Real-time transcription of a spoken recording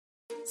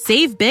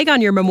Save big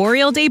on your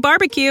Memorial Day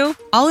barbecue,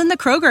 all in the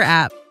Kroger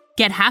app.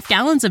 Get half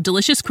gallons of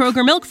delicious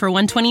Kroger milk for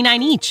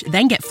 $1.29 each.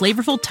 Then get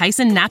flavorful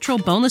Tyson natural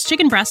boneless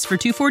chicken breasts for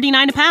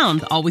 $2.49 a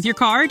pound, all with your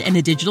card and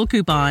a digital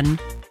coupon.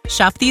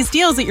 Shop these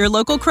deals at your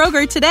local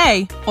Kroger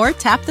today, or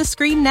tap the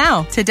screen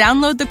now to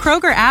download the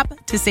Kroger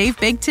app to save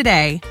big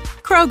today.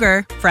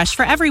 Kroger, fresh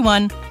for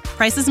everyone.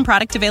 Prices and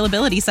product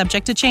availability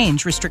subject to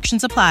change.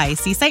 Restrictions apply.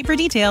 See site for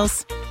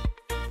details.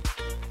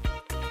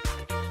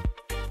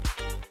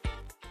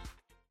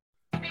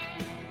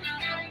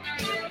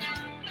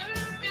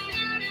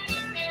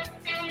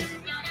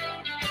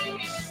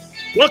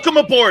 Welcome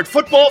aboard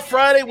Football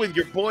Friday with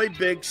your boy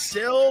Big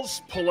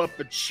Sills. Pull up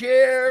a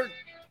chair,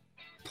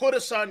 put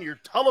us on your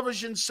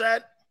television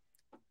set,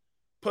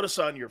 put us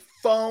on your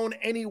phone,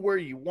 anywhere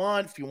you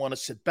want. If you want to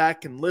sit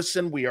back and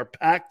listen, we are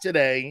packed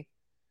today.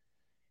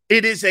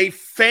 It is a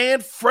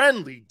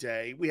fan-friendly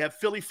day. We have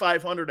Philly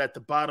 500 at the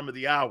bottom of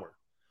the hour.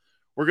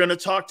 We're going to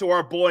talk to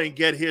our boy and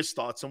get his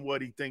thoughts on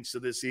what he thinks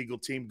of this Eagle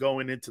team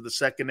going into the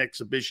second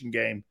exhibition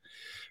game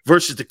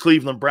versus the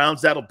Cleveland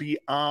Browns. That'll be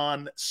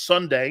on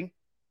Sunday.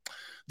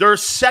 Their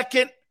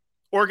second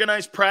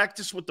organized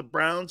practice with the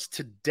Browns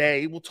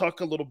today. We'll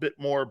talk a little bit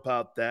more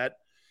about that.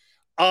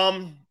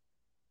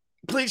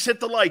 Please hit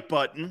the like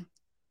button,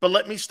 but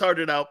let me start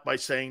it out by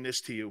saying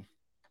this to you.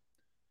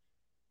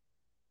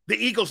 The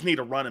Eagles need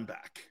a running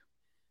back.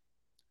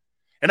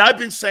 And I've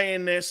been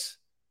saying this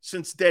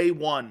since day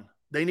one.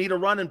 They need a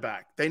running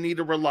back. They need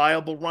a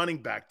reliable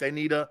running back. They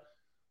need a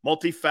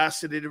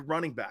multifaceted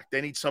running back.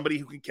 They need somebody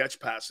who can catch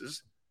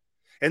passes.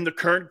 And the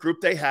current group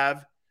they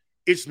have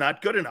is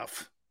not good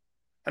enough.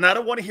 And I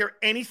don't want to hear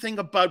anything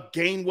about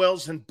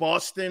Gainwells and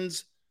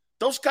Bostons.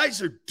 Those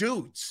guys are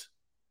dudes.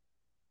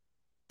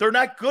 They're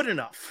not good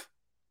enough.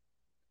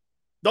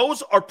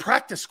 Those are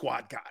practice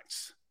squad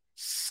guys.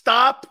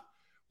 Stop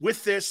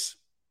with this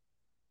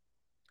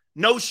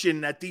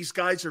notion that these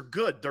guys are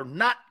good. They're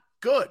not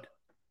good.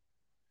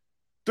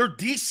 They're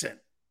decent.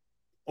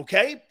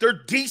 Okay?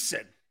 They're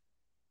decent.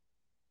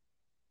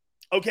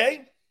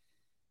 Okay?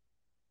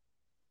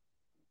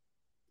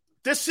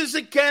 This is,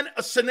 again,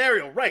 a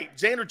scenario. Right,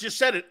 Xander just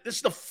said it. This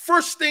is the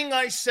first thing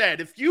I said.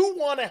 If you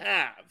want to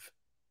have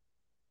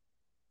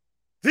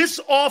this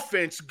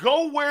offense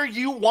go where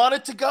you want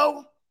it to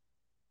go,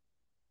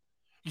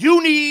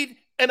 you need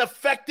an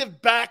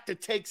effective back to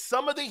take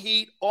some of the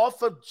heat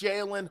off of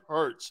Jalen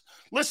Hurts.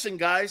 Listen,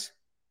 guys,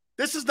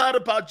 this is not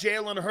about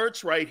Jalen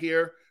Hurts right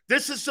here.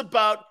 This is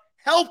about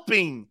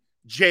helping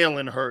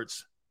Jalen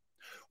Hurts.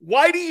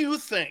 Why do you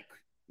think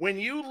when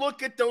you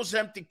look at those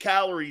empty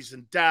calories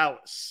in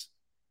Dallas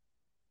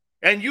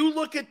and you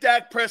look at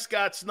Dak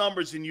Prescott's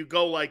numbers and you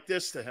go like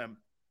this to him?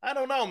 I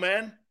don't know,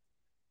 man.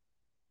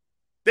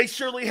 They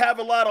surely have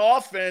a lot of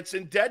offense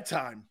in dead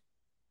time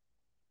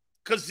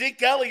because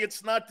Zeke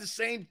Elliott's not the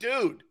same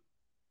dude.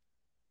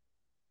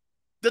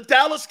 The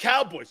Dallas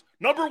Cowboys,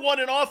 number one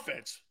in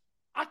offense.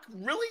 I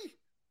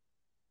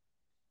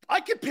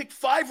could pick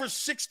 5 or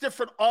 6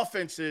 different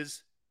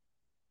offenses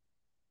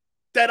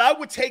that I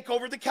would take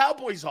over the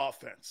Cowboys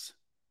offense.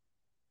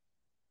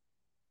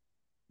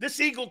 This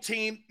Eagle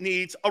team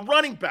needs a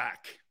running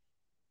back,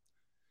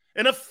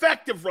 an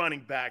effective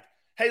running back.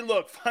 Hey,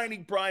 look,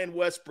 finding Brian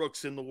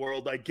Westbrook's in the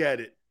world, I get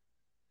it.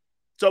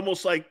 It's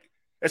almost like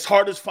as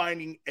hard as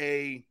finding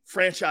a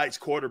franchise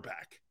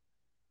quarterback.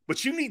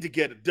 But you need to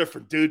get a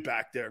different dude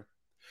back there.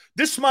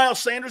 This Miles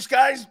Sanders,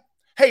 guys,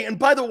 hey, and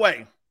by the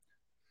way,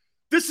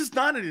 this is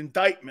not an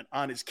indictment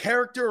on his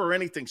character or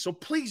anything. So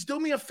please do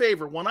me a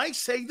favor. When I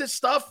say this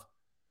stuff,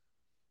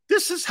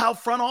 this is how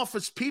front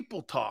office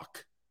people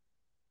talk.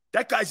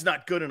 That guy's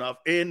not good enough,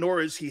 and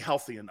nor is he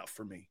healthy enough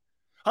for me.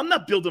 I'm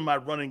not building my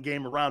running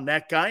game around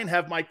that guy and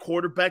have my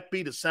quarterback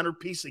be the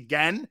centerpiece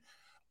again.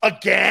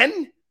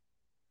 Again?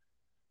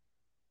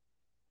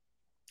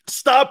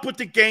 Stop with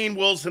the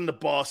Gainwells and the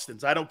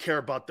Bostons. I don't care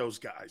about those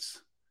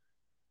guys.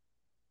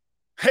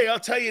 Hey, I'll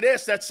tell you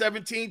this, that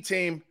 17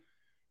 team,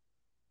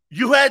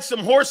 you had some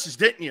horses,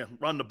 didn't you,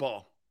 run the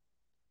ball?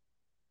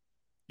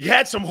 You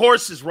had some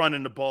horses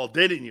running the ball,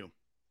 didn't you?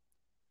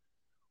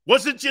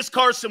 Wasn't just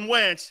Carson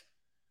Wentz,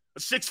 a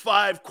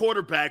 6'5"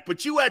 quarterback,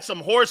 but you had some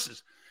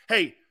horses.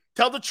 Hey,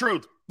 tell the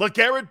truth.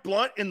 LeGarrette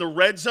Blount in the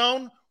red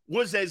zone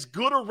was as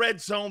good a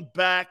red zone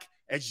back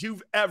as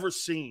you've ever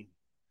seen.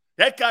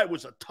 That guy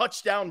was a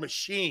touchdown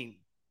machine.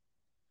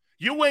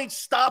 You ain't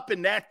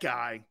stopping that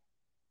guy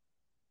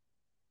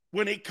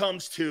when it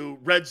comes to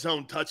red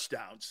zone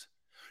touchdowns.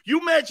 You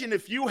imagine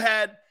if you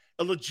had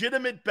a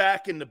legitimate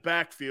back in the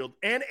backfield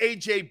and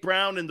A.J.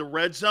 Brown in the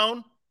red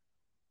zone,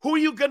 who are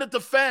you going to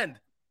defend?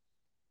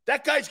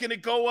 That guy's going to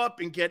go up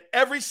and get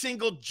every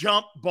single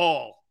jump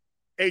ball,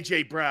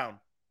 A.J. Brown.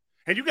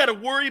 And you got to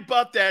worry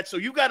about that, so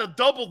you got to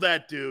double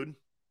that dude.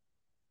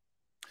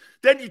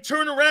 Then you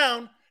turn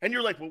around, and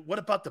you're like, well, what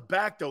about the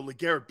back, though,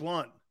 LeGarrette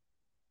Blount?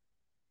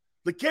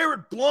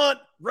 LeGarrette Blount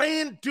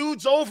ran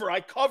dudes over. I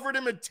covered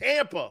him in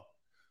Tampa.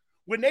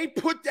 When they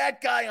put that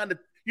guy on the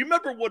 – you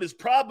remember what his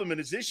problem and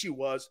his issue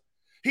was?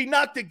 He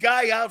knocked a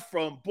guy out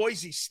from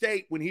Boise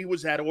State when he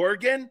was at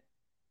Oregon.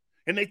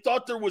 and they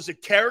thought there was a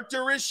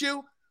character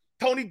issue,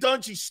 Tony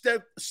Dungy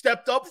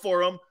stepped up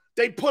for him.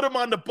 They put him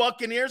on the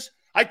Buccaneers.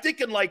 I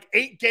think in like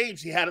 8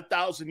 games he had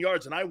 1,000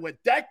 yards, and I went,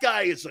 that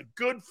guy is a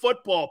good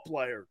football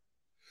player.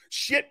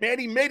 Shit, man,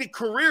 he made a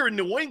career in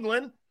New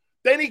England.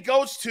 Then he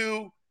goes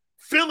to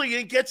Philly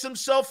and gets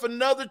himself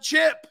another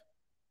chip.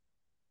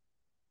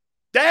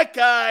 That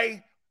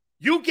guy,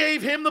 you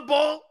gave him the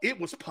ball, it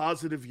was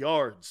positive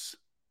yards.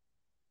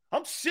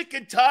 I'm sick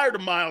and tired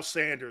of Miles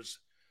Sanders.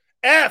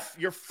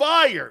 You're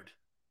fired.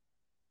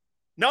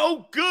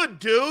 No good,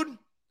 dude.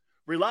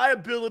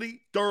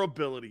 Reliability,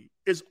 durability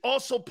is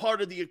also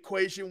part of the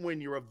equation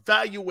when you're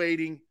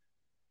evaluating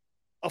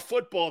a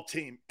football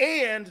team.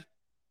 And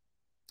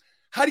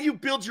how do you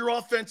build your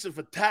offensive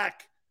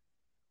attack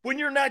when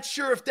you're not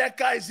sure if that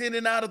guy's in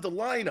and out of the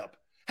lineup?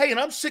 Hey, and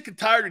I'm sick and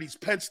tired of these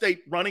Penn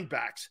State running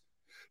backs.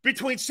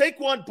 Between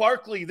Saquon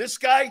Barkley, this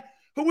guy,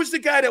 who was the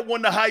guy that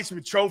won the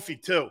Heisman Trophy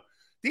too?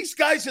 These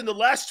guys in the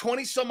last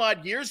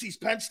 20-some-odd years, these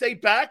Penn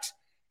State backs,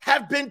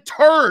 have been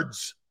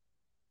turds.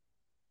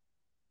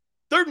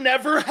 They're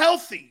never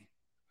healthy.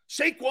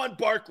 Saquon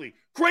Barkley,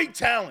 great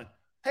talent.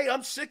 Hey,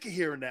 I'm sick of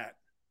hearing that.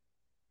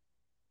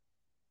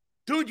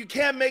 Dude, you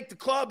can't make the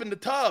club in the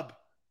tub.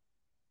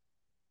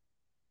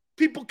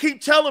 People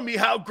keep telling me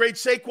how great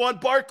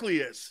Saquon Barkley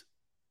is.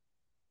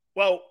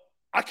 Well,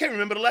 I can't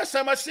remember the last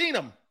time I seen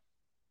him.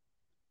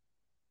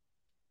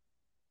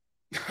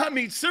 I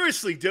mean,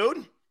 seriously,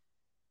 dude.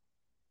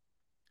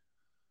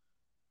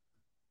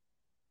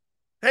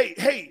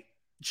 Hey,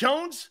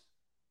 Jones,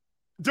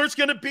 there's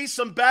going to be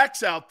some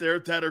backs out there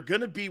that are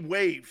going to be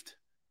waived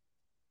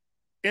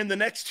in the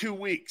next 2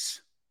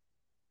 weeks.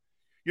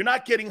 You're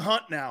not getting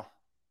Hunt now.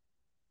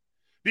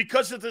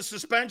 Because of the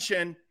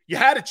suspension, you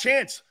had a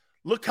chance.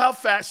 Look how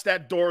fast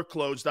that door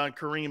closed on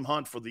Kareem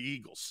Hunt for the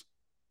Eagles.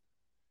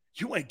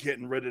 You ain't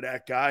getting rid of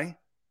that guy.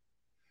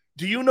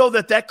 Do you know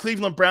that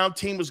Cleveland Brown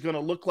team is going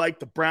to look like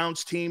the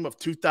Browns team of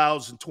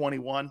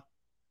 2021?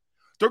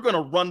 They're going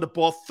to run the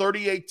ball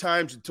 38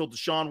 times until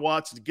Deshaun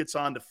Watson gets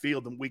on the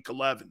field in week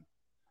 11.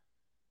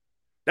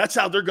 That's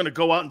how they're going to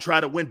go out and try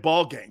to win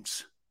ball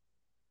games.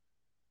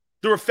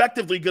 They're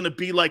effectively going to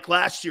be like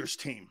last year's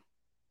team.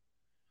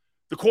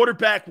 The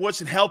quarterback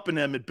wasn't helping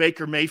them at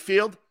Baker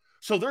Mayfield,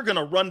 so they're going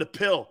to run the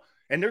pill,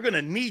 and they're going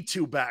to need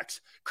 2 backs.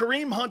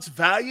 Kareem Hunt's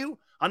value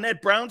on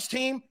that Browns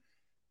team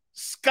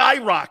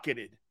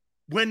skyrocketed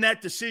when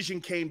that decision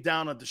came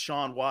down on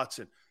Deshaun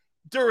Watson.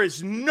 There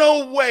is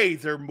no way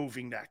they're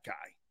moving that guy.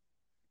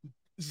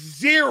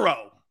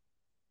 0.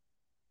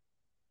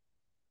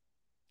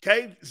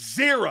 Okay?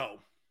 0.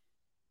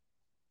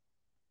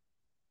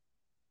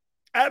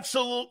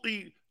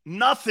 Absolutely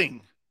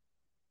nothing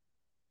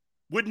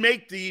would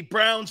make the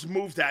Browns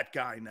move that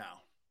guy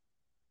now.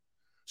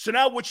 So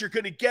now what you're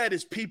going to get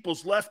is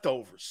people's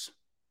leftovers.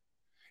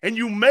 And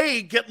you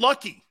may get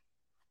lucky.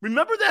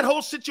 Remember that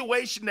whole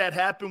situation that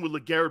happened with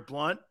LeGarrette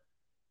Blount?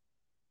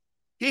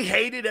 He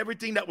hated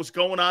everything that was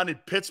going on in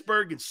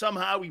Pittsburgh, and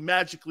somehow he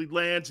magically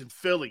lands in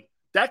Philly.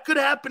 That could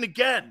happen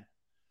again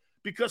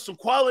because some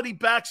quality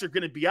backs are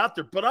going to be out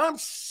there. But I'm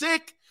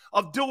sick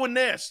of doing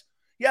this.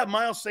 Yeah,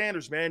 Miles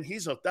Sanders, man,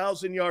 he's a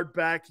 1,000-yard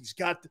back.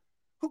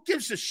 Who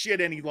gives a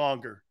shit any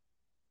longer?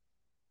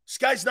 This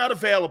guy's not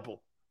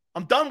available.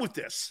 I'm done with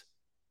this.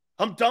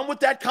 I'm done with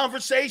that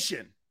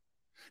conversation.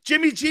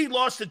 Jimmy G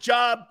lost a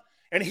job,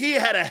 and he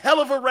had a hell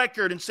of a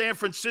record in San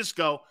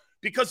Francisco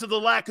because of the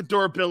lack of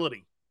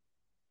durability.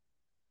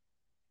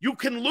 You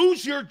can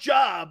lose your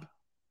job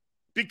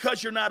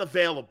because you're not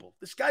available.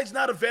 This guy's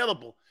not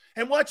available.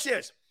 And watch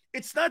this.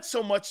 It's not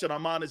so much that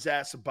I'm on his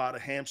ass about a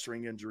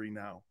hamstring injury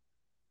now.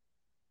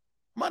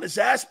 I'm on his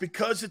ass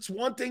because it's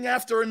one thing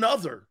after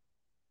another.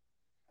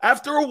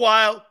 After a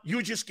while,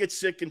 you just get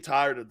sick and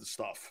tired of the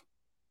stuff.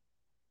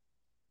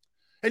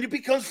 And it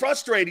becomes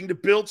frustrating to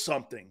build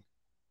something.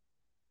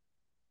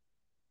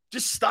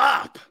 Just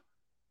stop.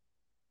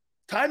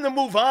 Time to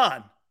move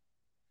on.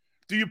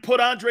 Do you put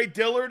Andre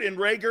Dillard and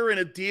Rager in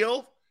a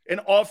deal and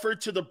offer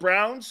it to the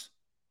Browns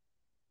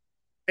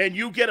and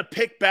you get a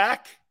pick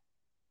back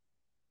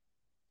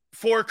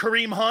for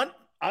Kareem Hunt?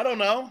 I don't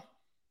know.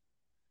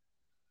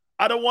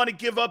 I don't want to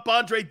give up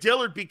Andre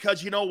Dillard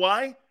because you know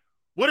why?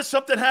 What if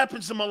something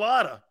happens to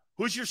Mulata?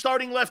 Who's your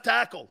starting left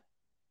tackle?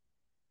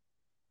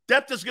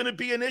 Depth is going to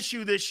be an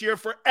issue this year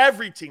for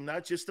every team,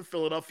 not just the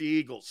Philadelphia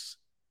Eagles.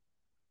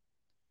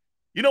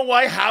 You know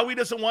why Howie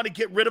doesn't want to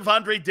get rid of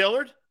Andre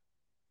Dillard?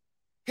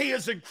 He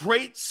is a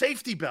great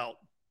safety belt.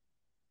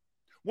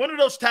 One of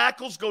those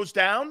tackles goes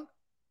down,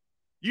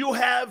 you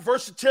have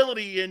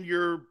versatility in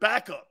your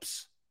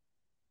backups.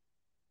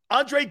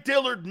 Andre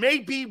Dillard may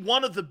be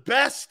one of the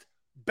best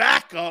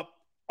backup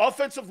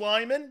offensive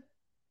linemen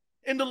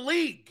in the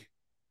league.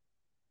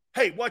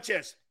 Hey, watch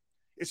this.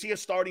 Is he a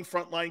starting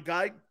frontline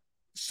guy?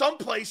 Some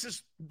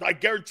places, I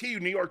guarantee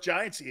you, New York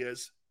Giants, he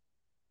is.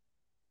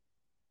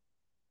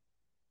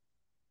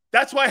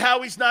 That's why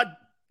Howie's not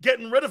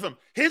getting rid of him.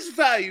 His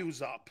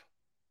value's up.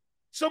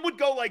 Some would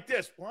go like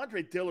this. Well,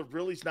 Andre Dillard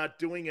really is not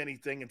doing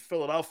anything in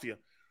Philadelphia.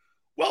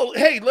 Well,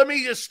 hey, let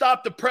me just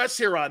stop the press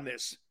here on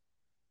this.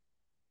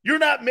 You're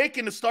not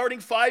making the starting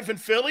five in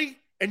Philly,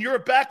 and you're a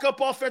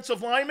backup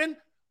offensive lineman.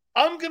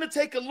 I'm going to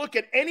take a look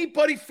at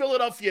anybody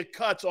Philadelphia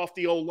cuts off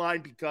the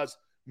O-line, because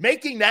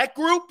making that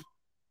group,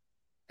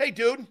 hey,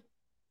 dude,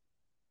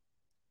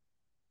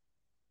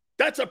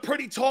 that's a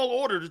pretty tall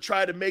order to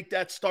try to make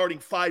that starting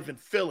five in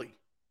Philly.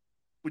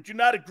 Would you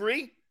not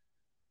agree?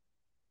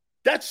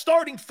 That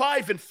starting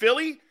five in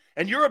Philly,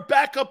 and you're a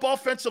backup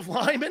offensive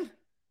lineman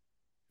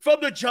from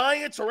the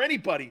Giants or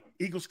anybody.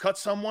 Eagles cut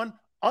someone.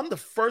 I'm the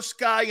first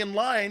guy in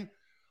line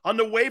on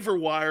the waiver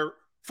wire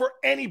for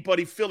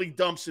anybody Philly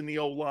dumps in the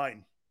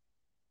O-line.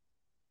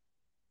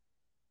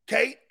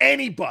 Okay?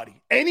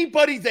 Anybody.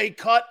 Anybody they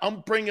cut,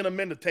 I'm bringing them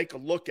in to take a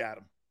look at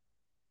him.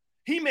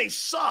 He may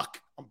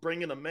suck. I'm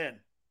bringing him in.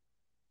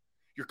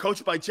 You're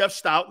coached by Jeff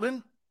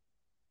Stoutland,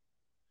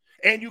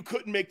 and you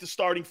couldn't make the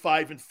starting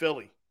five in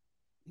Philly.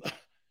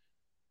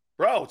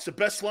 Bro, it's the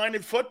best line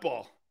in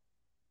football.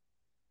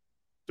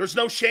 There's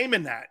no shame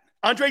in that.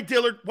 Andre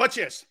Dillard, watch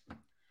this.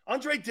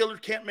 Andre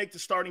Dillard can't make the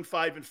starting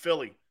five in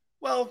Philly.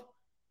 Well,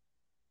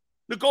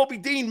 Nagobi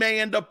Dean may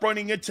end up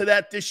running into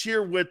that this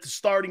year with the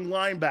starting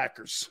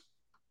linebackers.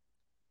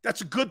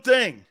 That's a good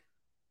thing.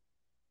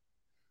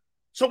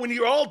 So when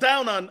you're all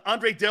down on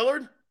Andre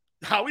Dillard,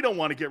 we don't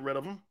want to get rid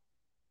of him.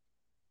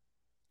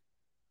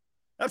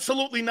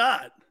 Absolutely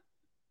not.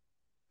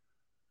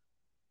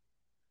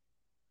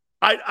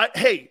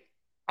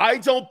 I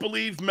don't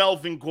believe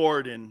Melvin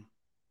Gordon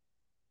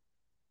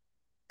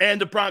and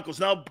the Broncos.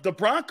 Now, the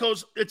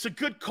Broncos, it's a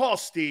good call,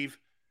 Steve.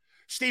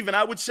 Steven,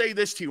 I would say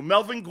this to you.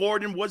 Melvin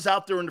Gordon was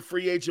out there in the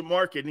free agent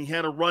market, and he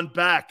had to run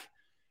back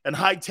and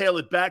hightail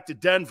it back to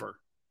Denver.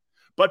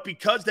 But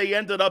because they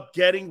ended up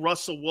getting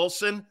Russell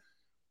Wilson,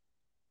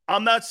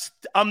 I'm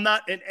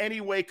not in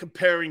any way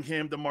comparing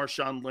him to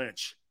Marshawn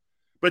Lynch.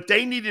 But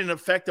they needed an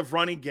effective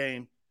running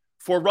game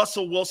for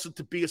Russell Wilson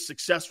to be a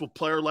successful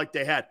player like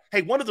they had.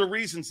 Hey, one of the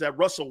reasons that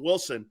Russell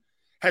Wilson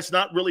has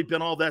not really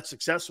been all that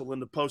successful in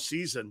the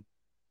postseason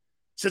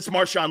since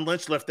Marshawn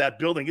Lynch left that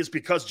building is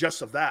because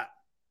just of that.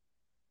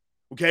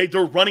 Okay,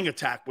 their running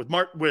attack with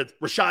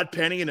Rashad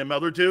Penny and them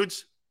other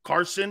dudes,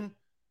 Carson,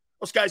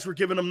 those guys were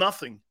giving them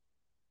nothing.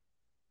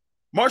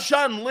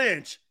 Marshawn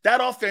Lynch,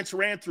 that offense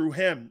ran through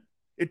him.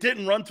 It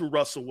didn't run through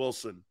Russell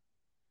Wilson.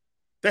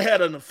 They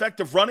had an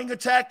effective running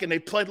attack, and they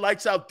played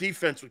lights-out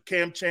defense with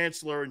Cam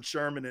Chancellor and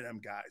Sherman and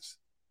them guys.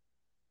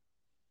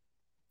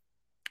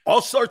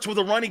 All starts with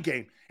a running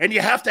game, and you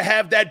have to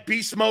have that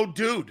beast mode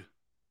dude.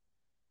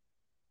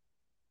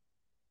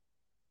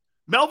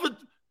 Melvin,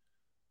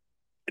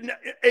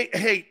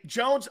 hey,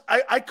 Jones,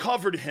 I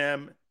covered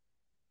him.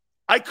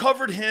 I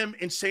covered him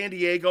in San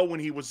Diego when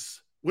he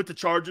was with the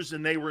Chargers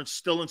and they were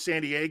still in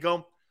San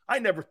Diego. I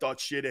never thought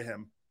shit of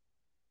him.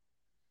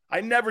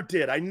 I never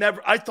did.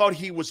 I thought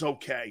he was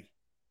okay.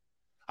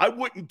 I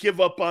wouldn't give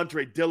up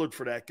Andre Dillard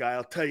for that guy,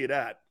 I'll tell you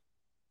that.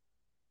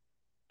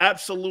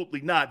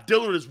 Absolutely not.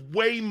 Dillard is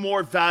way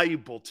more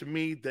valuable to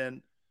me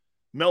than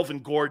Melvin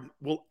Gordon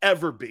will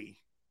ever be.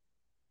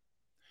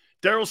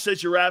 Daryl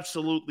says you're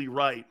absolutely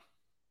right.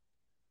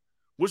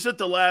 Was it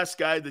the last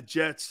guy, the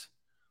Jets?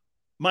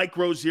 Mike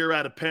Rozier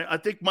out of Penn. I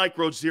think Mike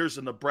Rozier's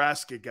a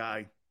Nebraska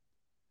guy.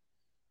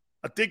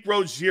 I think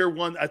Rozier,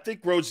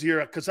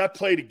 because I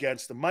played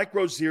against him. Mike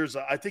Rozier's,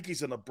 I think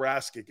he's a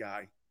Nebraska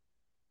guy.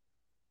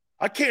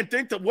 I can't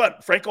think that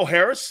what? Franco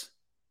Harris?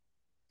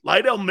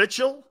 Lydell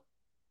Mitchell?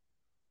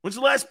 When's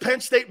the last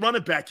Penn State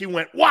running back you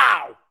went,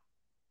 wow?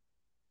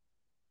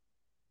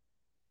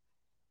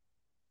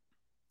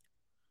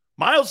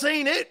 Miles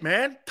ain't it,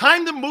 man.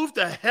 Time to move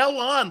the hell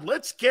on.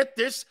 Let's get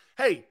this.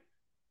 Hey,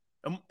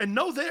 and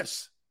know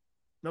this.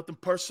 Nothing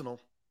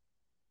personal.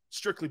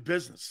 Strictly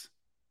business.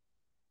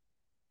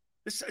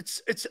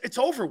 It's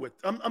over with.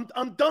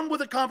 I'm done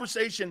with a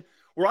conversation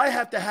where I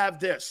have to have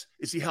this.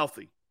 Is he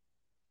healthy?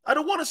 I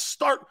don't want to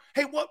start.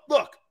 Hey,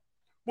 look,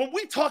 when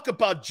we talk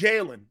about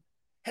Jalen,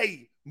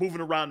 hey,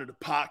 moving around in the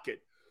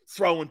pocket,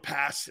 throwing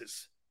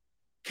passes,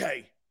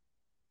 okay,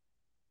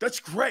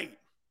 that's great.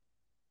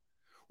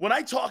 When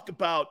I talk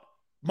about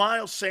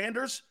Miles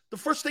Sanders, the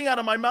first thing out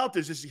of my mouth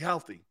is he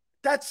healthy?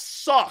 That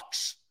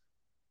sucks.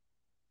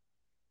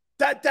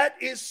 That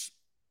is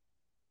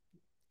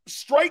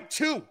strike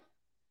two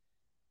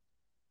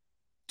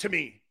to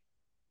me.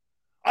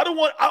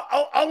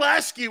 I'll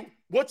ask you,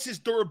 what's his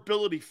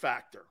durability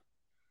factor?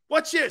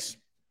 What's this?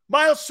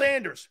 Miles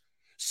Sanders,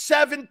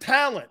 7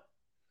 talent.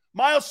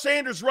 Miles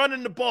Sanders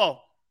running the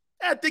ball.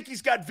 I think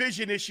he's got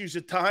vision issues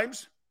at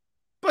times,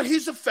 but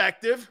he's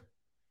effective.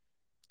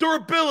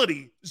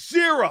 Durability,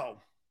 0.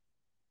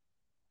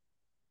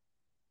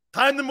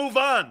 Time to move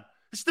on.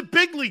 It's the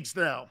big leagues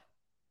now.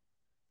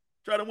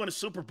 Try to win a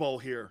Super Bowl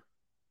here.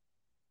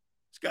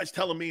 This guy's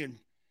telling me, and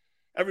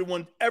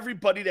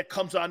everybody that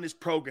comes on this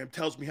program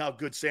tells me how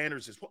good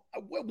Sanders is.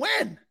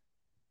 When?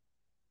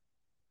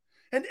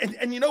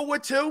 And you know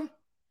what, too?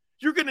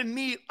 You're going to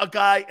need a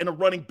guy and a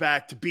running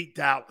back to beat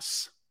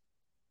Dallas.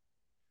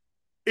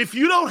 If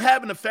you don't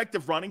have an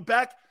effective running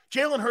back,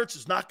 Jalen Hurts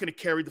is not going to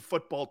carry the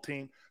football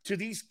team to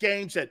these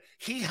games that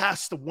he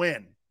has to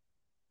win.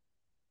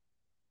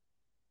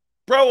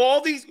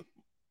 Bro,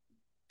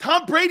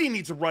 Tom Brady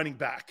needs a running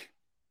back.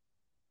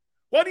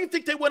 Why do you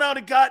think they went out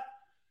and got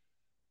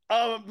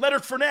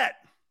Leonard Fournette?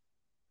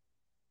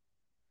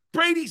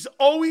 Brady's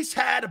always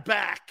had a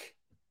back.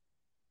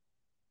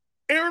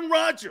 Aaron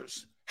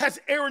Rodgers has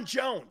Aaron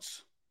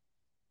Jones.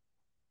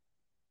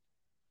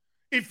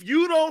 If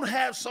you don't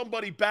have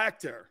somebody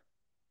back there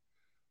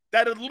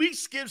that at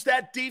least gives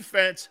that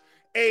defense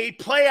a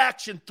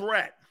play-action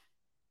threat,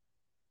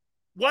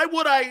 why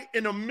would I,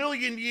 in a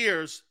million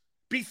years,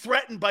 be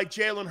threatened by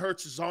Jalen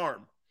Hurts'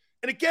 arm?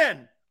 And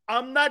again,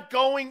 I'm not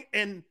throwing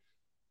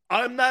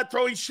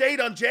shade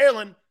on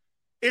Jalen.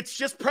 It's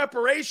just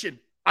preparation.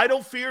 I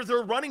don't fear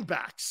their running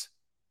backs.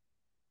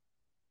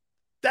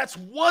 That's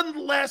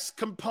one less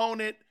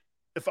component.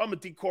 If I'm a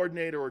D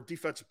coordinator or a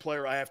defensive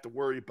player, I have to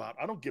worry about.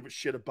 I don't give a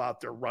shit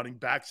about their running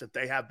backs that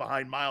they have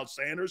behind Miles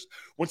Sanders.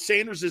 When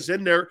Sanders is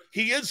in there,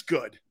 he is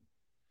good.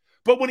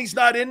 But when he's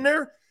not in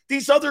there,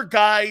 these other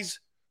guys,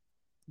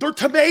 they're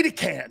tomato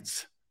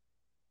cans.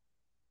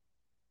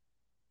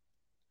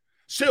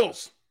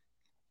 Sills.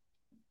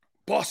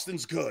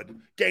 Boston's good.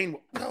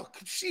 Gainwell. Oh,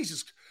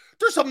 Jesus.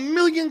 There's a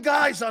million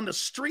guys on the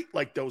street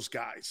like those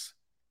guys.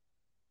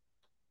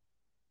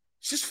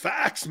 It's just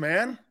facts,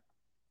 man.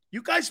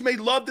 You guys may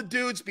love the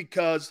dudes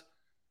because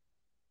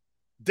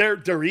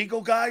they're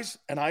Eagle guys,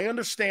 and I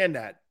understand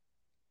that.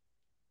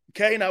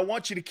 Okay, and I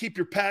want you to keep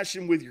your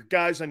passion with your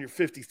guys on your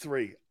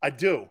 53. I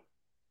do.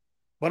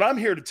 But I'm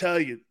here to tell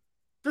you,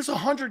 there's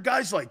 100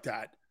 guys like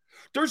that.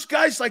 There's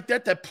guys like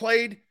that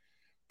played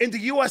in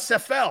the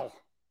USFL.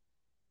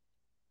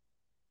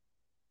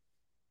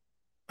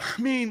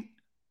 I mean,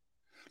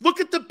 look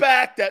at the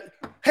back that,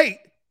 hey,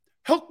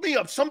 help me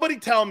up. Somebody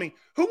tell me,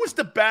 who was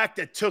the back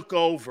that took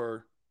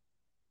over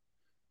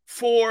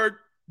for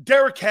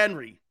Derrick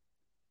Henry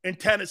in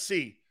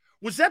Tennessee?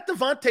 Was that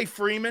Devontae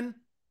Freeman?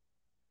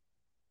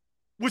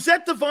 Was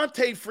that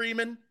Devontae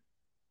Freeman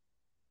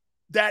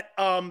that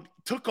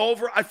took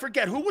over? I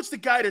forget. Who was the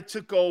guy that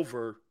took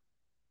over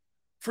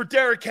for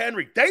Derrick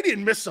Henry? They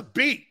didn't miss a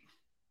beat.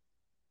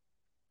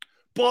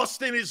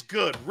 Boston is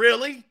good.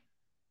 Really?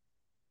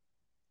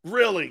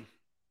 Really?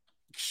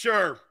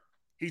 Sure.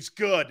 He's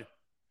good.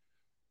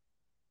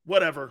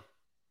 Whatever.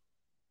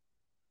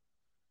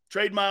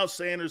 Trade Miles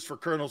Sanders for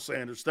Colonel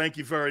Sanders. Thank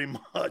you very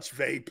much,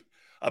 Vape.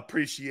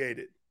 Appreciate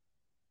it.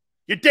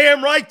 You're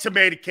damn right,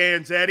 tomato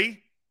cans,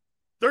 Eddie.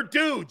 They're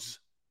dudes.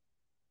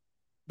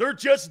 They're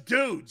just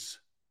dudes.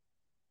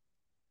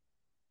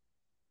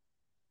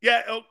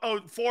 Yeah,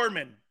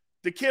 Foreman.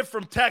 The kid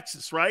from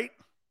Texas, right?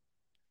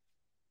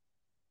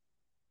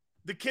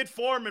 The kid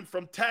Foreman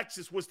from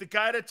Texas was the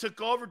guy that took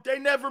over. They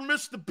never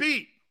missed a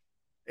beat.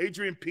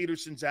 Adrian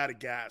Peterson's out of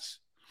gas.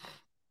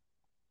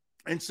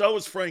 And so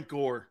is Frank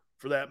Gore,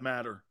 for that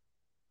matter.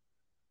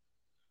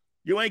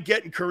 You ain't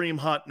getting Kareem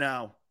Hunt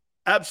now.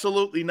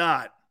 Absolutely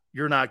not.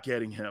 You're not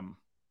getting him.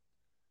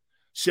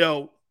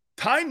 So,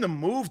 time to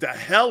move the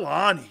hell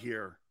on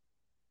here.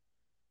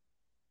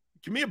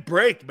 Give me a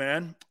break,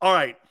 man. All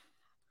right.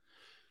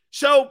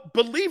 So,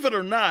 believe it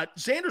or not,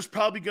 Xander's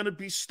probably going to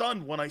be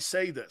stunned when I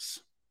say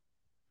this.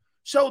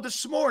 So,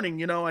 this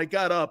morning, I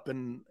got up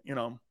and,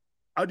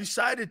 I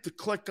decided to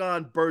click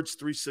on Birds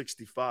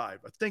 365.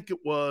 I think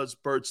it was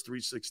Birds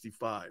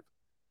 365.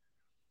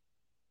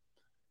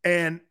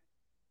 And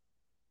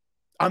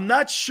I'm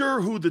not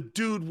sure who the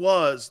dude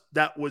was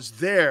that was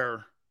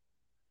there,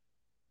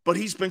 but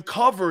he's been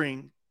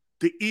covering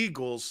the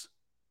Eagles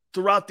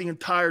throughout the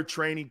entire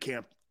training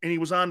camp, and he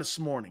was on this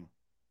morning.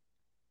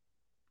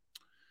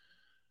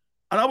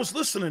 And I was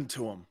listening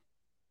to him.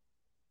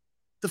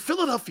 The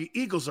Philadelphia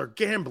Eagles are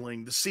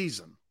gambling the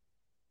season.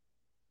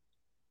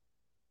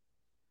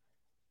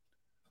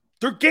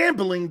 They're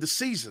gambling the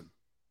season.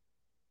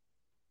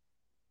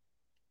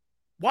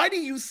 Why do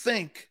you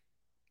think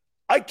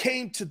I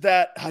came to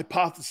that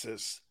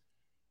hypothesis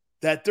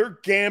that they're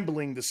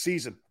gambling the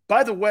season?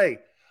 By the way,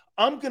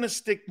 I'm going to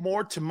stick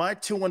more to my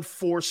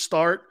 2-4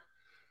 start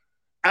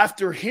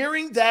after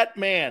hearing that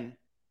man,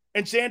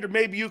 and Xander,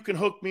 maybe you can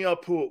hook me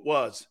up who it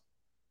was,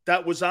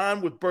 that was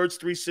on with Birds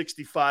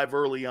 365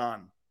 early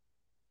on.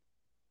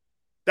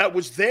 That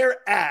was there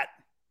at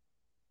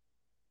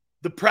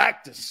the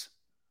practice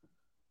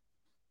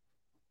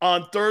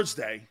on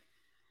Thursday.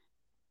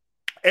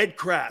 Ed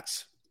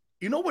Kratz.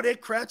 You know what Ed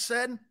Kratz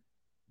said?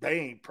 They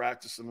ain't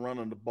practicing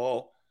running the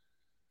ball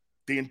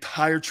the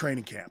entire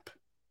training camp.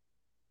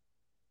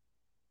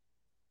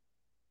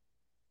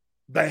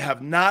 They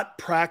have not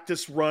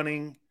practiced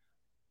running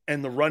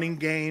in the running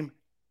game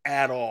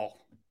at all.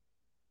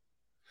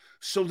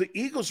 So the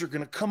Eagles are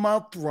going to come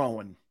out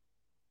throwing.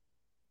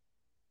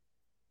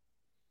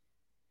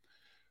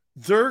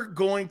 They're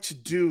going to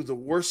do the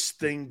worst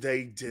thing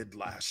they did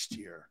last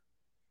year,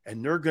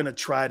 and they're going to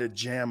try to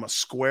jam a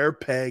square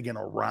peg in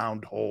a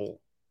round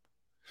hole.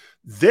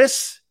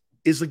 This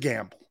is a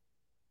gamble.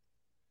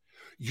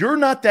 You're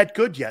not that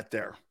good yet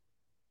there.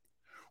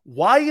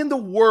 Why in the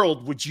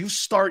world would you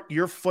start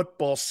your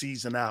football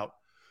season out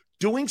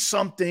doing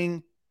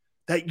something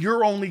that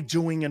you're only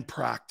doing in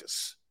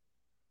practice?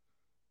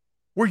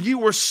 where you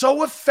were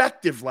so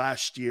effective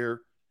last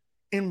year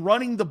in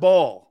running the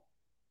ball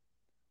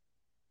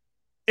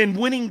and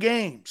winning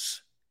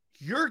games.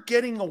 You're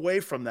getting away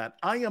from that.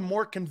 I am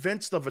more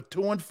convinced of a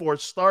 2-4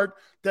 start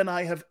than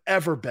I have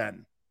ever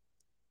been.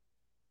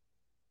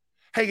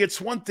 Hey,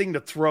 it's one thing to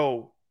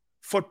throw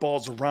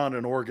footballs around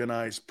in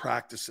organized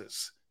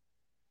practices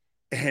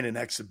and in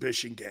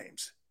exhibition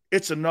games.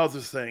 It's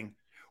another thing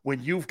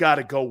when you've got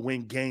to go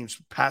win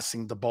games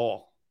passing the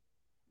ball.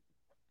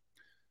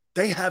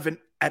 They haven't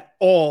at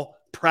all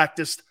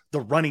practiced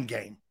the running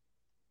game.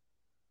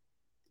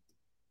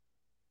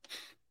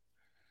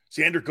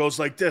 Xander goes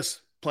like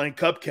this, playing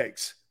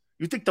cupcakes.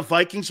 You think the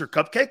Vikings are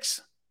cupcakes?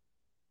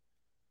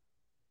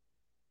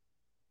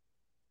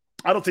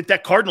 I don't think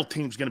that Cardinal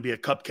team's going to be a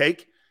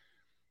cupcake.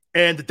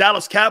 And the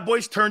Dallas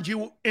Cowboys turned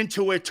you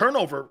into a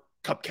turnover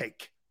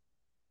cupcake.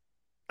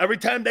 Every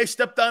time they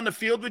stepped on the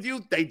field with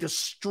you, they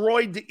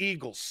destroyed the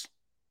Eagles.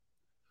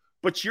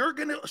 But you're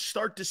going to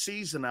start the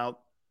season out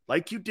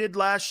like you did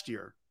last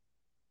year.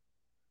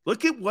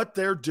 Look at what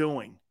they're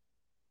doing.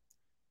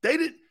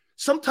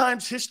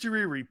 Sometimes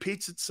history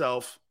repeats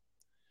itself,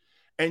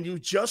 and you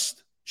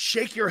just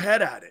shake your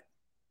head at it.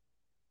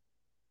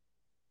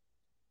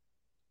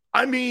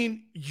 I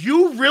mean,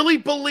 you really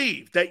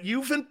believe that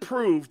you've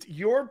improved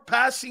your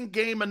passing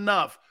game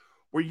enough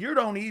where you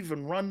don't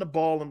even run the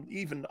ball and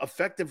even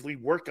effectively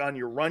work on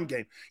your run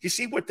game. You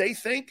see what they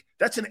think?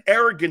 That's an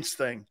arrogance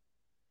thing.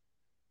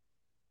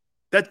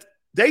 That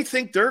they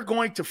think they're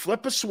going to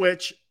flip a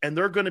switch and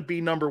they're going to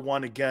be number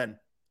one again.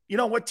 You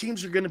know what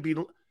teams are going to be?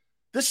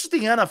 This is the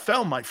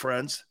NFL, my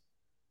friends.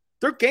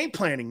 They're game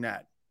planning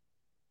that.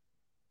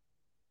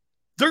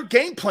 They're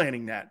game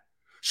planning that.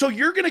 So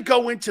you're going to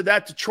go into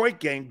that Detroit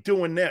game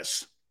doing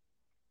this.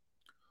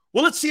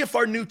 Well, let's see if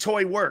our new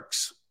toy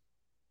works.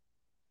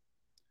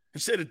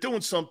 Instead of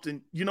doing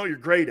something you know you're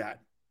great at.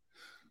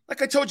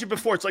 Like I told you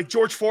before, it's like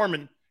George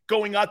Foreman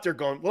going out there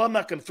going, well, I'm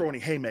not going to throw any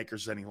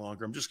haymakers any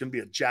longer. I'm just going to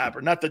be a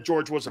jabber. Not that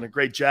George wasn't a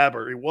great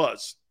jabber. He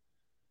was.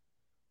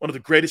 One of the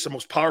greatest and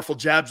most powerful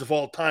jabs of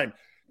all time.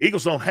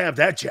 Eagles don't have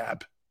that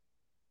jab.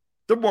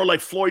 They're more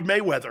like Floyd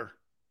Mayweather.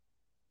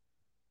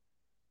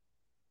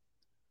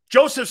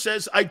 Joseph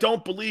says, I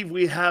don't believe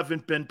we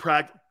haven't been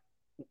practiced.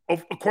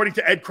 According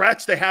to Ed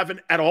Kratz, they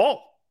haven't at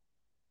all.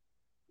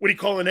 What do you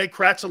call Ed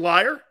Kratz a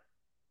liar?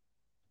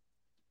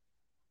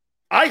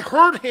 I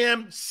heard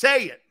him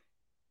say it.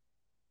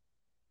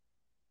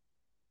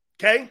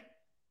 Okay?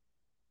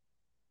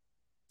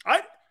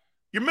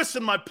 You're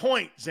missing my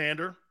point,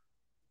 Xander.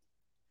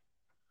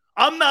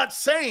 I'm not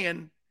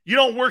saying you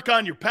don't work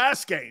on your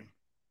pass game,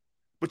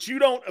 but you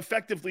don't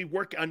effectively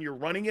work on your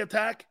running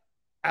attack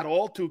at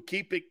all to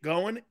keep it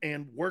going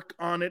and work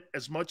on it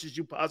as much as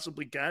you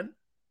possibly can.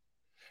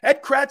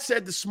 Ed Kratz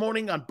said this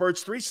morning on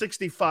Birds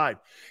 365,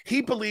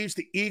 he believes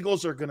the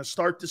Eagles are going to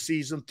start the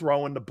season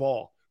throwing the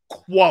ball.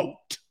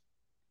 Quote.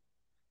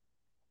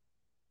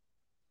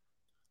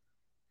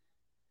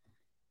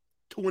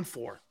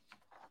 2-4.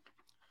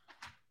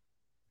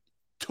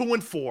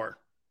 2-4.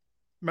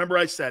 Remember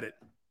I said it.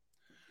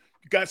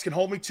 You guys can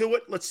hold me to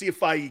it. Let's see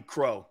if I eat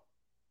crow.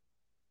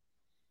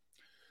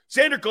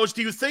 Xander goes,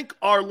 do you think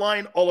our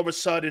line all of a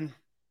sudden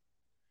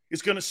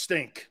is going to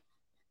stink?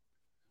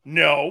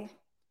 No.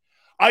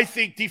 I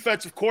think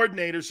defensive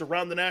coordinators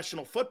around the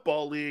National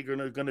Football League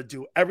are going to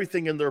do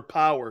everything in their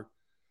power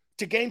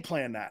to game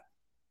plan that.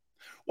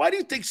 Why do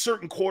you think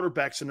certain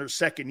quarterbacks in their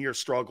second year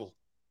struggle?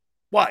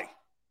 Why?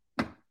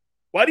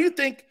 Why do you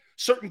think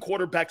certain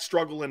quarterbacks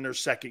struggle in their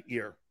second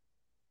year?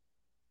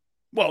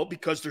 Well,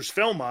 because there's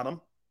film on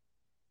them.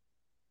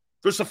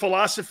 There's a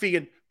philosophy.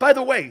 And by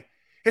the way,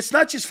 it's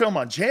not just film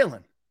on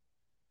Jalen.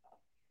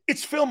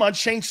 It's film on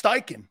Shane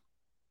Steichen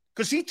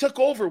because he took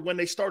over when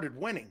they started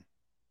winning.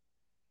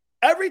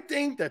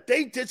 Everything that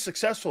they did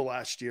successful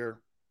last year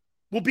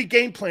will be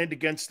game planned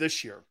against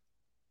this year.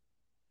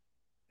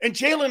 And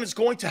Jalen is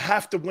going to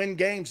have to win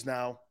games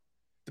now,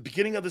 the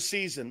beginning of the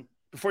season,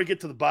 before you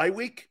get to the bye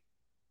week,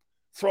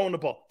 throwing the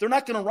ball. They're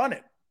not going to run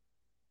it.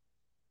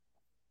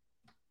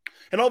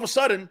 And all of a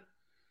sudden,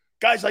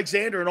 guys like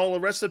Xander and all the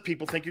rest of the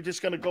people think you're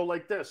just going to go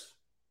like this.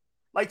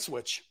 Light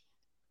switch.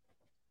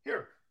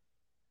 Here's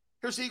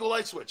the Eagle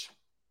light switch.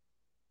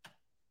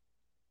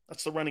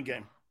 That's the running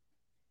game.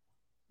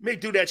 You may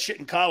do that shit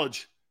in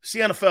college. It's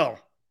the NFL.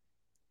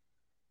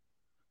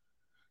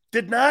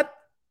 Did not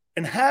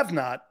and have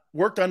not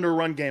worked under a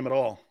run game at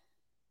all.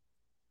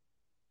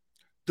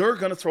 They're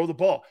going to throw the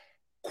ball.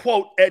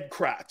 Quote Ed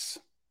Kratz.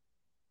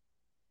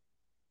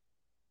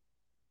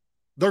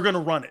 They're going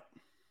to run it.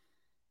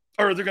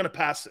 Or they're going to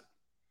pass it.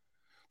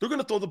 They're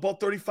going to throw the ball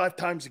 35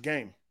 times a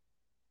game.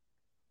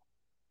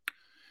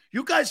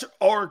 You guys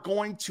are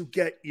going to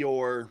get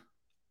you're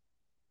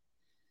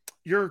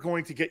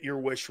going to get your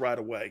wish right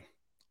away.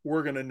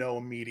 We're going to know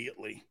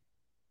immediately.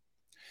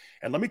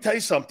 And let me tell you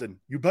something.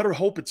 You better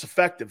hope it's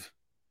effective.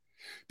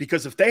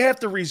 Because if they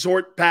have to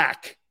resort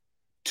back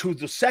to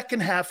the second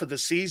half of the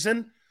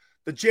season,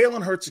 the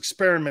Jalen Hurts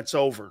experiment's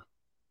over.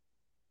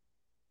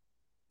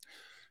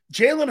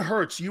 Jalen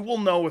Hurts, you will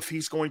know if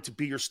he's going to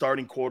be your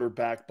starting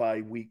quarterback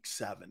by week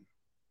 7.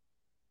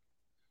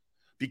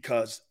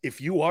 Because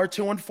if you are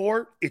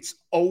 2-4, it's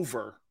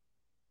over.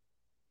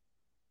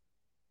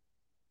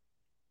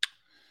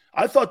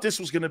 I thought this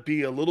was going to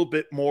be a little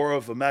bit more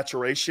of a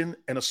maturation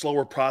and a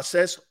slower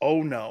process.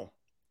 Oh, no.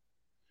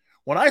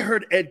 When I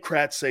heard Ed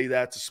Kratz say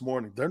that this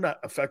morning, they're not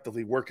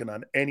effectively working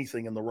on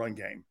anything in the run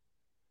game.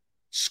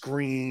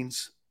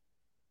 Screens,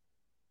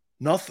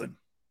 nothing.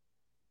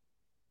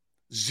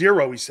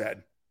 0, he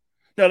said.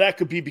 Now, that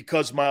could be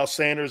because Miles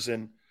Sanders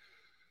and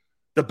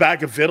the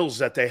bag of vittles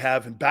that they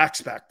have in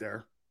backs back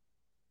there.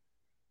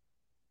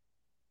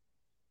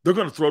 They're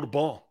going to throw the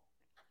ball.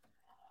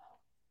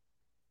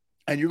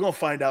 And you're going to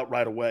find out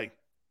right away.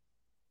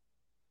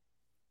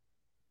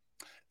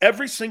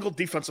 Every single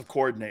defensive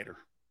coordinator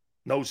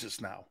knows this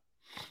now.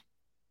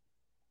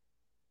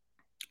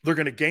 They're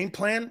going to game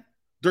plan.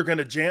 They're going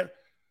to jam.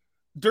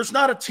 There's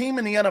not a team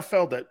in the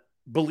NFL that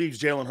believes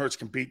Jalen Hurts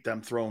can beat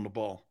them throwing the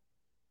ball.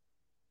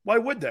 Why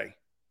would they?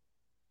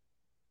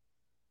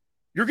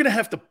 You're going to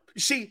have to,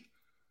 see,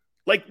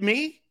 like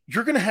me,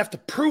 you're going to have to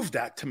prove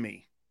that to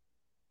me.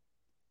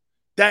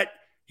 That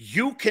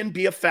you can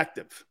be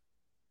effective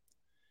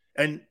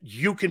and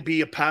you can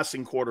be a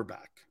passing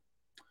quarterback.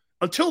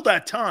 Until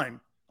that time,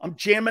 I'm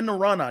jamming the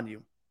run on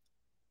you.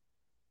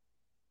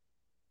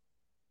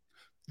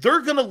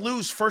 They're going to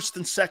lose first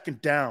and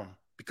second down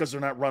because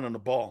they're not running the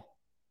ball.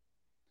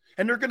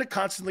 And they're going to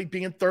constantly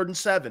be in 3rd and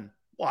 7.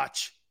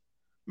 Watch.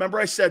 Remember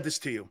I said this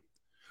to you.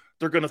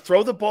 They're going to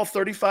throw the ball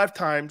 35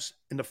 times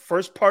in the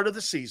first part of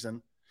the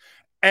season,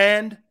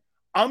 and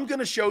I'm going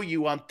to show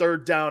you on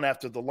 3rd down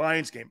after the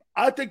Lions game.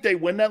 I think they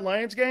win that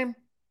Lions game,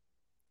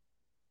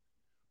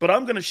 but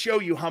I'm going to show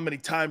you how many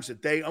times I'm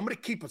going to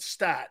keep a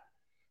stat,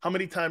 how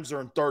many times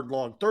they're in 3rd and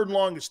long. 3rd and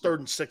long is 3rd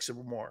and 6 or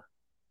more.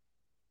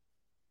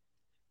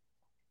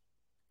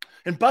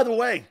 And by the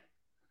way,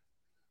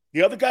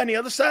 the other guy on the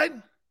other side,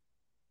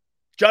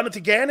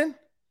 Jonathan Gannon,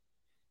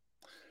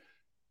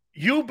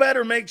 you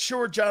better make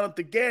sure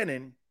Jonathan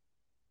Gannon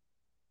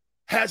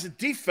has a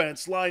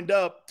defense lined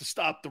up to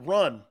stop the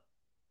run.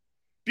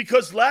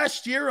 Because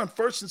last year on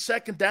 1st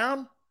and 2nd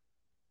down,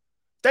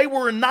 they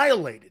were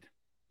annihilated.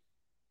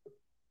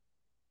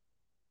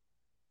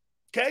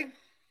 Okay?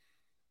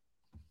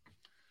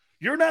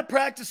 You're not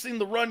practicing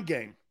the run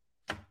game.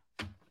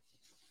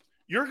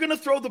 You're going to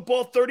throw the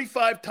ball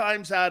 35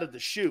 times out of the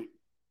chute.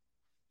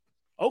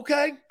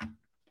 Okay?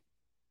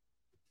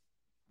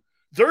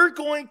 They're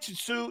going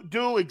to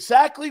do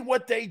exactly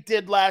what they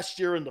did last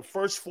year in the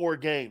first 4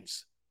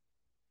 games.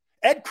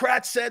 Ed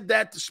Kratz said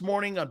that this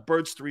morning on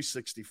Birds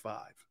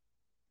 365.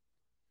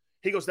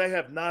 He goes, they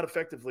have not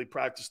effectively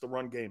practiced the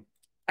run game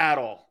at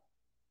all.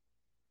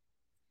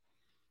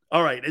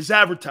 All right, as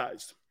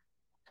advertised.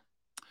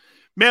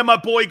 Man, my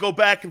boy, go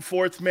back and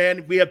forth,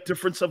 man. We have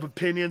difference of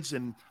opinions,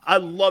 and I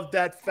love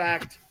that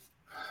fact.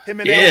 Him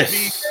and LB,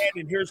 man,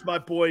 and here's my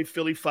boy,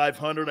 Philly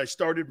 500. I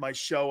started my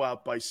show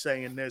out by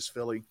saying this,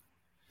 Philly.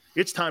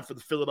 It's time for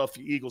the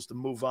Philadelphia Eagles to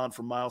move on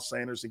from Miles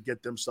Sanders and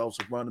get themselves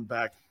a running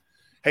back.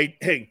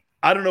 Hey,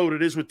 I don't know what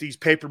it is with these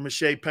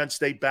papier-mâché Penn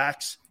State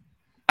backs,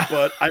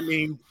 but, I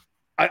mean,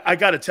 I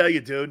got to tell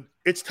you, dude,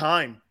 it's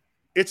time.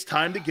 It's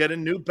time to get a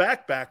new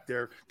back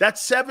there. That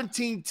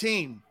 17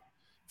 team,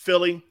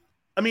 Philly,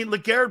 I mean,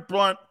 LeGarrette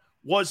Blount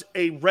was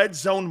a red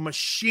zone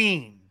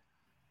machine.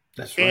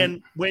 That's right.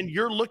 And when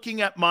you're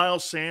looking at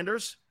Miles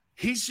Sanders,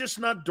 he's just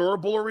not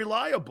durable or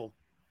reliable.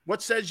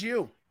 What says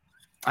you?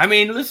 I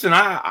mean, listen,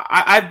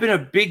 I've been a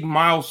big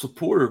Miles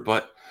supporter,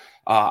 but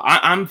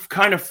I'm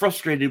kind of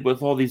frustrated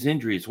with all these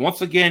injuries.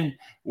 Once again,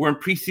 we're in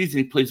preseason.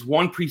 He plays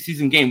 1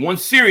 preseason game, 1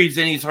 series,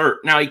 and he's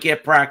hurt. Now he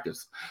can't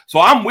practice.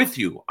 So I'm with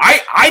you.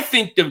 I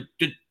think the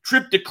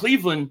trip to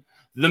Cleveland,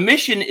 the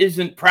mission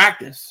isn't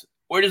practice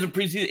or it isn't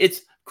preseason.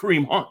 It's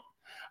Kareem Hunt.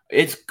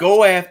 It's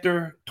go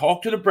after,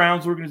 talk to the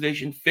Browns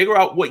organization, figure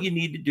out what you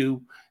need to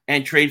do,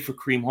 and trade for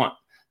Kareem Hunt.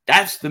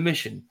 That's the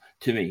mission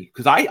to me,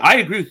 because I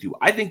agree with you.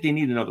 I think they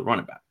need another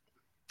running back.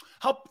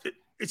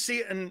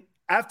 And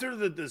after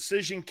the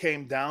decision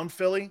came down,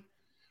 Philly,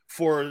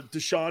 for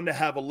Deshaun to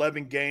have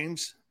 11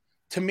 games,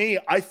 to me,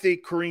 I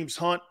think Kareem's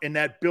Hunt in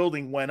that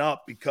building went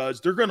up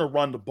because they're going to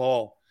run the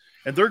ball,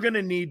 and they're going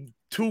to need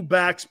 2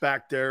 backs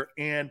back there.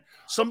 And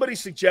somebody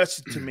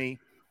suggested to me,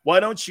 why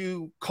don't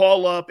you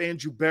call up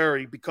Andrew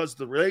Berry, because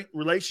the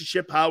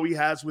relationship Howie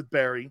has with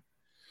Berry,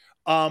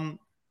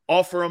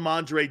 offer him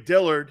Andre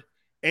Dillard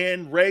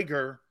and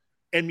Rager,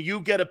 and you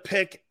get a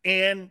pick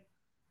and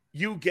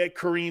you get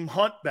Kareem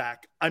Hunt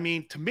back. I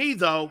mean, to me,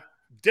 though,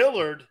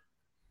 Dillard,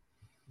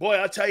 boy,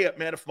 I'll tell you,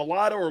 man, if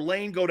Mulatto or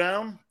Lane go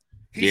down,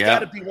 he's got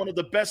to be one of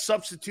the best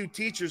substitute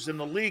teachers in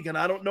the league, and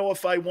I don't know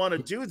if I want to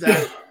do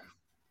that.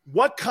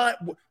 What kind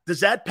 – does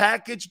that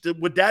package –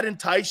 would that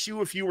entice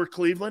you if you were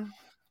Cleveland?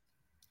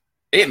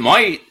 It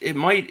might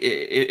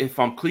if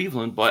I'm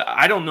Cleveland, but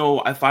I don't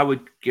know if I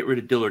would get rid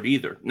of Dillard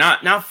either.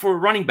 Not for a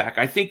running back.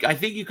 I think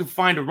you could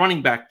find a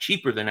running back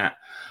cheaper than that.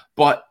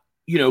 But,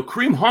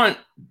 Kareem Hunt,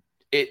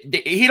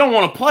 he don't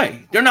want to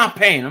play. They're not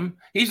paying him.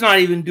 He's not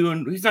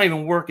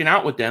even working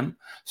out with them.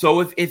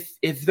 So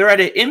if they're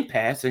at an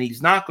impasse and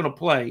he's not going to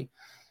play,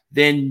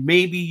 then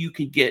maybe you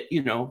could get,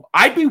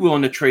 I'd be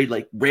willing to trade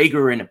like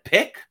Rager and a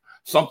pick,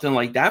 something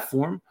like that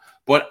for him.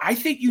 But I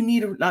think you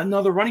need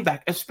another running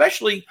back,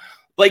 especially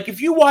like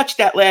if you watched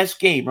that last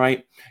game,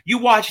 right? You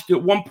watched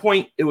at one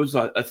point, it was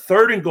a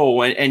 3rd and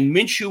goal and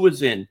Minshew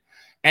was in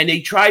and they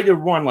tried to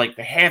run like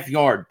a half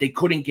yard. They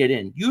couldn't get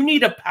in. You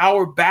need a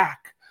power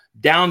back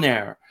down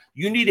there.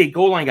 You need a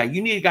goal line guy.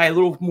 You need a guy a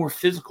little more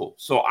physical.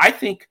 So I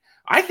think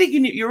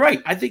you're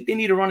right. I think they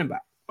need a running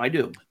back. I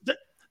do.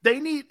 They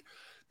need,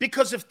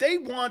 because if they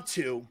want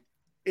to,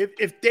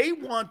 if they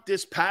want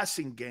this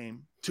passing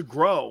game to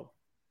grow,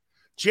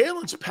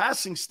 Jalen's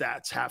passing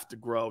stats have to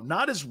grow,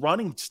 not his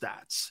running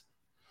stats.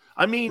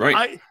 I mean,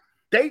 right.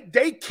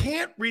 They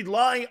can't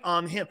rely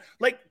on him.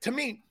 Like, to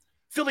me,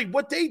 Philly,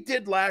 what they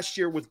did last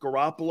year with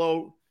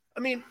Garoppolo, I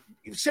mean,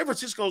 San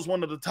Francisco is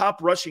one of the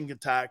top rushing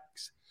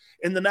attacks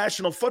in the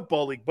National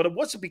Football League, but it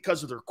wasn't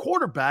because of their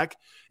quarterback.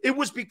 It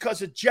was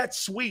because of jet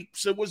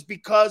sweeps. It was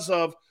because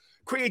of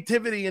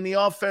creativity in the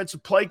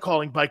offensive play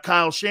calling by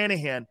Kyle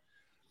Shanahan.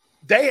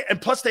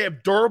 And plus they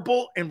have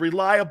durable and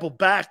reliable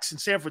backs in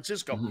San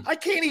Francisco. Mm-hmm. I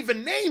can't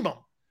even name them,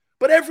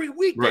 but every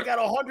week they got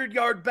a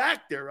 100-yard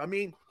back there. I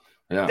mean,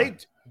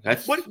 that's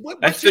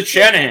the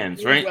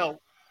Shanahans, right?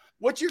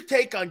 What's your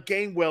take on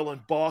Gainwell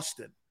in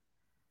Boston?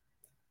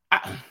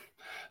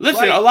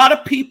 Listen, a lot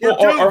of people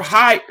are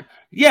high.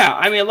 Yeah,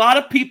 I mean, a lot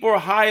of people are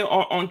high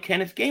on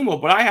Kenneth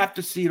Gainwell, but I have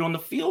to see it on the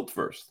field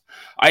first.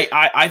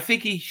 I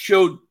think he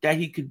showed that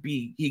he could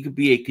be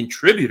a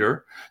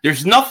contributor.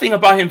 There's nothing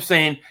about him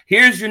saying,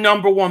 "Here's your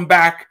number one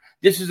back.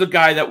 This is a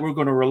guy that we're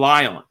going to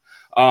rely on."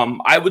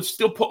 I would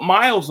still put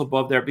Miles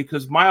above there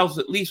because Miles,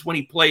 at least when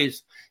he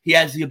plays, he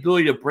has the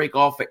ability to break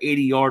off an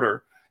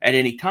 80-yarder at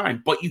any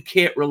time. But you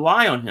can't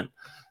rely on him.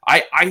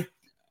 I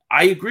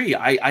agree.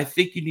 I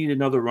think you need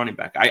another running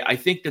back. I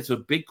think that's a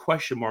big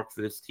question mark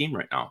for this team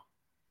right now.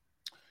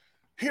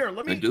 Here,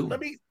 let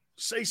me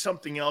say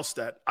something else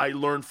that I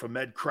learned from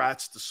Ed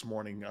Kratz this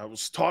morning. I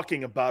was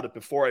talking about it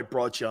before I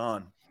brought you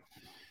on.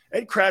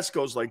 Ed Kratz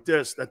goes like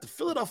this, that the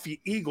Philadelphia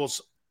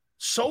Eagles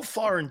so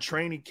far in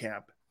training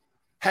camp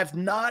have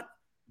not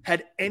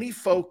had any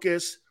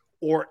focus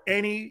or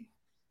any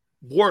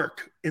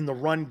work in the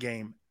run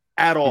game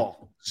at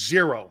all.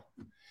 Zero.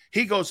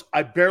 He goes,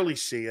 I barely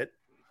see it.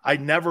 I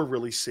never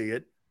really see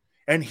it.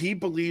 And he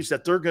believes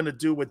that they're going to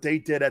do what they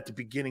did at the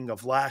beginning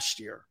of last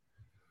year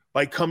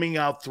by coming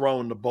out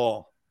throwing the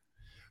ball.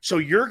 So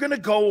you're going to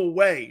go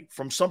away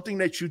from something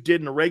that you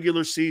did in the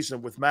regular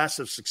season with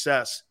massive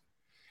success,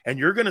 and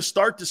you're going to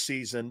start the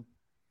season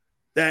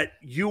that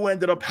you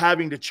ended up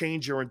having to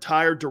change your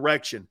entire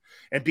direction.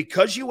 And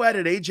because you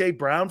added A.J.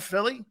 Brown,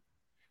 Philly,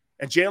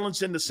 and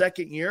Jalen's in the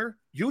second year,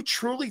 you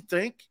truly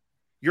think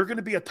you're going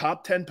to be a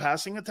top 10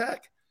 passing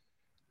attack?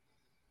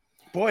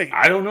 Boy,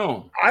 I don't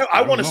know.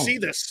 I want to see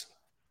this.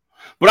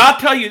 But I'll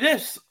tell you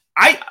this.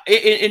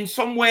 In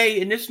some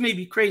way, and this may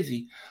be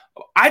crazy,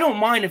 I don't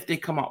mind if they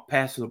come out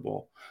passing the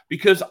ball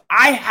because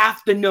I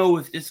have to know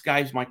if this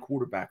guy's my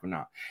quarterback or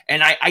not.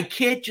 And I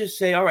can't just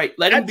say, all right,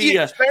 let him be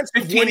a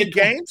 15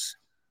 games.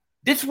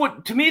 This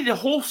what to me the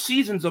whole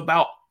season's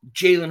about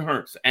Jalen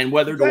Hurts and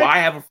whether do I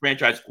have a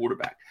franchise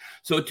quarterback.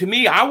 So to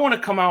me, I want to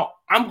come out.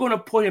 I'm going to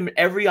put him in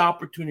every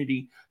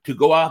opportunity to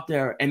go out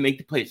there and make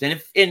the plays.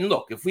 And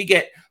look, if we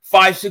get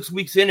 5-6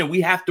 weeks in and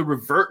we have to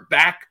revert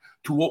back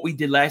to what we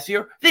did last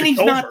year, then he's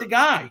not the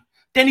guy.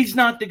 Then he's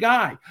not the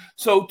guy.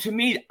 So to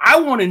me, I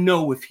want to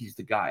know if he's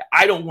the guy.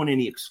 I don't want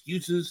any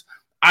excuses.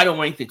 I don't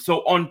want anything. So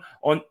on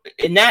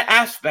in that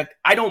aspect,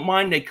 I don't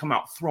mind they come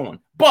out throwing.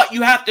 But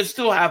you have to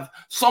still have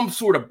some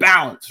sort of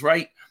balance,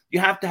 right? You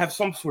have to have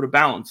some sort of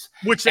balance.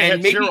 Which they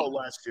had zero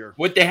last year.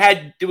 What they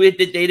had, they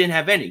didn't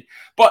have any.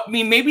 But, I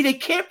mean, maybe they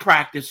can't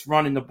practice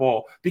running the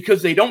ball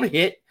because they don't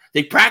hit.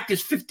 They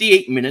practice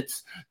 58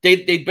 minutes.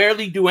 They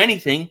barely do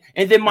anything.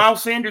 And then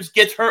Miles Sanders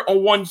gets hurt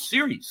on one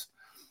series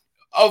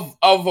of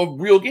a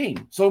real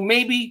game. So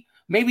maybe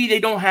they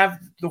don't have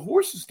the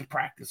horses to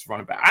practice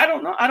running back. I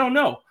don't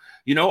know.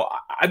 You know,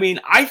 I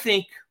mean, I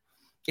think,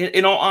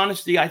 in all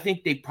honesty, I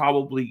think they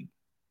probably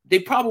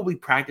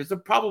practice. They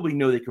probably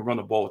know they can run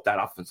the ball with that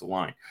offensive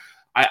line.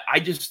 I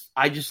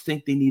just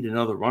think they need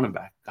another running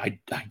back. I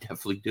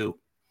definitely do.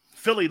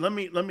 Philly, let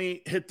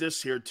me hit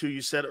this here too.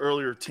 You said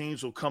earlier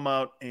teams will come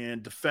out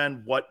and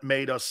defend what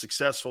made us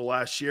successful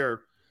last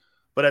year,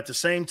 but at the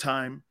same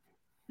time,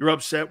 you're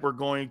upset we're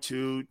going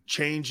to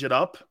change it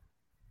up.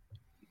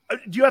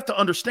 You have to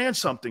understand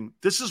something.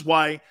 This is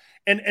why,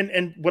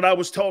 and when I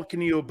was talking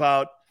to you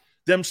about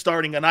them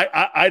starting, and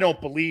I don't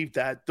believe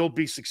that they'll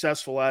be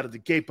successful out of the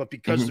gate, but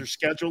because their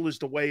schedule is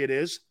the way it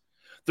is,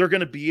 they're going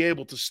to be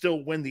able to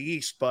still win the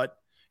East. But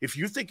if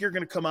you think you're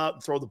going to come out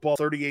and throw the ball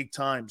 38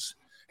 times,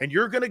 and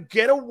you're going to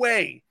get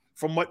away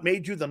from what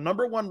made you the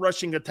number one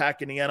rushing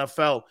attack in the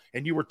NFL,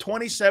 and you were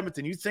 27th,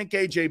 and you think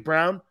A.J.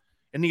 Brown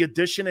and the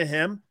addition of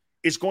him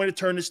is going to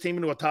turn this team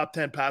into a top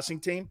 10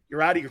 passing team,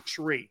 you're out of your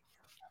tree.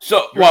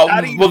 So,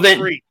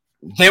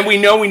 Then we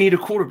know we need a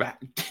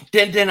quarterback.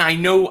 Then I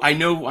know I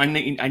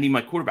need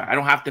my quarterback. I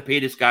don't have to pay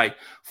this guy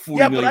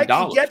 $40 million. But I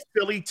can get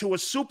Philly to a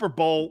Super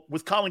Bowl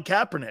with Colin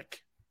Kaepernick.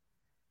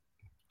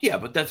 Yeah,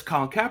 but that's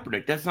Colin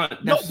Kaepernick. That's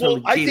not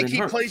necessarily. I think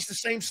he plays the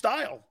same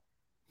style.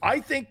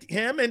 I think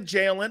him and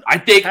Jalen. I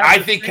think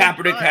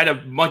Kaepernick had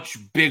a much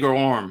bigger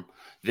arm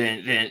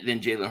than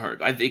Jalen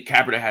Hurts. I think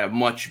Kaepernick had a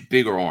much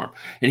bigger arm.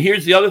 And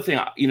here's the other thing.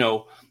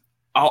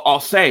 I'll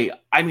say.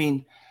 I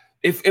mean,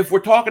 if we're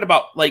talking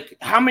about like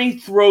how many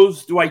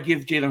throws do I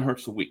give Jalen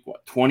Hurts a week?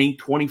 What, 20,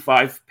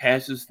 25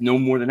 passes? No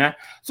more than that.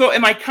 So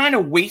am I kind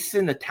of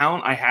wasting the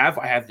talent I have?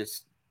 I have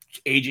this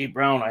A.J.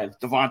 Brown, I have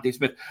Devontae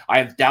Smith, I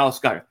have Dallas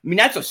Goedert. I mean,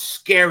 that's a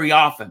scary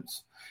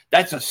offense.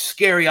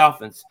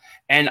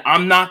 And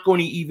I'm not going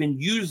to even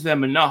use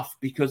them enough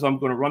because I'm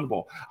going to run the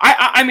ball.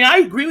 I mean, I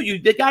agree with you.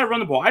 They got to run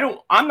the ball.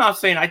 I'm not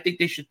saying I think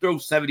they should throw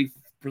 70%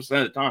 of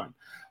the time,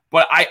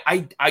 but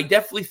I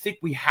definitely think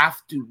we have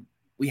to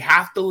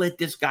let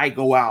this guy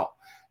go out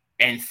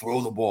and throw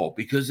the ball,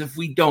 because if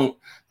we don't,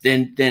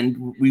 then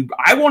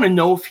I want to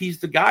know if he's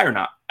the guy or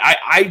not.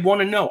 I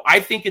want to know. I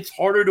think it's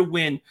harder to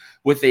win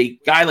with a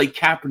guy like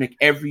Kaepernick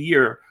every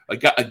year,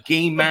 a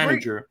game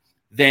manager,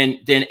 than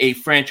a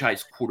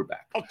franchise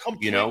quarterback. I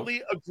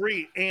completely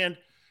agree. And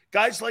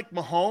guys like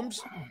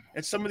Mahomes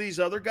and some of these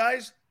other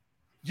guys,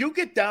 you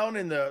get down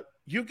in the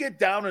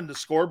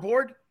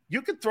scoreboard,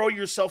 you can throw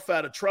yourself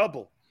out of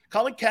trouble.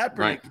 Colin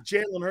Kaepernick and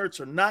Jalen Hurts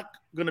are not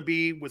going to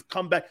be with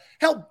comeback.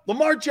 Hell,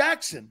 Lamar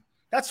Jackson,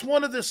 that's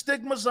one of the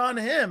stigmas on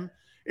him,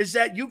 is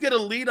that you get a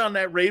lead on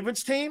that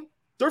Ravens team,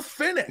 they're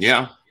finished.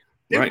 Yeah.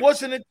 It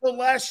wasn't until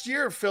last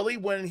year, Philly,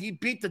 when he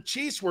beat the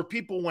Chiefs, where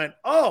people went,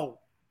 oh,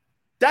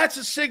 that's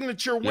a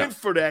signature win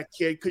for that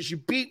kid because you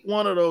beat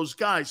one of those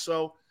guys.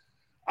 So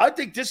I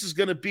think this is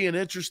going to be an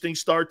interesting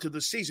start to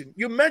the season.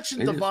 You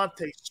mentioned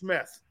Devontae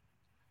Smith.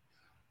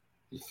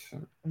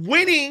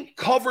 Winning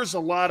covers a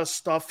lot of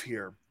stuff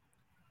here.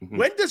 Mm-hmm.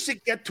 When does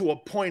it get to a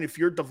point if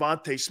you're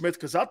Devontae Smith?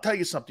 Because I'll tell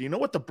you something. You know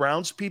what the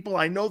Browns people,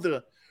 I know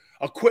the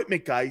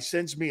equipment guy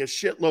sends me a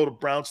shitload of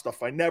Brown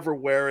stuff. I never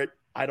wear it.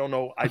 I don't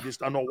know. I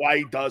don't know why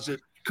he does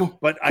it.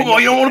 But you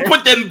don't want to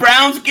put them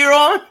Browns gear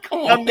on? Come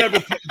on. I'm never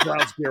putting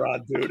Browns gear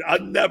on, dude. I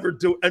never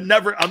do.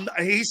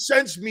 He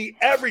sends me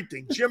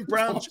everything. Jim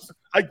Brown.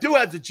 I do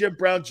have the Jim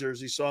Brown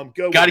jersey, so I'm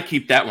good. Got to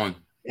keep that one.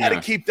 Got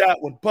to keep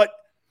that one. But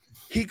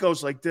he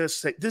goes like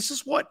this. This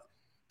is what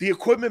the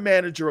equipment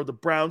manager of the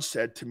Browns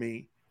said to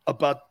me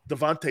about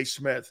Devontae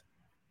Smith.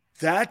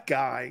 That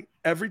guy,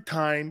 every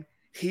time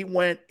he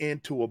went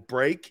into a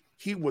break,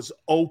 he was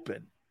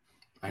open.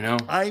 I know.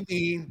 I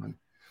mean,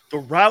 the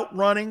route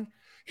running.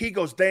 He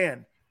goes,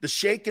 Dan, the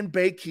shake and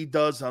bake he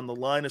does on the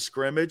line of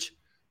scrimmage,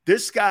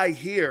 this guy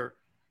here,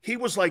 he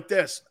was like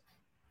this.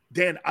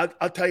 Dan,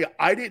 I'll tell you,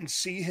 I didn't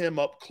see him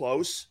up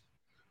close,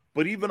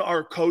 but even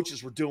our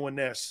coaches were doing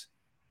this.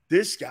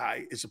 This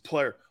guy is a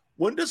player.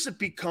 When does it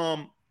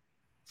become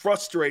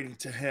frustrating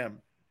to him?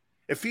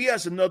 If he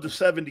has another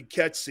 70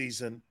 catch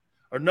season,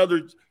 or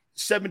another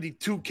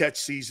 72 catch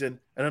season,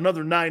 and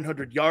another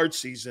 900-yard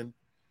season,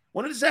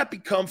 when does that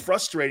become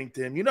frustrating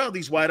to him? You know how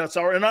these wideouts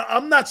are. And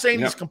I'm not saying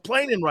he's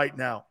complaining right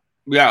now.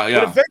 Yeah.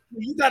 But eventually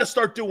you got to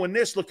start doing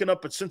this, looking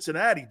up at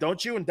Cincinnati,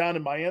 don't you? And down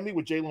in Miami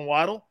with Jalen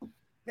Waddle.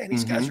 Man,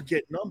 these guys are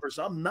getting numbers.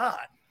 I'm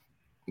not.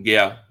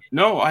 Yeah.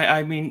 No,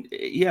 I mean,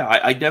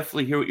 I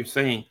definitely hear what you're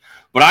saying.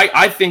 But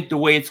I think the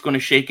way it's going to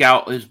shake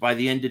out is by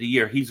the end of the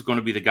year, he's going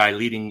to be the guy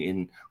leading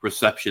in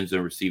receptions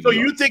and receiving. So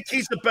you think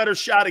he's a better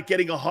shot at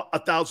getting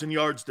 1,000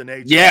 yards than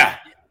AJ?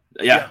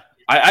 Yeah.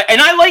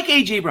 I like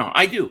A.J. Brown.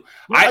 I do.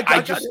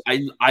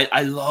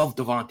 I love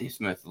Devontae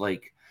Smith.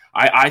 Like,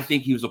 I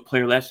think he was a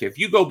player last year. If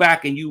you go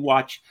back and you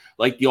watch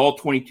like the all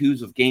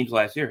 22s of games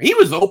last year, he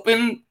was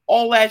open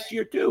all last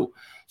year too.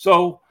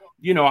 So,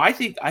 I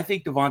think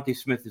Devontae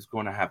Smith is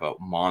going to have a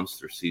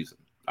monster season.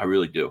 I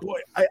really do.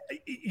 Boy,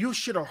 you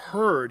should have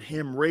heard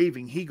him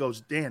raving. He goes,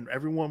 Dan,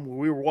 everyone, when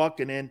we were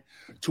walking in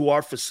to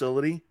our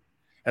facility,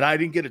 and I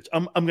didn't get it.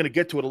 I'm going to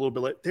get to it a little bit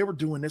later. They were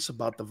doing this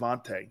about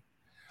Devontae.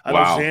 I know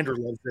Xander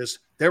loves this.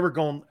 They were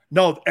going,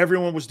 no,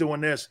 everyone was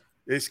doing this.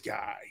 This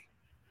guy,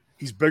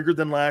 he's bigger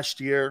than last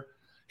year.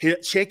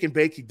 Shake and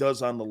bake he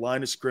does on the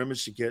line of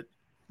scrimmage to get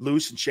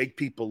loose and shake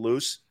people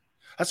loose.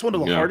 That's one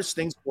of the hardest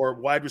things for a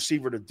wide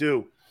receiver to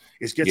do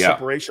is get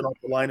separation off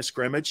the line of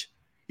scrimmage.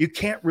 You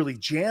can't really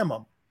jam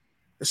him.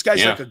 This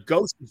guy's like a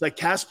ghost. He's like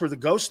Casper the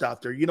Ghost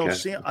out there. You don't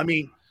see him. I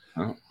mean,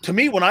 to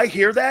me, when I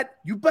hear that,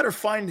 you better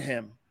find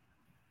him.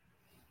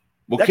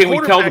 Well, can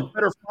we tell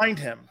better find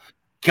him?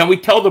 Can we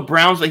tell the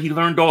Browns that he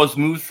learned all his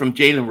moves from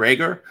Jalen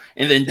Reagor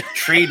and then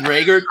trade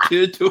Reagor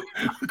to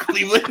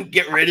Cleveland and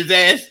get rid of his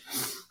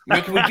ass?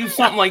 Can we do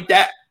something like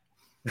that?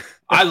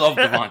 I love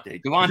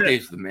Devontae.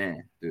 Devontae's the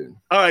man, dude.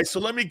 All right, so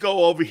let me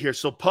go over here.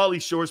 So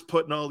Pauly Shore's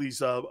putting all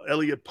these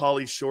Elliot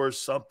Pauly Shore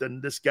something,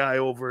 this guy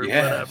over,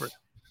 whatever.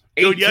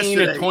 18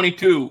 to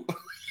 22.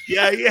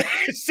 Yeah,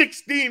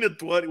 16 to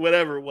 20,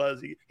 whatever it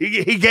was.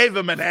 He gave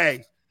him an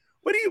A.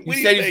 What do you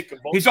think?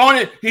 He's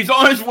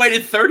on his way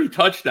to 30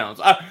 touchdowns.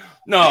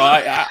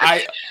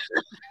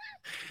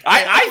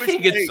 I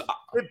think it's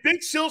if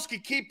Big Sills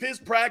could keep his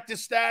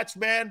practice stats,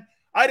 man.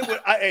 I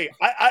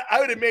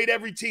would have made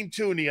every team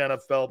too in the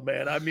NFL,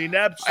 man. I mean,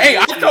 absolutely.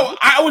 Hey,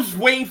 I was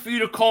waiting for you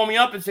to call me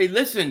up and say,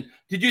 "Listen,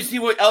 did you see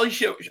what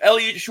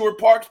Elliott Shore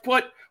Parks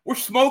put? We're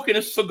smoking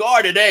a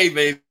cigar today,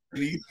 baby.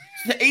 It's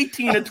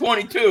 18 to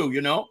 22,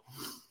 you know."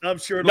 I'm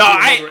sure. No,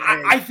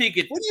 I think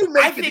it. What do you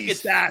make of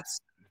these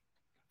stats?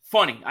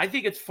 Funny. I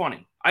think it's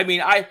funny. I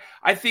mean,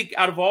 I think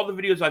out of all the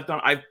videos I've done,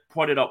 I've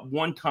put it up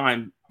one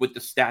time with the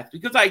stats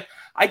because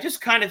I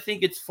just kind of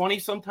think it's funny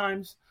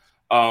sometimes.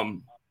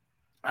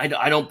 I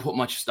don't put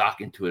much stock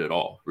into it at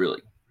all,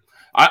 really.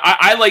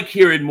 I like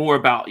hearing more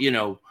about, you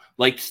know,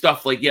 like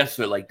stuff like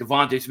yesterday, like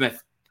Devontae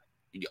Smith,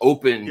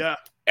 open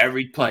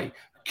every play,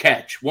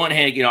 catch, one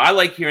hand. You know, I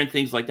like hearing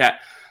things like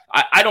that.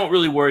 I don't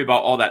really worry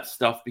about all that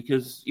stuff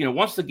because, you know,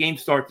 once the game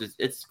starts,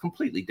 it's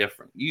completely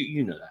different.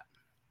 You know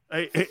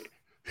that. Hey,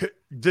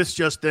 this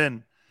just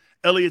in.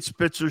 Elliott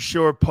Spitzer,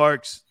 Shore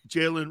Parks,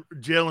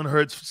 Jalen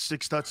Hurts,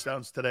 6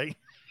 touchdowns today.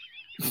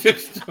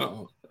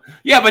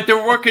 Yeah, but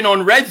they're working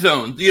on red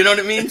zone. You know what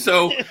I mean?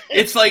 So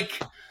it's like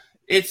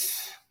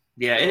it's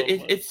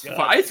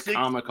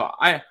comical.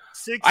 I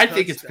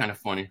think it's kind of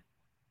funny.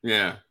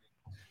 Yeah.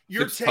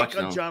 Your take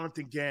on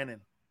Jonathan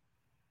Gannon?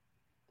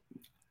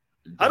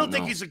 I don't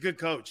think he's a good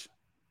coach.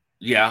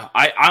 Yeah,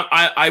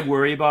 I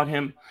worry about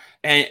him,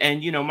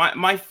 and you know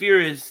my fear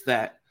is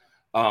that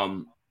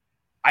I'm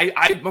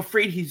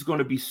afraid he's going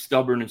to be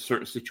stubborn in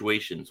certain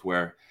situations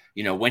where,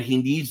 you know, when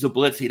he needs the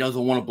blitz, he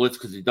doesn't want to blitz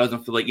because he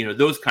doesn't feel like, you know,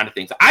 those kind of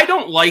things. I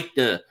don't like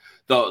the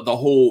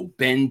whole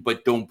bend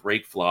but don't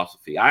break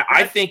philosophy.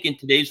 I think in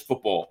today's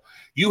football,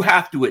 you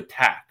have to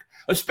attack,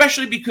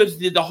 especially because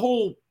the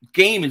whole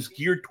game is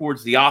geared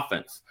towards the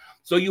offense.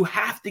 So you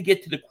have to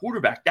get to the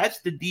quarterback.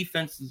 That's the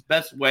defense's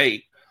best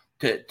way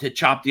to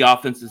chop the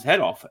offense's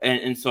head off.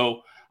 And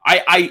so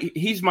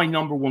he's my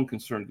number one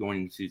concern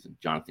going into the season,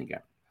 Jonathan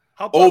Gannon.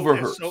 How about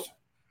this?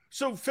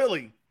 So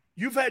Philly,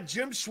 you've had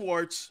Jim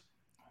Schwartz,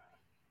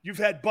 you've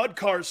had Bud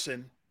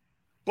Carson,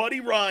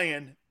 Buddy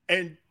Ryan,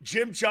 and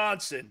Jim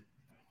Johnson.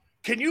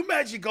 Can you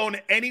imagine going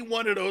to any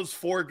one of those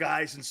 4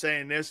 guys and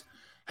saying this?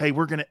 Hey,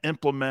 we're going to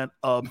implement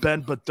a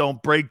bend but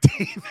don't break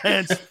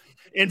defense.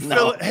 And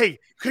Philly, hey,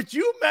 could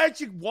you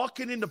imagine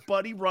walking into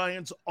Buddy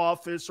Ryan's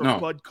office or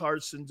Bud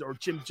Carson's or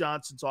Jim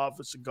Johnson's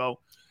office and go,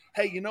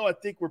 hey, you know, I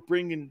think we're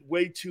bringing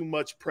way too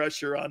much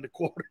pressure on the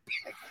quarterback.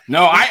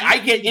 No, I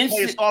get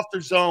instant off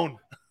their zone.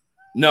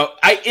 No,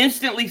 I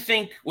instantly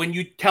think when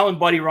you telling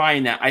Buddy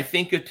Ryan that, I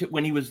think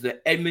when he was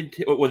the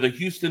Edmonton or the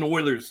Houston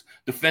Oilers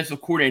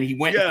defensive coordinator, and he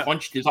went and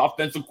punched his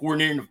offensive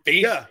coordinator in the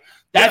face. Yeah.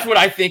 That's what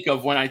I think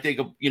of when I think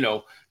of, you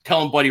know,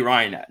 telling Buddy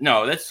Ryan that.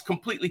 No, that's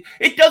completely –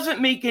 it doesn't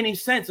make any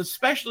sense,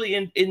 especially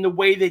in the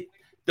way that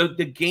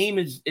the game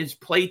is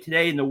played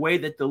today and the way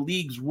that the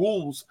league's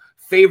rules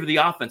favor the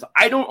offense.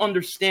 I don't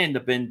understand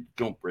the bend,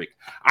 don't break.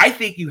 I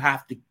think you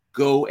have to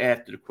go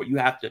after the court. You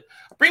have to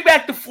bring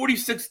back the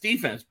 46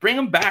 defense. Bring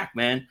them back,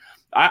 man.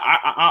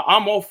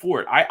 I'm all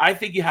for it. I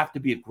think you have to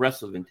be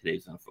aggressive in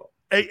today's NFL.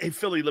 Hey,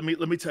 Philly, let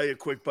me tell you a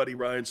quick Buddy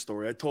Ryan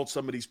story. I told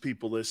some of these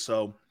people this.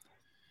 So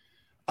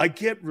I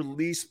get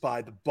released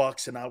by the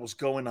Bucks, and I was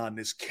going on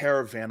this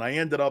caravan. I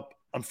ended up,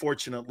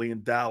 unfortunately,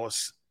 in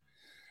Dallas.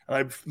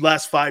 And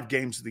last 5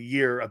 games of the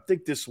year, I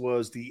think this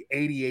was the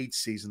 88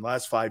 season,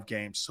 last 5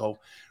 games. So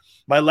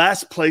my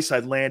last place I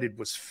landed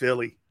was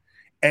Philly.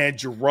 And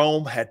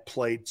Jerome had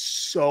played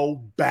so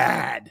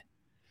bad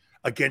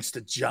against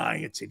the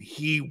Giants, and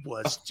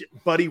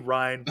Buddy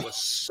Ryan was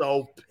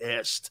so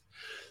pissed.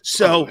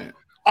 So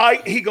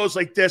he goes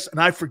like this, and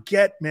I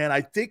forget, man.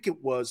 I think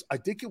it was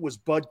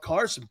Bud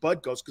Carson.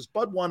 Bud goes, because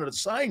Bud wanted to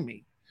sign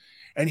me,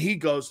 and he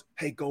goes,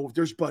 "Hey,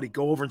 there's Buddy.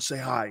 Go over and say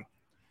hi."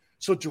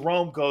 So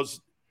Jerome goes,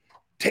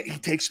 he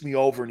takes me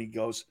over, and he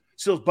goes,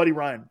 "So Buddy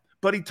Ryan."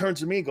 Buddy turns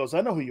to me and goes,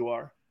 "I know who you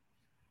are.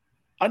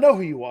 I know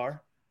who you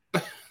are.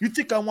 You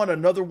think I want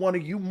another one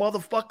of you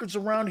motherfuckers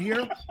around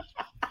here?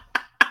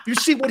 You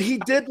see what he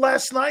did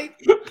last night?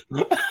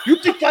 You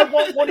think I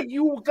want one of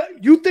you?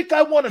 You think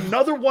I want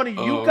another one of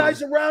you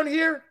guys around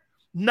here?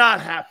 Not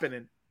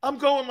happening." I'm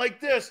going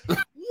like this.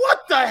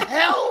 What the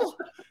hell?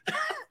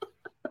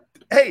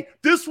 Hey,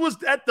 this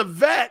was at the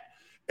vet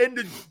in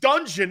the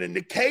dungeon in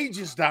the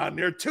cages down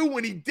there too.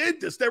 When he did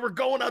this, they were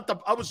going out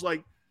I was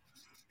like,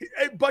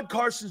 hey, Bud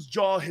Carson's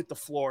jaw hit the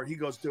floor. He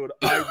goes, "Dude,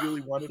 I really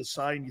wanted to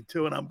sign you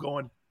too." And I'm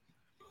going,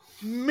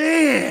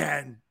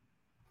 man.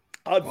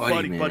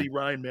 Buddy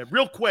Ryan, man.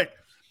 Real quick.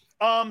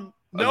 I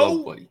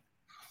love Buddy.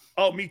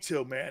 Oh, me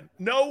too, man.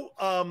 No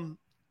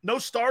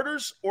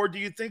starters, or do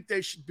you think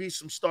there should be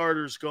some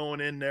starters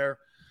going in there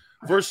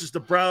versus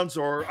the Browns,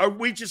 or are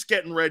we just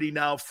getting ready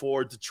now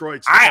for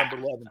Detroit September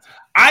 11th?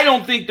 I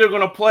don't think they're going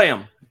to play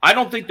them. I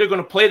don't think they're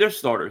going to play their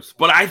starters,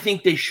 but I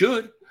think they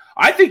should.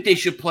 I think they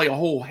should play a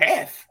whole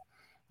half.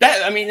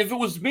 If it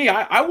was me,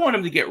 I want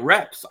them to get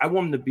reps. I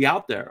want them to be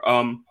out there.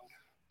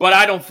 But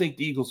I don't think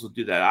the Eagles will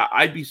do that.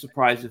 I'd be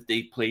surprised if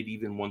they played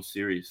even one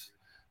series.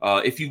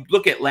 If you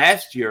look at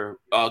last year,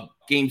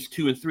 games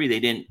 2 and 3, they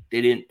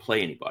didn't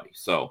play anybody.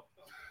 So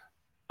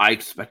I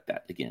expect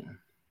that again.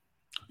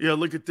 Yeah,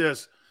 look at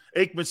this.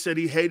 Aikman said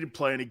he hated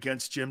playing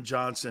against Jim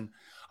Johnson.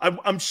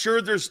 I'm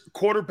sure there's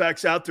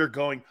quarterbacks out there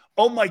going,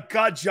 oh, my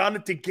God,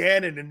 Jonathan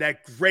Gannon and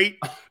that great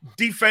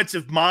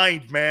defensive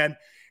mind, man.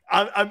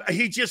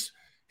 He just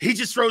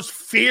throws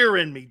fear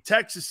in me.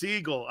 Texas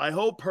Eagle. I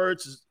hope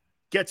Hurts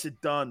gets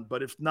it done.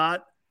 But if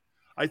not,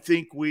 I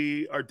think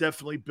we are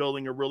definitely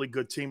building a really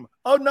good team.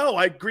 Oh, no,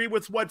 I agree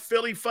with what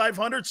Philly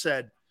 500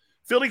 said.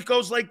 Philly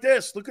goes like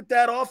this. Look at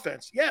that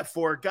offense. Yeah,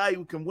 for a guy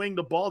who can wing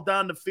the ball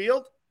down the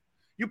field,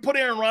 you put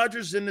Aaron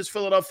Rodgers in this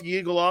Philadelphia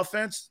Eagle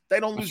offense,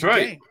 they don't lose a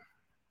game.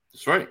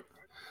 That's right.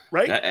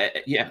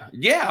 Right?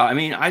 Yeah. I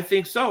mean, I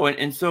think so.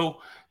 And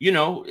so,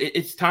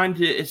 it's time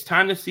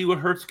to see what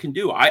Hurts can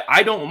do.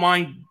 I don't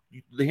mind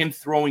him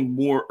throwing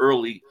more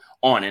early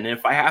on. And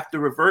if I have to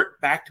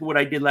revert back to what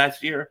I did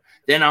last year,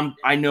 then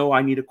I know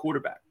I need a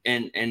quarterback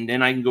and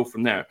then I can go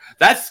from there.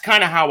 That's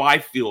kind of how I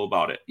feel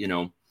about it.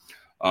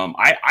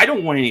 I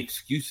don't want any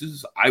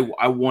excuses.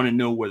 I want to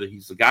know whether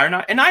he's the guy or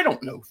not. And I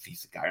don't know if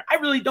he's the guy. I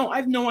really don't. I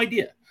have no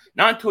idea.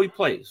 Not until he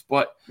plays.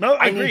 But no,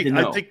 I agree.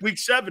 I think week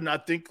 7,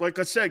 like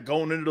I said,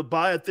 going into the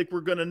bye, I think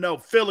we're going to know.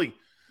 Philly,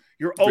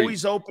 you're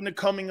always open to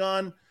coming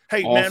on.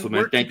 Hey, awesome,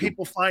 man, where can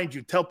people find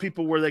you? Tell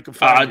people where they can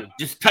find you.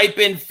 Just type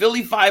in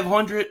Philly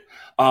 500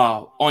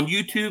 on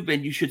YouTube,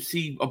 and you should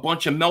see a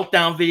bunch of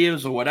meltdown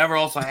videos or whatever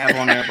else I have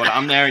on there. But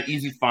I'm there,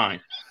 easy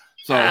find.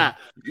 So, I'm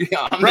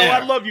bro, there.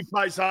 I love you,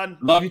 Paisan.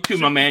 Love you too,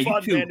 my man.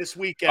 Fun, you too. Man, this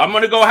weekend. I'm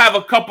gonna go have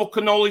a couple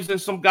cannolis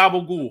and some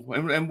gabagool,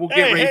 and we'll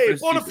get ready for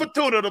this season. Hey,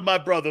 fortuna to my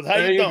brother. How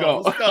there you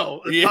doing? Let's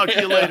go. Let's talk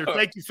to you later.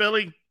 Thank you,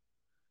 Philly.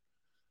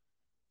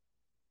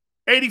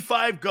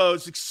 85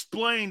 goes,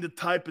 explain the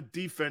type of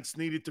defense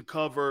needed to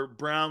cover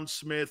Brown,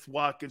 Smith,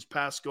 Watkins,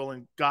 Pascal,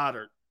 and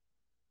Goddard.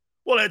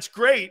 Well, that's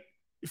great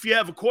if you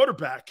have a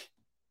quarterback.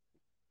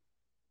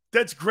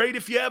 That's great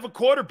if you have a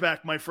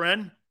quarterback, my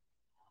friend.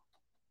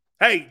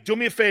 Hey, do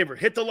me a favor.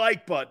 Hit the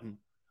like button.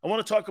 I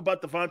want to talk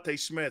about Devontae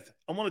Smith.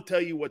 I want to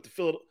tell you what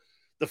the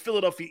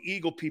Philadelphia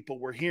Eagle people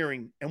were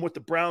hearing and what the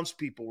Browns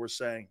people were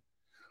saying.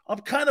 I'm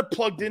kind of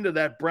plugged into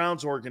that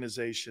Browns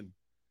organization.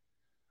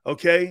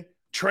 Okay?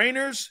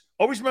 Trainers,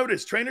 always remember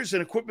this, trainers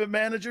and equipment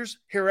managers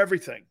hear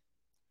everything.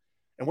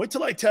 And wait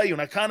till I tell you,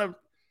 and I kind of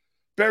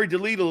buried the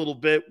lead a little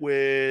bit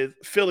with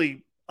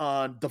Philly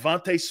on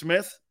Devontae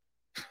Smith.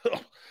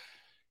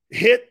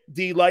 Hit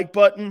the like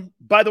button.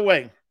 By the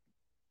way,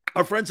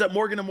 our friends at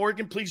Morgan &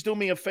 Morgan, please do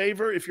me a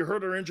favor. If you're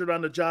hurt or injured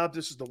on the job,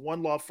 this is the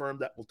one law firm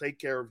that will take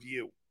care of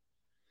you.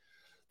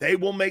 They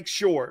will make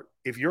sure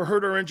if you're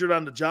hurt or injured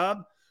on the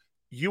job,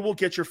 you will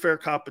get your fair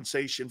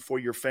compensation for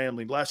your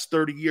family. The last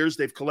 30 years,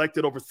 they've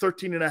collected over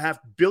 $13.5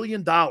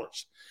 billion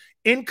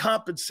in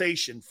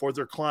compensation for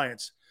their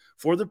clients.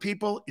 For the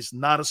people is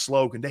not a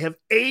slogan. They have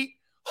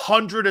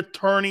 800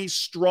 attorneys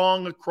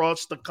strong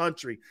across the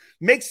country.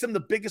 Makes them the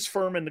biggest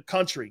firm in the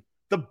country.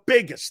 The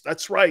biggest.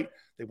 That's right.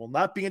 They will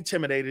not be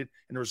intimidated,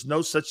 and there's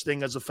no such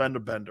thing as a fender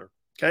bender.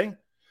 Okay?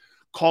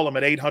 Call them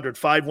at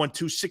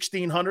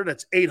 800-512-1600.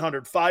 That's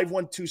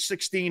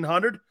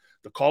 800-512-1600.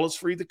 The call is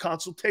free. The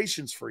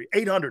consultation's free.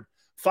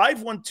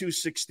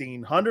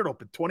 800-512-1600.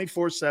 Open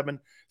 24/7,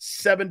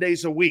 7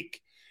 days a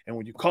week. And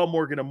when you call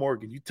Morgan &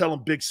 Morgan, you tell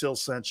them Big Sil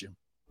sent you.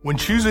 When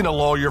choosing a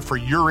lawyer for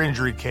your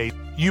injury case,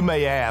 you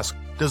may ask,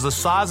 does the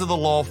size of the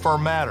law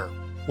firm matter?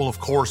 Well, of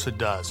course it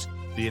does.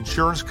 The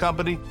insurance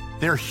company,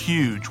 they're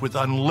huge with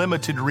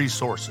unlimited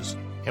resources.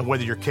 And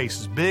whether your case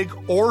is big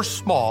or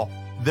small,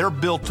 they're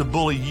built to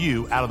bully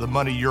you out of the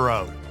money you're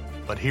owed.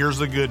 But here's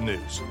the good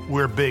news.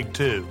 We're big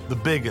too, the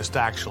biggest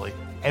actually.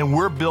 And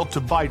we're built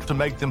to fight to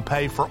make them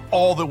pay for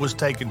all that was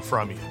taken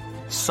from you.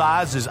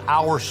 Size is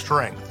our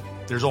strength.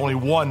 There's only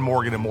one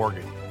Morgan &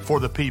 Morgan.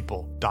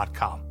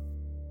 ForThePeople.com.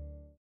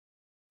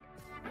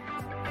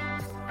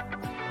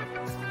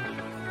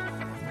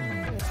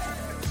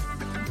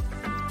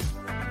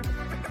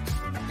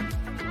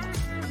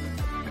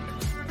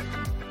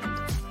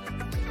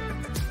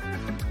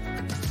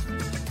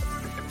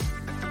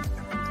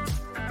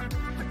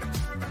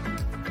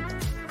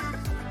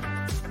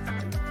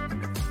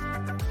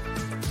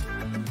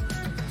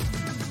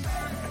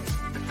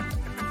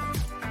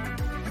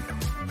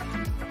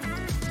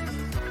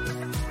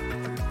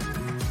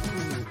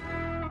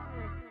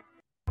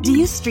 Do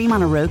you stream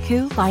on a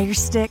Roku, Fire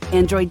Stick,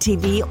 Android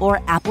TV,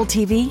 or Apple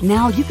TV?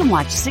 Now you can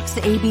watch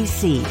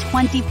 6ABC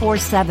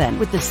 24/7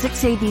 with the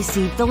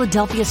 6ABC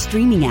Philadelphia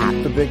streaming app.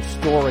 The big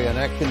story on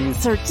Action.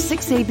 Search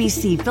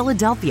 6ABC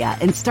Philadelphia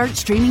and start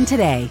streaming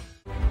today.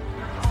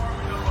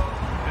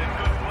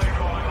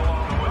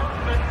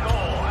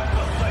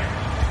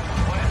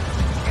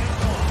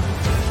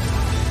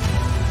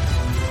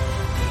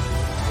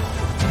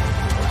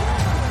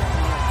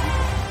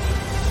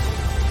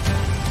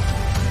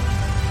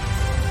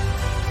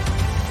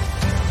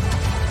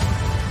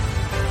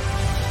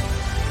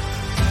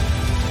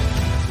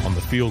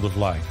 Field of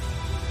life,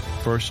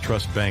 First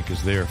Trust Bank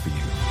is there for you.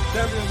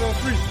 Champions on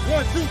 3.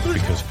 1, 2, 3.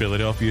 Because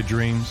Philadelphia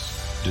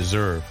dreams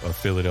deserve a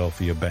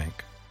Philadelphia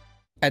bank.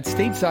 At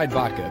Stateside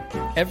Vodka,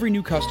 every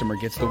new customer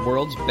gets the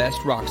world's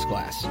best rocks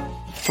glass,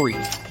 free.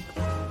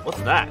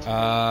 What's that?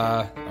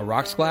 A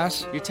rocks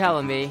glass? You're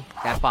telling me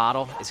that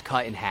bottle is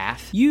cut in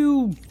half?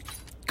 You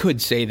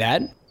could say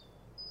that.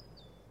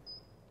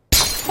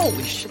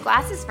 Holy shit. The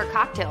glass is for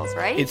cocktails,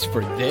 right? It's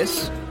for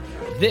this,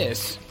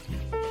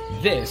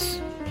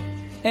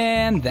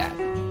 and that.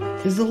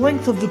 Is the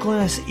length of the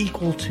glass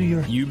equal to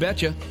your... You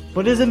betcha.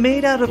 But is it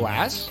made out of...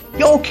 Glass?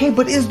 Okay,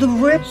 but is the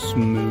rip...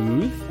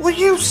 Smooth? Will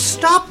you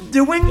stop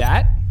doing...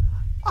 That?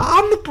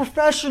 I'm the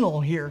professional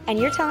here. And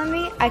you're telling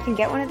me I can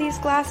get one of these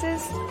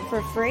glasses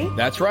for free?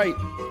 That's right.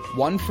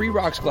 1 free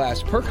rocks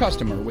glass per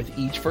customer with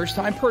each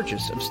first-time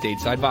purchase of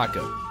Stateside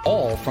Vodka.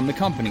 All from the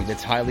company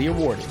that's highly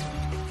awarded.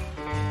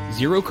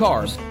 0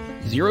 carbs,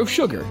 0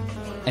 sugar,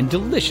 and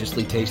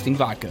deliciously tasting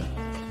vodka.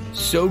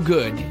 So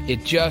good,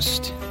 it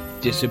just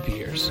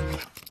disappears.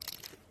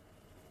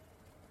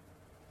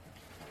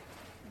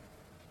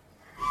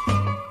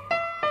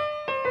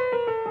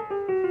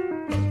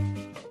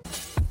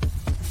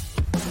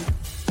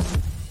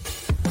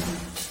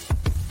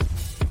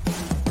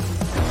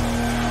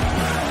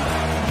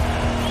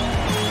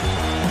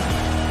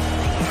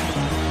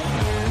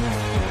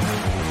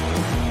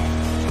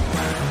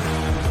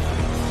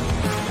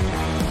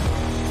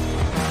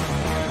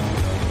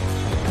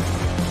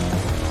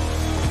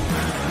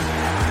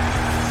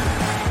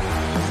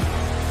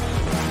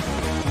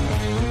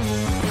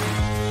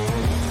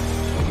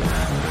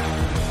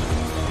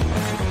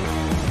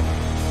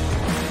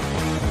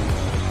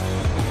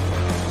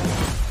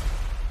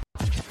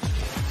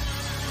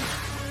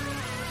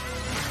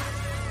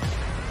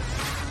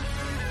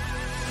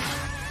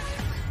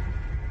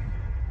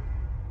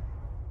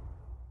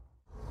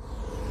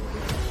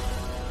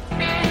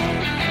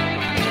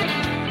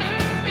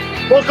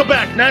 Welcome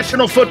back.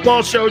 National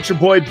Football Show. It's your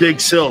boy, Big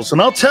Sills.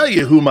 And I'll tell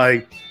you who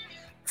my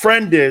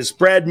friend is,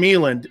 Brad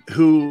Meeland,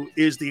 who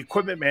is the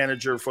equipment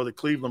manager for the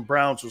Cleveland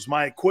Browns, was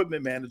my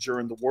equipment manager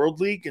in the World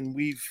League, and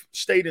we've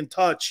stayed in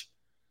touch.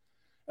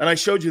 And I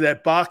showed you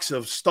that box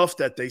of stuff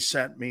that they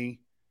sent me.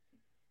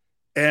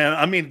 And,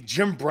 I mean,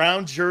 Jim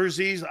Brown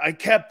jerseys, I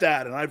kept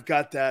that, and I've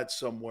got that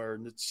somewhere,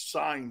 and it's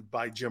signed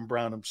by Jim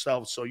Brown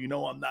himself. So, you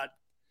know, I'm not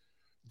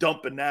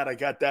dumping that. I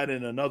got that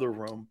in another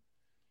room.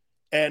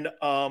 And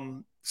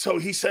so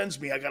he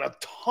sends me, I got a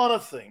ton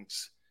of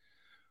things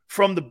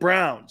from the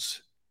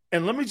Browns.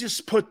 And let me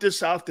just put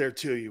this out there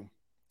to you.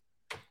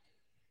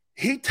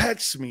 He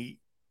texts me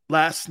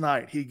last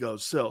night. He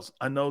goes, Sills,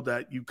 I know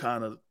that you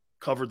kind of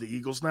covered the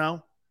Eagles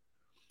now.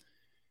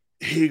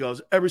 He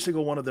goes, every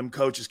single one of them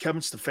coaches,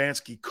 Kevin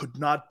Stefanski could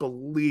not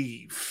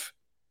believe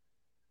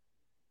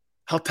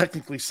how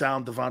technically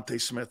sound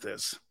Devontae Smith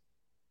is.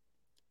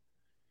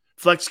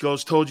 Flex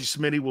goes, told you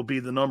Smitty will be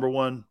the number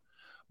one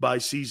by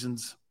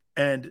season's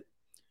end.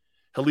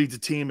 He'll lead the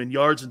team in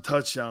yards and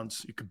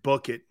touchdowns. You could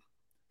book it.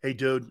 Hey,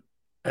 dude.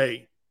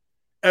 Hey,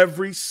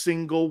 every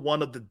single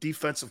one of the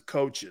defensive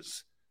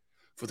coaches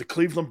for the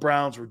Cleveland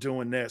Browns were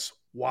doing this.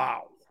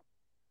 Wow.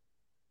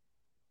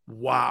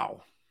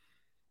 Wow.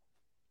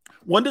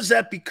 When does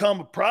that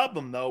become a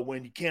problem, though,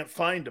 when you can't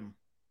find them?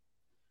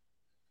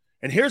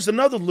 And here's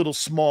another little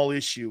small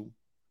issue.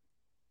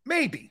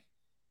 Maybe.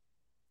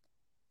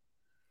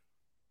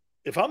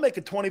 If I'm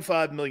making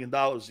 $25 million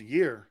a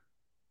year,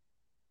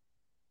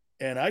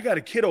 and I got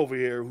a kid over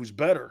here who's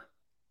better.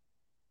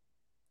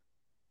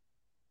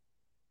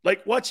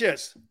 Like, watch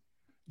this.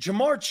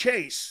 Jamar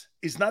Chase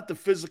is not the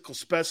physical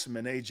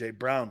specimen A.J.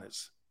 Brown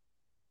is.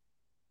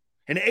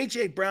 And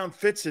A.J. Brown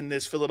fits in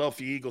this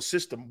Philadelphia Eagles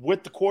system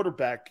with the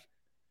quarterback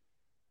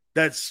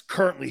that's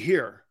currently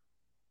here.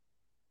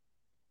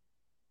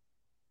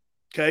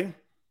 Okay?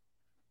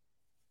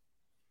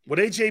 Would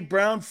A.J.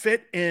 Brown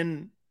fit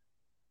in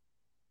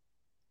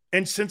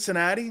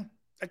Cincinnati?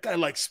 That guy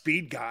likes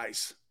speed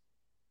guys.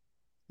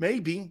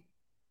 Maybe,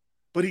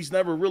 but he's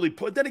never really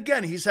put. Then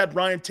again, he's had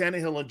Ryan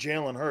Tannehill and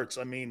Jalen Hurts.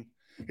 I mean,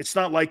 it's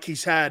not like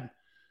he's had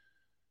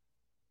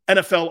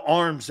NFL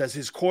arms as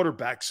his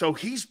quarterback. So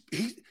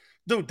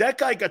dude, that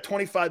guy got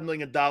 $25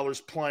 million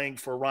playing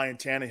for Ryan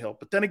Tannehill.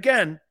 But then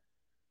again,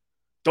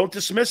 don't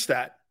dismiss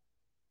that.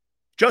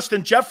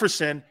 Justin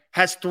Jefferson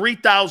has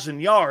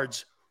 3,000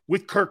 yards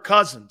with Kirk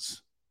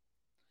Cousins.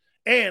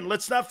 And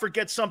let's not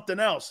forget something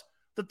else.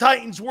 The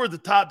Titans were the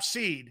top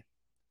seed.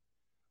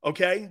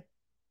 Okay?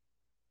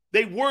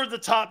 They were the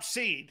top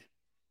seed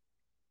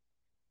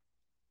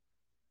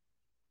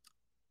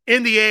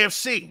in the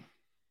AFC.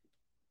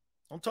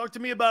 Don't talk to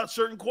me about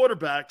certain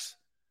quarterbacks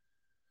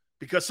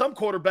because some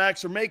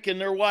quarterbacks are making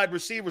their wide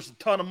receivers a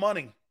ton of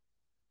money.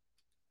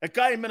 That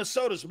guy in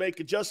Minnesota is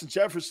making Justin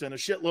Jefferson a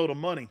shitload of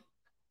money.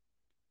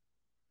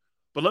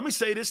 But let me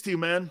say this to you,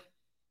 man.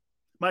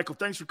 Michael,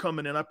 thanks for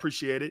coming in. I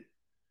appreciate it.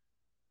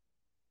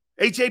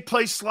 AJ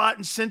plays slot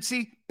in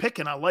Cincy.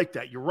 Picking, I like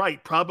that. You're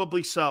right.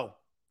 Probably so.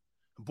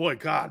 Boy,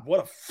 God,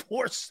 what a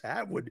force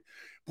that would.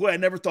 Boy, I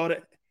never thought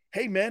it.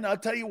 Hey, man, I'll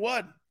tell you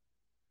what.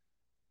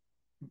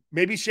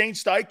 Maybe Shane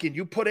Steichen,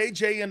 you put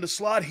AJ in the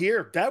slot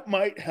here. That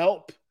might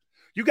help.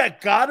 You got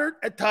Goddard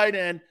at tight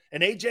end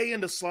and AJ in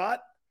the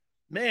slot.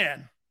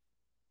 Man.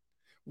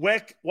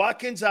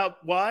 Watkins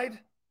out wide.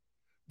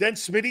 Then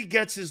Smitty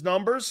gets his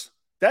numbers.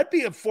 That'd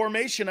be a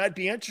formation I'd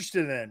be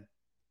interested in.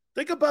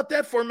 Think about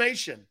that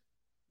formation.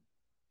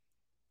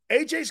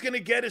 AJ's going to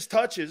get his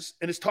touches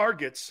and his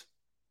targets.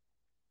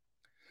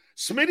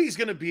 Smitty's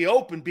going to be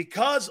open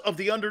because of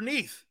the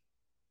underneath.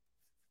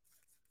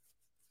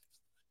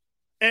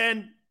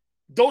 And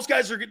those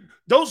guys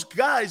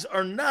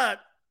are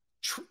not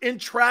in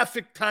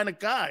traffic kind of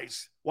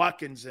guys,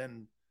 Watkins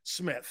and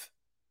Smith.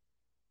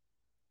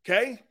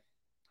 Okay?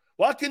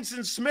 Watkins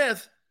and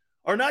Smith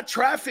are not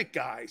traffic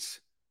guys.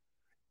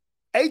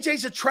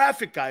 AJ's a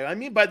traffic guy. I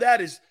mean by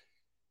that is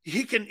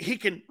he can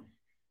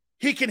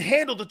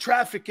handle the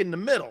traffic in the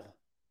middle.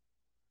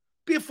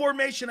 Be a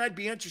formation I'd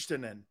be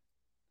interested in.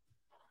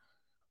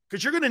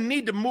 Because you're going to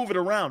need to move it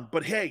around.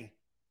 But hey,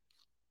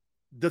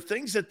 the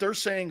things that they're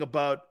saying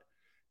about,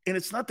 and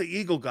it's not the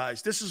Eagle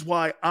guys, this is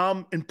why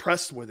I'm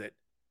impressed with it.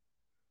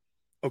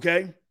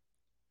 Okay?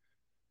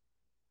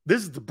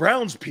 This is the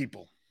Browns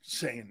people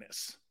saying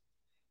this.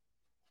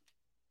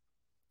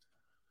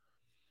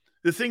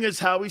 The thing is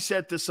how he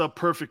set this up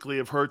perfectly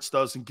if Hurts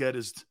doesn't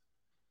gets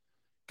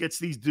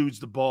these dudes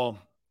the ball.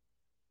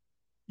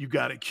 You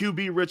got a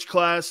QB-rich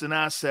class and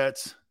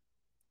assets,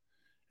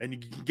 and you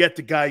can get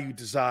the guy you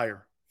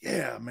desire.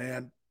 Yeah,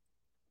 man.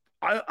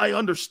 I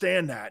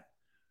understand that.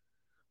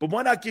 But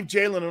why not give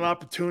Jalen an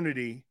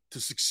opportunity to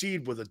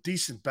succeed with a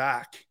decent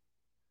back?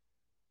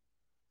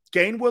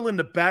 Gainwell in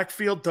the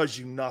backfield does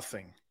you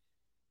nothing.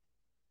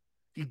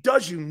 He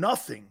does you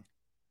nothing.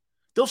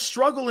 They'll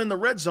struggle in the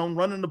red zone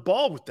running the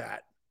ball with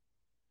that.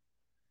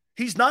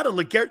 He's not a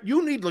LeGarrette.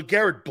 You need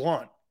LeGarrette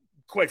Blount,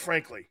 quite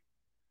frankly.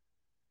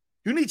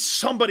 You need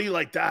somebody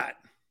like that.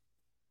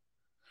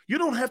 You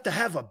don't have to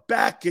have a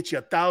back get you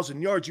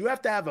 1,000 yards. You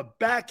have to have a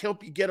back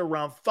help you get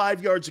around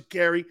 5 yards a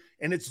carry,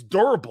 and it's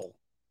durable.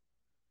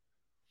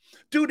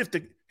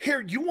 Dude,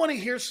 you want to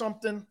hear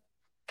something?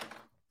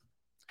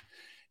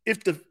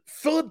 If the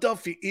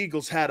Philadelphia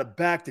Eagles had a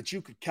back that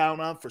you could count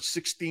on for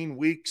 16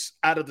 weeks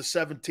out of the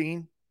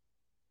 17,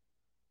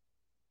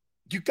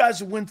 you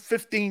guys would win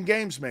 15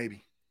 games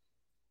maybe.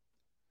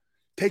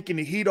 Taking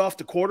the heat off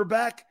the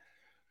quarterback,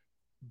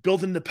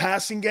 building the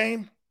passing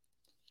game.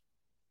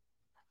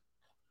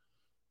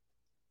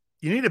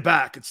 You need it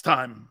back. It's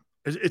time.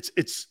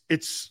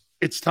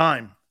 It's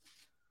time.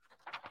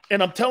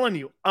 And I'm telling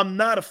you, I'm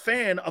not a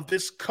fan of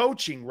this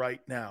coaching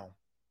right now.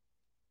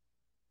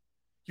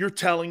 You're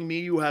telling me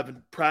you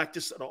haven't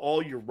practiced at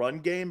all your run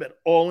game at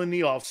all in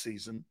the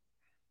offseason.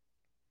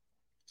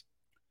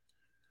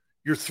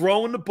 You're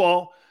throwing the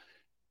ball,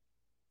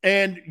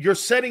 and you're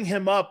setting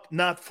him up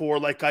not for,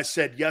 like I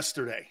said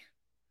yesterday.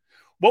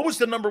 What was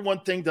the number one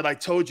thing that I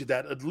told you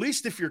that at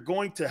least if you're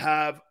going to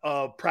have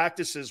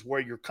practices where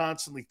you're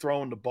constantly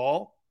throwing the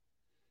ball,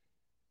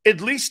 at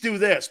least do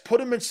this.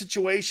 Put him in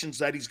situations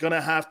that he's going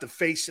to have to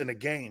face in a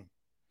game.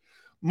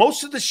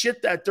 Most of the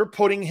shit that they're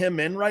putting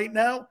him in right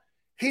now,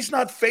 he's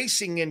not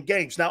facing in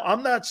games. Now,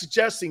 I'm not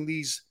suggesting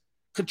these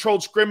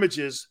controlled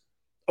scrimmages,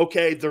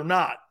 okay, they're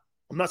not.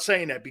 I'm not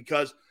saying that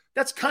because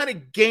that's kind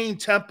of game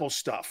tempo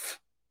stuff.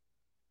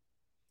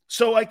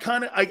 So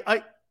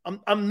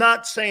I'm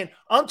not saying,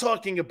 I'm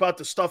talking about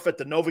the stuff at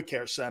the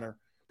NovaCare Center.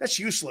 That's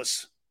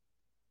useless.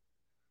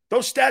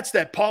 Those stats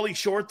that Pauly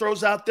Shore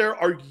throws out there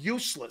are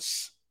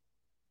useless.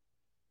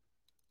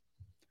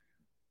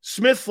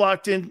 Smith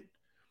locked in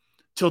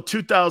till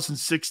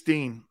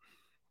 2016.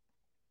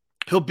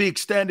 He'll be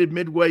extended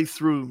midway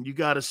through. You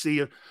got to see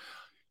it.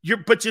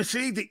 But you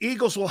see, the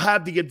Eagles will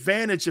have the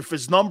advantage if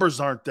his numbers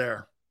aren't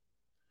there.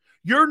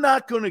 You're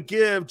not going to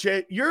give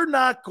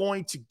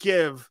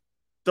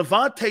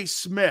Devontae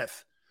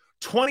Smith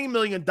 $20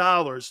 million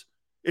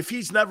if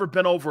he's never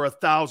been over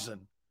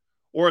 1,000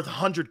 or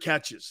 100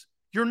 catches.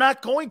 You're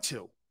not going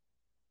to.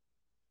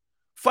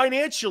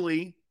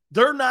 Financially,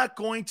 they're not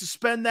going to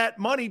spend that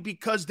money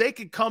because they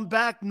could come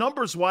back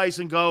numbers-wise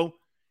and go,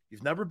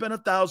 you've never been a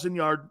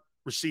 1,000-yard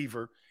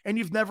receiver and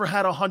you've never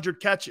had 100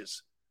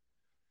 catches.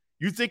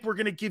 You think we're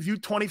going to give you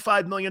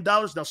 $25 million?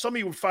 Now, some of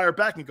you would fire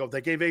back and go,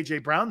 they gave A.J.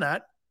 Brown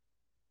that.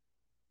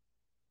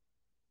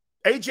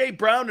 A.J.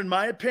 Brown, in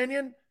my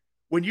opinion,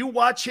 when you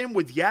watch him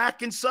with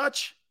Yak and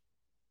such,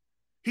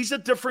 he's a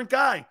different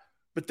guy.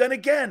 But then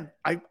again,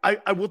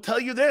 I will tell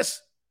you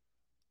this.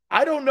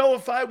 I don't know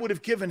if I would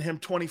have given him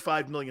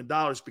 $25 million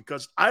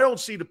because I don't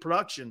see the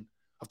production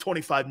of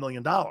 $25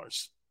 million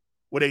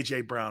with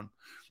A.J. Brown.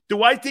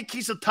 Do I think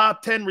he's a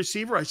top 10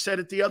 receiver? I said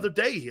it the other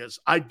day he is.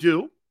 I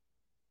do.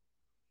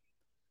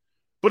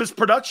 But his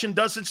production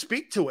doesn't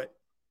speak to it.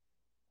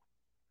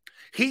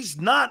 He's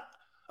not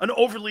an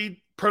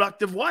overly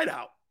productive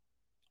wideout.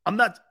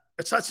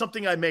 It's not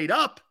something I made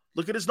up.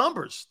 Look at his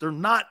numbers. They're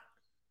not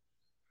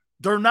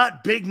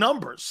big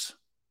numbers.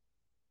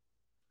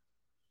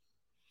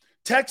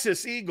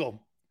 Texas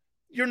Eagle,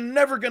 you're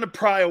never going to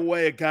pry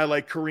away a guy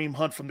like Kareem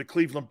Hunt from the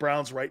Cleveland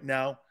Browns right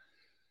now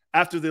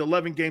after the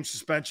 11-game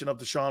suspension of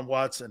Deshaun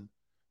Watson.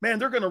 Man,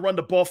 they're going to run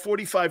the ball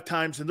 45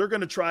 times, and they're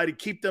going to try to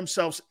keep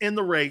themselves in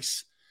the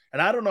race.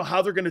 And I don't know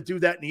how they're going to do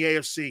that in the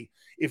AFC.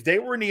 If they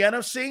were in the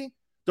NFC,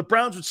 the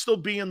Browns would still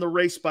be in the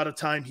race by the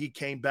time he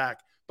came back.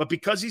 But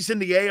because he's in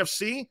the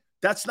AFC,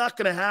 That's not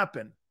going to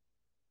happen.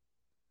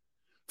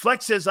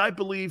 Flex says, I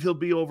believe he'll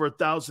be over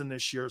 1,000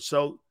 this year.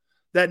 So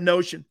that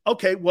notion,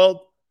 okay,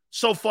 well,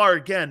 so far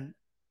again,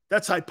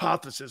 that's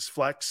hypothesis,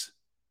 Flex.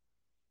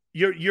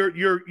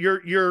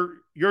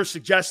 You're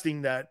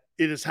suggesting that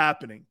it is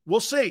happening. We'll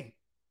see.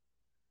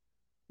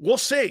 We'll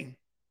see.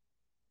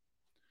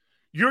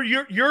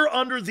 You're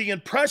under the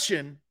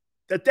impression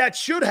that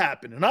should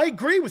happen, and I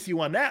agree with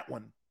you on that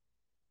one.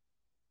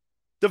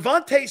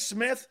 Devontae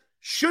Smith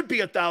should be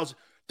 1,000.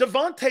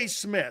 Devontae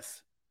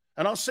Smith,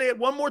 and I'll say it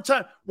one more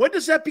time. When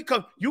does that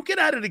become? You get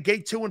out of the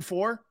gate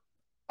 2-4.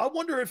 I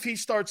wonder if he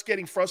starts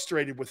getting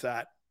frustrated with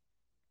that.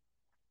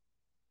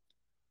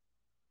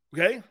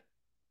 Okay?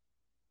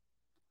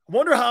 I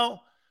wonder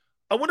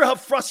how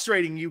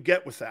frustrating you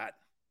get with that.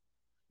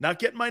 Not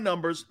getting my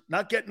numbers,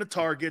 not getting the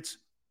targets.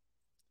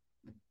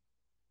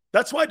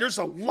 That's why there's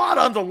a lot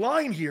on the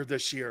line here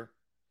this year.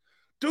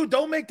 Dude,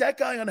 don't make that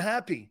guy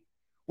unhappy.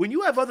 When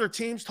you have other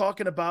teams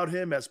talking about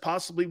him as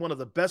possibly one of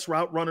the best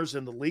route runners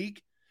in the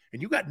league,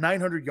 and you got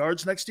 900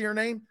 yards next to your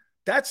name,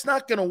 that's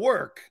not going to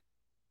work.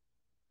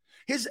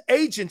 His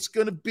agent's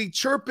going to be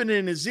chirping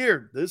in his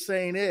ear. This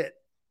ain't it.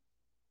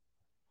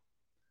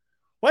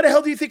 Why the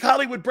hell do you think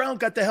Hollywood Brown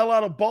got the hell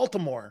out of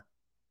Baltimore?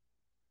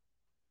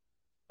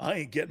 I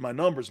ain't getting my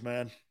numbers,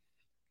 man.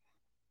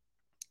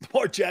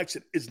 Lamar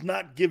Jackson is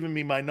not giving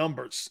me my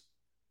numbers.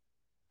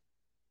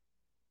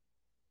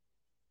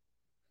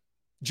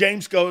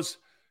 James goes,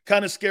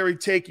 kind of scary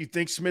take. You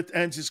think Smith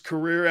ends his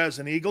career as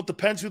an Eagle?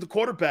 Depends who the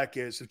quarterback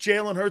is. If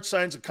Jalen Hurts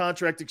signs a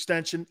contract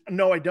extension,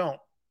 no, I don't.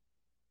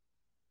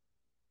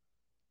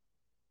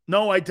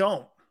 No, I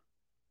don't.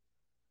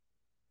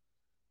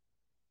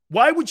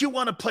 Why would you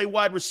want to play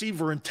wide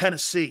receiver in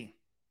Tennessee?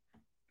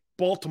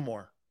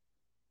 Baltimore.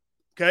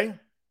 Okay?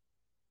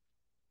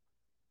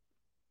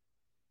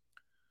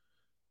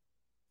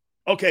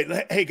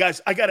 Okay, hey guys,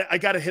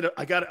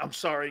 I'm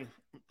sorry.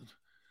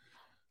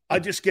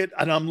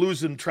 I'm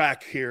losing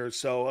track here,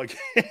 so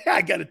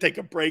I got to take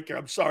a break here.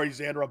 I'm sorry,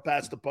 Xander, I'm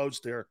past the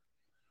post here.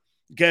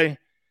 Okay.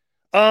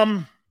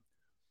 By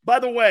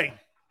the way,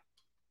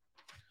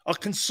 a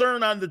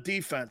concern on the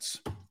defense.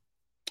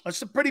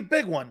 That's a pretty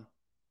big one.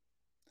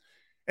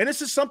 And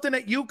this is something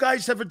that you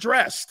guys have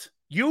addressed.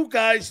 You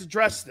guys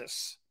addressed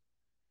this.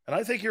 And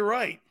I think you're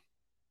right.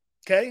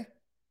 Okay?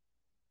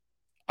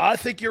 I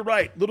think you're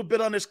right. A little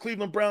bit on this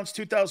Cleveland Browns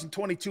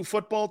 2022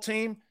 football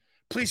team.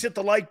 Please hit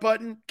the like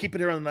button. Keep it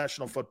here on the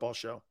National Football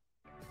Show.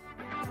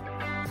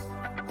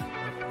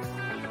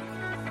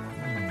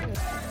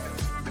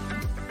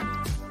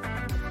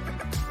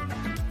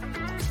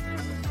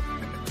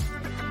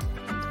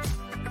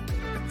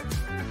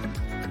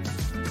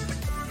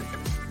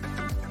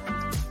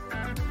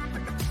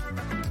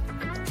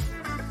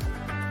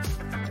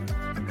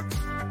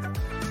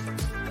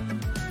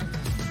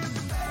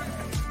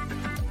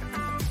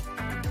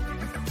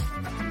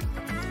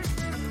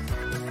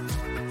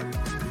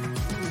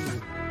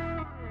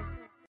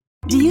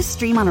 Do you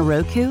stream on a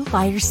Roku,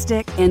 Fire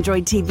Stick,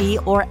 Android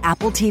TV, or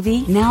Apple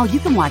TV? Now you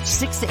can watch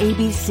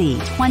 6ABC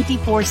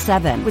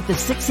 24/7 with the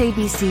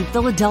 6ABC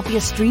Philadelphia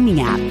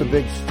streaming app. The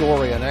big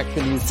story on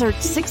Action News. Search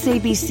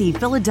 6ABC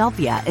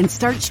Philadelphia and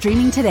start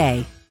streaming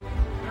today.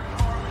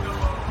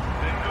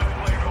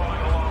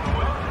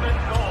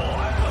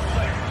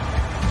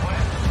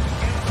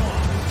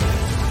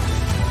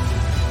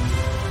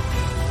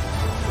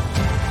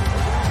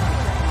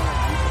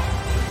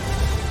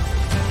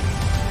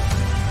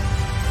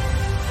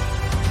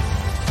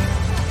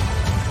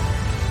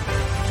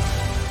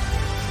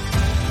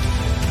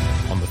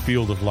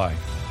 Field of life,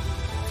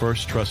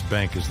 First Trust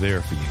Bank is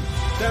there for you.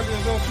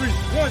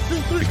 7-3, 1, 2,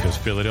 3. Because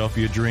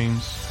Philadelphia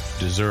dreams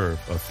deserve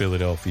a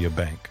Philadelphia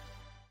bank.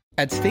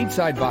 At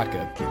Stateside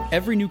Vodka,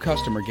 every new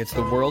customer gets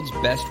the world's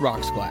best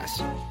rocks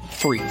glass.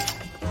 Free.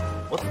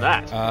 What's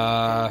that?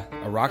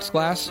 A rocks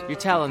glass? You're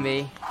telling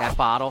me that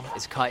bottle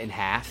is cut in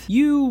half?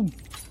 You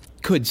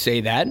could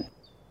say that.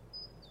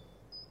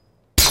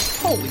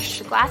 Holy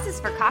shit. The glass is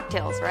for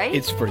cocktails, right?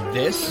 It's for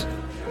this,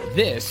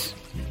 this,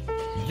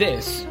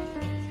 this,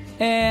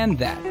 and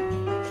that.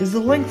 Is the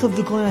length of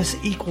the glass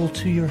equal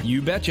to your...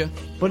 You betcha.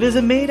 But is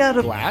it made out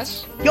of...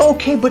 Glass?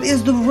 Okay, but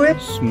is the rip...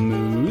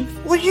 Smooth?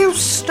 Will you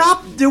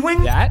stop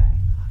doing... That?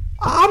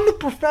 I'm the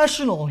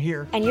professional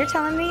here. And you're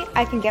telling me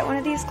I can get one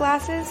of these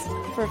glasses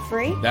for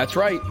free? That's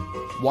right.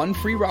 One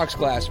free rocks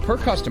glass per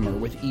customer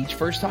with each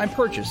first-time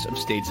purchase of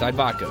Stateside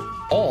Vodka.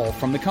 All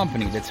from the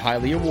company that's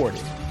highly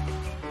awarded.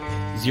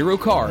 0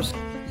 carbs,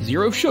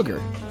 0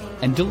 sugar,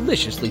 and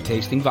deliciously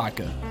tasting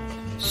vodka.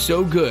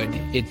 So good,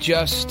 it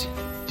just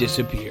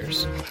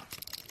disappears.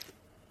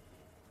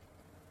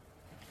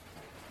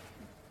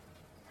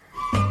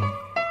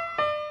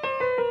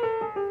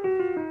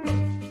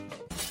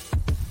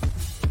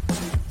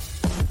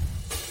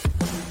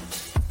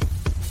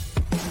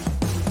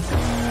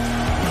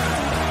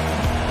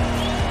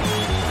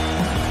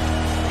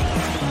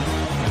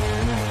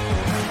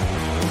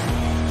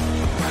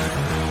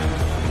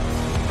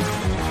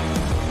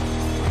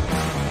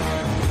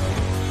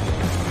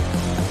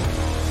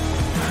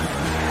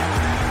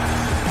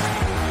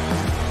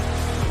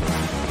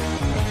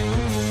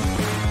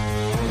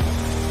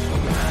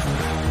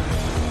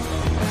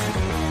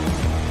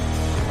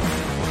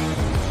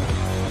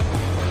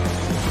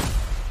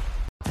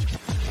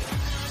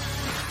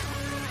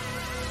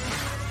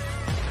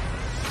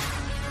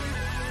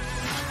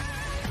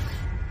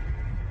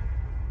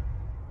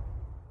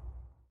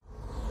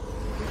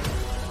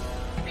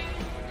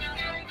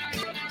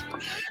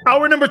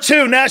 Hour number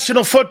 2,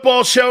 National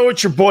Football Show.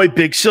 It's your boy,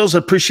 Big Sills. I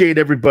appreciate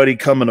everybody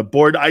coming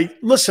aboard. I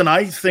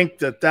think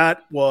that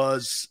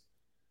was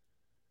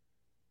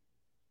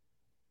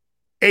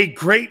a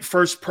great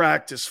first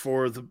practice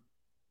for the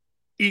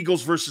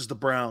Eagles versus the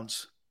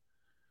Browns.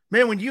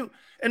 Man,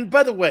 and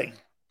by the way,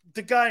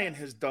 the guy and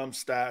his dumb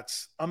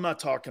stats, I'm not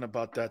talking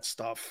about that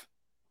stuff.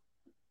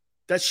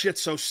 That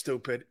shit's so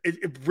stupid.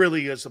 It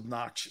really is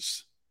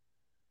obnoxious.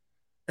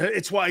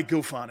 It's why I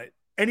goof on it.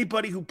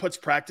 Anybody who puts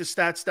practice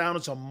stats down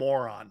is a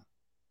moron.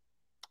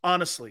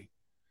 Honestly.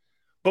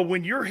 But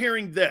when you're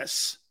hearing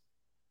this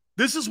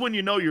is when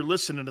you know you're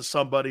listening to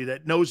somebody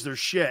that knows their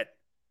shit.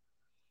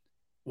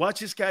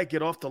 Watch this guy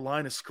get off the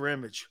line of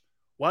scrimmage.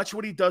 Watch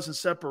what he does in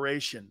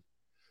separation.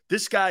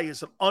 This guy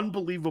is an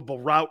unbelievable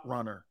route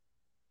runner.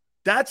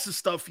 That's the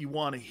stuff you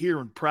want to hear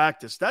in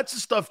practice. That's the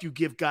stuff you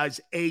give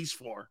guys A's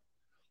for.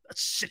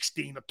 That's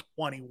 16 to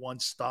 21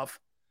 stuff.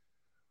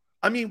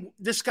 I mean,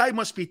 this guy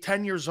must be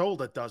 10 years old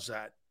that does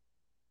that.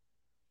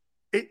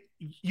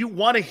 You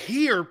want to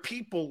hear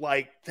people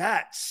like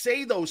that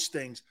say those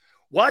things.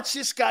 Watch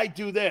this guy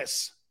do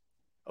this,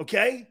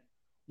 okay?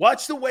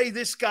 Watch the way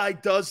this guy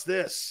does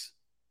this.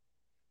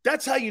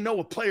 That's how you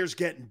know a player's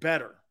getting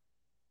better.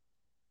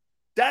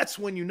 That's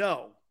when you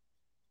know.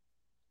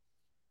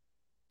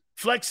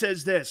 Flex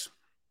says this.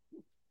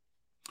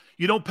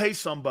 You don't pay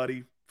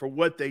somebody for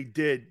what they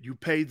did. You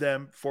pay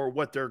them for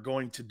what they're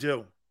going to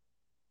do.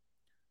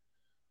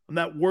 I'm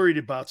not worried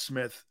about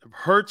Smith. If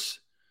Hurts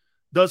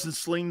doesn't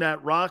sling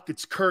that rock,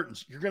 it's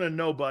curtains. You're going to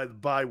know by the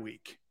bye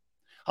week.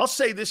 I'll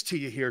say this to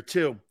you here,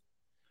 too.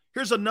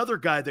 Here's another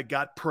guy that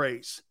got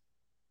praise.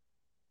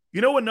 You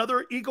know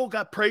another Eagle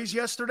got praise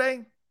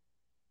yesterday?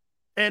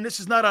 And this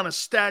is not on a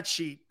stat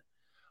sheet,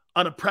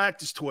 on a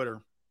practice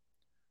Twitter.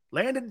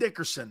 Landon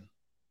Dickerson.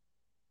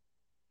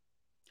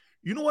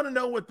 You don't want to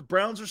know what the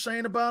Browns are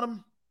saying about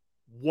him?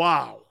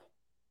 Wow.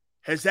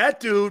 Has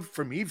that dude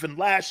from even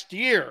last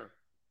year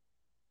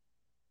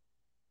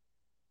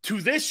to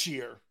this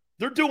year,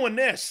 they're doing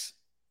this.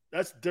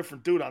 That's a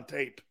different dude on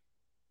tape.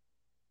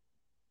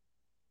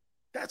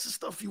 That's the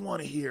stuff you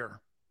want to hear.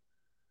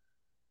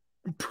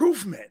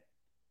 Improvement.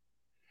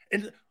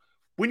 And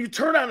when you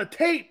turn on a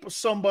tape of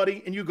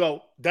somebody and you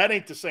go, that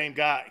ain't the same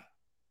guy,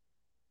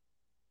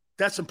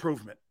 that's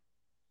improvement.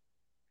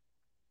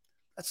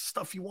 That's the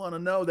stuff you want to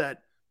know,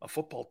 that a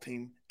football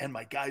team and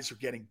my guys are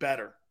getting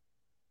better.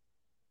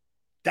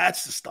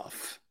 That's the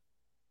stuff.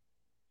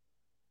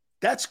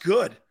 That's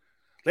good.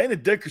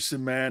 Landon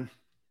Dickerson, man.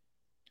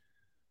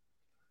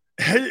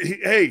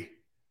 Hey,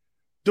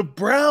 the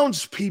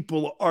Browns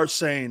people are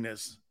saying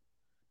this.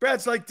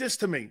 Brad's like this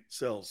to me,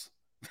 Sills.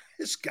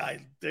 This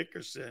guy,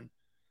 Dickerson,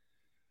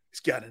 he's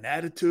got an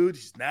attitude.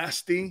 He's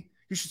nasty.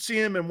 You should see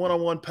him in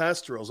one-on-one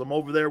pass drills. I'm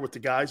over there with the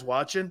guys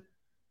watching.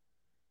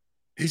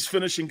 He's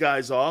finishing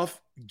guys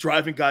off,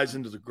 driving guys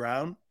into the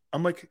ground.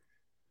 I'm like,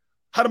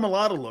 how'd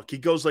Mulata look? He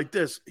goes like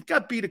this. He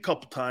got beat a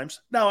couple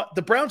times. Now,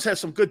 the Browns have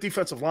some good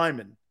defensive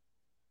linemen.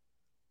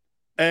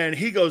 And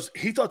he goes,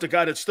 he thought the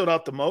guy that stood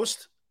out the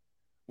most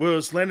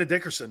was Landon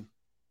Dickerson.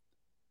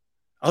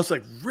 I was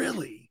like,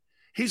 really?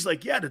 He's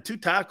like, yeah, the two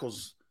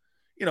tackles,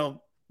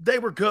 they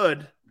were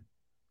good,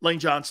 Lane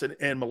Johnson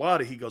and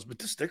Mulata. He goes, but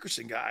this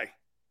Dickerson guy,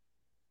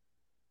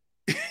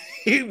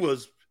 he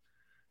was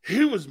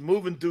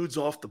moving dudes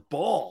off the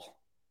ball.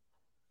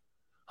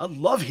 I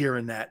love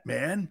hearing that,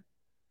 man.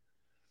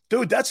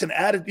 Dude, that's an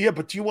added. Yeah,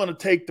 but you want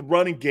to take the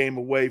running game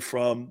away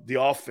from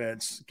the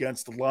offense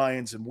against the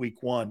Lions in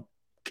week 1.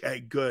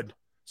 Okay, good.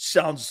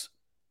 Sounds,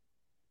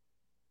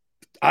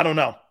 I don't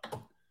know,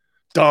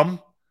 dumb.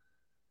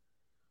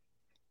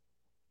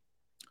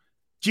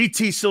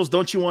 GT Sills,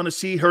 don't you want to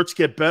see Hurts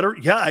get better?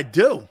 Yeah, I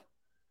do.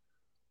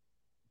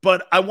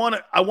 But I want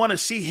to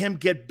see him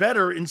get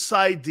better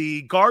inside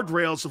the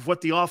guardrails of what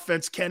the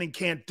offense can and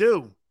can't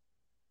do.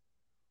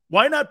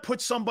 Why not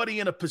put somebody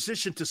in a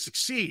position to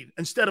succeed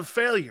instead of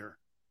failure?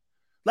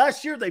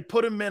 Last year, they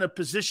put him in a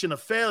position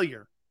of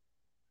failure.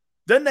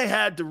 Then they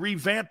had to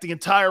revamp the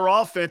entire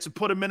offense and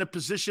put him in a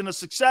position of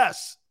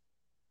success.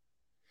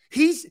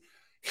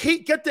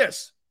 Get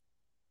this.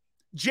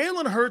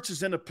 Jalen Hurts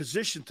is in a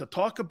position to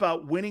talk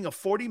about winning a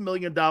 $40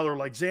 million,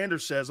 like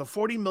Xander says, a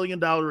 $40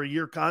 million a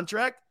year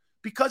contract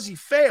because he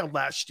failed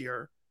last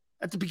year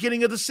at the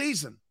beginning of the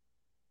season.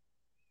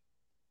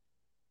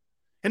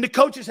 And the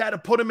coaches had to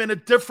put him in a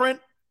different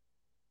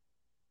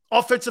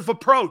offensive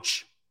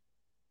approach.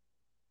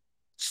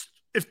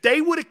 If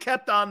they would have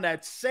kept on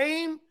that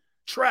same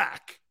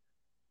track,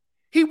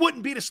 he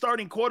wouldn't be the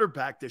starting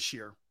quarterback this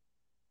year.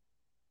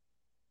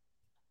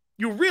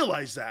 You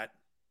realize that.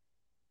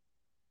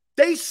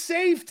 They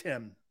saved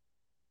him.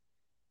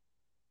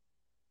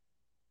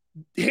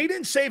 He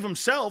didn't save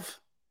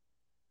himself.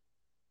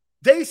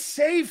 They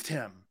saved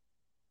him.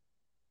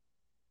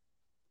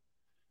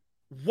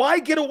 Why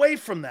get away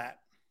from that?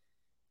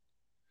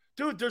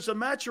 Dude, there's a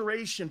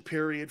maturation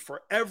period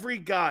for every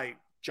guy,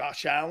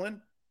 Josh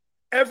Allen,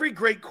 every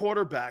great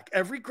quarterback,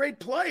 every great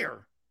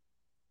player.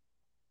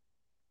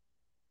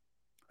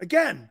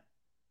 Again,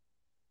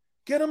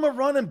 get him a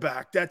running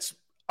back that's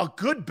a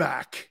good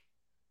back.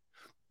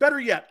 Better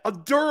yet, a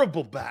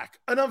durable back,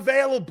 an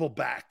available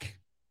back.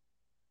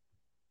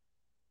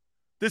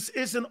 This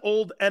isn't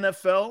old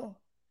NFL.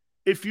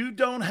 If you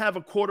don't have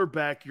a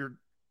quarterback,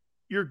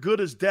 you're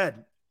good as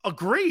dead.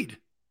 Agreed.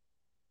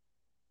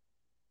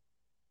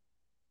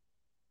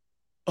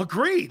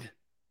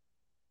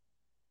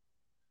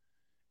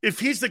 If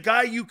he's the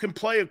guy you can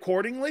play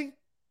accordingly,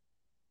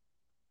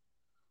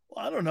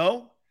 well, I don't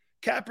know.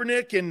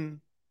 Kaepernick and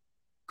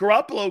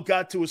Garoppolo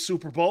got to a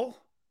Super Bowl.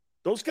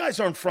 Those guys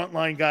aren't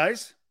frontline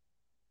guys.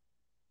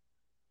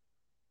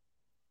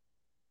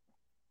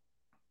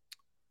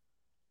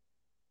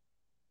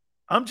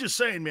 I'm just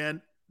saying,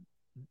 man,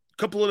 a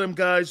couple of them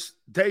guys,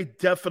 they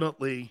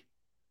definitely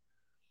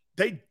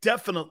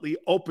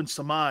opened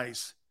some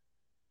eyes.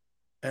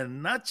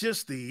 And not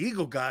just the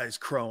Eagle guys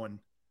crowing.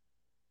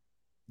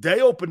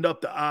 They opened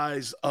up the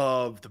eyes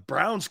of the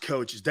Browns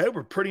coaches. They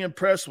were pretty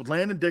impressed with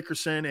Landon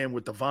Dickerson and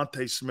with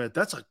Devontae Smith.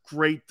 That's a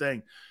great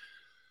thing.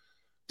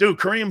 Dude,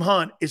 Kareem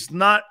Hunt is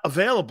not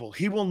available.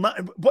 He will not.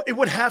 It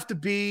would have to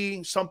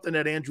be something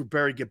that Andrew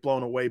Berry get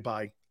blown away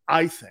by,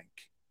 I think.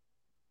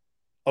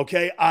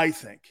 Okay, I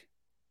think.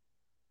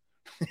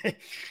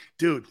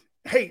 Dude,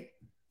 hey,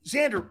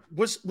 Xander,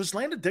 was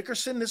Landon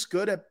Dickerson this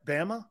good at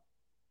Bama?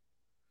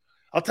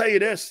 I'll tell you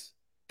this.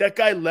 That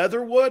guy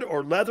Leatherwood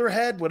or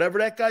Leatherhead, whatever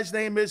that guy's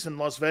name is in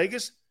Las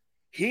Vegas,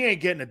 he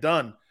ain't getting it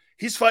done.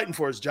 He's fighting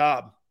for his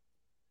job.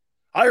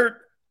 I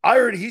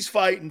heard he's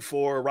fighting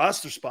for a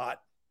roster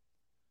spot.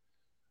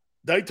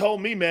 They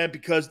told me, man,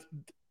 because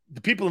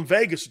the people in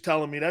Vegas are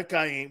telling me that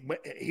guy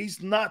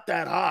he's not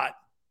that hot.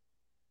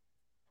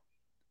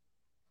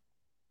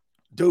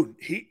 Dude,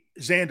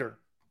 Xander,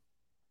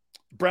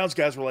 Browns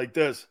guys were like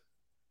this.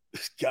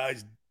 This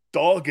guy's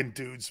dogging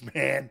dudes,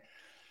 man.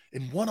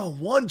 In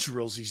one-on-one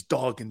drills, he's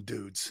dogging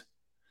dudes.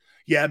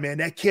 Yeah, man,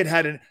 that kid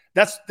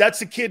that's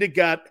the kid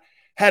that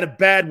had a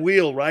bad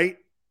wheel, right?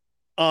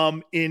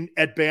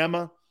 At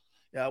Bama.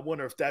 Yeah, I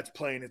wonder if that's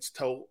playing its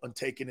toll and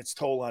taking its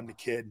toll on the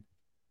kid.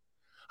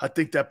 I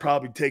think that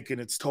probably taking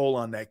its toll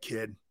on that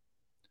kid.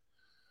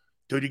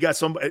 Dude, you got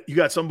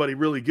somebody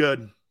really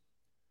good.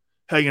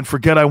 Hey, and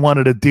forget I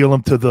wanted to deal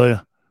him to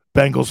the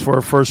Bengals for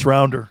a first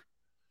rounder.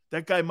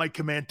 That guy might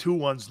command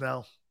 2-1s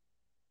now.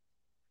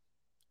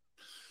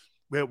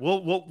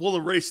 We'll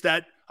erase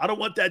that. I don't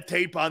want that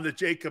tape on the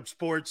Jacob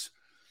Sports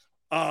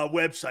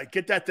website.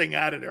 Get that thing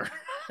out of there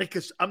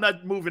because I'm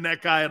not moving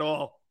that guy at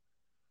all.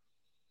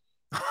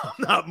 I'm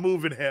not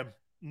moving him.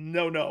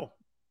 No.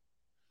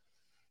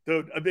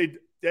 Dude, I mean,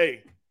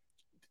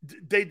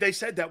 they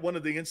said that one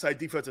of the inside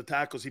defensive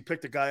tackles, he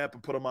picked a guy up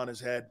and put him on his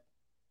head.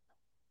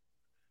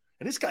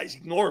 And this guy's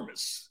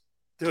enormous.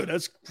 Dude,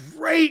 that's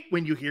great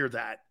when you hear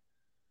that.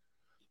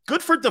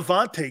 Good for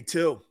Devontae,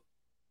 too.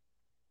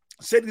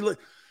 Said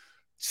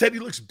he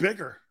looks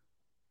bigger.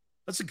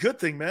 That's a good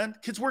thing, man.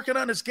 Kid's working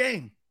on his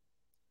game.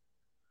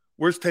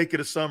 Worst take of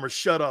the summer.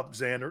 Shut up,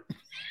 Xander.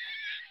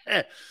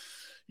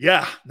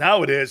 Yeah,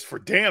 now it is for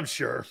damn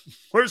sure.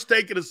 Worst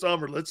take of the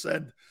summer. Let's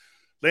send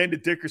Landon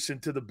Dickerson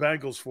to the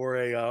Bengals for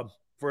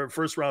a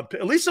first-round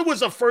pick. At least it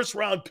was a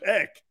first-round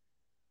pick.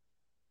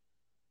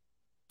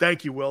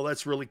 Thank you, Will.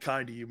 That's really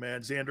kind of you,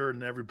 man. Xander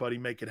and everybody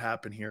make it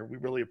happen here. We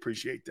really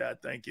appreciate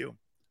that. Thank you.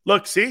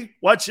 Look, see?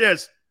 Watch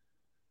this.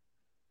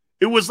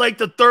 It was like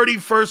the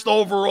 31st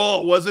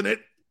overall, wasn't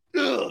it?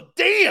 Ugh,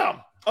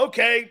 damn.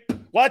 Okay,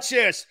 watch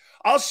this.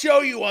 I'll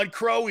show you on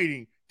crow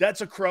eating.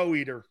 That's a crow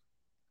eater.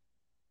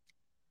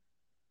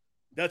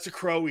 At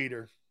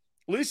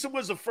least it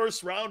was a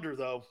first rounder,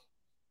 though.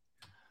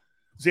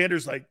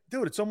 Xander's like,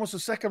 dude, it's almost a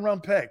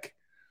second-round pick.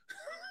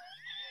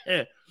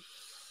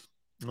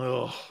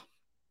 Oh.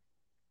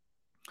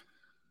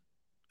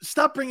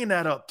 Stop bringing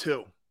that up,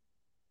 too.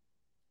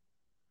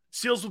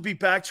 Seals will be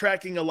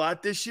backtracking a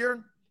lot this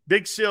year.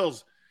 Big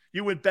Seals,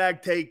 you and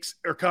bag takes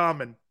are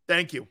common.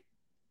 Thank you.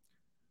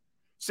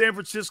 San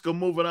Francisco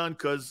moving on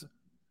because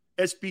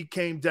SB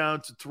came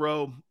down to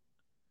throw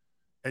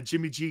and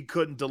Jimmy G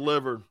couldn't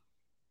deliver.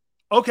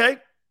 Okay.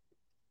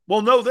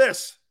 Well, know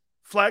this,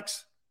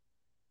 Flex.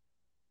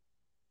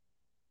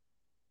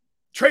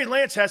 Trey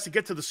Lance has to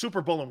get to the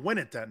Super Bowl and win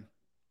it then.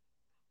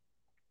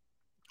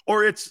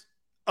 Or it's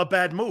a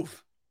bad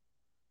move.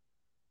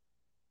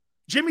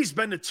 Jimmy's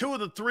been to 2 of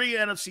the 3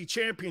 NFC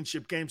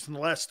championship games in the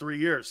last 3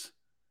 years.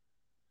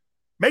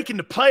 Making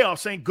the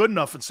playoffs ain't good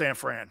enough in San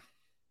Fran.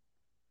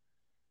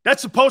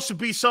 That's supposed to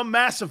be some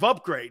massive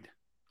upgrade.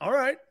 All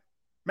right.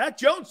 Mac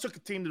Jones took a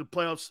team to the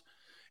playoffs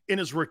in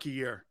his rookie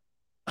year.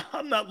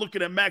 I'm not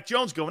looking at Mac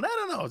Jones going, I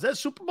don't know. Is that a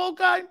Super Bowl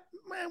guy?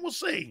 Man, we'll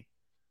see.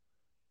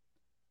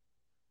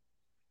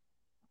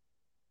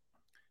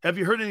 Have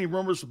you heard any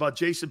rumors about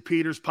Jason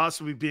Peters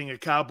possibly being a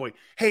Cowboy?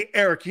 Hey,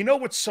 Eric, you know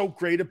what's so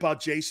great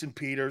about Jason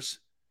Peters?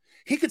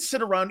 He could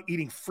sit around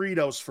eating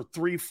Fritos for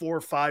 3,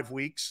 4, 5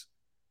 weeks.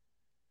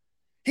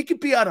 He could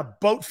be out a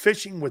boat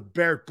fishing with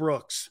Barrett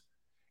Brooks,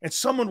 and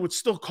someone would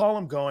still call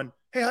him going,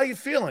 hey, how you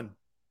feeling?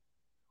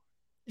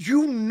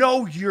 You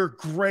know you're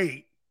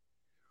great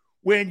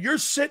when you're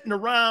sitting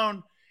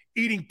around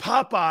eating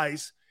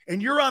Popeyes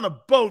and you're on a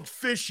boat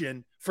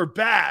fishing for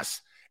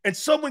Bass, and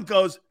someone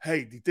goes,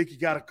 hey, do you think you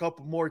got a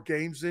couple more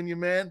games in you,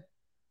 man?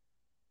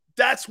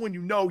 That's when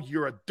you know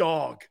you're a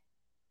dog.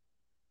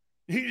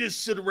 You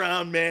just sit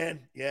around,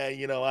 man. Yeah,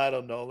 I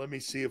don't know. Let me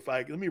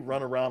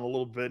run around a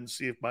little bit and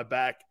see if my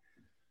back,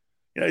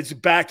 it's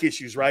back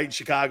issues, right? In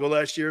Chicago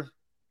last year.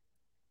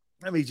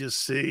 Let me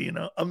just see,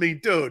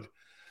 dude,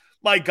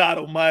 my God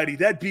almighty,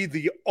 that'd be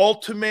the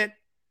ultimate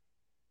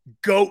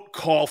GOAT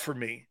call for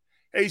me.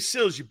 Hey,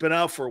 Sills, you've been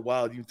out for a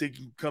while. Do you think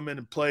you can come in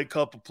and play a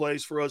couple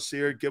plays for us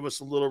here? Give us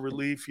a little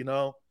relief,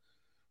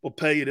 We'll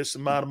pay you this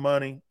amount of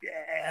money.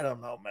 Yeah, I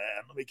don't know, man.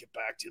 Let me get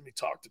back to you. Let me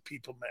talk to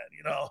people,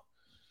 man,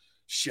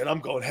 Shit, I'm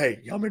going,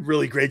 hey, I'm in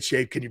really great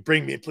shape. Can you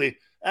bring me a play?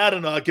 I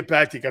don't know. I'll get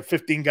back to you. Got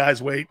 15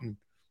 guys waiting.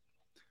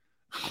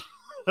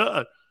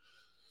 Hey,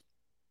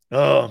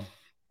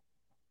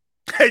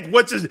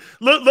 what's his –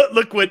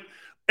 look what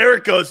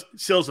Eric goes,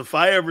 Sills, if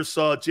I ever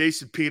saw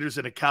Jason Peters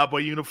in a Cowboy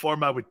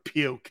uniform, I would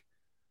puke.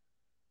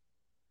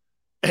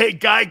 Hey,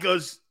 Guy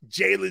goes,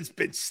 Jalen's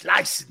been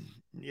slicing.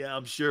 Yeah,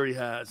 I'm sure he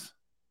has.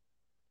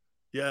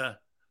 Yeah.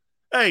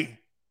 Hey,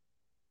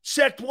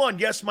 Sect 1,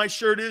 yes, my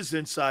shirt is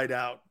inside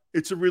out.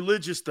 It's a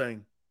religious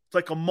thing. It's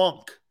like a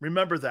monk.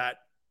 Remember that.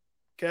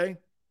 Okay?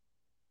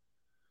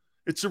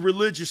 It's a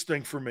religious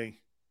thing for me.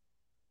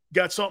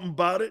 Got something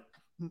about it?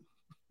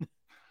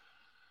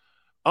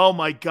 Oh,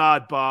 my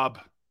God, Bob.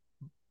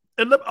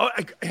 And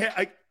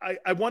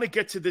I want to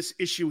get to this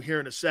issue here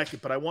in a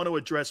second, but I want to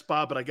address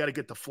Bob, but I got to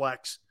get to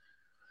Flex.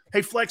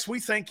 Hey, Flex, we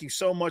thank you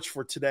so much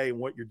for today and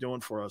what you're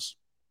doing for us.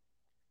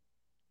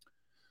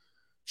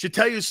 Should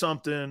tell you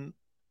something.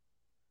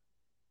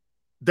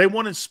 They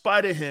won in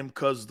spite of him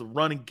because of the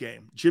running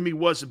game. Jimmy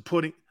wasn't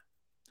putting.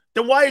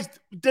 Then why is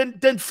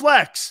then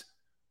Flex?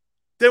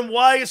 Then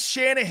why is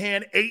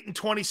Shanahan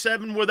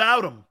 8-27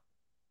 without him?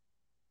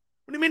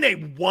 What do you mean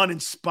they won in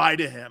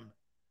spite of him?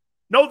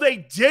 No, they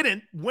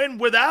didn't win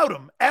without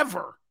him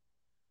ever.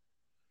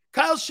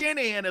 Kyle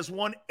Shanahan has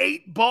won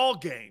 8 ball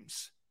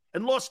games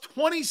and lost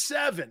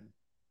 27.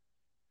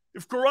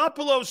 If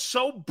Garoppolo's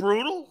so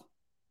brutal,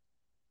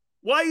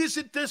 why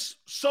isn't this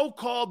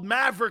so-called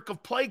maverick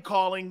of play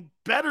calling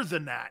better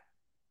than that?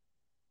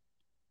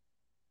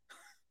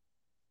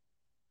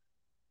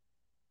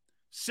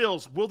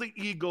 Sills, will the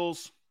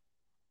Eagles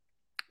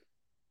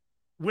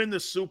win the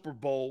Super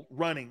Bowl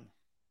running?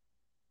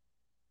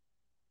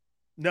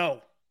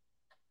 No.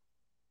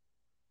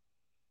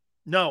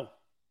 No.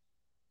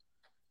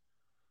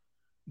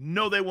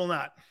 No, they will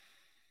not.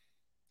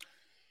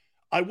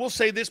 I will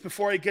say this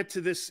before I get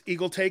to this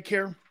Eagle take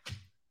here.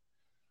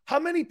 How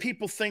many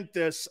people think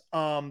this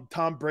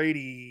Tom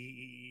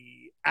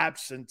Brady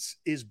absence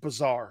is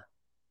bizarre?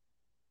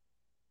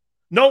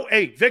 No,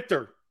 hey,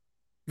 Victor.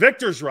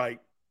 Victor's right.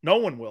 No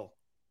one will.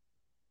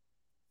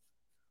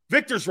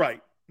 Victor's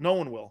right. No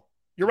one will.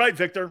 You're right,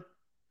 Victor.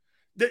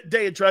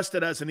 They addressed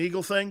it as an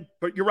Eagle thing,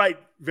 but you're right,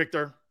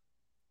 Victor.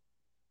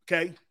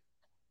 Okay?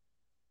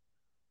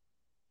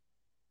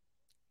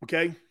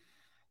 Okay?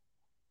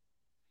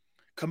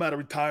 Come out of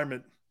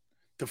retirement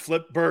to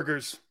flip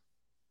burgers.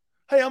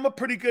 Hey, I'm a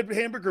pretty good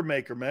hamburger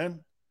maker,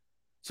 man.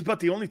 It's about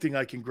the only thing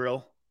I can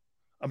grill.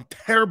 I'm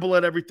terrible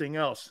at everything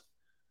else.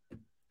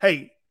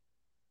 Hey,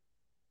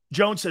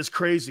 Jones says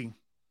crazy.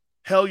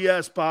 Hell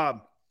yes,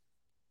 Bob.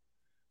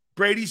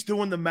 Brady's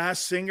doing the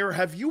Masked Singer.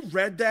 Have you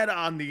read that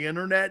on the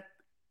internet?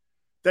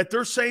 That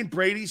they're saying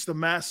Brady's the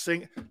Masked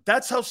Singer?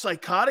 That's how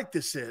psychotic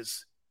this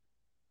is.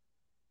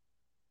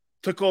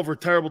 Took over a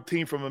terrible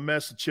team from a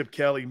mess that Chip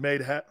Kelly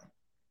made.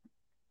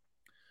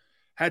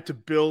 Had to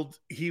build.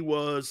 He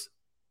was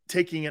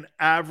taking an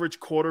average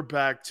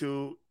quarterback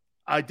to,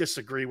 I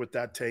disagree with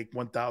that take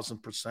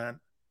 1,000%.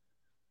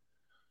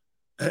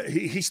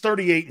 He's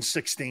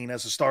 38-16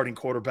 as a starting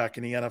quarterback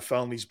in the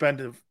NFL, and he's been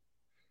to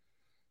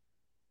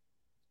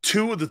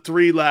 2 of the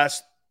 3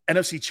 last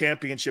NFC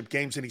Championship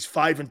games, and he's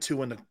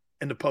 5-2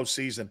 in the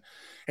postseason.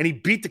 And he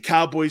beat the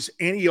Cowboys,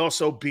 and he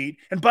also beat.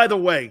 And by the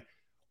way,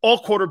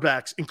 all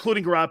quarterbacks,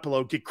 including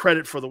Garoppolo, get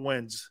credit for the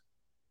wins.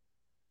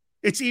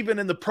 It's even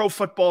in the Pro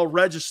Football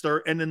Register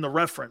and in the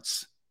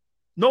reference.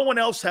 No one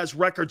else has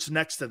records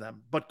next to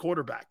them but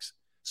quarterbacks.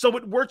 So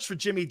it works for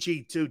Jimmy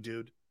G too,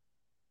 dude.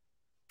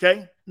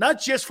 Okay?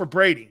 Not just for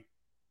Brady.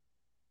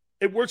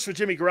 It works for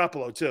Jimmy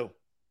Garoppolo too.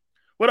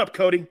 What up,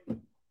 Cody?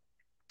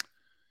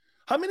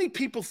 How many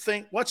people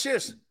think, watch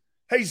this.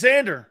 Hey,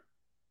 Xander,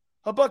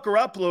 how about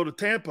Garoppolo to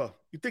Tampa?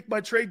 You think my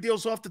trade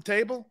deal's off the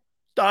table?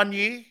 Don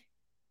Yee?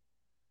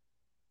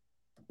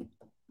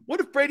 What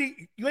if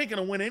Brady, you ain't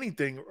going to win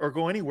anything or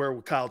go anywhere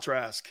with Kyle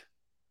Trask?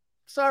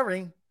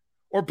 Sorry.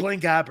 Or Blaine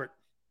Gabbert.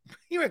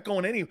 You ain't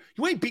going anywhere.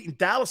 You ain't beating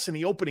Dallas in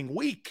the opening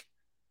week.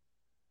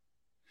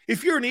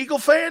 If you're an Eagle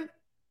fan,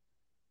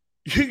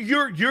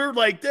 you're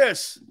like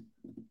this.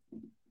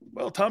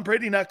 Well, Tom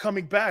Brady not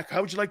coming back.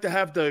 How would you like to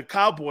have the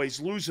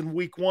Cowboys lose in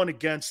week 1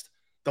 against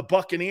the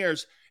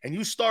Buccaneers and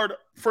you start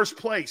first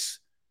place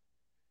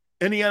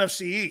in the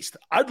NFC East?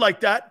 I'd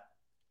like that.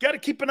 Got to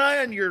keep an eye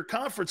on your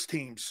conference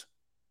teams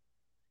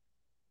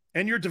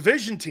and your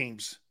division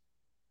teams.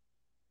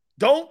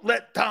 Don't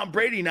let Tom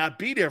Brady not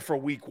be there for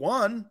week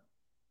 1.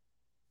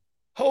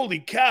 Holy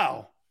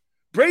cow.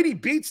 Brady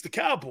beats the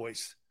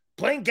Cowboys.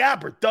 Blaine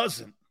Gabbert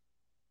doesn't.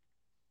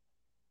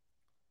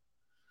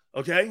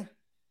 Okay?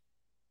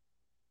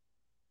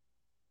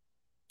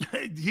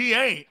 He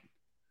ain't.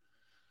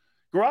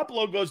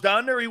 Garoppolo goes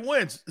down there, he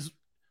wins. It's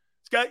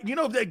got, you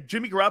know that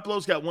Jimmy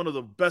Garoppolo's got one of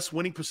the best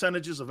winning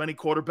percentages of any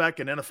quarterback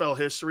in NFL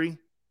history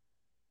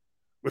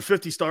with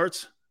 50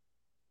 starts.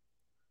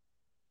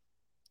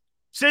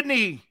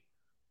 Sydney,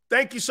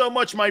 thank you so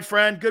much, my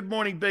friend. Good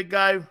morning, big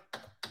guy.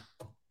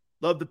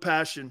 Love the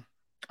passion.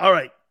 All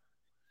right.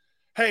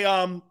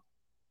 Hey,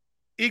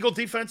 Eagle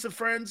defensive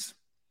friends,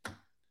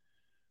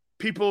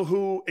 people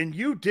who, and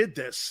you did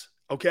this,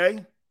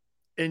 okay?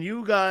 And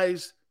you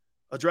guys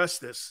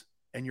addressed this,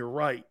 and you're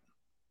right.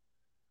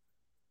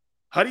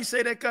 How do you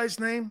say that guy's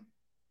name?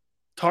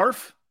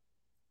 Tarf?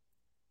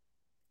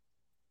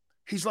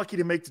 He's lucky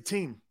to make the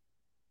team.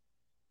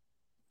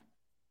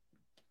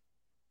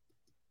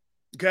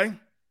 Okay?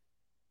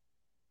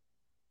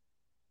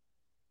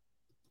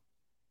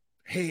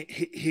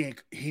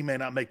 He may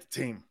not make the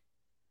team.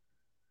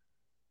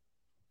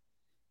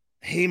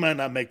 He might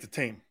not make the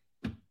team.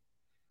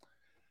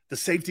 The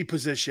safety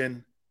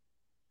position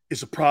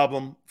is a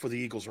problem for the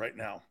Eagles right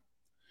now.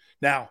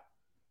 Now,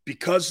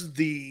 because of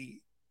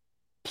the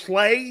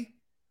play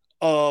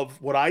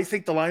of what I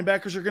think the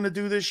linebackers are going to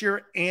do this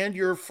year and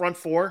your front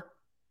four,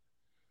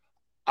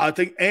 I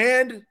think,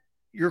 and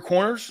your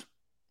corners,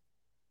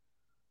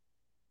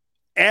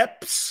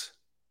 Epps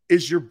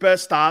is your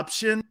best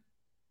option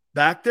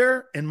back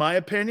there, in my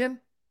opinion.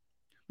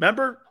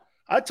 Remember,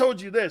 I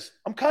told you this.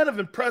 I'm kind of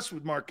impressed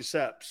with Marcus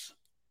Epps.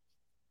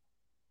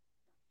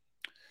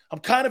 I'm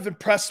kind of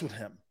impressed with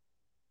him.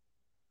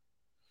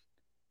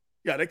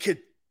 Yeah, that kid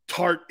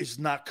Tart is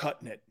not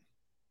cutting it.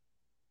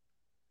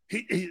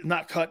 He's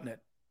not cutting it.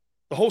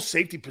 The whole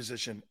safety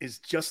position is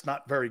just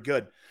not very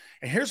good.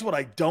 And here's what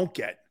I don't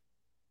get.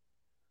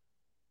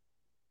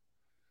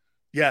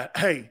 Yeah,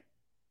 hey,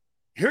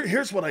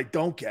 here's what I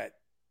don't get.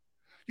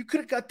 You could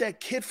have got that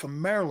kid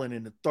from Maryland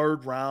in the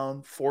 3rd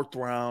round, 4th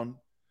round.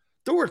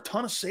 There were a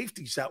ton of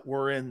safeties that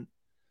were in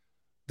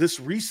this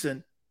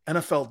recent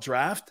NFL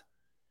draft.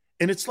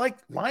 And it's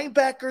like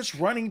linebackers,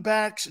 running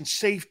backs, and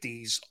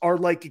safeties are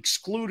like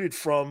excluded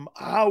from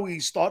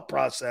Howie's thought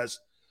process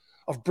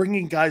of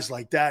bringing guys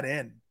like that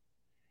in.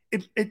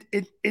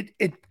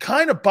 It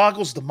kind of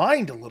boggles the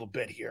mind a little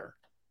bit here.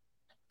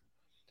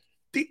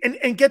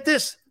 And get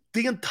this,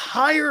 the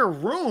entire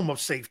room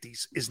of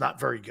safeties is not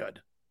very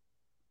good.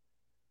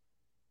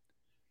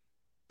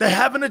 They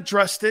haven't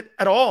addressed it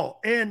at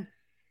all. And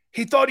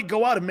he thought he'd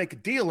go out and make a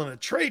deal and a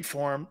trade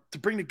for him to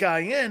bring the guy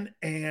in,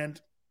 and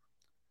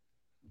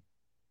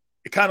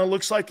it kind of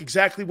looks like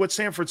exactly what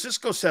San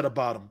Francisco said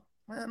about him.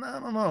 Man, I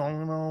don't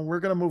know. No, we're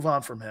going to move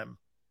on from him.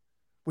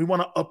 We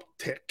want to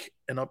uptick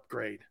and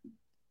upgrade.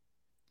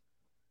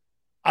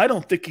 I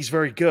don't think he's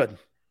very good.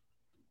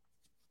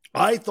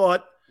 I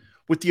thought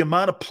with the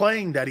amount of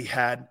playing that he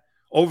had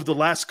over the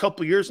last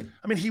couple of years,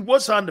 I mean, he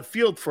was on the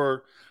field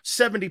for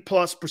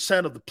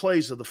 70+% of the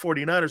plays of the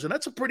 49ers, and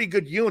that's a pretty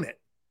good unit.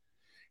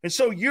 And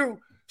so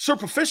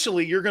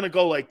superficially, you're going to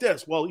go like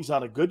this. Well, he's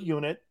on a good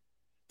unit.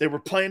 They were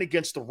playing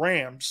against the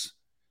Rams.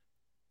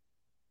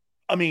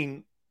 I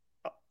mean,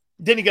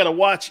 then you got to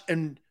watch,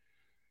 and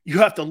you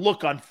have to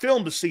look on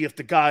film to see if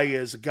the guy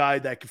is a guy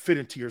that can fit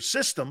into your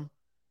system.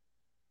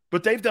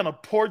 But they've done a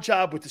poor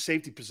job with the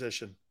safety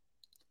position.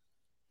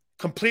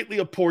 Completely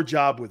a poor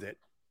job with it.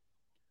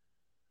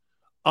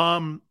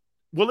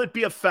 Will it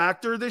be a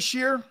factor this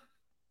year?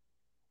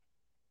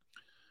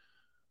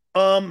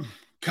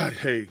 God,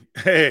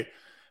 hey,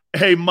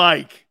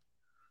 Mike.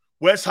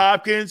 Wes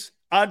Hopkins,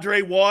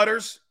 Andre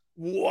Waters.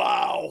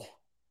 Wow.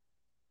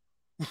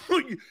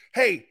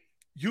 Hey,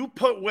 you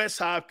put Wes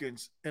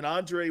Hopkins and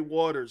Andre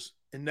Waters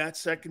in that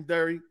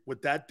secondary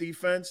with that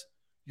defense,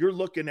 you're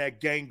looking at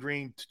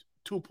gangrene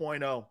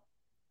 2.0.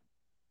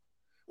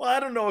 Well, I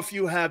don't know if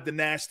you have the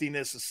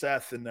nastiness of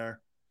Seth in there.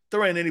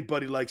 There ain't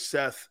anybody like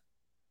Seth.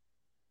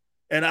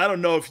 And I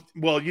don't know if,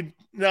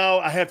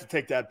 I have to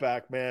take that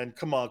back, man.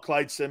 Come on,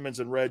 Clyde Simmons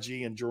and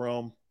Reggie and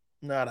Jerome.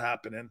 Not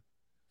happening.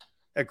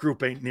 That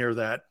group ain't near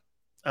that.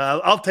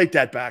 I'll take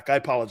that back. I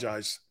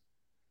apologize.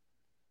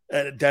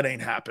 That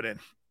ain't happening.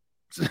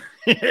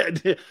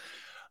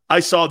 I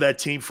saw that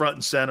team front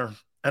and center,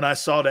 and I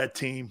saw that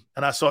team,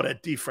 and I saw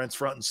that defense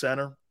front and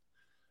center.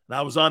 And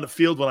I was on the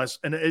field when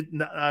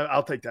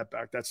I'll take that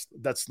back.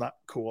 That's not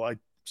cool.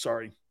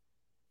 Sorry.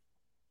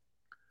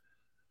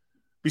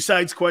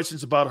 Besides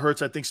questions about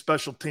Hurts, I think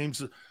special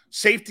teams,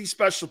 safety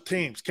special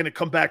teams, can it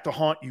come back to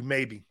haunt you?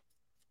 Maybe.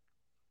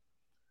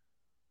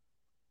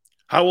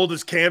 How old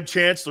is Cam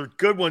Chancellor?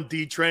 Good one,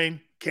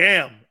 D-Train.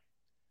 Cam.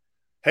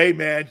 Hey,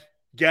 man,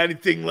 got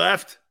anything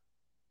left?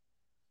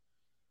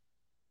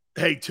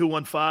 Hey,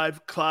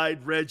 215,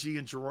 Clyde, Reggie,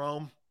 and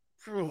Jerome.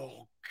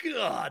 Oh,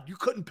 God, you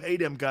couldn't pay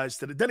them guys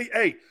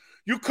today.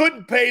 You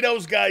couldn't pay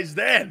those guys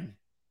then.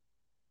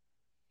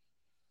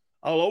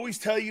 I'll always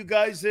tell you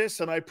guys this,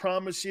 and I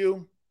promise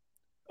you,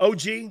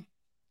 OG,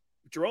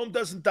 Jerome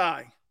doesn't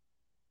die.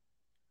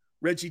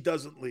 Reggie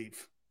doesn't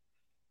leave.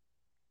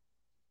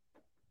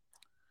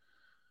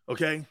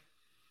 Okay?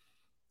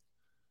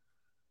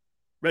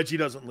 Reggie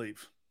doesn't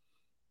leave.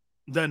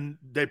 Then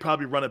they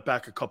probably run it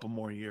back a couple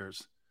more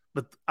years.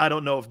 But I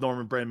don't know if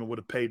Norman Brandman would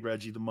have paid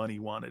Reggie the money he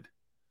wanted.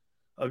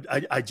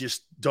 I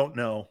just don't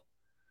know.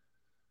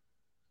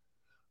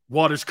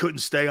 Waters couldn't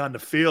stay on the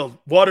field.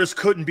 Waters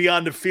couldn't be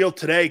on the field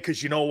today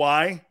because you know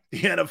why?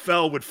 The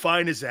NFL would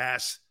fine his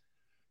ass.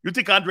 You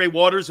think Andre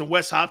Waters and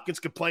Wes Hopkins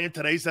could play in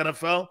today's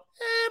NFL?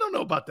 I don't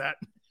know about that.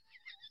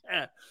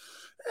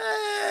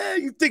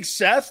 You think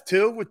Seth,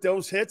 too, with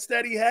those hits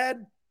that he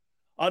had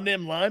on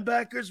them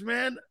linebackers,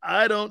 man?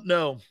 I don't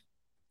know.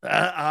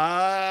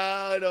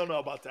 I don't know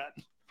about that.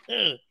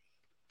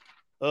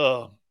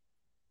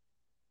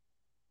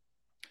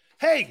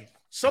 Hey,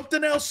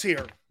 something else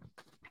here.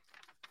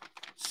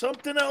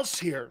 Something else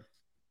here.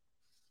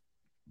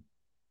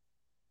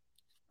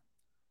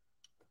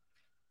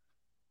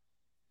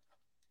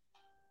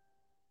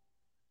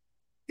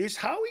 Is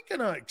Howie going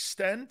to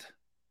extend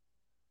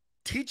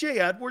TJ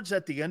Edwards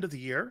at the end of the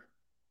year?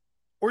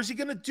 Or is he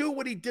going to do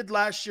what he did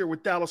last year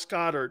with Dallas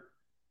Goedert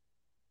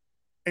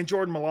and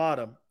Jordan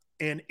Mailata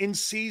and in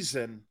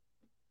season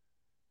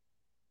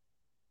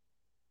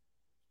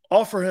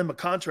offer him a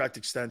contract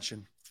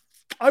extension?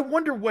 I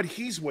wonder what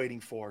he's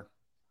waiting for.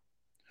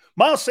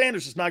 Miles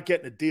Sanders is not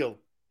getting a deal.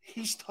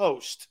 He's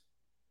toast.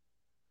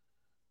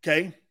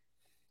 Okay?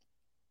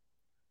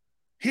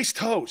 He's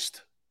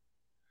toast.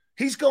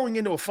 He's going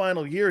into a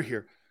final year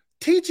here.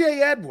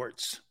 TJ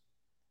Edwards.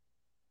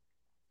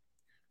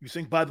 You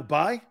think by the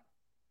by?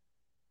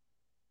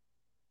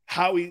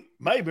 Howie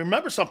might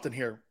remember something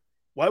here.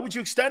 Why would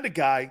you extend a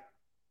guy?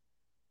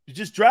 You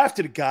just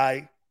drafted a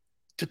guy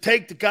to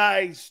take the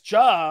guy's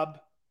job,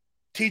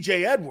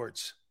 TJ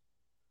Edwards.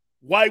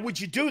 Why would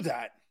you do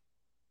that?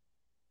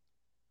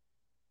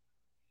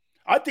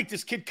 I think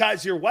this kid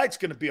Kaiser White's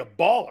going to be a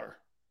baller.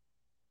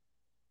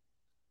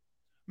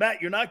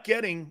 Matt, you're not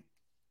getting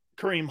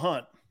Kareem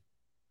Hunt.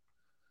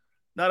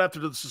 Not after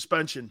the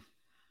suspension.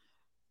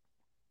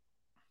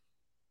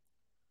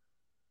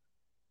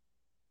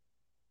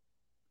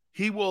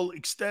 He will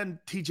extend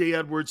TJ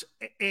Edwards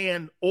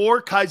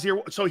or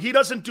Kaiser. So he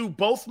doesn't do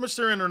both,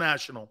 Mr.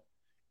 International.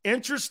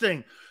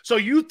 Interesting. So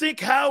you think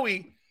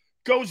Howie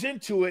goes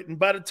into it, and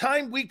by the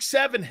time week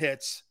 7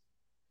 hits,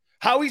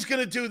 Howie's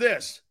going to do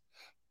this.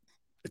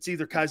 It's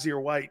either Kaiser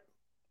White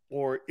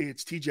or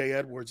it's TJ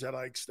Edwards that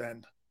I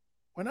extend.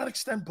 Why not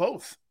extend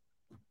both?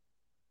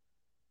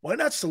 Why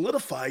not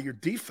solidify your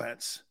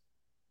defense?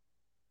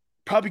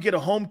 Probably get a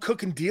home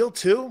cooking deal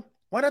too.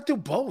 Why not do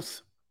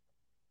both?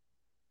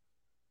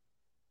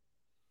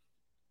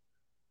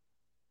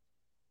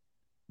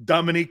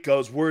 Dominique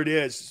goes, word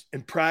is,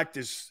 in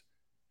practice,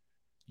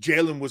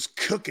 Jalen was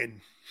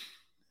cooking.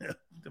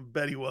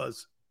 Bet he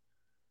was.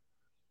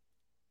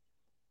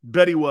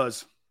 Bet he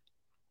was.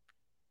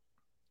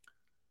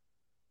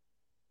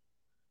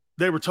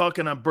 They were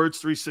talking on Birds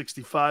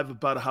 365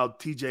 about how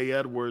TJ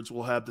Edwards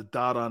will have the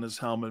dot on his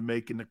helmet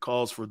making the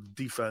calls for the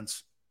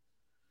defense.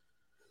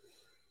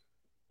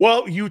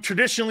 Well, you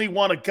traditionally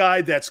want a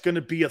guy that's going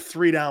to be a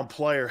 3-down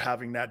player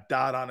having that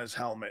dot on his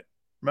helmet.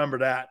 Remember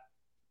that.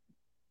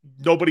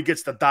 Nobody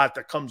gets the dot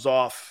that comes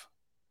off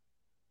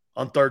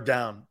on 3rd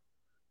down.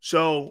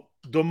 So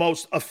the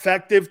most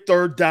effective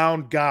 3rd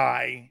down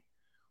guy,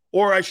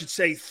 or I should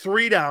say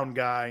 3-down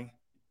guy,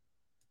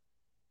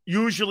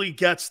 usually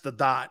gets the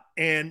dot.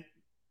 And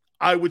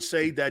I would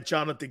say that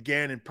Jonathan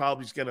Gannon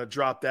probably is going to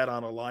drop that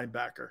on a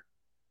linebacker.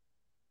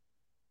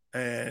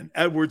 And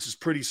Edwards is a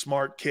pretty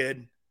smart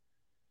kid.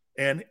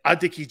 And I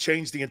think he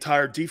changed the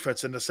entire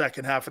defense in the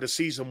second half of the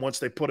season once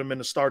they put him in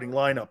the starting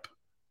lineup.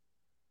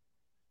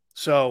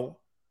 So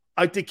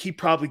I think he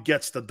probably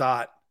gets the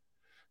dot.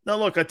 Now,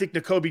 look, I think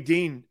Nakobe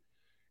Dean,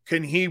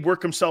 can he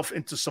work himself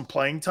into some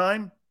playing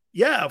time?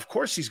 Yeah, of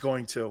course he's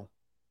going to.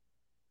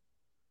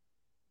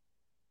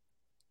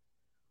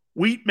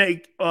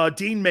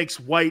 Dean makes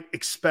White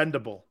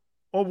expendable.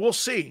 Well, we'll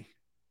see.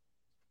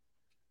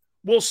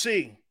 We'll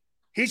see.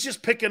 He's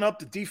just picking up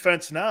the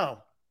defense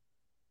now.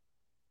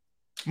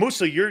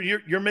 Musa,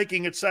 you're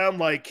making it sound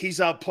like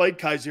he's outplayed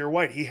Kaiser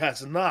White. He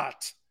has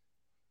not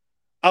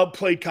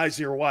outplayed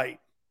Kaiser White.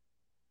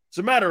 As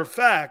a matter of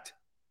fact,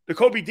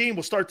 Nakobe Dean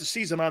will start the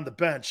season on the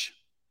bench.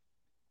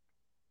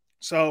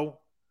 So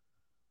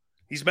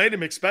he's made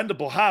him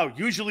expendable. How?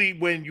 Usually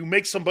when you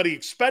make somebody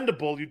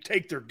expendable, you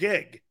take their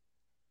gig.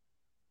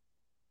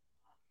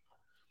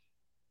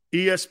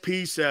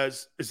 ESP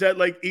says, is that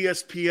like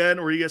ESPN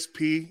or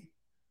ESP?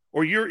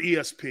 Or your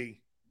ESP?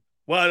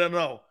 Well, I don't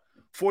know.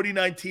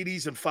 49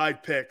 TDs and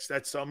 5 picks.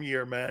 That's some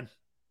year, man.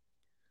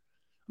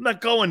 I'm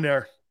not going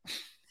there.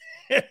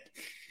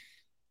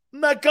 I'm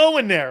not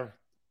going there.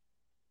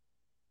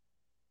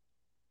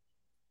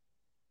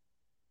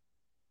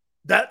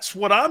 That's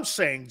what I'm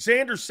saying.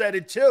 Xander said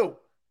it too.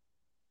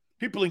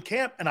 People in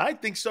camp, and I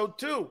think so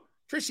too.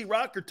 Tracy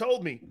Rocker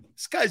told me,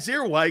 this guy's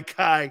White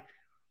guy,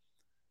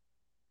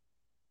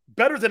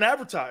 better than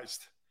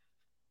advertised.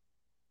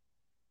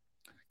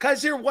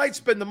 Kaiser White's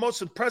been the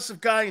most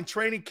impressive guy in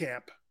training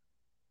camp.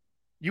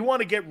 You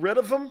want to get rid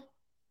of him?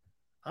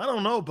 I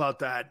don't know about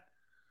that.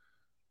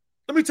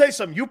 Let me tell you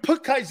something. You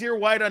put Kaiser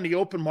White on the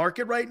open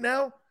market right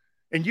now,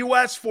 and you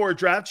ask for a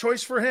draft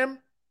choice for him,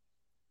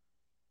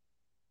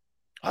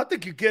 I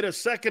think you get a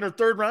second or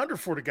third rounder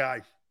for the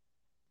guy.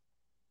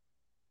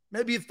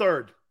 Maybe a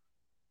third.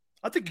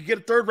 I think you get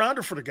a third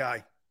rounder for the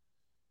guy.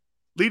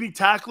 Leading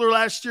tackler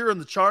last year in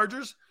the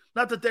Chargers.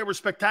 Not that they were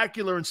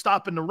spectacular in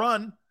stopping the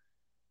run.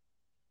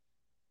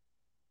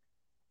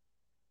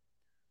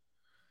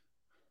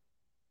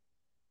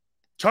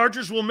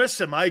 Chargers will miss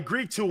him. I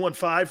agree,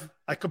 215.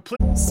 I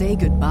completely Say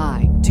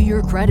goodbye to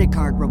your credit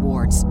card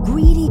rewards.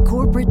 Greedy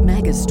corporate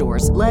mega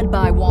stores, led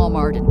by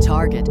Walmart and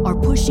Target, are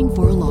pushing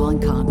for a law in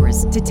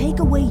Congress to take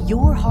away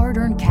your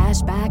hard-earned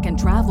cash back and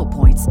travel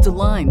points to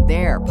line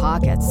their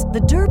pockets. The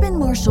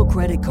Durbin-Marshall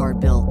credit card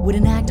bill would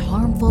enact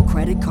harmful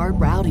credit card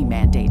routing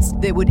mandates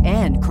that would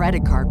end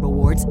credit card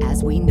rewards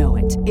as we know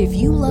it. If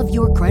you love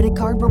your credit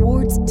card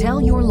rewards,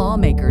 tell your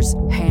lawmakers,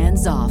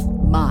 hands off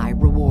my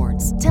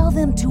rewards. Tell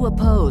them to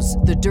oppose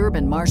the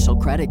Durbin-Marshall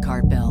credit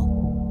card bill.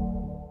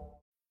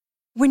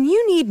 When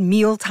you need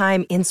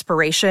mealtime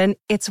inspiration,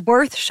 it's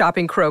worth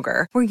shopping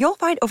Kroger, where you'll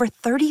find over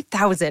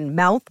 30,000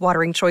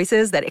 mouth-watering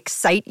choices that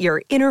excite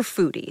your inner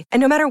foodie. And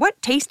no matter what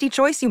tasty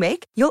choice you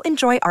make, you'll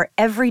enjoy our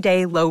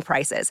everyday low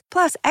prices,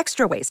 plus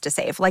extra ways to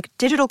save, like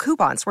digital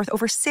coupons worth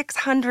over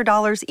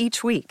 $600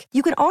 each week.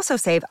 You can also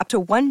save up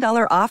to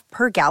 $1 off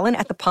per gallon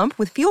at the pump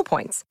with fuel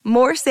points.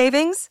 More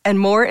savings and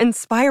more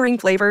inspiring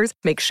flavors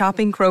make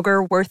shopping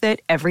Kroger worth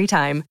it every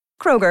time.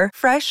 Kroger,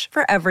 fresh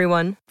for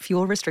everyone.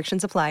 Fuel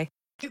restrictions apply.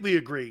 Completely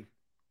agree.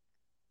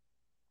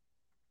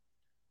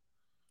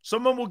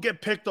 Someone will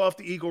get picked off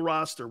the Eagle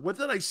roster. What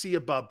did I see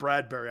about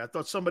Bradbury? I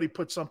thought somebody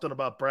put something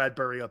about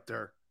Bradbury up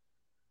there.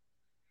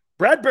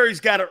 Bradbury's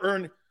got to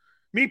earn.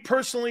 Me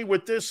personally,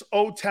 with this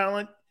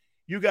talent,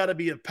 you got to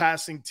be a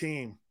passing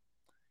team.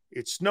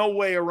 It's no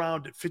way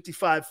around it.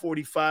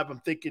 55-45.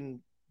 I'm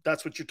thinking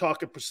that's what you're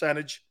talking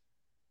percentage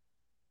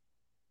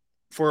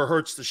for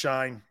Hurts to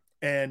shine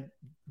and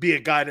be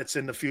a guy that's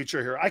in the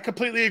future here. I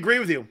completely agree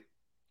with you.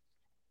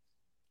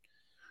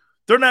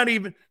 They're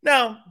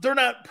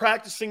not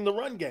practicing the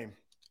run game.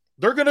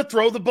 They're going to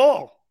throw the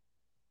ball.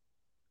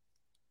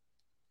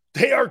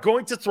 They are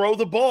going to throw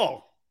the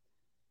ball.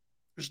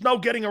 There's no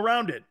getting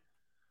around it.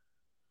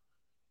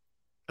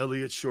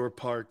 Elliott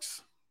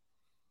Shore-Parks.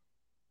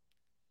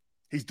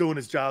 He's doing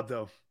his job,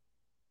 though.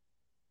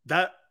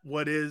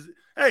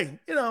 Hey,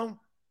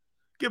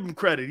 give him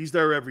credit. He's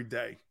there every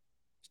day.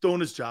 He's doing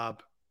his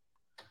job.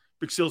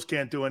 Big Seals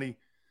can't do any.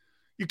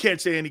 You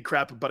can't say any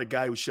crap about a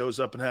guy who shows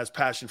up and has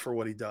passion for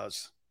what he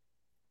does.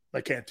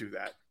 I can't do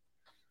that.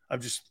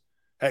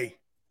 Hey,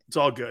 it's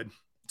all good.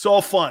 It's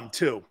all fun,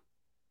 too.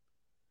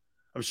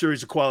 I'm sure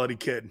he's a quality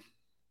kid.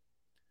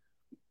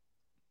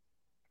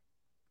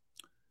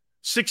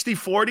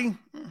 60-40?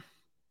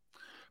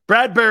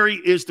 Bradbury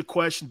is the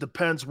question.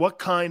 Depends what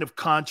kind of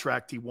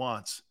contract he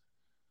wants.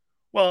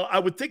 Well, I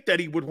would think that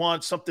he would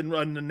want something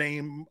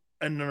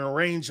in a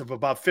range of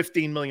about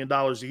 $15 million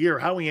a year.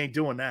 How he ain't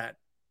doing that?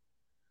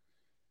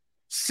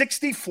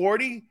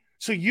 60-40?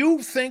 So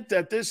you think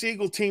that this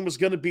Eagle team is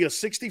going to be a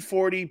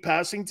 60-40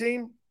 passing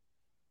team?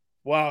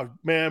 Wow,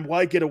 man,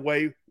 why get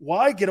away?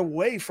 Why get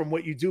away from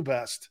what you do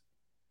best?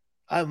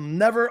 I'll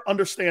never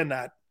understand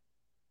that.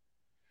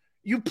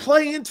 You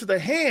play into the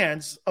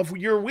hands of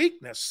your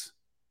weakness.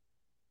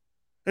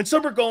 And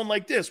some are going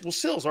like this. Well,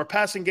 Sills, our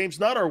passing game's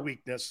not our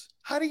weakness.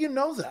 How do you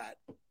know that?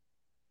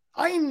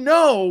 I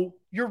know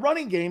your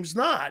running game's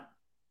not.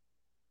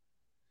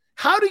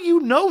 How do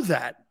you know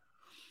that?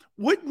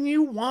 Wouldn't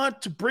you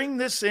want to bring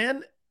this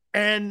in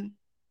and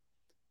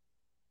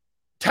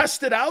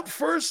test it out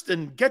first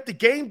and get the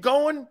game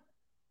going?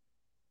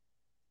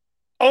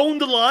 Own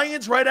the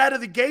Lions right out of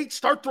the gate?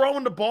 Start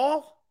throwing the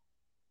ball?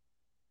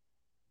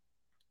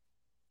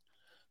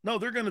 No,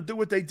 they're going to do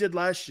what they did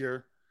last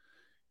year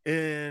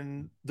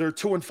in their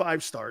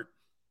 2-5 start.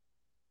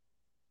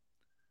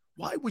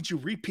 Why would you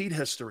repeat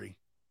history?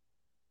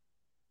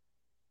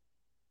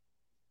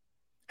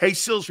 Hey,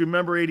 Sills,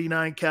 remember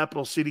 89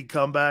 Capital City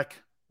comeback?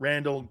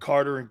 Randall and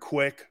Carter and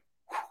Quick.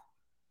 Whew.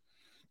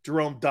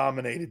 Jerome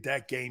dominated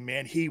that game,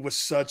 man. He was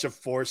such a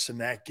force in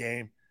that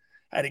game.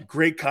 I had a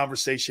great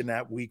conversation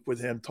that week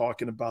with him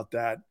talking about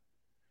that.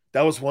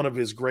 That was one of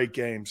his great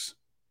games.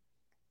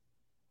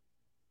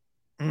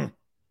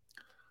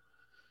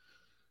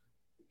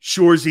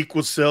 Shores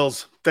equals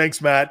Sills.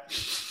 Thanks, Matt.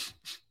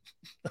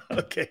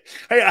 Okay.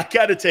 Hey, I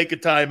got to take a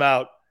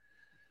timeout.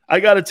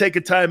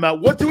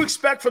 What to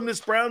expect from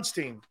this Browns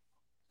team?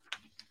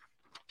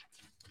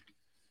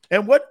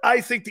 And what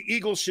I think the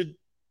Eagles should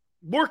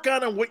work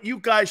on and what you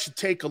guys should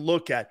take a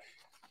look at.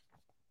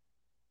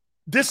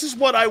 This is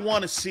what I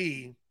want to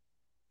see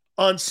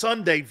on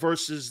Sunday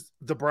versus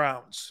the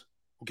Browns,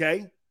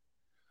 okay?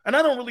 And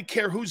I don't really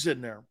care who's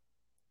in there.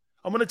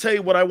 I'm going to tell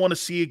you what I want to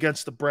see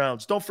against the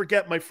Browns. Don't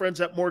forget my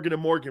friends at Morgan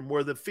 & Morgan,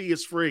 where the fee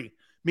is free,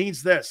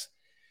 means this.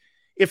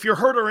 If you're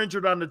hurt or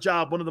injured on the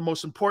job, one of the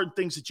most important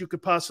things that you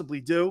could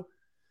possibly do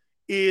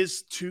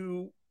is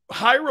to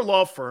hire a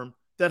law firm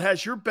that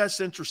has your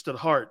best interest at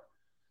heart.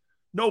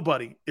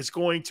 Nobody is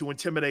going to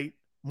intimidate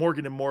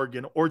Morgan &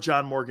 Morgan or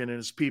John Morgan and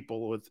his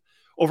people with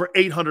over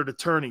 800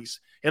 attorneys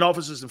in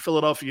offices in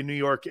Philadelphia, New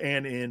York,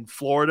 and in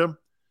Florida.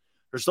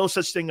 There's no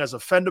such thing as a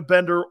fender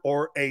bender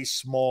or a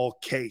small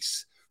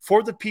case.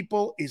 For the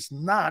people is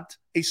not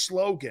a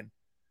slogan.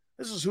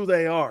 This is who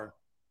they are.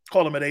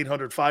 Call them at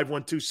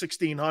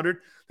 800-512-1600.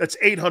 That's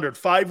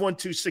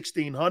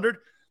 800-512-1600.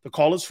 The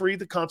call is free.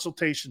 The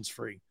consultation's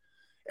free.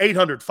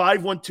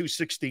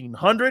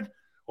 800-512-1600.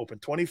 Open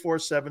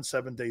 24/7,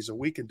 7 days a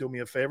week. And do me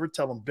a favor,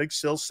 tell them Big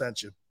Sil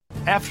sent you.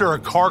 After a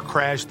car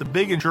crash, the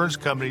big insurance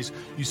companies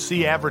you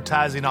see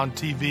advertising on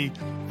TV,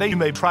 they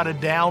may try to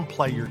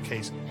downplay your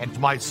case and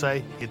might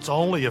say it's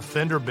only a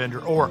fender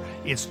bender or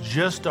it's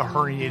just a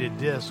herniated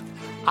disc.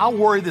 I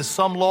worry that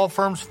some law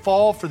firms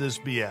fall for this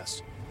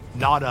BS.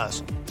 Not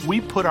us.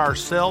 We put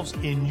ourselves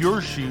in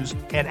your shoes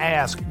and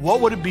ask,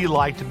 what would it be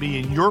like to be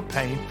in your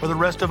pain for the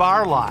rest of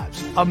our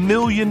lives? $1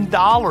 million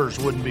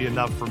wouldn't be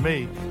enough for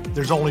me.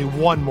 There's only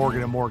one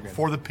Morgan & Morgan.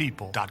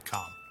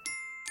 ForThePeople.com.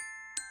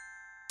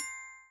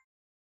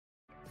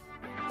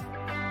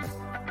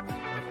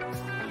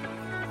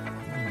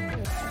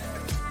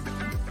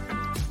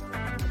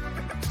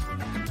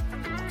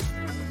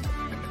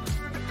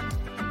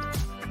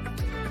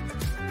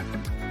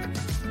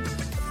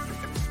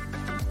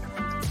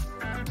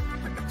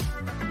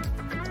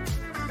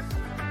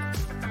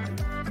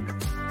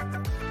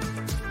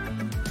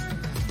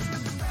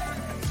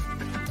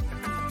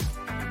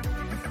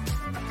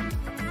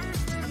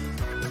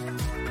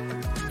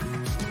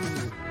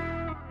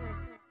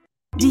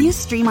 Do you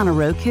stream on a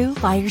Roku,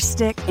 Fire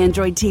Stick,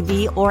 Android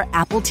TV, or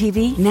Apple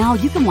TV? Now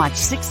you can watch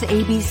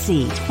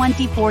 6ABC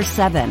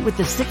 24/7 with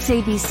the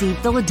 6ABC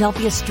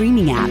Philadelphia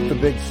streaming app. The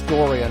big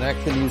story on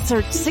Action News.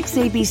 Search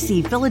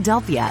 6ABC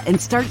Philadelphia and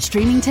start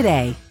streaming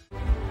today.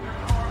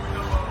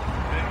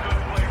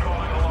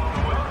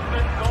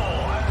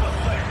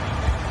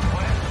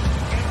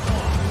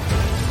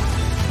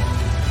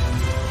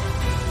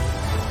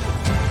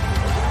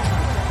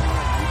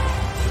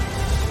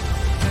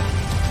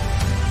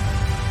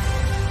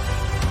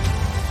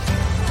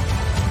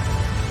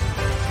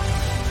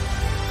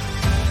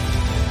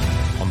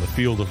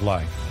 Field of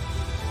life,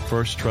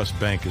 First Trust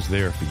Bank is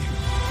there for you.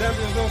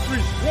 Champions on three.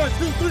 1,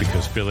 2, 3.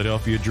 Because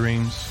Philadelphia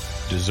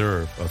dreams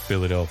deserve a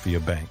Philadelphia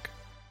bank.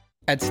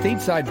 At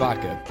Stateside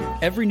Vodka,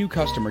 every new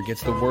customer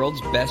gets the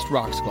world's best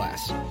rocks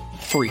glass.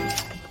 Free.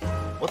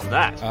 What's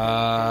that?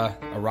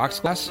 A rocks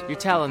glass? You're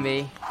telling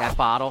me that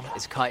bottle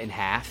is cut in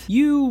half?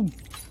 You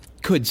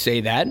could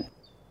say that.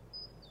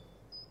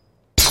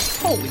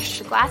 Holy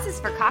shit. The glass is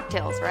for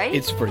cocktails, right?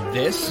 It's for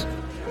this,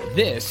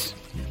 this,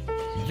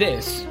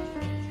 this,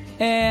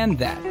 and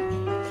that.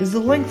 Is the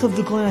length of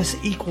the glass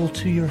equal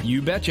to your...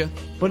 You betcha.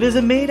 But is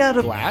it made out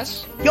of...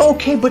 Glass?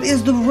 Okay, but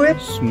is the rip...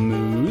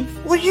 Smooth?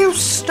 Will you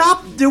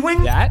stop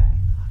doing... That?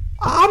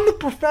 I'm the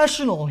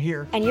professional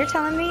here. And you're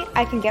telling me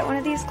I can get one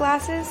of these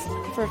glasses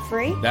for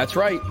free? That's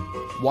right.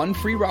 One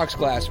free rocks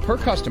glass per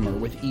customer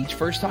with each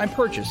first-time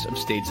purchase of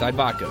Stateside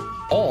Vodka.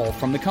 All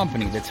from the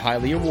company that's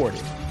highly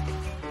awarded.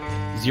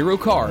 0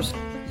 carbs,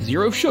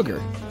 0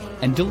 sugar,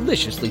 and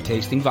deliciously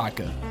tasting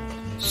vodka.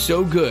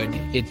 So good,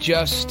 it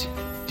just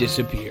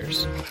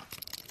disappears.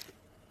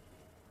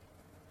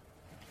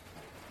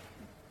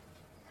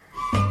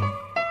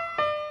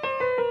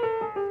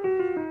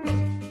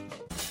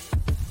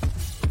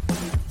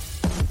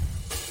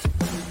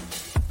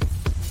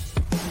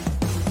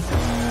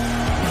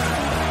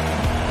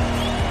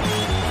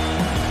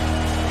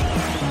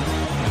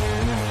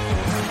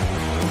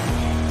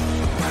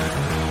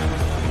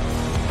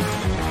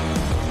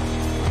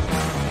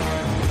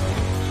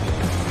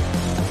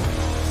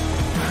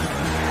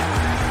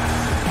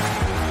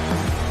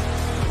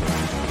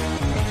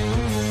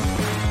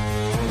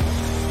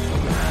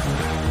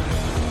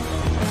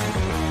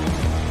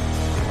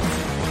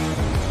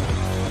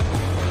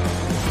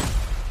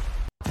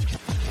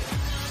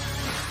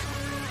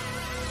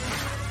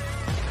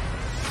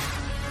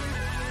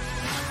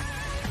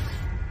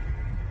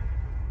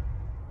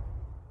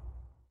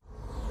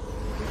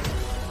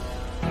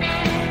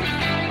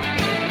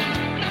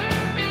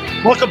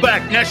 Welcome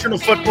back. National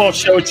Football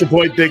Show. It's your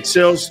boy, Big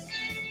Sills.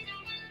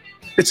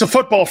 It's a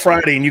football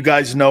Friday, and you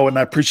guys know it, and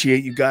I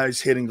appreciate you guys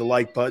hitting the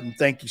like button.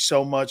 Thank you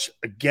so much.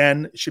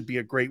 Again, it should be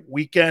a great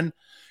weekend.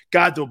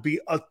 God, there'll be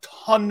a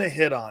ton to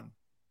hit on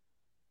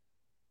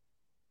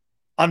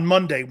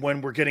Monday when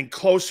we're getting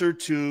closer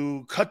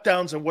to cut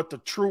downs of what the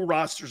true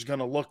roster is going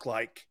to look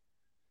like.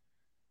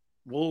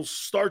 We'll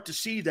start to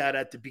see that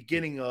at the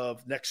beginning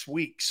of next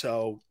week,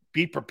 so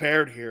be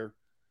prepared here.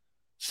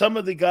 Some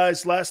of the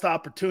guys' last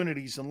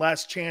opportunities and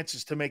last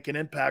chances to make an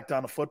impact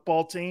on a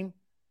football team.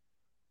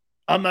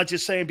 I'm not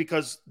just saying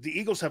because the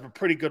Eagles have a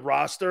pretty good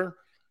roster.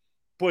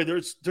 Boy,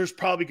 there's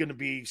probably going to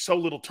be so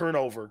little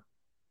turnover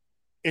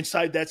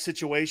inside that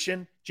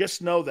situation.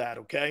 Just know that,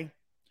 okay?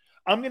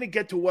 I'm going to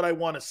get to what I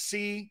want to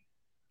see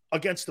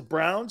against the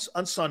Browns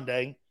on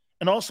Sunday,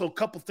 and also a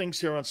couple things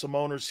here on some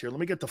owners here. Let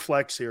me get the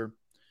flex here.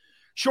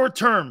 Short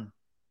term,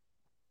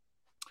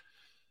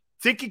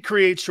 Think he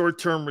creates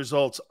short-term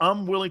results.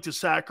 I'm willing to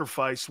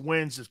sacrifice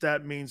wins if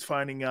that means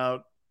finding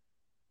out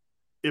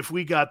if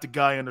we got the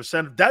guy under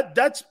center.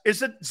 That's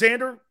isn't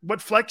Xander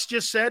what Flex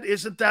just said?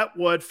 Isn't that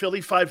what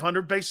Philly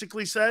 500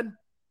 basically said?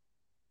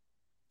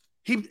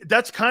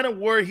 That's kind of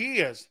where he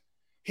is.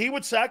 He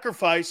would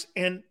sacrifice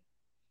he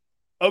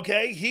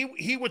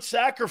would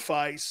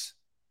sacrifice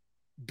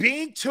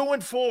being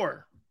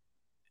 2-4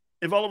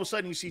 if all of a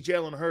sudden you see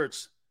Jalen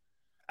Hurts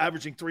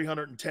averaging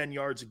 310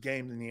 yards a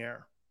game in the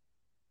air.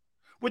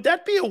 Would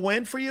that be a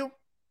win for you?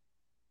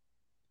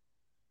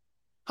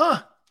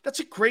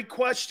 That's a great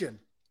question.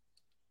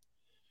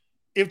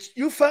 If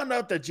you found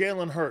out that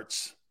Jalen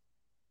Hurts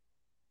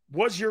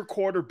was your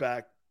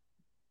quarterback,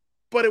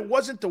 but it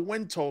wasn't the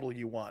win total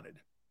you wanted,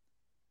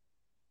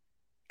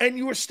 and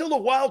you were still a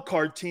wild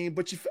card team,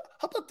 but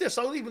how about this?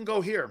 I'll even go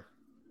here.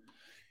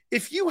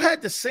 If you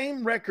had the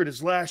same record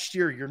as last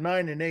year, you're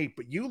 9-8,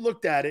 but you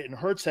looked at it and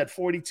Hurts had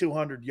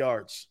 4,200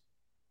 yards,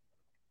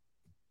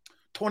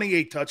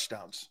 28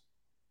 touchdowns.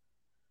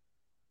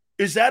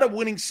 Is that a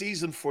winning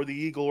season for the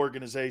Eagle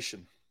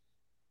organization?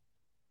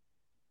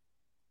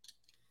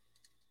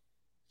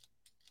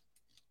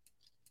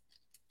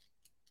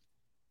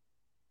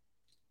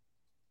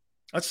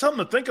 That's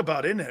something to think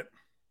about, isn't it?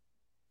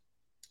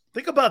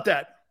 Think about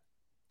that.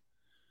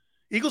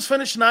 Eagles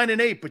finished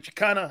 9-8, but you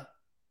kind of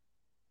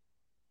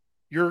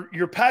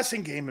your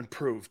passing game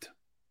improved.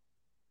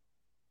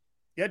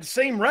 You had the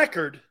same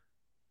record,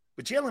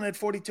 but Jalen had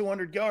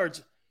 4,200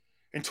 yards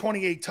and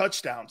 28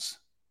 touchdowns.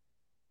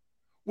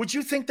 Would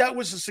you think that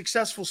was a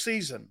successful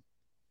season?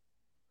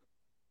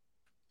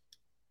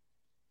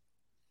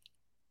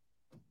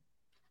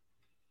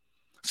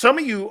 Some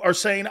of you are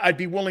saying I'd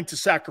be willing to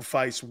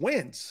sacrifice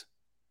wins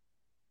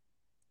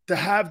to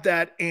have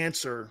that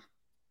answer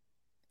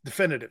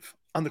definitive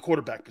on the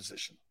quarterback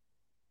position.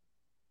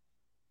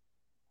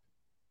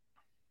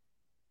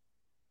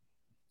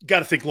 You got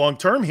to think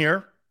long-term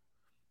here.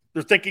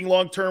 They're thinking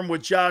long-term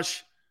with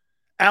Josh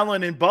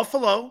Allen in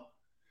Buffalo.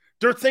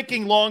 They're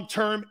thinking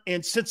long-term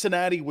in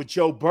Cincinnati with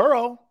Joe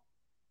Burrow.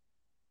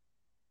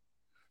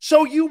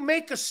 So you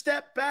make a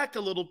step back a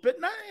little bit.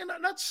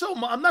 Not so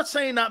much. I'm not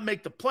saying not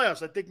make the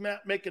playoffs. I think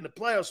making the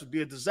playoffs would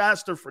be a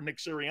disaster for Nick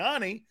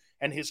Sirianni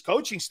and his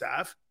coaching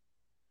staff.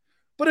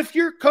 But if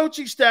your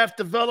coaching staff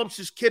develops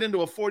his kid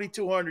into a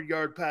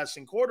 4,200-yard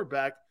passing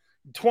quarterback,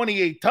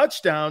 28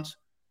 touchdowns,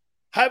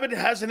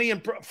 hasn't he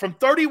improved from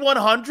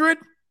 3,100?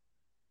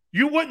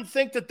 You wouldn't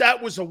think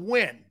that was a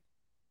win.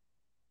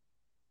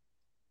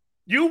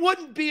 You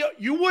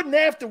wouldn't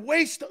have to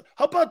waste.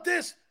 How about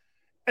this?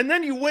 And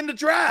then you win the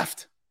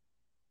draft.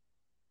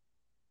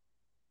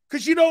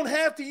 Because you don't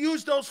have to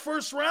use those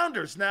first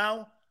rounders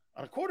now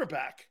on a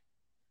quarterback.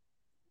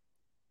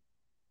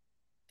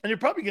 And you're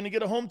probably going to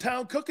get a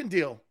hometown cooking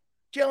deal.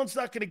 Jalen's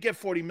not going to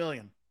get $40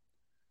 million.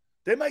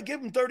 They might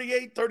give him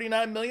 38,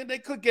 39 million. They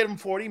could get him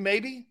 40,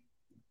 maybe.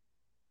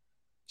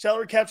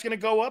 Salary cap's going to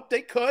go up.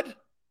 They could.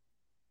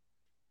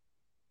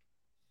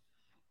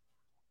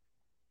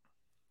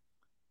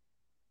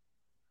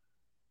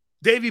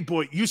 Davey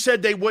boy, you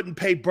said they wouldn't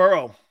pay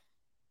Burrow.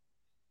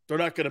 They're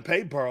not going to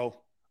pay Burrow.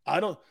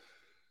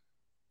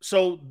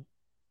 So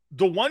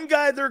the one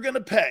guy they're going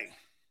to pay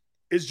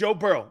is Joe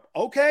Burrow.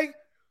 Okay.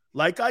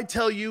 Like I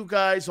tell you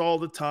guys all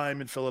the time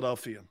in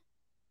Philadelphia,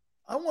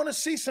 I want to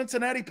see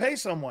Cincinnati pay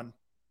someone.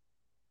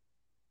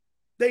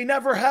 They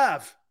never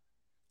have.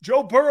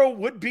 Joe Burrow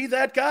would be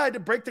that guy to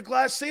break the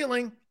glass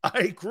ceiling. I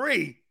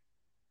agree.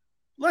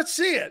 Let's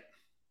see it.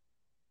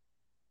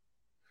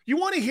 You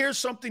want to hear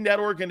something that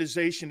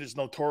organization is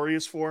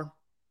notorious for?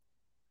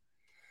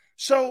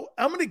 So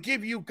I'm going to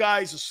give you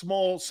guys a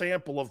small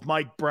sample of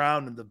Mike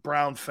Brown and the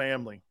Brown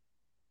family.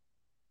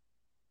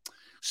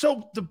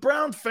 So the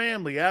Brown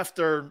family,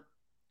 after,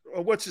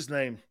 what's his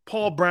name?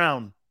 Paul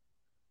Brown,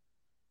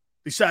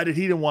 decided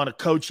he didn't want to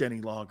coach any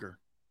longer.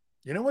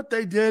 You know what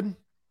they did?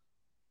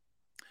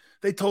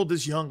 They told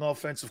this young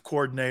offensive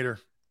coordinator,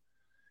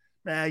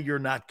 you're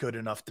not good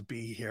enough to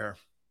be here.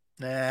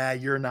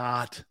 You're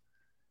not.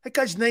 That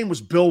guy's name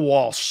was Bill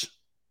Walsh.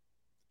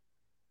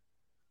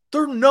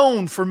 They're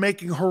known for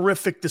making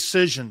horrific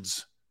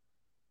decisions.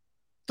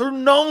 They're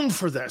known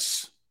for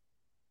this.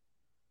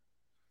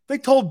 They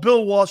told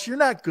Bill Walsh, you're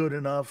not good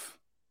enough.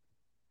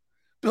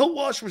 Bill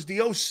Walsh was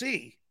the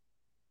OC.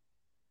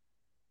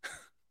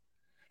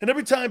 And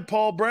every time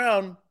Paul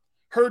Brown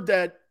heard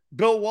that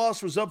Bill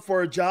Walsh was up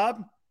for a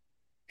job,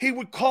 he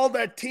would call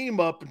that team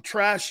up and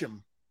trash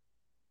him.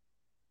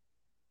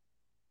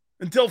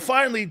 Until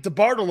finally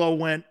DeBartolo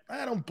went,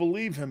 I don't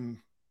believe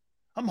him.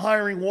 I'm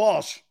hiring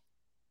Walsh.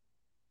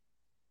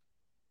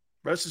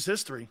 Rest is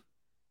history.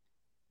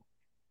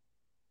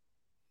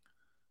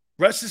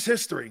 Rest is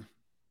history.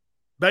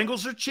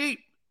 Bengals are cheap.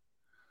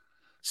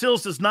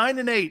 Sills is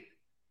 9-8.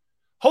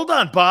 Hold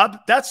on, Bob.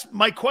 That's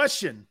my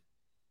question.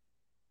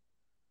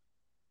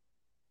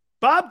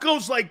 Bob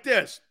goes like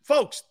this.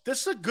 Folks,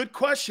 this is a good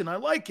question. I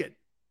like it.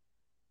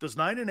 Does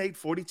 9-8,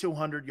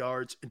 4,200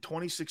 yards and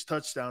 26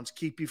 touchdowns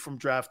keep you from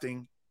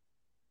drafting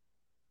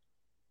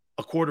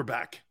a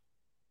quarterback?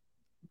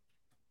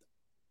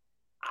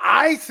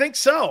 I think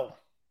so.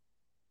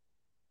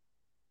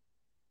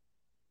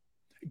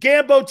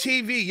 Gambo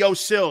TV, yo,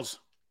 Sills.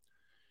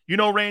 You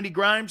know Randy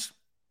Grimes?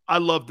 I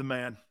love the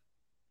man.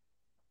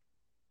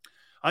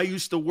 I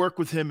used to work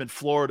with him in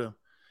Florida.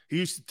 He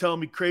used to tell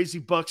me crazy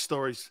Buck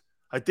stories.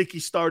 I think he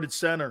started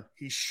center.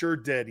 He sure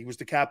did. He was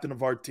the captain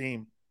of our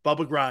team.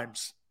 Bubba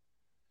Grimes.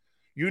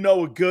 You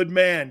know a good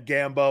man,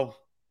 Gambo.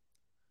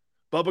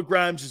 Bubba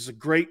Grimes is a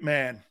great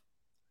man.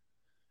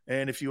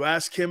 And if you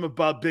ask him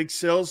about Big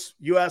Sills,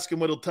 you ask him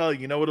what he'll tell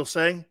you. You know what he'll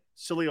say?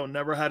 Sileo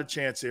never had a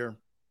chance here.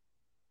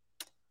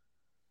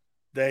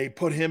 They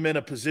put him in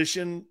a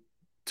position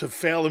to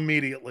fail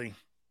immediately.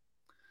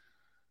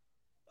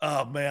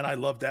 Oh, man, I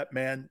love that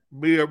man.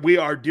 We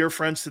are dear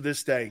friends to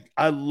this day.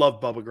 I love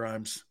Bubba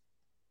Grimes.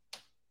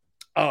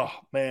 Oh,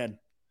 man.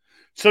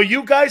 So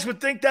you guys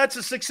would think that's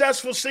a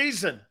successful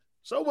season.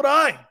 So would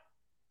I.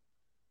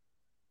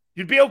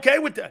 You'd be okay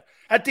with that.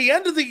 At the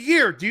end of the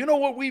year, do you know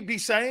what we'd be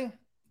saying?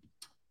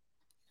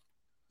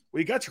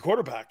 Well, you got your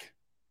quarterback.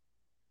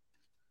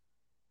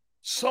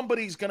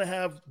 Somebody's going to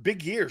have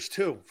big years,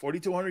 too.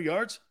 4,200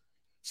 yards.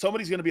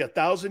 Somebody's going to be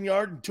 1,000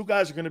 yards, and two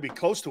guys are going to be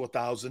close to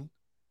 1,000.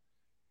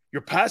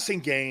 Your passing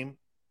game.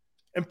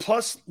 And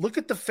plus, look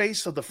at the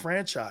face of the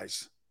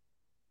franchise.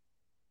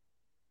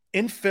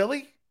 In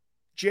Philly,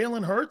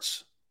 Jalen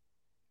Hurts.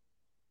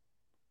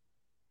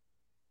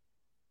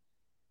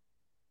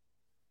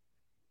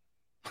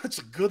 That's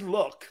a good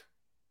look.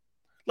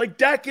 Like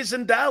Dak is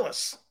in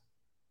Dallas.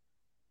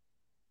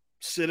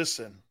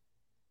 Citizen.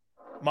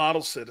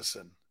 Model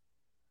citizen.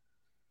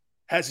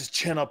 Has his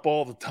chin up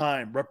all the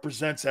time.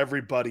 Represents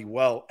everybody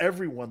well.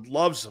 Everyone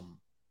loves him.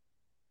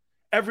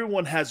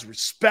 Everyone has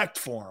respect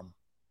for him.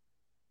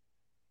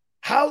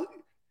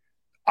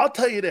 I'll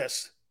tell you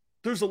this.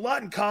 There's a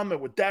lot in common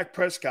with Dak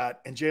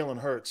Prescott and Jalen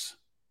Hurts.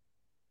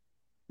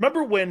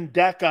 Remember when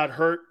Dak got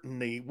hurt in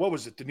the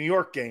New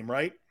York game,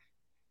 right?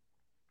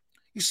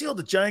 You see all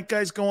the Giant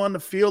guys go on the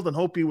field and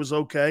hope he was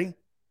okay? You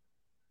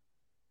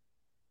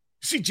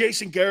see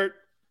Jason Garrett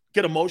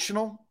get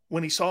emotional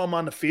when he saw him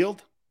on the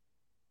field?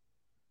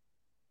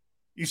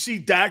 You see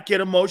Dak get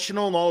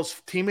emotional and all his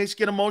teammates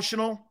get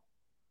emotional?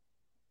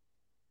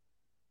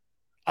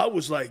 I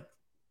was like,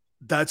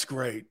 that's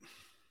great.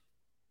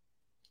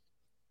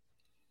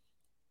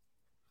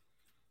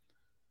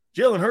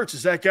 Jalen Hurts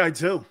is that guy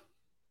too.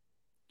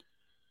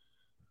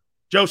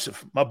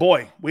 Joseph, my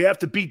boy, we have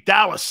to beat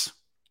Dallas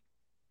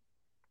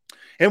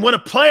and win a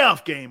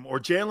playoff game, or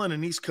Jalen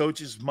and these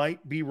coaches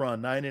might be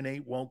run.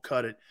 9-8 won't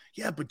cut it.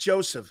 Yeah, but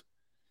Joseph,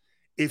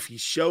 if he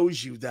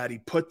shows you that he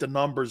put the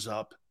numbers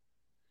up.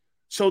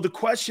 So the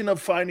question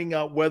of finding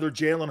out whether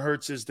Jalen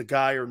Hurts is the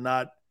guy or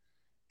not,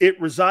 it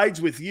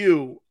resides with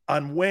you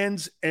on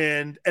wins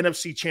and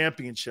NFC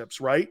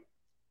championships, right?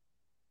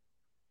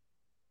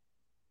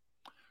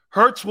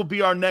 Hurts will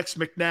be our next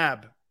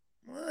McNabb.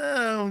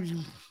 Well,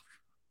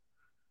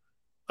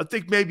 I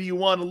think maybe you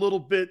want a little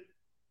bit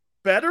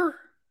better,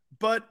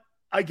 but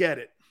I get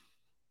it.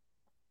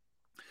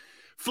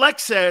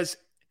 Flex says,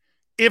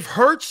 if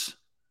Hurts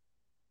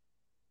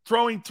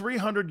throwing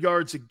 300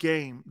 yards a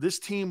game, this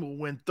team will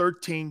win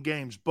 13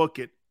 games. Book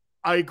it.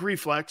 I agree,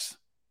 Flex.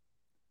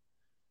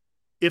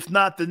 If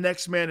not, the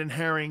next man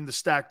inheriting the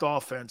stacked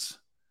offense.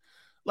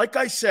 Like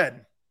I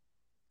said,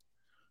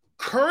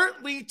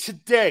 currently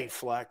today,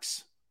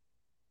 Flex,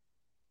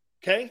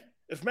 okay,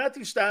 if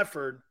Matthew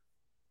Stafford,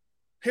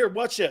 here,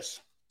 watch this.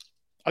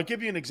 I'll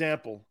give you an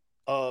example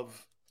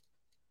of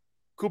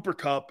Cooper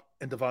Kupp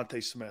and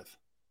Devontae Smith.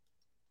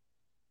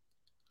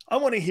 I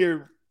want to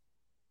hear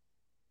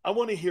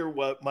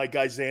what my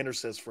guy Xander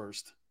says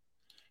first.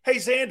 Hey,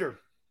 Xander.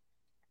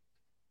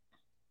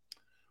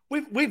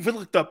 We've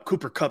looked up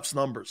Cooper Kupp's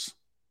numbers.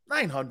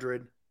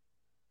 900.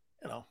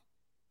 You know,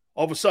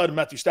 all of a sudden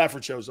Matthew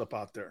Stafford shows up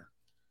out there.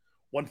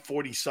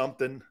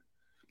 140-something,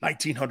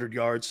 1,900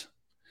 yards.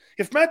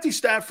 If Matthew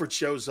Stafford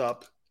shows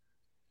up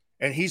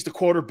and he's the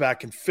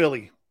quarterback in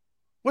Philly,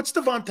 what's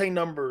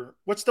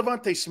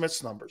Devontae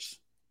Smith's numbers?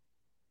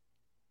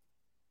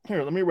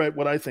 Here, let me write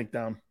what I think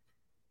down.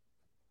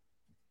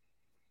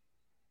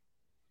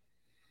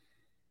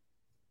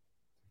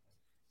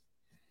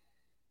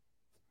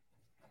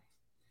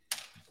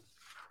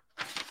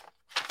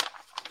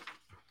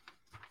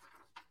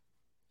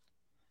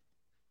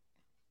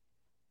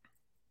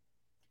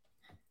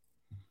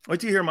 Wait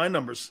till you hear my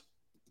numbers.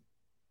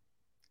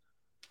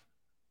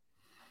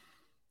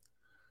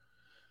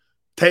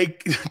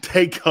 Take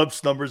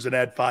Kupp's numbers and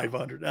add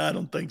 500. I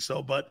don't think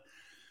so, but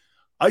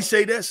I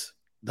say this.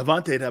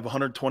 Devontae'd have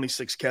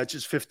 126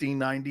 catches,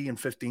 1590, and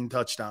 15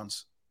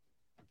 touchdowns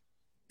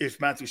if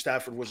Matthew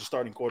Stafford was a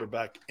starting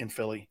quarterback in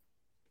Philly.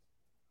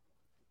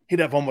 He'd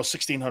have almost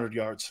 1,600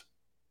 yards.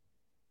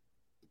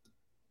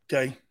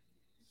 Okay.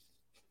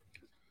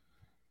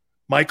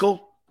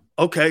 Michael,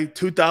 okay,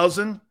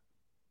 2,000.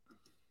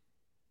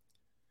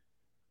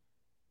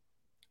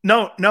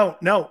 No.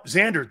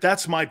 Xander,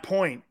 that's my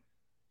point.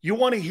 You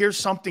want to hear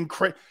something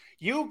crazy?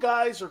 You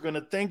guys are going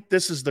to think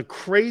this is the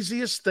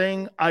craziest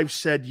thing I've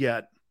said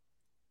yet.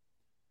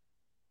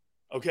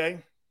 Okay?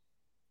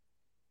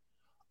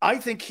 I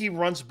think he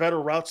runs better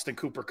routes than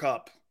Cooper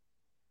Kupp.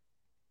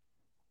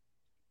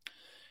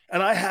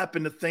 And I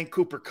happen to think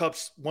Cooper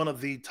Kupp's one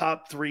of the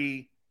top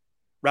 3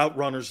 route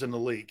runners in the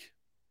league.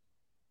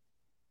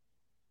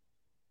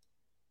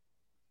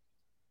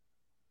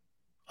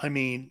 I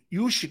mean,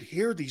 you should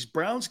hear these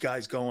Browns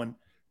guys going,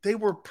 they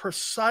were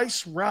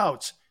precise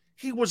routes.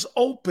 He was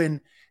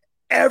open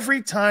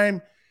every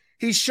time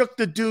he shook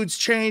the dude's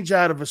change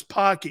out of his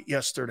pocket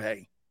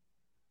yesterday.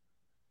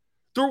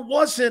 There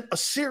wasn't a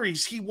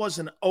series he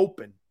wasn't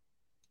open.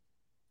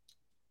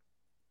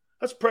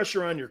 That's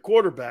pressure on your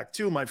quarterback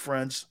too, my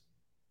friends.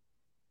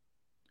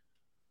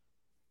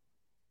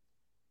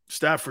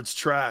 Stafford's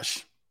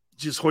trash.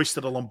 Just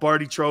hoisted a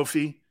Lombardi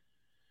trophy,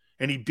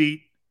 and he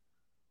beat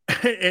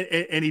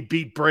and he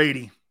beat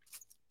Brady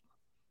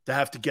to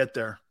have to get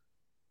there.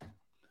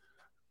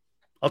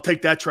 I'll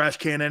take that trash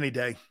can any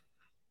day.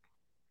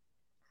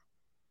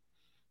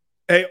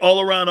 Hey, all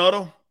around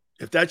auto,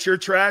 if that's your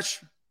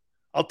trash,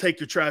 I'll take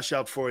your trash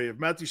out for you. If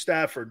Matthew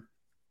Stafford,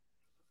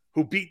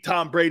 who beat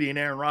Tom Brady and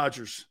Aaron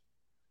Rodgers,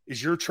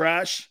 is your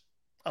trash,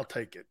 I'll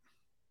take it.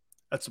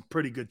 That's some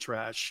pretty good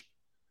trash.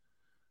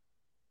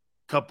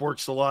 Kupp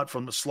works a lot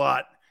from the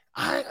slot.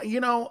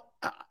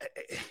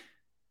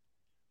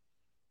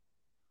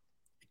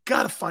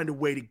 Got to find a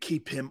way to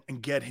keep him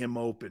and get him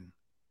open.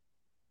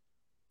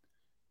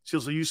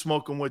 Seals, are you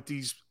smoking what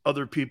these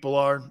other people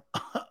are?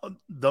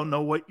 Don't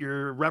know what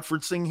you're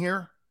referencing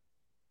here.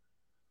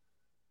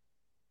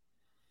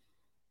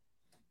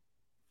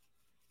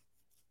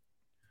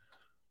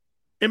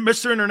 And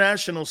Mr.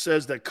 International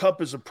says that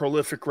Kupp is a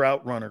prolific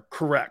route runner.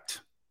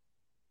 Correct.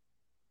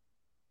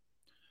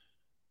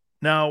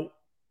 Now,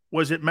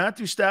 was it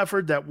Matthew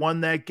Stafford that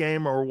won that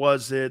game, or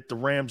was it the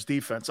Rams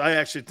defense? I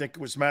actually think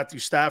it was Matthew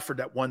Stafford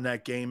that won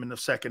that game in the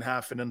second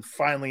half and then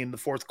finally in the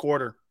fourth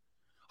quarter.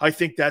 I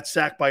think that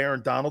sack by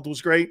Aaron Donald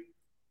was great,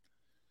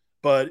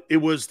 but it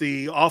was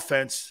the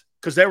offense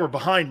because they were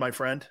behind, my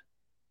friend.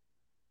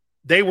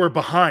 They were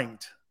behind,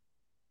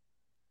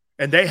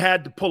 and they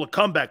had to pull a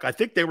comeback. I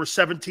think they were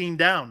 17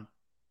 down.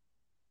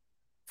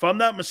 If I'm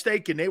not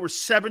mistaken, they were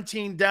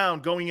 17 down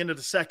going into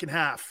the second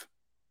half.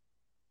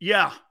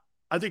 Yeah.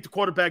 I think the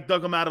quarterback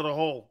dug him out of the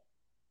hole.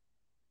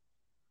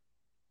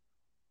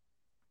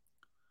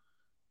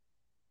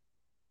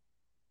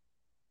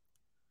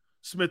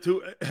 Smith,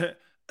 who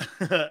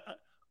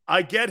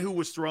I get who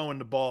was throwing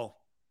the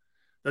ball.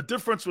 The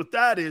difference with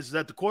that is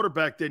that the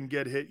quarterback didn't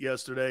get hit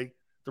yesterday.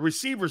 The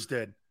receivers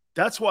did.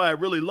 That's why I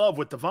really love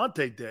what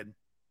Devontae did.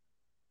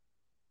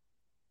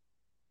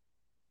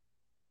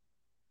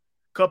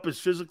 Kupp is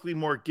physically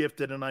more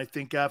gifted, and I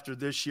think after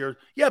this year,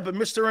 yeah, but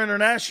Mr.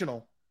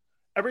 International,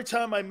 every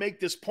time I make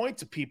this point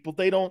to people,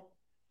 they don't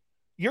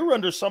 – you're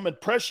under some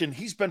impression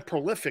he's been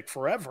prolific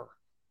forever.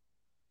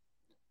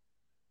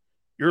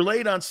 You're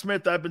late on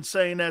Smith. I've been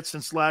saying that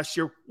since last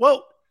year.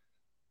 Well,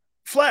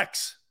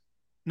 flex.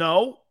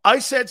 No, I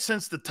said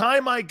since the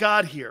time I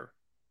got here,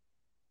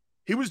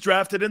 he was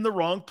drafted in the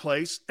wrong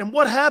place. And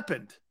what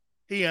happened?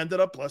 He ended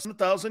up less than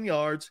 1,000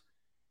 yards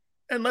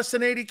and less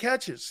than 80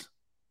 catches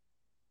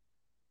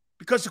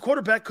because the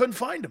quarterback couldn't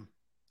find him.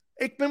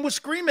 Aikman was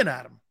screaming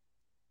at him.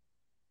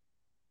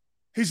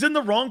 He's in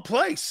the wrong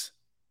place.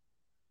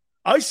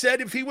 I said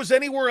if he was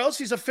anywhere else,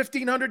 he's a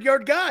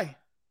 1,500-yard guy.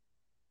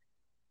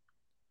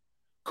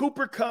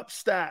 Cooper Kupp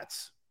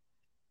stats.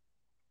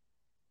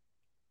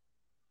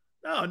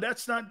 No,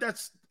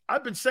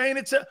 I've been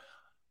saying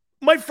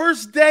my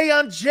first day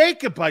on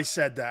Jacob, I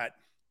said that.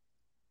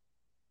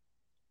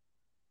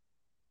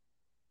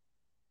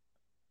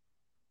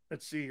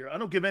 Let's see here. I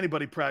don't give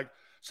anybody practice.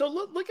 So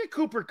look at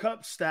Cooper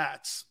Kupp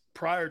stats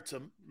prior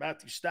to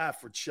Matthew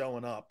Stafford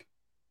showing up.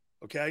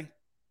 Okay?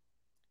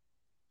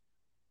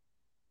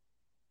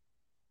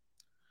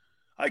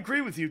 I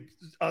agree with you,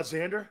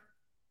 Xander.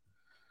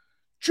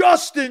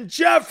 Justin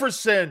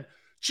Jefferson,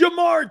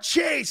 Jamar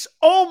Chase.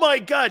 Oh, my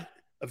God.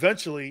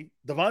 Eventually,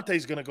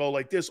 Devontae's going to go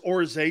like this,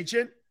 or his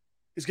agent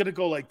is going to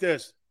go like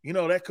this. You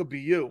know, that could be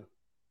you.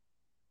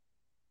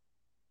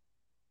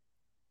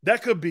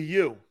 That could be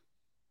you.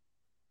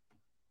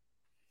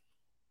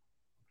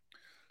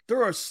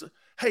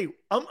 Hey,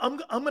 I'm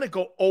going to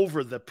go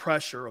over the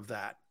pressure of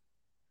that.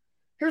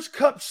 Here's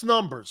Kupp's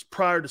numbers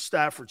prior to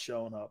Stafford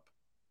showing up.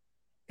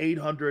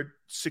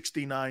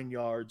 869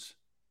 yards,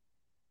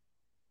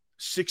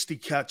 60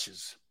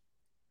 catches,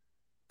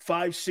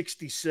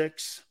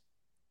 566,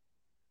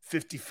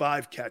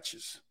 55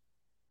 catches,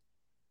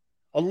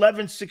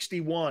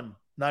 1161,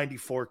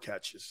 94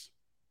 catches,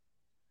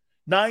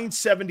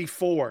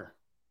 974,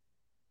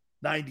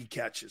 90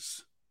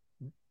 catches.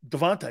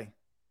 Devontae.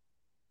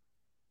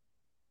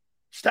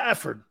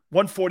 Stafford,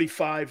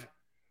 145,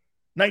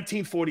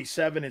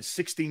 1947, and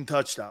 16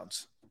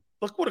 touchdowns.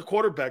 Look what a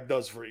quarterback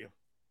does for you.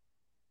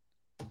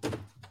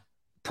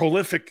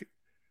 Prolific.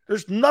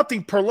 There's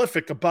nothing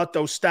prolific about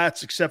those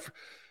stats except for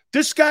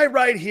this guy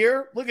right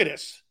here. Look at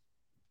this.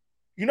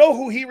 You know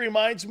who he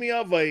reminds me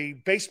of, a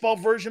baseball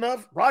version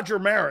of? Roger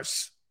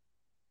Maris.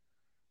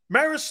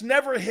 Maris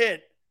never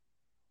hit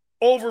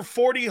over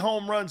 40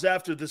 home runs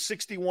after the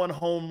 61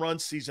 home run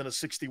season of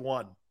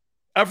 61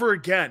 ever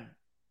again.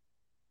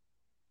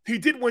 He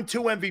did win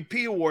 2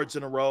 MVP awards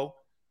in a row,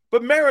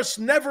 but Maris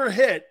never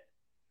hit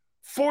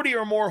 40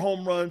 or more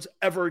home runs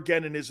ever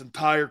again in his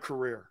entire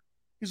career.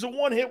 He's a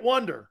one-hit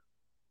wonder.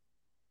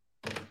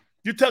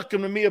 You're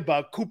talking to me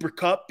about Cooper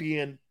Kupp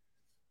being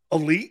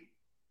elite?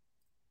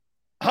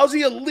 How's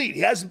he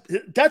elite?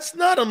 That's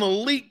not an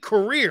elite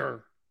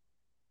career.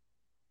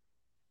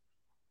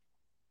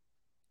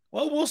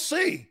 Well, we'll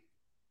see.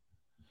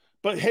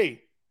 But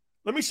hey,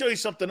 let me show you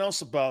something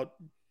else about.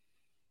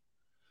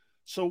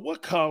 So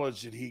what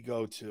college did he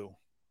go to?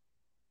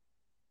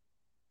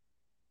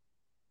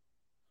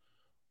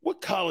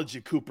 What college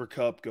did Cooper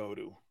Kupp go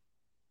to?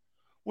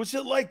 Was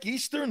it like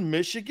Eastern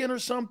Michigan or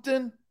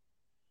something?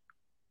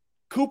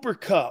 Cooper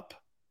Kupp.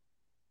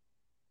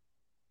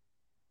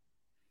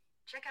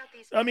 Check out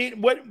these. I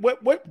mean,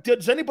 what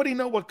does anybody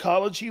know what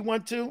college he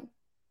went to?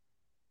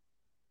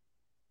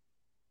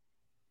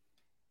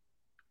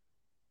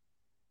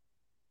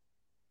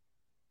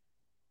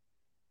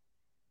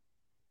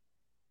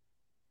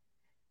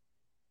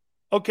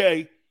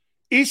 Okay,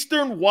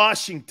 Eastern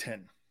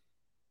Washington.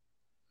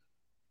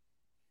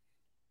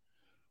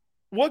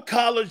 What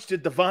college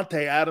did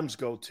Devontae Adams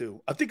go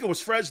to? I think it was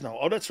Fresno.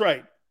 Oh, that's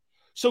right.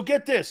 So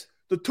get this.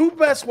 The 2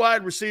 best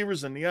wide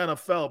receivers in the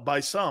NFL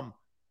by some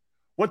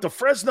went to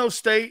Fresno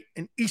State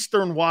and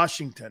Eastern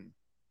Washington.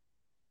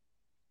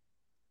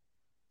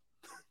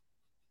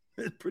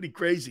 It's pretty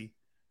crazy.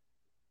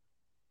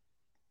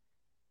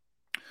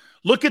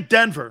 Look at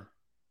Denver.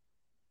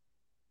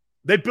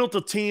 They built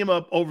a team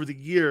up over the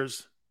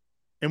years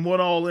and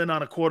went all in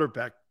on a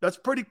quarterback. That's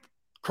pretty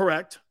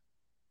correct.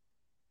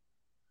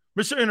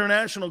 Mr.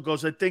 International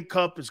goes, I think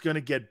Kupp is going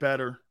to get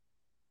better,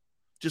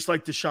 just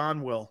like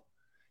Deshaun will.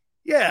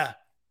 Yeah,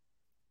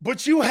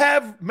 but you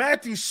have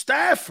Matthew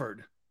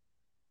Stafford.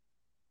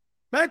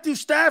 Matthew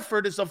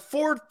Stafford is a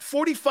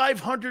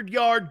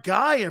 4,500-yard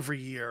guy every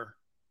year.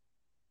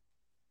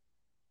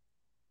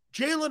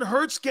 Jalen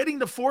Hurts getting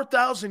to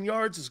 4,000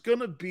 yards is going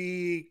to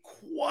be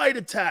quite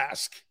a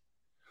task.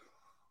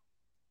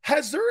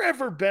 Has there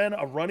ever been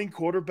a running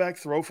quarterback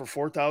throw for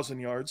 4,000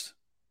 yards?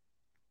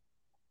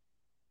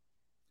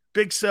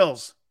 Big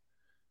Sills.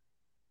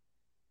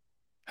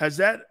 Has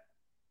that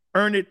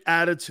earn it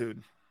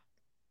attitude?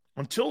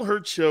 Until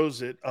Hurts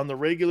shows it on the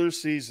regular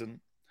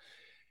season,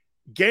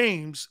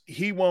 games,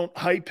 he won't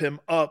hype him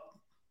up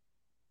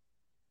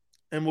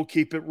and we'll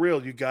keep it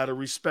real. You got to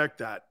respect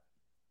that.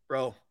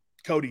 Bro,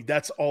 Cody,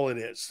 that's all it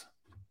is.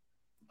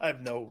 I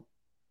have no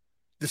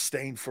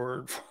disdain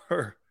for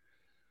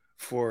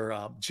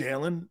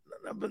Jalen.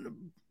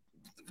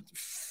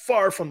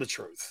 Far from the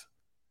truth.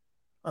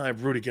 I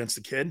root against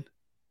the kid.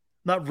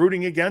 Not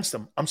rooting against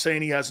him. I'm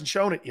saying he hasn't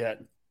shown it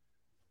yet.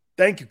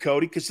 Thank you,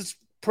 Cody, because it's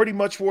pretty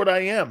much what I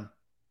am.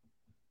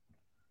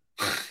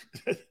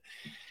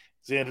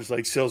 Xander's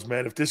like, Sills,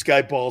 man, if this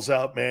guy balls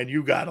out, man,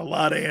 you got a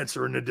lot of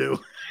answering to do.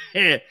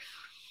 You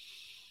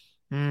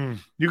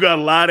got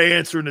a lot of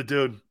answering to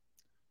do.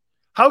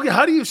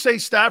 How do you say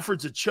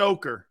Stafford's a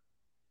choker?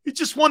 He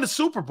just won the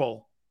Super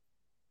Bowl.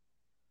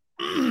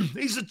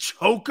 He's a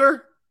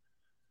choker?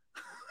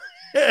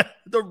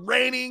 The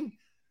reigning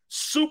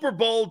Super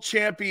Bowl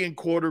champion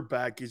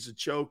quarterback is a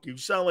choke. You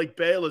sound like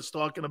Bayless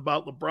talking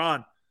about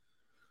LeBron.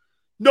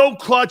 No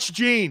clutch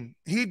gene.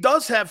 He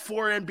does have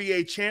 4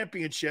 NBA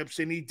championships,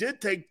 and he did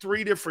take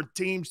 3 different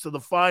teams to the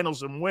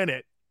finals and win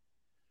it.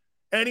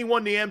 And he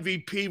won the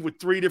MVP with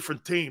 3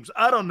 different teams.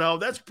 I don't know.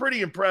 That's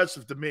pretty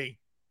impressive to me.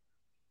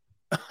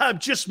 I'm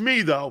just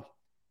me, though.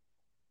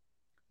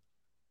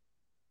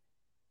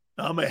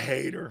 I'm a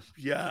hater.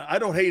 Yeah, I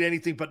don't hate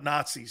anything but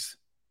Nazis.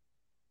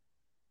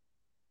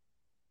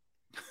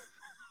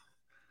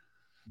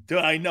 Dude,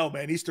 I know,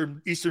 man.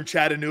 Eastern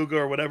Chattanooga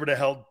or whatever the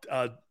hell.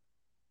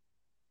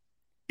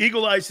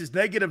 Eagle Eyes his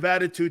negative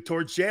attitude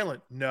towards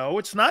Jalen. No,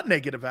 it's not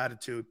negative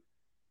attitude.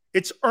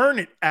 It's earn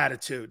it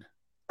attitude.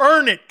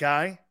 Earn it,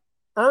 guy.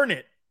 Earn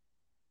it.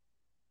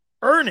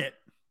 Earn it.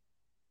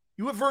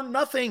 You have earned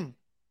nothing.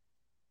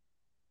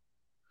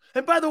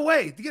 And by the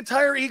way, the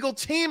entire Eagle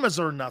team has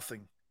earned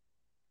nothing.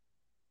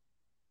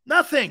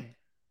 Nothing.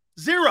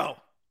 0.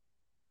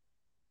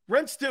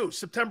 Rent's due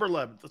September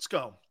 11th. Let's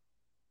go.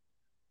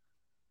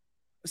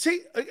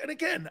 See, and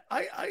again,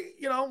 I've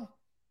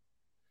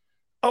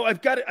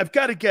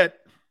got to get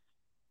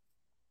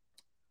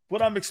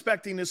what I'm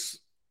expecting this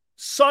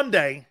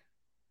Sunday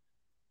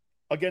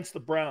against the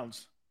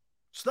Browns.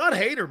 It's not a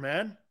hater,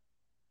 man.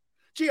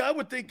 Gee, I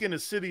would think in the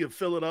city of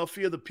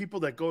Philadelphia, the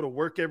people that go to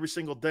work every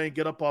single day and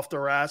get up off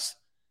their ass,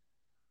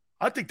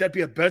 I think that'd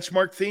be a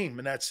benchmark theme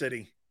in that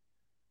city.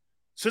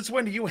 Since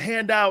when do you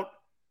hand out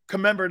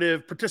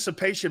commemorative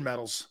participation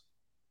medals?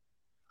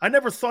 I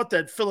never thought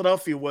that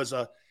Philadelphia was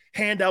a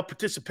handout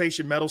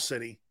participation medal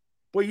city.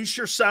 Boy, you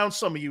sure sound,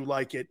 some of you,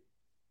 like it.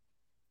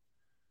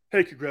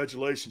 Hey,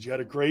 congratulations. You had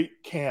a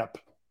great camp.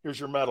 Here's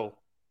your medal.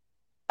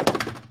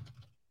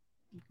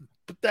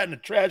 Put that in the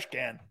trash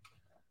can.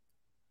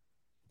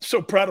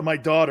 So proud of my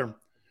daughter.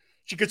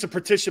 She gets a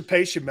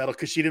participation medal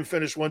because she didn't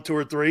finish 1, 2,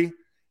 or 3.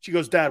 She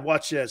goes, Dad,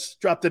 watch this.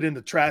 Dropped it in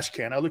the trash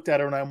can. I looked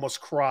at her and I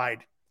almost cried.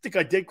 I think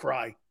I did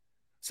cry. I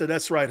said,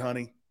 that's right,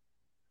 honey.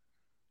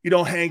 You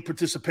don't hang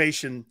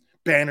participation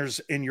banners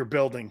in your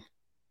building.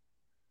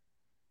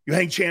 You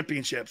hang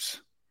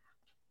championships.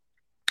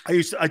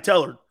 I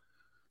tell her,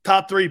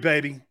 top 3,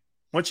 baby.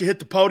 Once you hit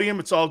the podium,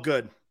 it's all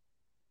good.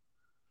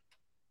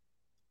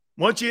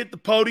 Once you hit the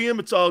podium,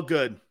 it's all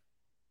good.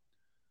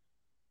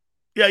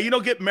 Yeah, you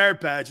don't get merit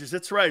badges.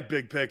 That's right,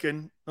 Big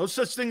Pickin'. No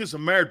such thing as a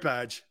merit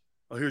badge.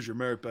 Oh, here's your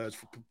merit badge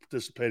for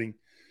participating.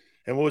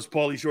 And what was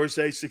Paulie Shore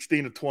say?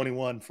 16 of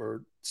 21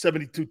 for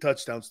 72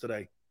 touchdowns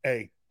today.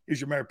 Hey,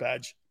 here's your merit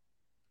badge.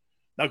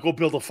 Now go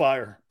build a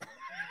fire.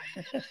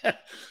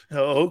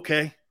 Oh,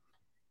 okay.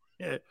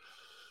 Yeah.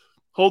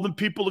 Holding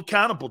people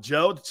accountable,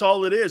 Joe. That's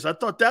all it is. I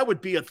thought that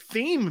would be a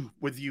theme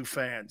with you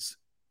fans.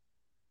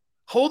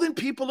 Holding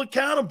people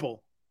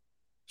accountable.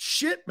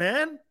 Shit,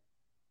 man.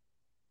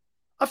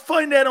 I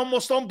find that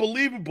almost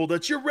unbelievable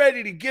that you're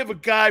ready to give a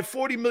guy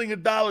 $40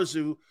 million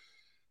who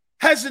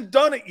hasn't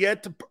done it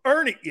yet to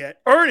earn it yet.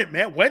 Earn it,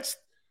 man. Wentz.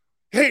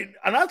 Hey,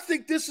 and I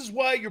think this is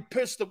why you're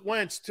pissed at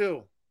Wentz,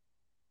 too.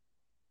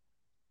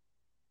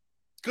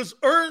 Because,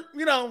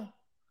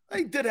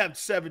 he did have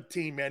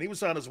 17, man. He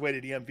was on his way to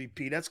the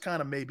MVP. That's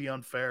kind of maybe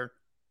unfair.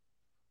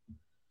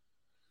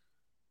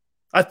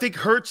 I think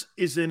Hurts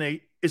is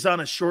on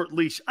a short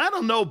leash. I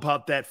don't know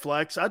about that,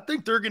 Flex. I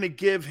think they're going to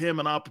give him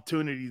an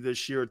opportunity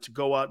this year to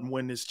go out and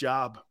win this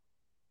job.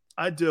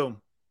 I do.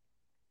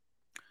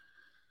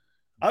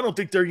 I don't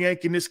think they're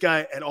yanking this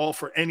guy at all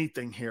for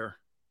anything here.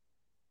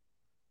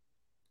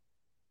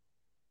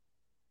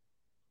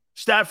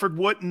 Stafford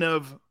wouldn't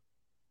have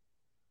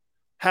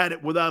had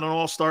it without an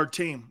all-star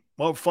team.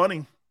 Well,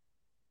 funny.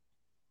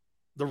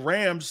 The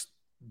Rams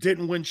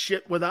didn't win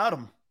shit without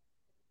him.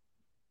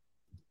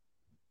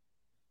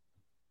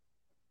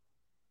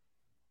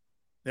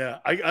 Yeah,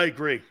 I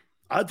agree.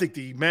 I think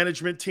the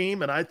management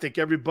team and I think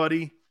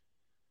everybody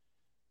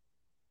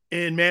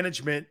in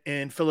management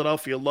in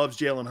Philadelphia loves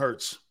Jalen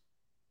Hurts.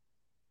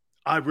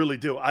 I really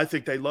do. I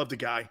think they love the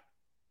guy.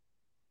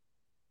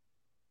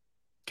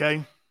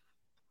 Okay?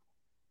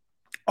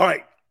 All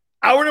right.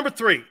 Hour number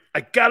 3.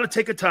 I got to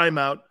take a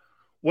timeout.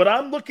 What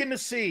I'm looking to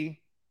see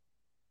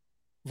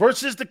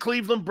versus the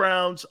Cleveland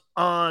Browns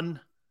on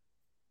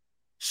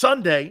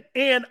Sunday,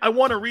 and I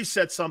want to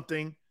reset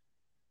something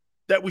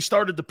that we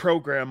started the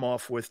program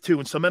off with, too,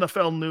 and some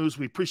NFL news.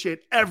 We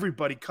appreciate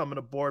everybody coming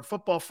aboard.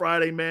 Football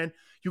Friday, man.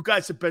 You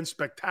guys have been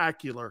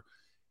spectacular.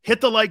 Hit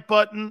the like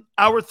button.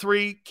 Hour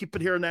 3. Keep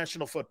it here on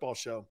National Football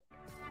Show.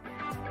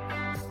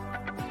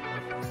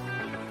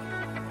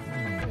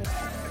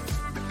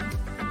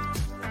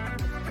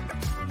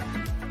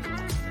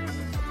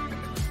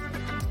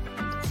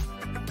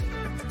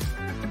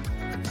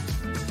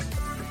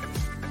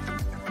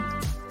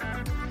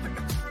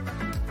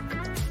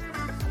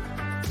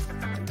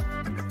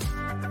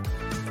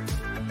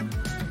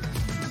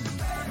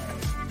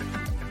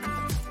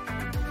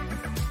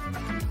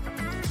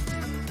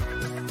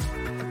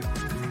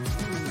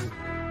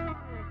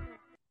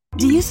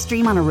 Do you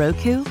stream on a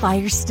Roku,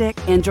 Fire Stick,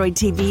 Android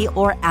TV,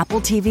 or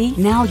Apple TV?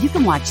 Now you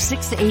can watch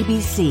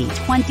 6ABC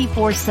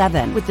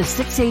 24/7 with the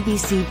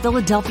 6ABC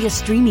Philadelphia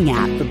streaming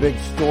app. The big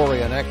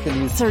story on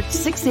Action News. Search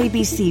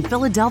 6ABC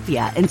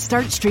Philadelphia and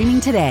start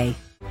streaming today.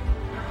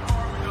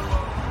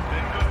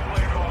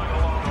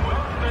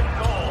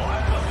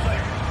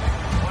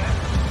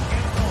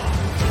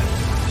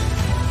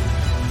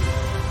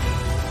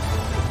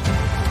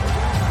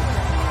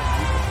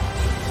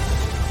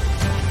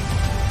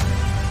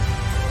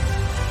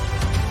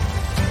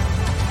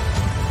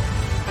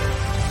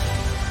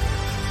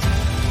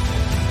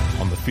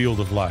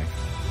 Field of life,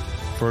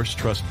 First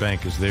Trust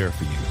Bank is there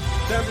for you.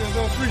 Champions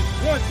on 3.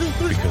 1, 2,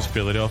 3. Because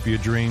Philadelphia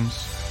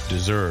dreams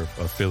deserve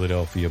a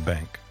Philadelphia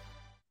bank.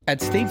 At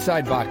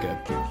Stateside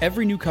Vodka,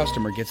 every new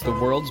customer gets the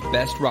world's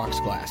best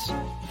rocks glass.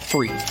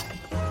 Free.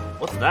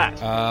 What's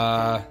that?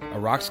 A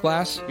rocks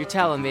glass? You're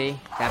telling me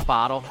that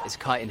bottle is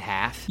cut in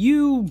half?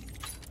 You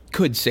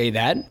could say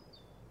that.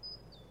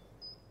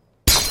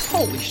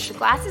 Holy shit.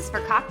 Glass is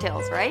for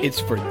cocktails, right? It's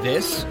for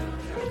this,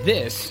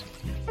 this,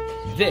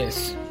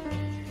 this,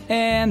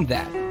 and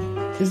that.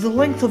 Is the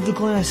length of the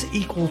glass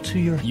equal to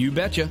your... You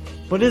betcha.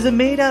 But is it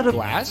made out of...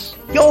 Glass?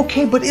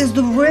 Okay, but is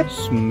the rip...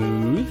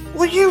 Smooth?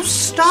 Will you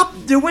stop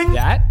doing...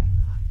 That?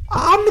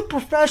 I'm the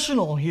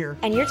professional here.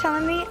 And you're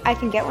telling me I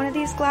can get one of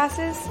these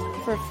glasses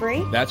for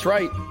free? That's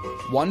right.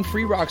 1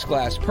 free rocks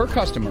glass per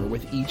customer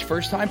with each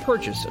first-time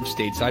purchase of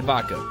Stateside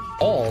Vodka.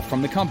 All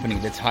from the company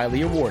that's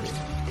highly awarded.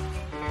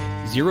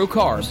 0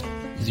 carbs,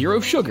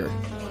 0 sugar,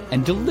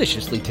 and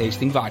deliciously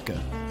tasting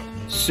vodka.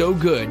 So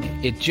good,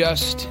 it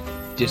just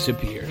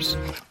disappears.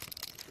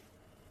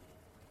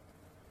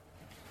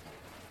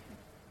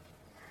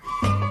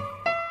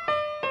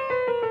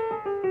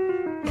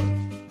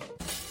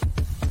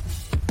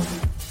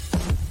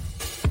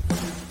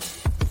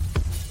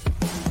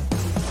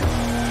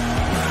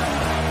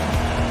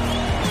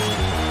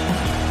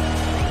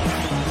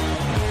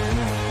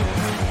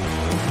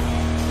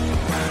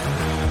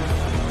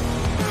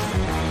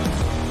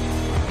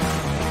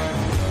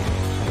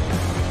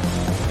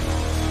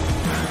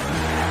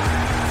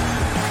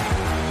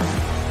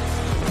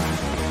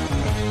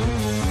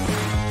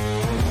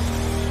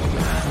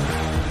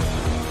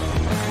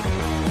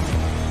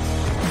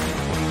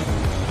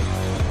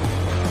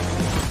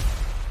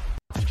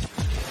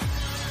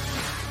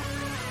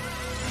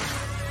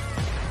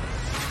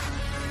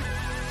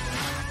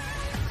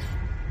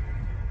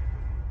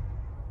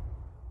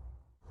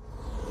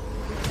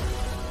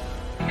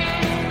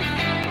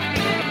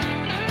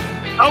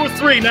 Hour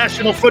 3,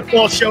 National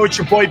Football Show. It's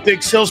your boy,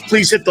 Big Sills.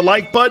 Please hit the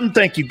like button.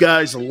 Thank you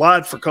guys a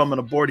lot for coming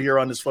aboard here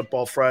on this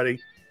Football Friday.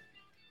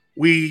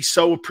 We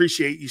so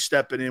appreciate you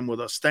stepping in with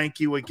us.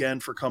 Thank you again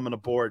for coming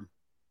aboard.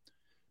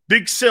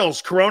 Big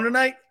Sills, Corona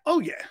night?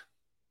 Oh, yeah.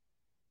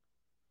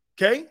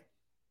 Okay?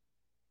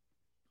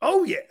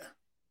 Oh, yeah.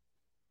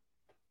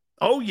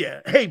 Oh, yeah.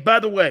 Hey, by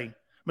the way, I'm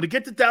going to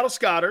get to Dallas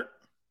Goedert.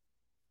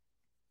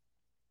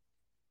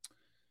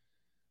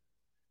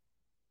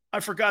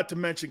 I forgot to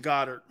mention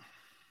Goddard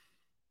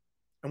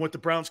and what the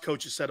Browns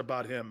coaches said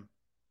about him.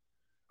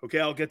 Okay,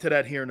 I'll get to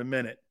that here in a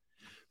minute.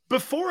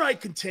 Before I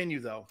continue,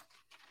 though,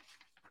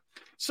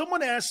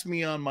 someone asked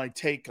me on my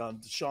take on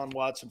Deshaun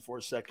Watson for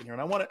a second here,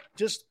 and I want to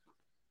just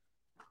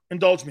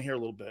indulge me here a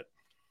little bit.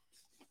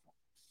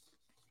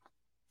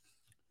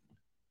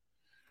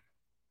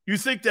 You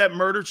think that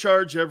murder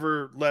charge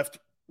ever left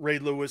Ray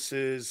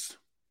Lewis's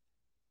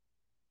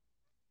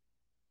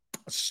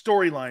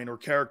storyline or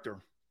character?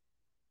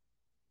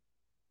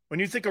 When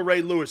you think of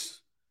Ray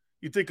Lewis,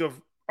 you think of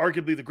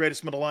arguably the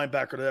greatest middle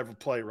linebacker to ever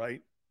play,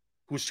 right?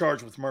 Who was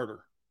charged with murder.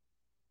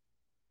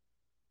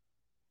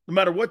 No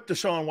matter what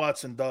Deshaun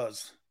Watson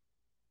does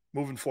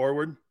moving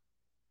forward,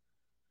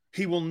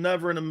 he will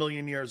never in a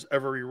million years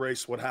ever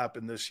erase what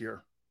happened this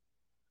year.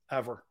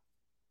 Ever.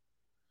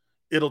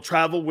 It'll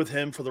travel with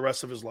him for the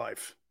rest of his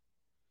life.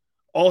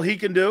 All he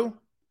can do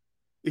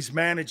is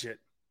manage it.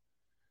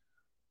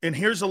 And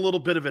here's a little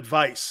bit of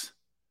advice.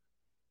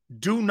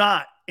 Do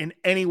not in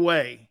any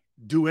way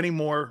do any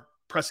more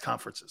press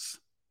conferences.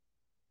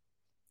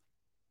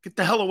 Get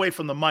the hell away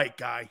from the mic,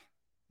 guy.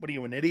 What are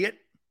you, an idiot?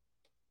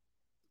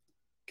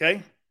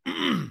 Okay?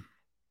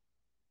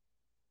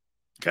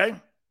 Okay?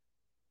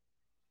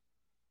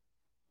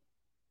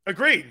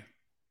 Agreed.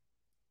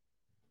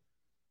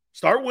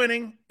 Start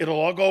winning, it'll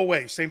all go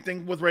away. Same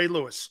thing with Ray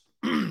Lewis.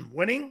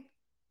 Winning,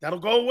 that'll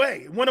go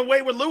away. It went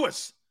away with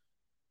Lewis.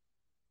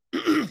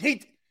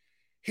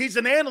 He's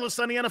an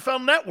analyst on the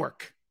NFL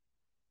Network.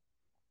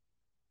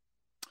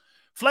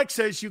 Flex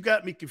says, you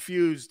got me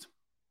confused.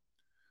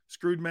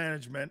 Screwed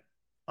management.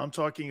 I'm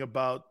talking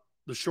about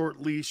the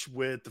short leash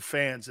with the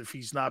fans if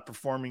he's not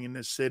performing in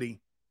this city.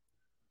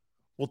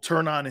 We'll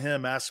turn on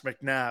him, ask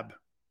McNabb.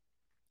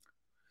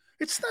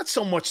 It's not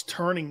so much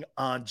turning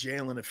on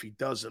Jalen if he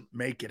doesn't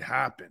make it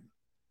happen.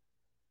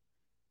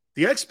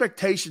 The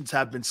expectations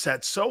have been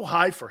set so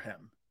high for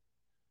him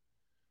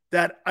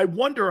that I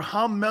wonder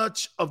how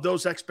much of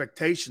those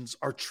expectations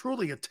are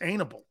truly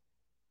attainable.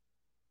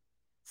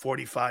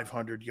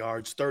 4,500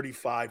 yards,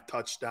 35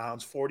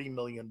 touchdowns, $40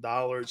 million,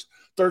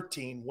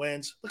 13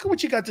 wins. Look at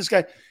what you got this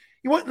guy.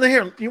 You want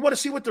to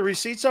see what the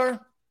receipts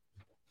are?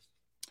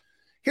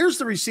 Here's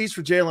the receipts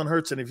for Jalen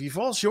Hurts, and if he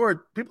falls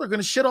short, people are going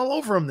to shit all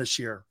over him this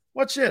year.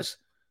 Watch this.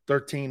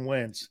 13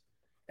 wins.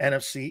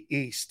 NFC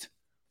East,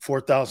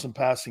 4,000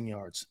 passing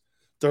yards,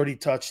 30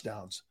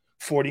 touchdowns,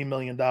 $40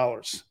 million.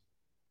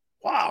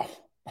 Wow.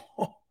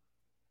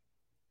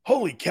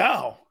 Holy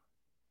cow.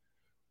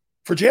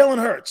 For Jalen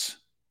Hurts.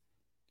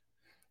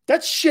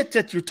 That's shit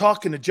that you're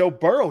talking to Joe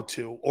Burrow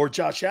to, or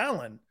Josh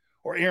Allen,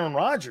 or Aaron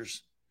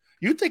Rodgers.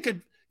 You think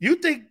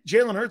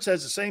Jalen Hurts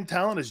has the same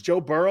talent as Joe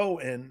Burrow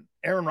and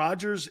Aaron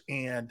Rodgers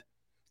and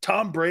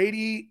Tom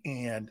Brady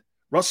and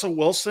Russell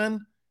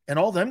Wilson and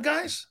all them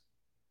guys?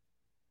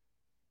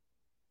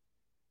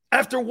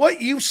 After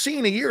what you've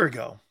seen a year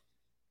ago,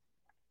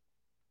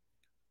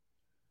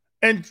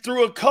 and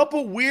through a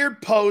couple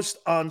weird posts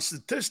on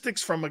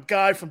statistics from a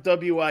guy from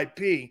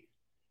WIP,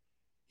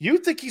 you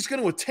think he's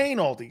going to attain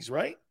all these,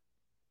 right?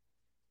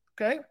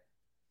 Okay.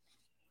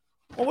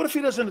 Well, what if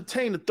he doesn't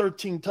attain the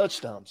 13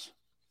 touchdowns?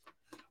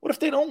 What if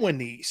they don't win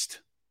the East?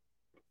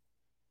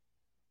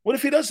 What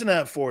if he doesn't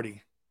have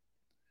 40?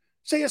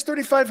 Say he has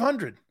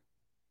 3,500.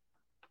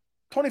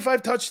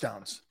 25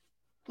 touchdowns.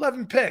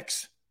 11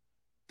 picks.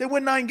 They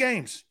win 9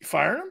 games. You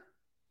fire him?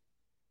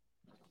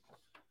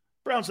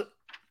 Browns.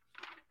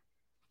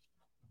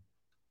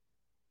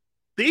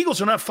 The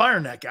Eagles are not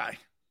firing that guy.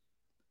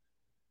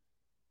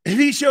 If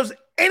he shows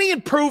any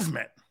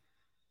improvement,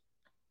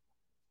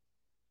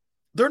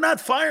 they're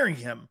not firing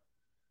him.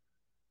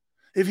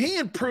 If he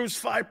improves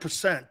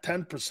 5%,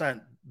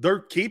 10%, they're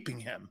keeping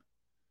him.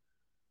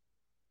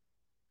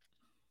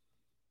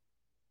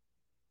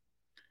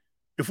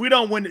 If we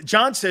don't win,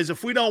 John says,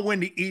 if we don't win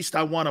the East,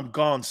 I want him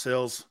gone,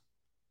 Sills.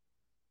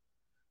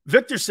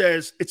 Victor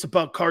says it's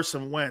about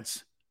Carson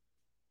Wentz.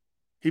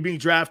 He being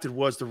drafted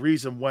was the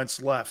reason Wentz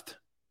left.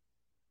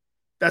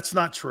 That's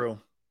not true.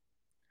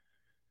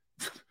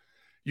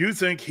 You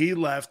think he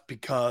left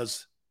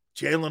because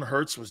Jalen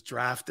Hurts was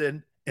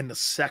drafted in the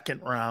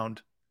second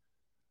round?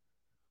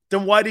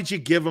 Then why did you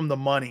give him the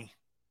money?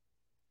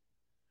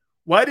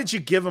 Why did you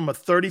give him a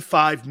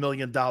 $35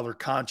 million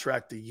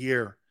contract a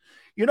year?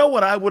 You know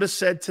what I would have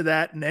said to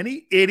that? And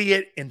any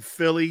idiot in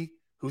Philly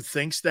who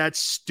thinks that's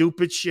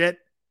stupid shit,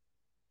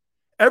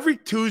 every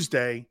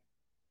Tuesday,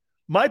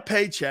 my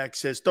paycheck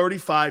says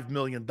 $35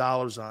 million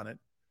on it.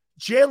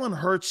 Jalen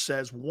Hurts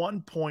says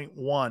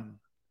 1.1.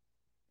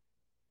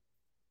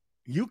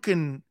 You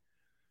can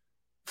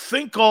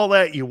think all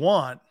that you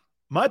want.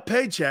 My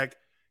paycheck,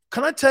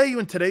 can I tell you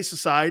in today's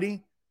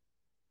society,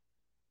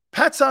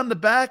 pats on the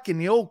back and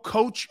the old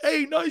coach,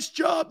 hey, nice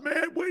job,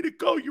 man. Way to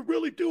go. You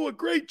really do a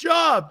great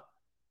job.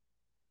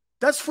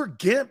 That's for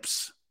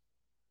gimps.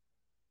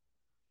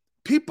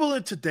 People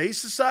in today's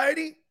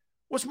society,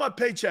 what's my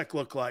paycheck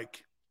look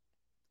like?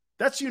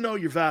 That's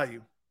your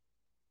value.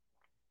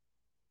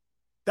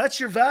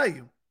 That's your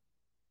value.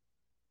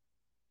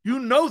 You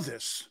know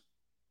this.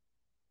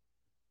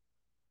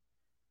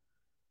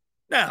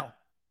 Now,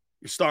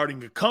 you're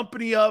starting a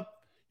company up.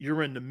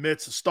 You're in the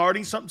midst of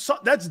starting something.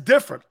 That's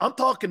different. I'm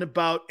talking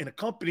about in a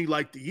company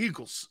like the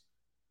Eagles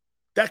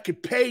that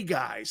could pay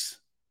guys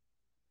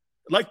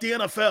like the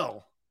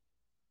NFL.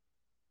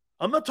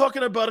 I'm not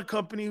talking about a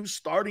company who's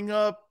starting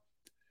up,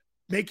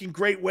 making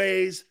great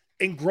waves,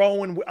 and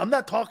growing. I'm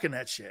not talking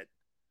that shit.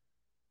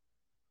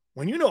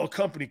 When you know a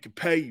company can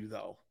pay you,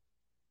 though,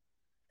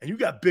 and you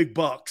got big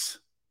bucks,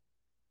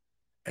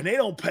 and they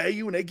don't pay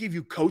you and they give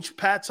you coach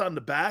pats on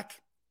the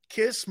back,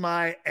 kiss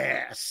my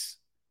ass.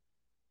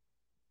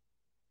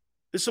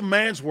 It's a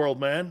man's world,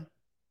 man.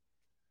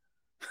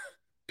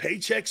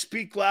 Paychecks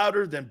speak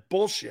louder than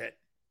bullshit.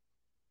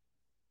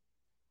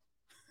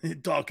 You're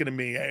talking to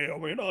me, hey,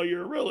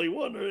 you're really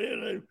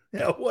wondering.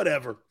 Yeah,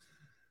 whatever.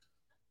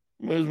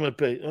 Where's my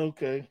pay?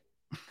 Okay.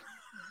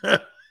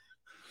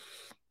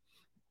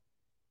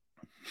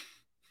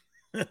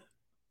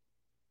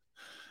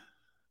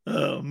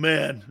 Oh,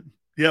 man.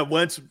 Yeah,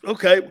 Wentz.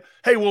 Okay.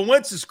 Hey, well,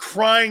 Wentz is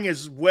crying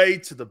his way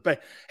to the bank.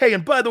 Hey,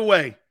 and by the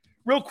way,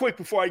 real quick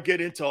before I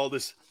get into all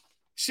this,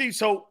 see,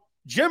 so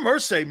Jim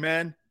Irsay,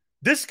 man,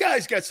 this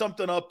guy's got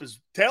something up his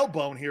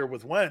tailbone here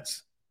with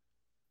Wentz.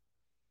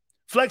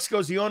 Flex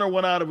goes, the owner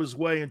went out of his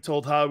way and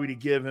told Howie to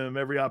give him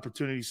every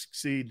opportunity to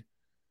succeed.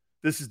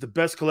 This is the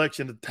best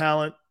collection of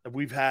talent that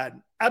we've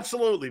had.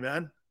 Absolutely,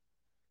 man.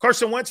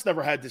 Carson Wentz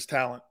never had this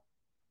talent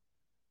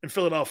in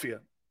Philadelphia.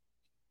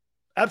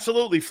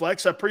 Absolutely,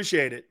 Flex. I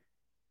appreciate it.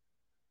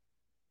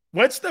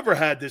 Wentz never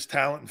had this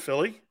talent in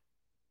Philly.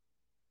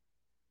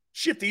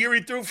 Shit, the year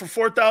he threw for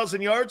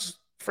 4,000 yards,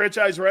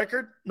 franchise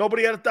record,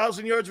 nobody had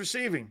 1,000 yards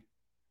receiving.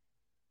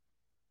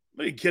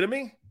 Are you kidding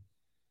me?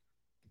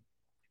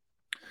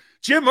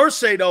 Jim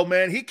Irsay, though,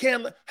 man, he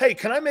can't. Hey,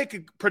 can I make a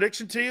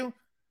prediction to you?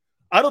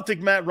 I don't think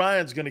Matt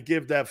Ryan's going to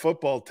give that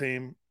football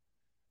team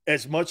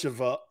as much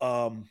of a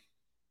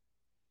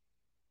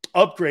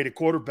upgraded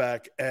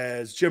quarterback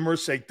as Jim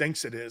Irsay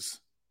thinks it is.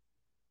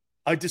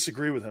 I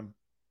disagree with him.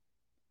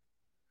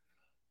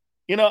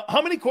 You know,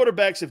 how many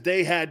quarterbacks have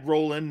they had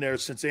roll in there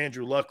since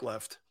Andrew Luck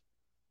left?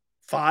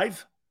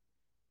 5?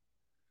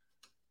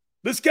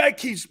 This guy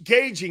keeps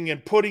gauging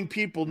and putting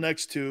people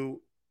next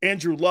to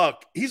Andrew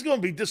Luck. He's going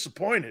to be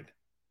disappointed.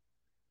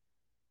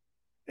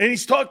 And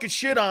he's talking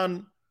shit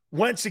on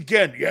Wentz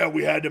again. Yeah,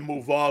 we had to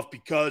move off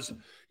because,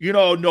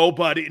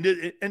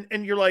 nobody.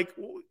 And you're like,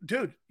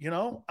 dude,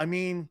 I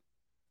mean,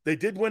 they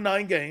did win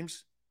 9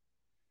 games.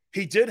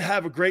 He did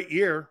have a great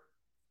year,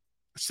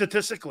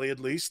 statistically at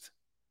least.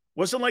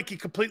 Wasn't like he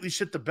completely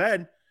shit the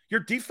bed. Your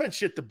defense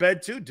shit the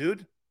bed too,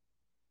 dude.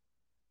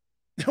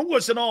 It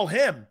wasn't all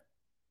him.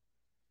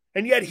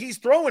 And yet he's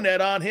throwing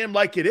that on him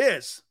like it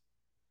is.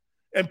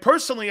 And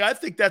personally, I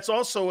think that's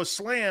also a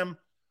slam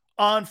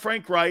on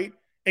Frank Wright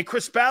and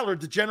Chris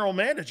Ballard, the general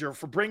manager,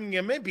 for bringing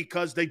him in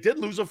because they did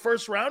lose a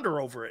first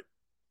rounder over it.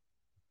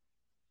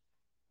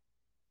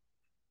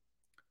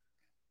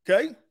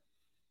 Okay?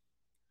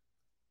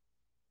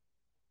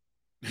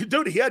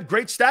 Dude, he had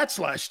great stats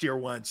last year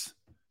once.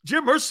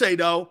 Jim Irsay,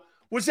 though,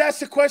 was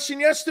asked a question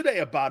yesterday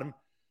about him.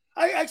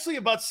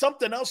 About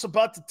something else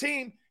about the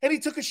team, and he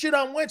took a shit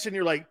on Wentz, and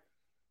you're like,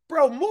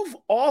 bro, move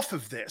off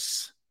of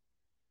this.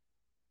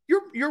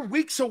 You're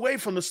weeks away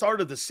from the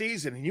start of the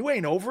season, and you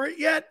ain't over it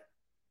yet?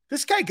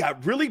 This guy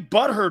got really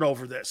butthurt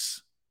over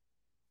this.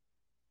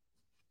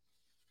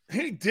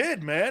 He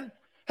did, man.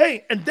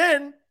 Hey, and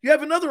then you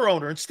have another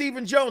owner, and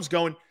Stephen Jones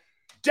going,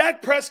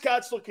 Dak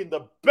Prescott's looking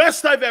the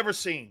best I've ever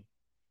seen.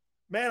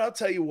 Man, I'll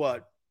tell you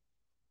what.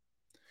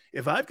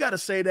 If I've got to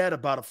say that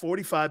about a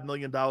 $45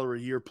 million a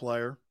year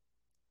player,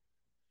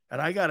 and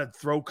I got to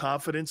throw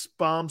confidence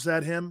bombs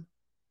at him,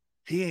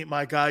 he ain't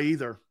my guy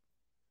either.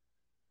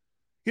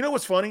 You know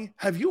what's funny?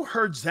 Have you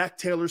heard Zach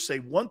Taylor say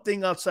one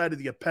thing outside of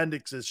the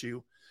appendix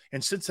issue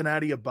in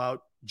Cincinnati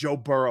about Joe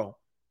Burrow?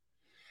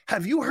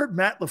 Have you heard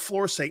Matt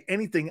LaFleur say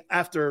anything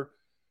after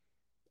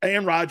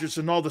Aaron Rodgers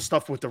and all the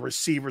stuff with the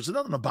receivers?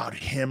 Nothing about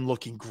him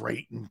looking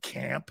great in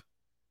camp.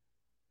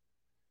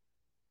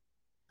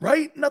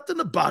 Right?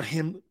 Nothing about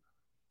him.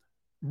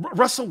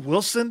 Russell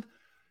Wilson,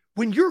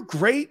 when you're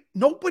great,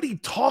 nobody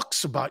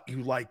talks about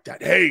you like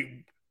that.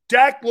 Hey,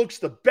 Dak looks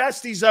the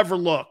best he's ever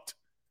looked.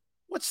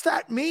 What's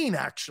that mean,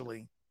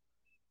 actually?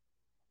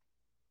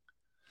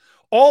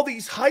 All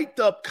these hyped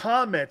up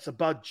comments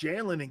about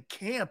Jalen and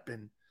Camp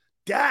and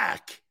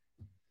Dak.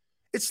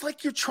 It's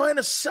like you're trying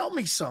to sell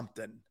me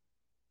something.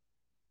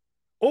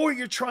 Or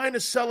you're trying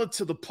to sell it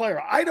to the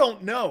player. I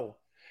don't know.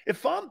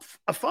 If I'm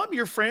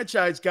your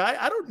franchise guy,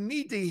 I don't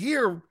need to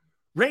hear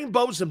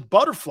rainbows and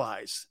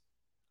butterflies.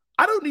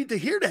 I don't need to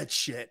hear that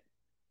shit.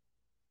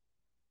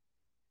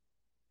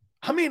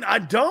 I mean, I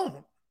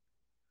don't.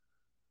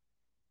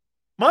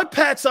 My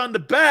pats on the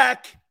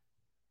back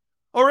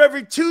are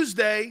every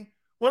Tuesday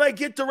when I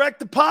get direct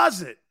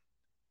deposit.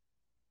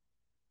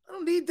 I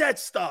don't need that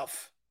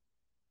stuff.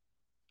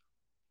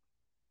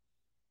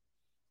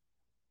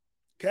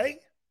 Okay?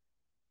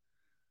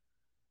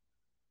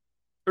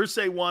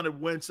 Irsay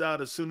wanted Wentz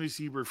out as soon as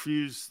he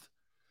refused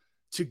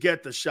to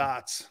get the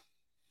shots.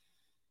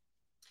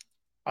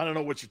 I don't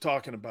know what you're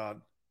talking about.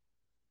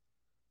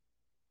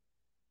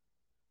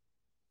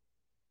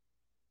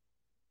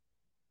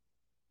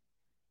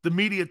 The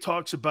media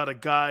talks about a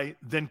guy,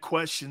 then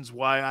questions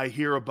why I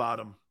hear about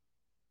him.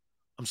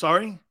 I'm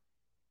sorry?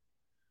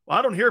 Well,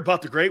 I don't hear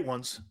about the great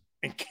ones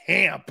in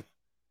camp.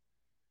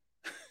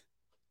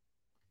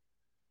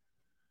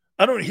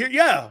 I don't hear,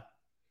 yeah.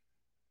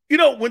 You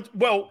know,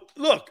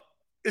 look,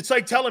 it's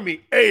like telling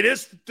me, hey,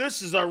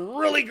 this is a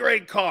really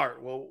great car.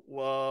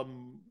 Well,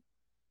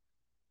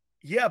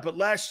 yeah, but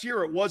last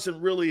year it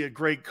wasn't really a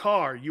great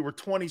car. You were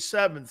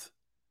 27th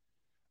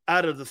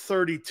out of the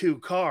 32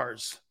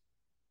 cars.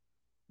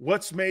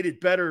 What's made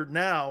it better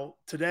now,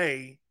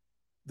 today,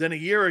 than a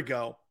year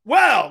ago?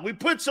 Well, we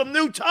put some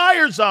new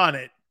tires on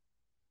it.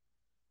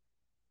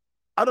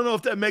 I don't know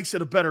if that makes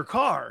it a better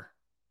car.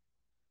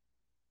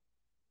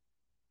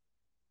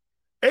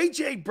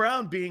 A.J.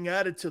 Brown being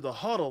added to the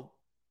huddle,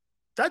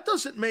 that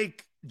doesn't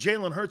make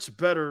Jalen Hurts a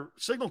better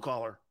signal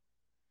caller.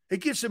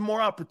 It gives him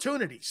more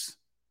opportunities.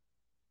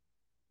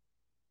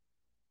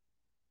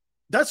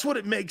 That's what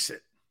it makes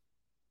it.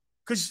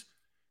 Because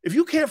if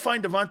you can't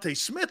find Devontae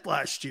Smith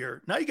last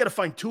year, now you got to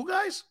find two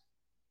guys?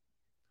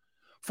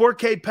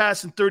 4K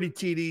passing, 30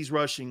 TDs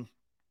rushing.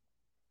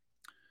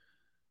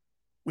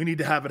 We need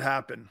to have it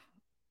happen.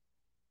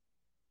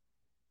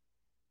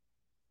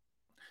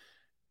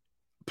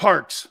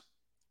 Parks,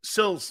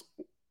 Sills,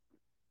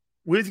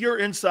 with your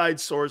inside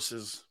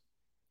sources,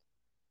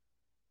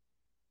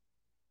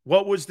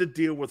 what was the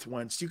deal with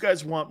Wentz? Do you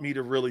guys want me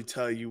to really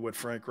tell you what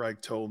Frank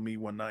Reich told me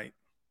one night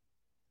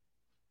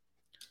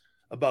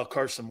about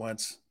Carson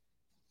Wentz?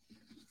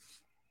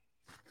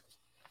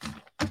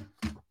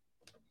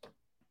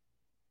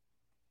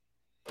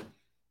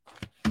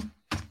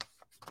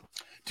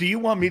 Do you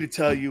want me to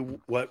tell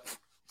you what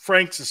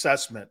Frank's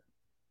assessment,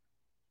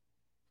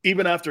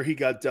 even after he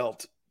got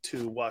dealt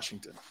to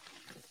Washington?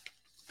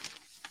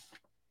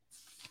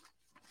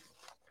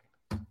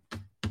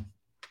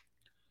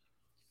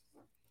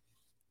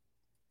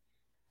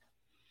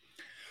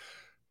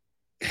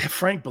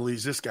 Frank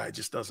believes this guy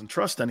just doesn't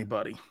trust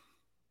anybody.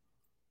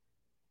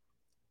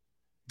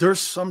 There's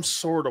some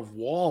sort of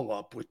wall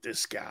up with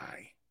this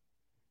guy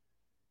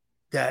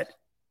that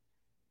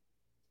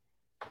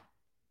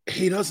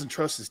he doesn't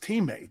trust his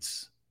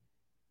teammates.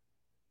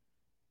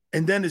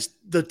 And then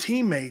the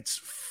teammates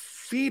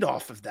feed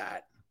off of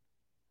that.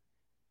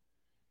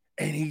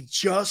 And he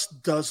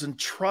just doesn't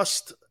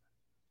trust.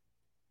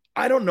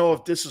 I don't know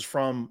if this is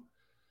from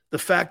the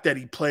fact that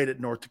he played at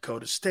North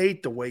Dakota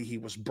State, the way he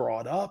was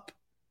brought up.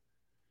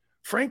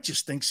 Frank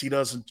just thinks he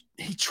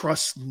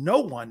trusts no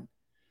one.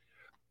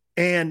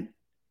 And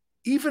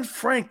even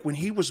Frank, when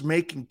he was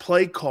making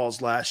play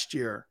calls last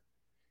year,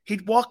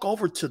 he'd walk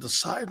over to the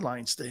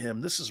sidelines to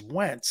him. This is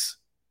Wentz.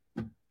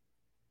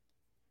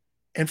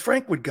 And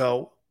Frank would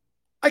go,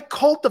 I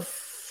called the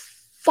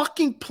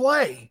fucking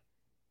play.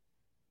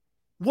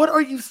 What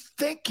are you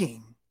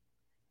thinking?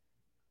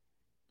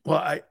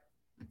 Well,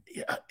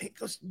 he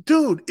goes,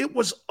 dude, it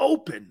was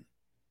open.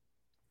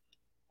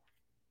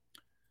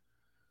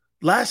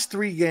 Last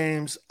 3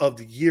 games of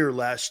the year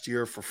last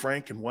year for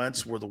Frank and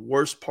Wentz were the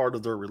worst part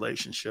of their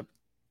relationship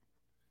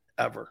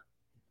ever.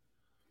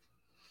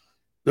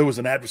 There was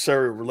an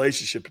adversarial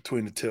relationship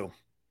between the two.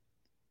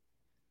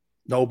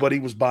 Nobody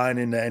was buying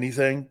into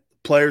anything.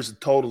 Players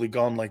had totally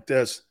gone like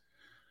this.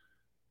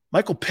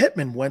 Michael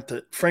Pittman went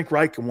to Frank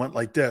Reich and went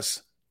like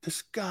this.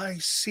 This guy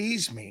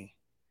sees me.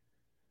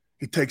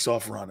 He takes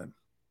off running.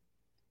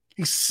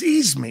 He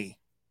sees me.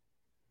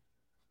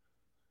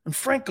 And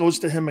Frank goes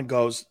to him and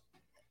goes,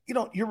 you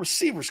know, your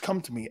receivers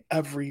come to me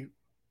every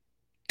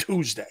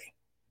Tuesday.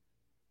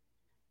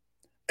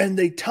 And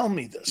they tell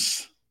me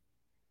this.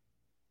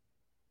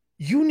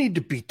 You need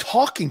to be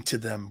talking to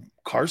them,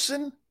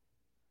 Carson.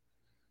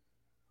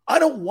 I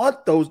don't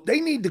want those. They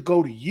need to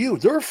go to you.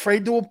 They're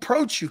afraid to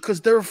approach you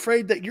because they're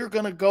afraid that you're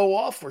going to go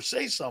off or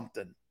say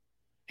something.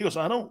 He goes,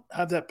 I don't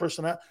have that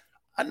personality.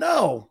 I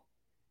know.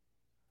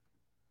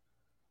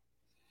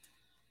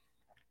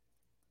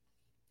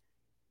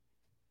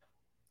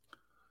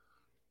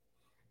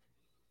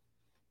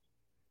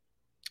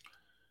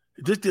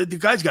 The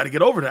guy's got to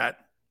get over that.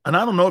 And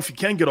I don't know if you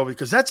can get over it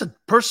because that's a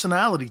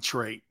personality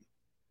trait.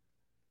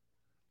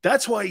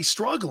 That's why he's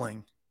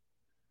struggling.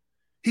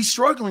 He's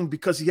struggling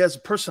because he has a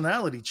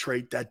personality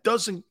trait that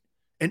doesn't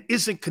and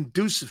isn't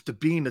conducive to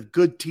being a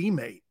good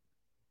teammate.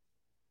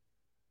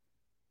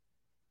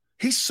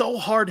 He's so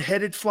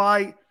hard-headed,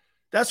 Fly.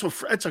 That's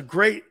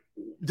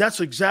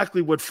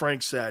exactly what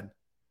Frank said.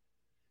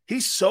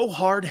 He's so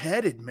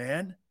hard-headed,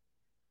 man.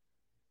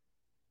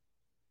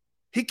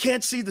 He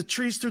can't see the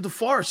trees through the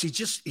forest. He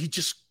just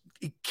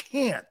He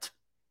can't.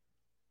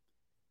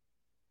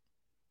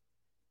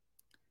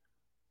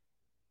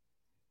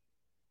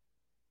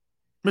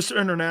 Mr.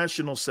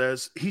 International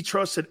says he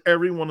trusted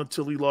everyone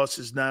until he lost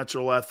his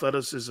natural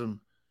athleticism.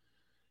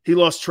 He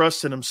lost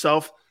trust in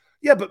himself.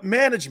 Yeah, but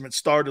management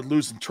started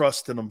losing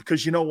trust in him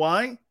because you know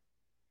why?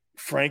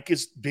 Frank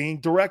is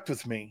being direct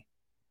with me.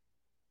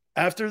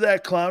 After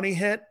that Clowney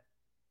hit,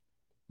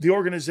 the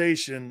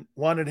organization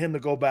wanted him to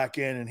go back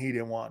in, and he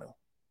didn't want to.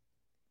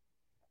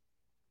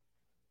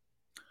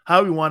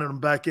 How he wanted him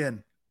back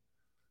in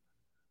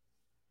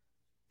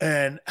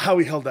and how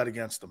he held that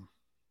against him.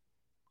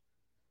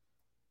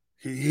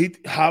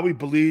 How he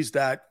believes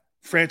that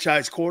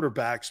franchise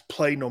quarterbacks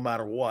play no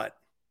matter what.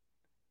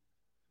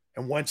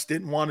 And Wentz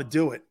didn't want to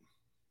do it.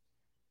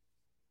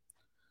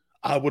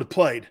 I would have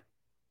played.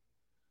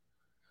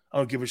 I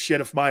don't give a shit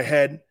if my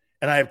head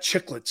and I have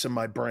chiclets in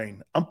my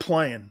brain. I'm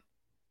playing.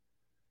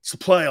 It's the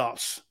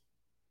playoffs.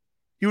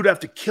 You would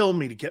have to kill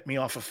me to get me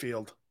off a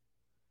field.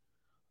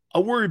 I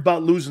worry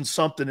about losing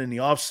something in the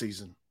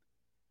offseason.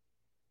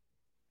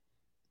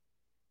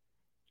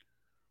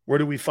 Where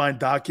do we find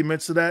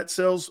documents of that,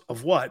 Sills?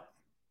 Of what?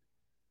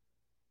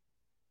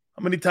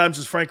 How many times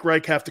does Frank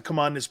Reich have to come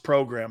on this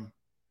program?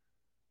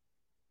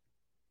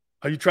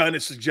 Are you trying to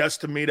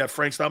suggest to me that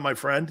Frank's not my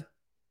friend?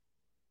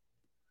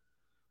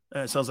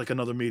 It sounds like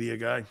another media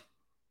guy.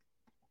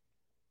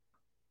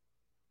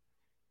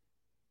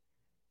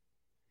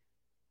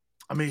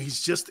 I mean,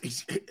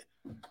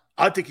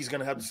 I think he's going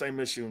to have the same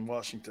issue in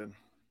Washington.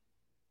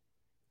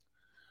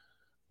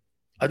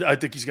 I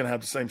think he's going to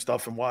have the same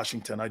stuff in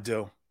Washington. I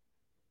do.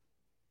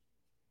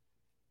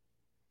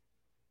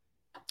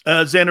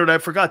 Xander, I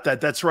forgot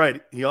that. That's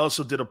right. He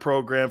also did a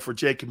program for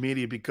Jacob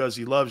Media because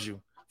he loves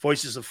you.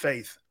 Voices of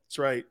Faith. That's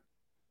right.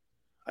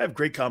 I have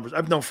great conversations.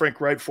 I've known Frank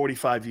Wright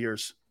 45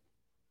 years.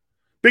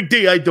 Big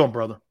D, how you doing,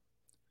 brother?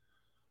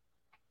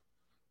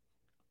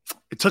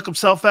 He took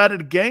himself out of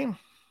the game.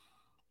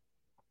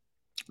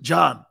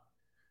 John,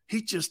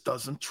 he just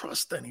doesn't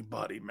trust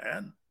anybody,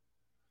 man.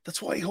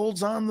 That's why he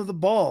holds on to the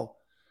ball.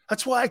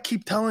 That's why I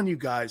keep telling you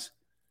guys,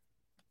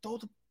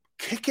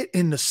 kick it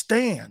in the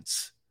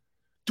stands.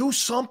 Do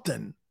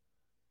something.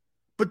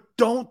 But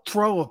don't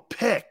throw a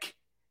pick.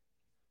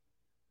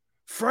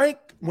 Frank,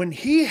 when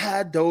he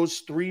had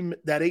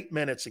that 8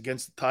 minutes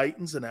against the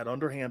Titans and that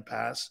underhand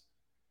pass,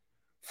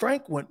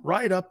 Frank went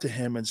right up to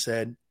him and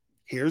said,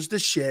 here's the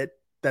shit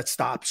that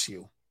stops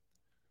you.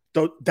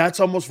 That's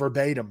almost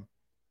verbatim.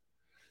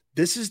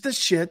 This is the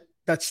shit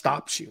that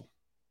stops you.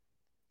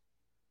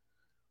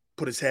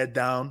 Put his head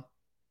down.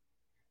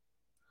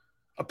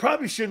 I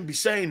probably shouldn't be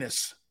saying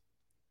this,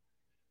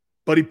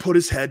 but he put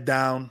his head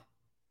down,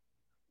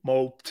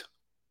 moped.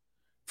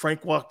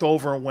 Frank walked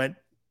over and went,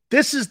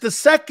 this is the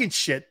second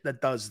shit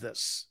that does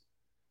this.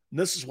 And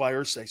this is why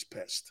Irsay's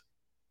pissed.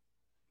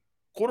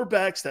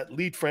 Quarterbacks that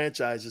lead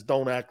franchises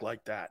don't act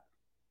like that.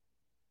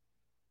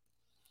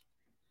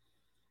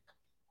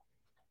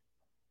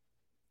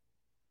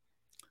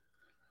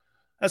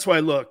 That's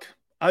why, look,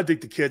 I think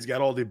the kid's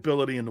got all the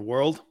ability in the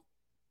world.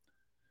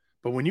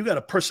 But when you got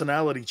a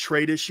personality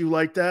trait issue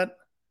like that,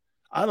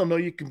 I don't know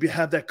you can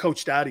have that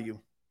coached out of you.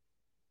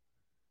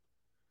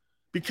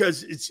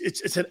 Because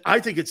I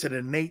think it's an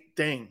innate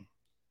thing.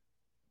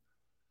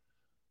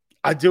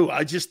 I do.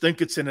 I just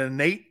think it's an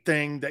innate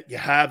thing that you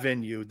have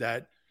in you,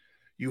 that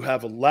you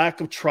have a lack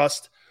of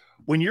trust.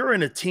 When you're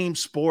in a team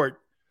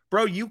sport,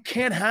 bro, you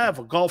can't have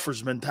a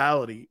golfer's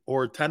mentality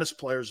or a tennis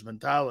player's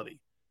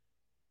mentality.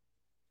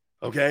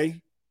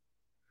 Okay?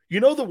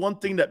 You know the one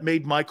thing that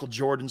made Michael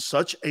Jordan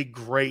such a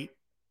great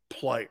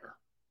player?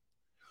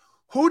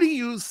 Who do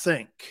you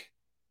think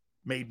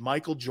made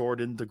Michael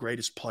Jordan the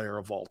greatest player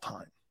of all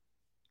time?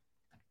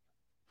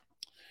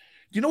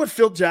 You know what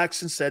Phil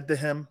Jackson said to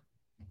him?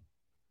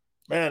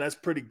 Man, that's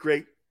pretty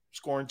great,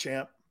 scoring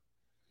champ.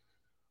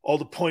 All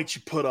the points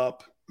you put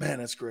up, man,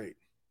 that's great.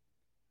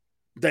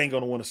 They ain't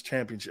going to win us a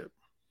championship.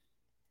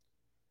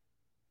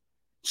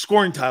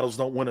 Scoring titles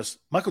don't win us.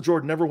 Michael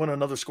Jordan never won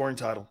another scoring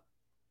title.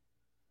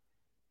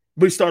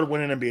 But he started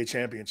winning NBA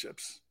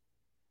championships.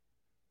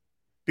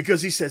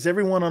 Because he says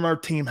everyone on our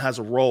team has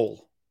a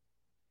role.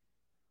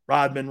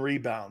 Rodman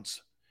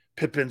rebounds.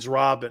 Pippen's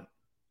robbing.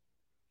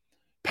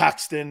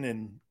 Paxton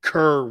and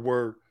Kerr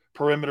were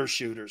perimeter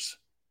shooters.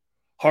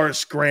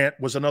 Horace Grant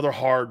was another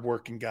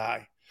hard-working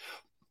guy.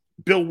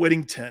 Bill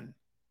Whittington,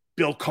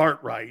 Bill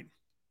Cartwright,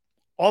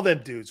 all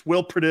them dudes,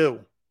 Will Perdue,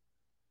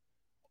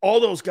 all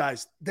those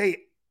guys,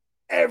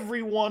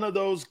 every one of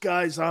those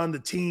guys on the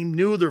team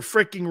knew their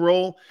freaking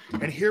role.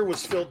 And here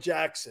was Phil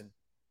Jackson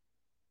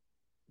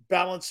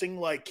balancing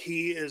like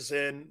he is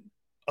in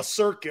a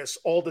circus,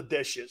 all the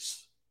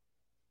dishes.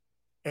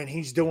 And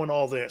he's doing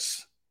all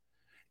this.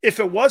 If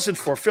it wasn't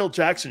for Phil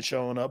Jackson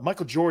showing up,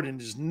 Michael Jordan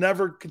is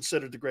never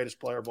considered the greatest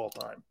player of all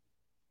time.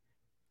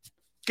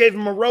 Gave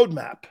him a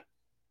roadmap.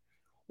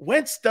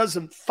 Wentz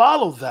doesn't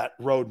follow that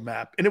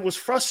roadmap, and it was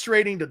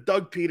frustrating to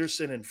Doug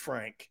Peterson and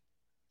Frank.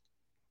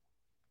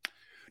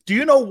 Do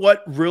you know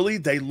what really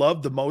they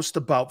loved the most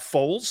about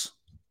Foles?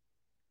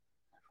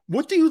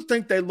 What do you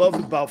think they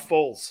loved about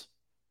Foles?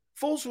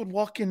 Foles would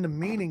walk into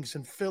meetings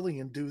in Philly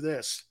and do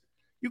this.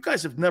 You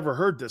guys have never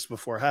heard this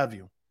before, have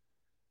you?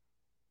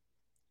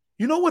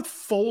 You know what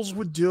Foles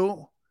would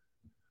do?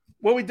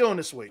 What are we doing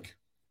this week?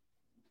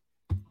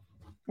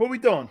 What are we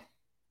doing?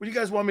 What do you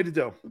guys want me to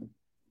do?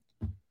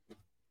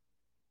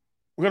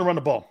 We're going to run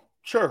the ball.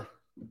 Sure.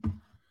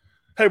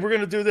 Hey, we're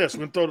going to do this. We're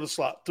going to throw to the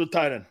slot, to the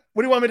tight end.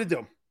 What do you want me to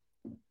do?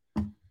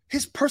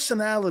 His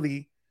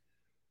personality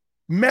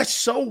meshed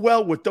so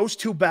well with those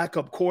two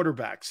backup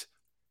quarterbacks.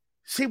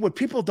 See, what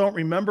people don't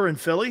remember in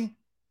Philly,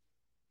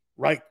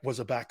 Reich was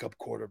a backup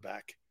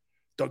quarterback.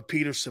 Doug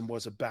Peterson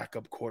was a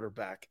backup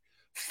quarterback.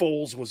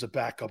 Foles was a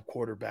backup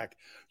quarterback.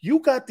 You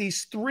got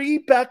these three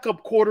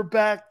backup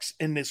quarterbacks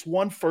and this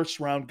one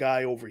first-round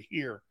guy over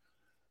here.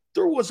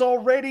 There was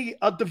already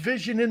a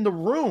division in the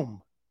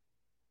room.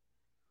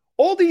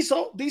 All these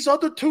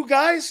other two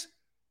guys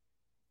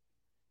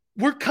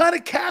were kind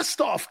of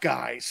cast-off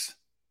guys.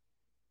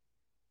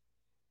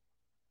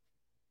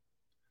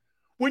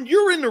 When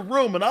you're in the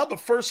room and I'm a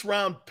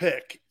first-round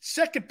pick,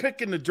 second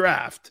pick in the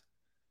draft,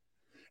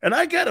 and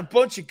I got a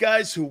bunch of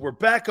guys who were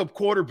backup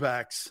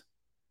quarterbacks,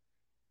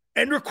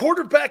 and they're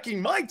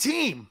quarterbacking my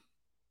team,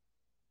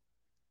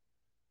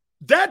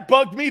 that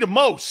bugged me the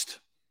most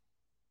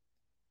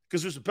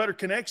because there's a better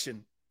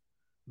connection,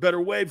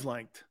 better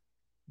wavelength,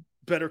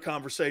 better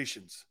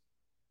conversations.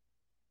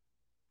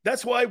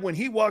 That's why when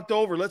he walked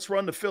over, let's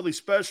run the Philly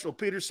special,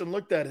 Peterson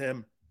looked at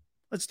him,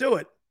 let's do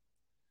it.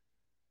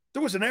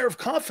 There was an air of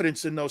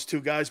confidence in those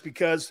two guys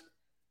because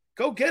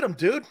go get them,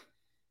 dude.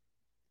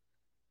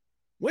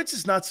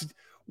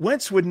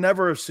 Wentz would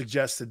never have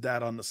suggested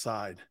that on the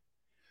side.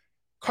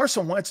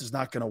 Carson Wentz is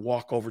not going to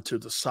walk over to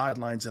the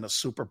sidelines in a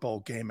Super Bowl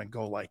game and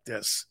go like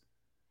this.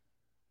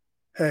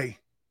 Hey,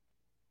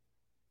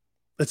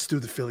 let's do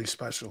the Philly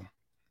special.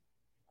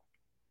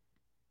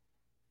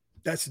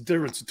 That's the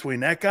difference between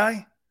that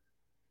guy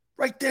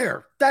right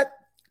there. That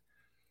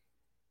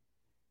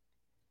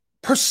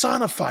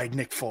personified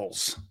Nick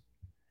Foles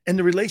and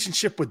the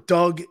relationship with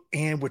Doug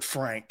and with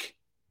Frank.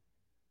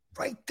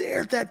 Right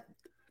there,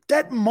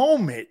 that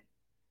moment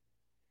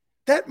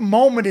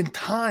in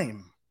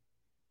time.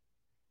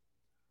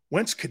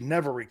 Wentz could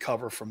never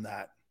recover from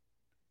that.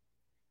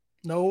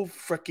 No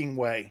freaking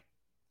way.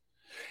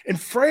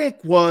 And Frank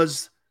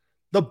was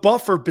the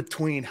buffer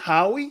between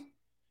Howie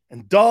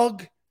and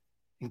Doug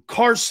and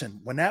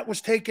Carson. When that was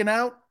taken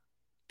out,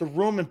 the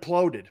room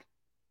imploded.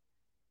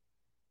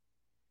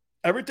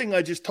 Everything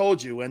I just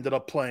told you ended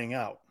up playing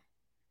out.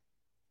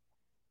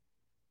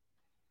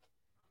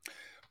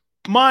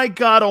 My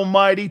God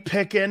almighty,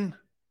 Pickin',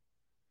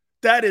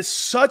 that is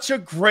such a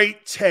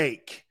great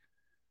take.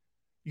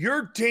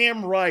 You're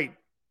damn right.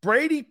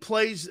 Brady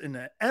plays in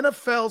an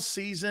NFL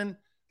season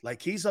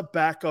like he's a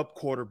backup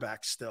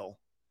quarterback still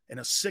in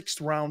a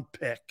 6th-round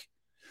pick.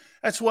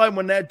 That's why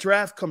when that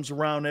draft comes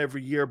around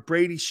every year,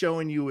 Brady's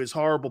showing you his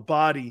horrible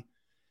body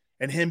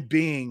and him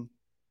being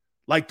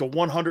like the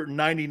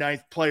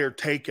 199th player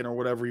taken or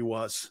whatever he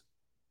was.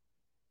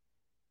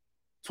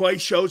 That's why he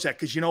shows that,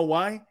 because you know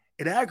why?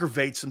 It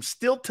aggravates him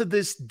still to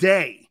this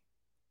day.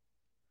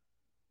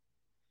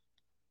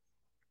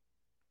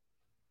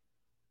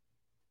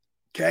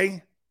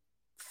 Okay?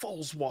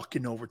 Foles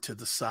walking over to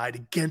the side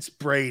against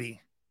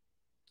Brady.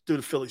 Do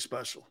the Philly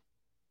special.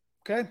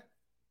 Okay?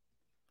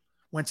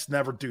 Wentz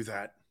never do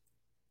that.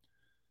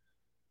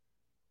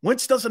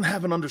 Wentz doesn't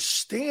have an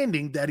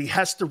understanding that he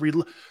has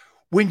to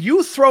when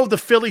you throw the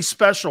Philly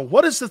special,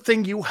 what is the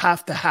thing you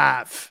have to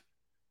have?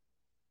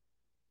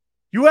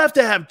 You have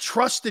to have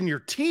trust in your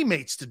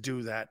teammates to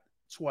do that.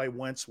 That's why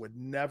Wentz would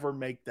never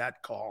make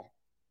that call.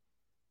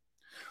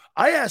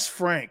 I asked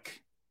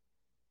Frank,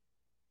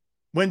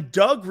 when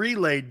Doug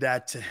relayed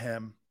that to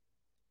him,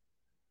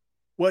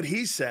 what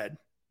he said,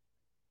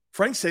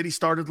 Frank said he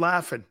started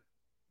laughing.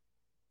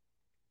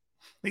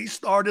 He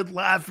started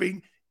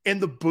laughing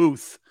in the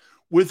booth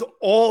with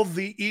all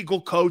the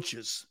Eagle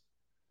coaches.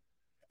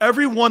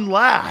 Everyone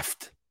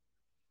laughed.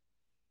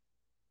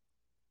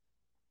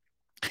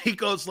 He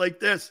goes like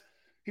this.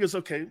 He goes,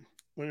 okay,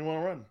 when do you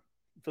want to run?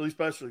 Philly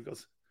special. He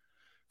goes,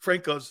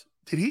 Frank goes,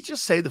 did he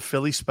just say the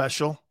Philly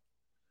special?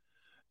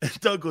 And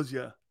Doug goes,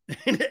 yeah.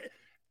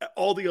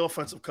 All the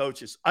offensive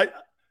coaches.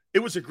 It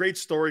was a great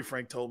story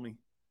Frank told me.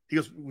 He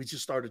goes, we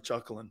just started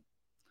chuckling.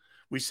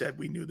 We said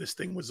we knew this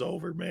thing was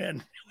over,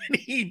 man. When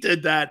he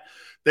did that,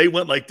 they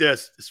went like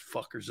this. This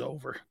fucker's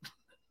over.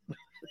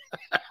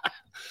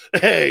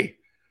 Hey,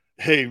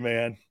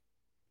 man.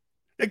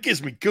 It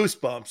gives me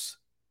goosebumps.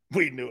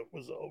 We knew it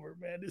was over,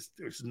 man.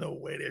 There's no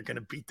way they're going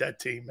to beat that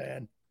team,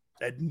 man.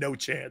 They had no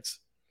chance.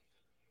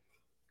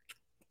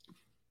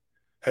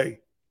 Hey.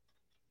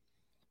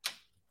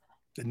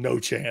 No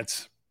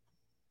chance.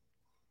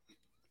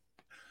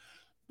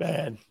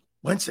 Man,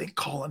 Wentz ain't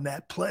calling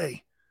that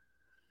play.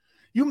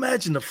 You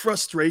imagine the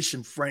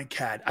frustration Frank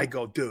had. I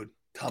go, dude,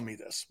 tell me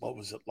this. What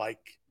was it like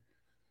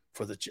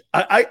for the –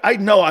 I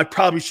know I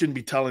probably shouldn't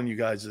be telling you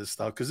guys this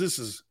stuff because this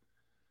is –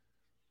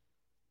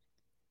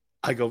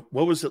 I go,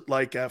 what was it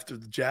like after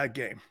the Jag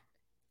game?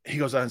 He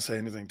goes, I didn't say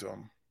anything to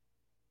him.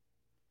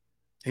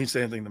 He didn't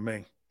say anything to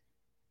me.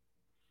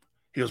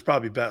 He was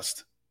probably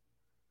best.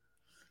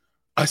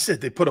 I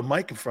said, they put a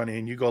mic in front of you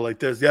and you go like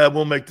this. Yeah,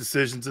 we'll make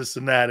decisions, this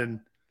and that.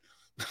 And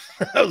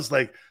I was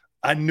like,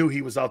 I knew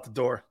he was out the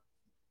door.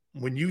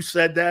 When you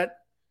said that,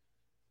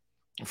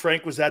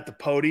 Frank was at the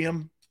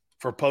podium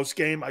for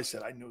post-game, I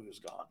said, I knew he was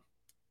gone.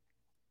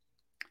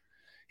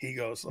 He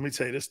goes, let me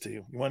tell you this to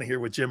you. You want to hear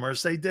what Jim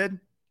Irsay did?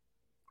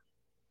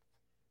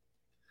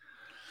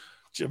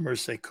 Jim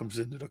Irsay comes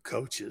into the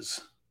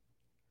coaches.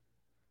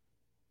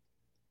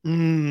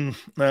 No,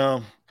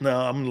 I'm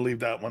going to leave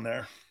that one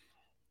there.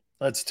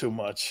 That's too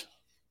much.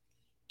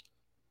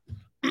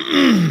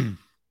 Nah,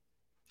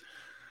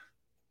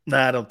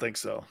 I don't think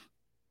so.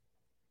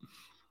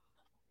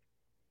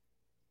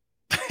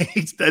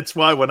 That's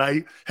why when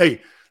I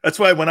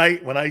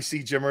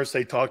see Jim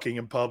Irsay talking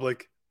in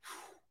public,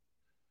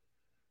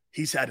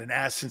 he's had an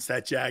ass since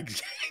that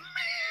Jags game.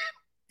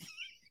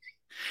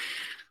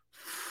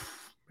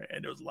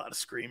 Man, there was a lot of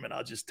screaming.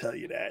 I'll just tell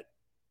you that.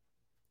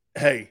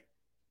 Hey,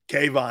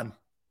 Kayvon,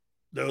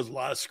 there was a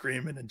lot of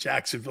screaming in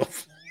Jacksonville.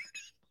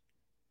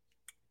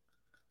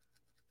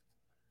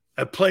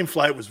 That plane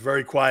flight was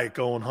very quiet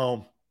going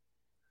home.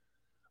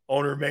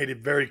 Owner made it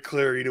very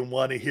clear he didn't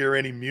want to hear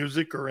any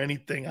music or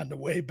anything on the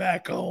way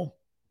back home.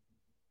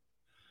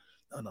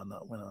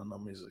 No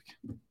music.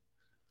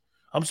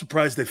 I'm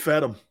surprised they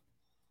fed him.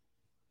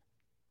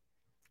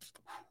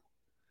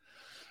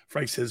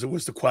 Frank says it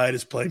was the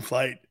quietest plane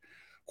flight,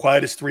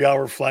 quietest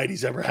 3-hour flight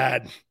he's ever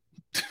had.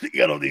 You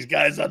got all these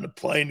guys on the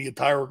plane, the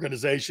entire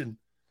organization.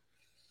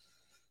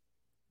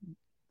 It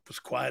was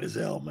quiet as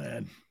hell,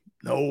 man.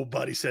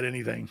 Nobody said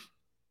anything.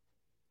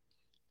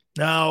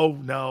 No,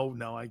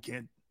 I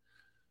can't.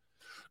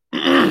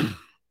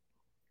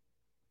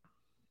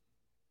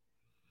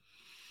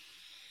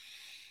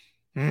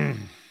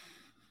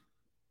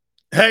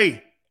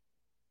 Hey,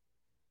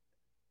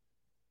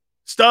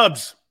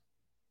 Stubbs,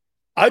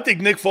 I think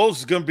Nick Foles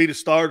is going to be the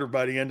starter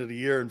by the end of the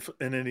year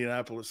in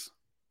Indianapolis.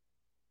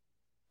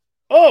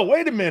 Oh,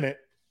 wait a minute.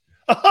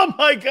 Oh,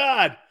 my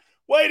God.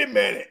 Wait a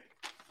minute.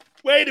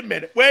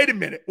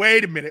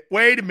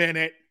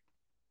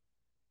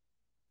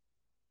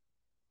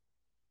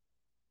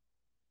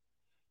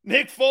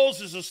 Nick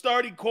Foles is a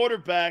starting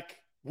quarterback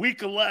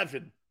week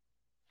 11.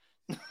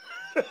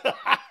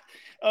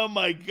 Oh,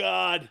 my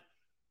God.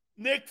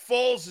 Nick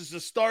Foles is a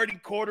starting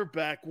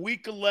quarterback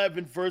week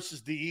 11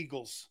 versus the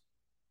Eagles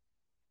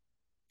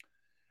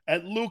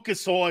at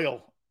Lucas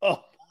Oil.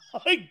 Oh,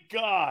 my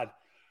God.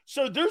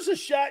 So there's a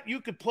shot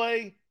you could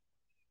play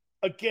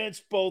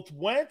against both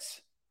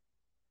Wentz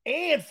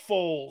and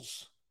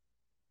Foles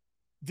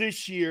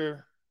this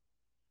year.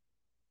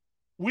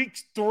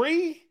 Weeks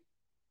 3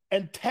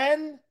 and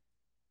 10.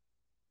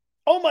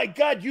 Oh, my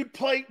God, you'd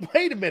play –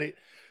 wait a minute.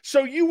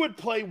 So you would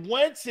play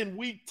Wentz in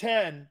week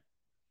 10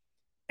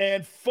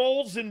 and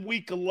Foles in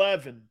week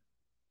 11.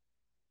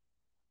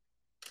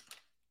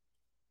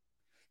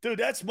 Dude,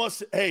 that's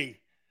must – hey,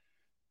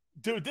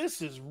 dude,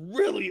 this is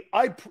really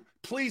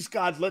 – please,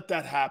 God, let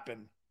that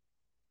happen.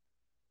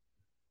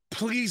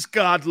 Please,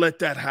 God, let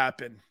that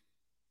happen.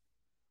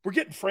 We're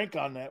getting Frank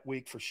on that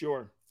week for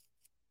sure.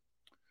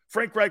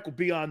 Frank Reich will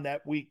be on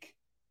that week.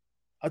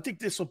 I think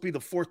this will be the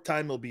 4th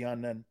time he'll be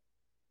on then.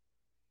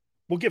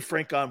 We'll get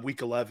Frank on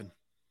week 11.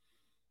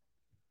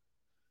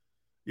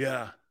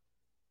 Yeah.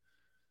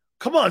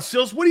 Come on,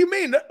 Sills. What do you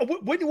mean?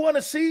 What do you want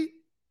to see?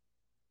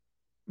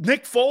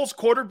 Nick Foles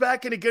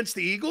quarterbacking against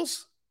the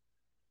Eagles?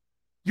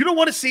 You don't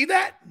want to see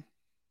that?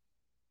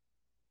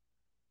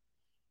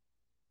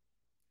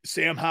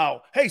 Sam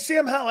Howell. Hey,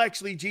 Sam Howell,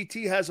 actually,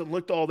 GT hasn't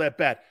looked all that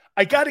bad.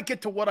 I got to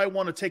get to what I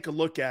want to take a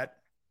look at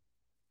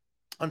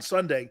on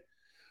Sunday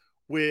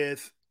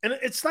with, and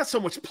it's not so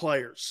much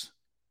players.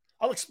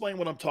 I'll explain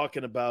what I'm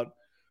talking about.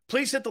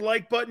 Please hit the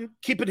like button.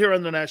 Keep it here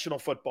on the National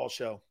Football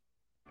Show.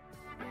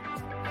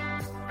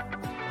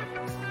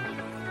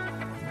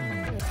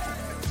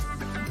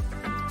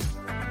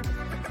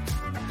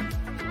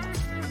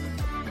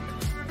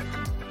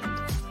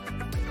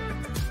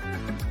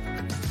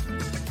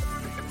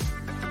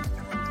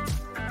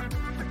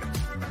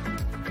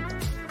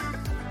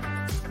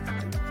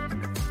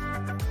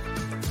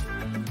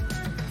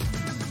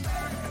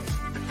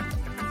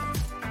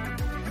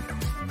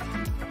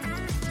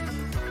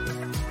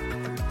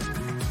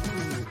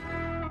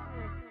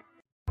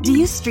 Do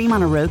you stream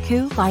on a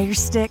Roku, Fire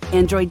Stick,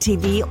 Android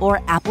TV,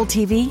 or Apple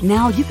TV?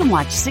 Now you can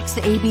watch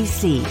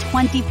 6ABC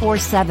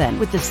 24/7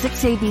 with the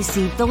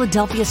 6ABC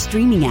Philadelphia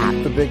streaming app.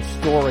 The big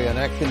story on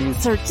Action News.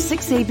 Search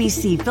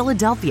 6ABC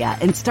Philadelphia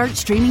and start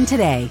streaming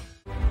today.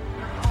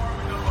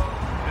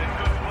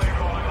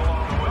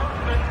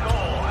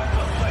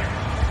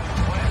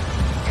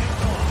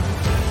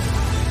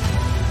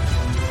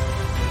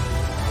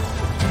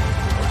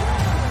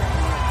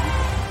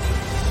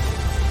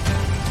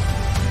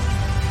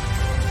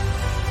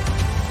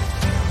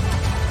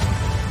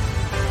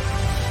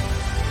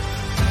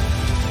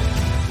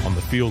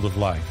 Field of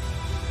life,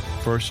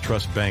 First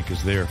Trust Bank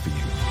is there for you.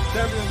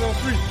 Champions on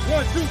 3.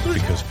 1, 2, 3.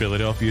 Because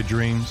Philadelphia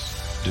dreams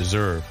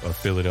deserve a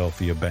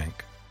Philadelphia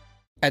bank.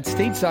 At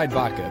Stateside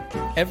Vodka,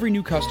 every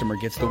new customer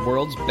gets the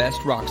world's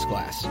best rocks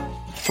glass.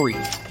 Free.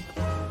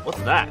 What's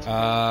that?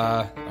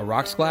 A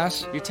rocks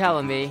glass? You're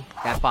telling me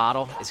that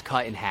bottle is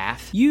cut in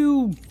half?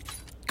 You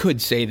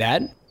could say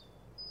that.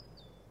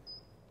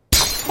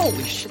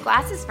 Holy shit. The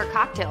glass is for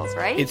cocktails,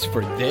 right? It's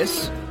for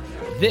this,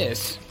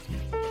 this,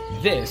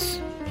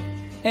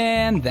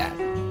 and that.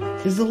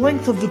 Is the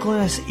length of the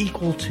glass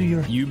equal to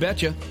your... You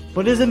betcha.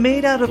 But is it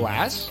made out of...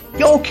 Glass?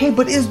 Okay,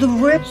 but is the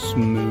rip...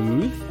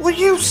 Smooth? Will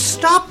you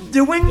stop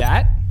doing...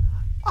 That?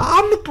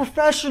 I'm the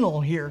professional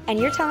here. And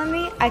you're telling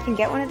me I can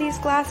get one of these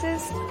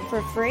glasses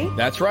for free?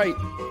 That's right.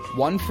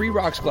 One free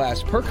rocks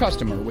glass per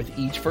customer with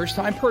each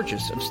first-time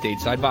purchase of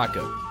Stateside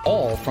Vodka.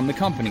 All from the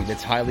company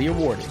that's highly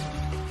awarded.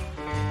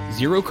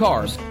 0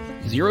 carbs,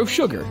 0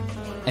 sugar,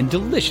 and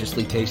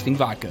deliciously tasting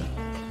vodka.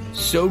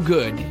 So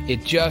good,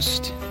 it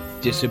just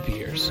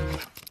disappears.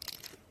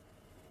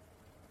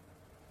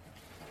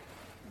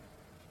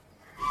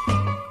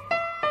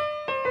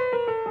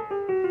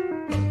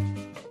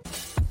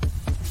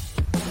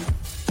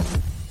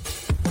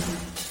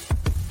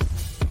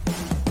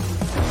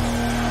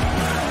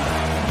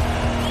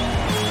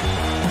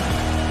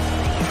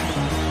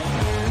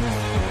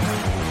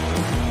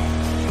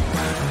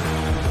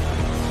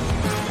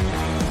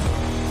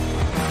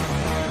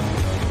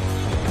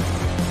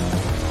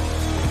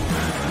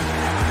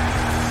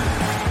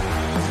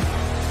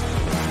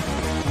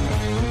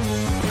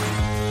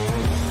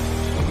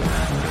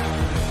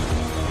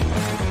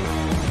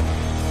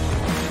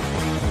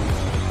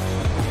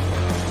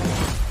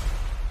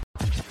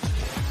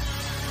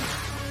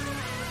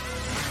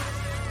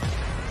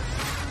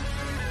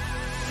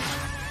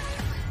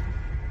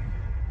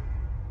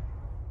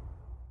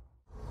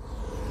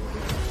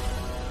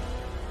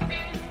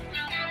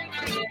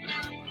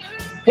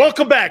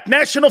 Welcome back.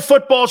 National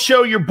Football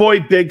Show, your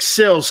boy Big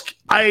Sills.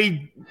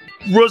 I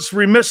was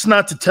remiss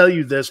not to tell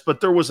you this,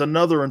 but there was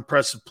another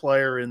impressive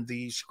player in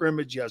the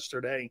scrimmage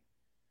yesterday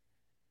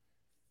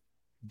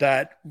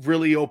that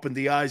really opened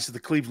the eyes of the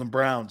Cleveland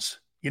Browns.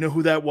 You know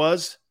who that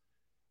was?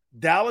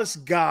 Dallas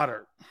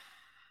Goedert.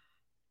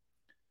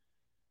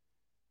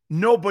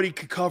 Nobody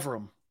could cover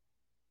him.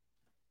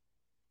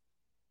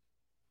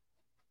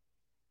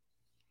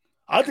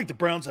 I think the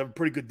Browns have a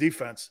pretty good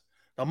defense.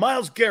 Now,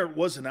 Myles Garrett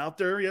wasn't out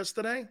there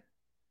yesterday,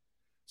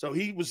 so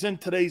he was in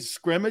today's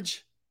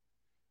scrimmage.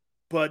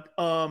 But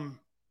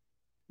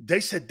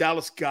they said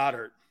Dallas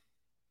Goedert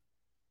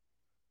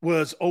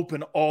was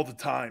open all the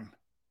time,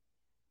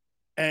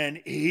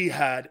 and he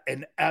had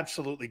an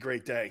absolutely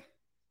great day.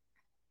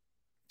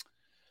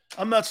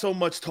 I'm not so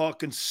much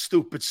talking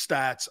stupid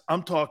stats.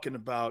 I'm talking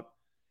about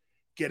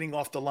getting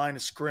off the line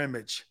of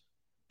scrimmage,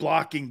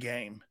 blocking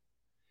game,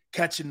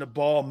 catching the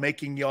ball,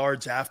 making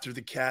yards after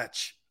the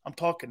catch. I'm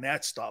talking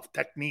that stuff,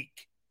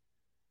 technique.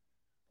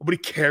 Nobody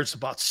cares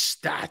about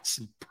stats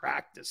in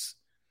practice.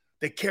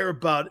 They care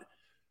about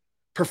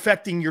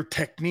perfecting your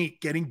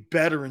technique, getting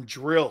better in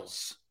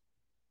drills.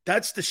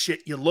 That's the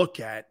shit you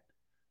look at,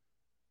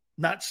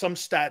 not some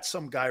stats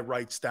some guy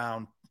writes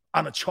down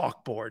on a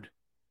chalkboard.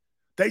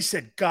 They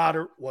said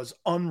Goddard was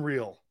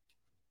unreal.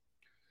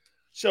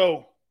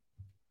 So,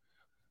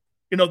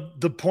 you know,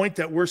 the point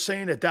that we're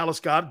saying that Dallas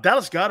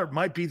Goedert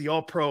might be the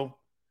all-pro.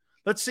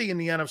 Let's see in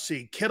the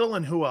NFC. Kittle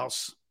and who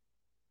else?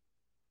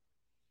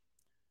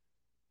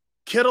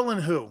 Kittle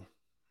and who?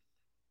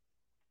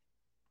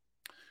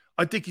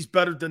 I think he's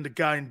better than the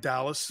guy in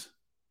Dallas.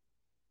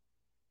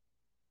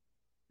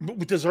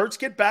 Does Ertz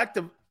get back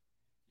to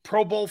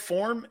Pro Bowl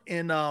form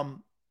in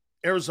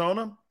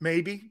Arizona?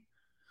 Maybe.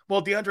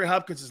 Well, DeAndre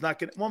Hopkins is not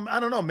getting – well, I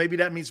don't know. Maybe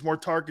that means more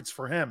targets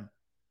for him.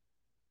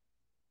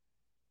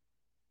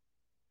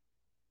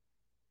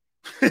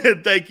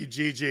 Thank you,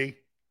 Gigi.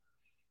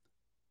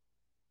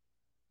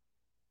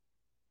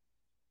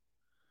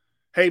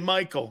 Hey,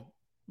 Michael,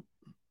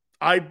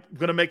 I'm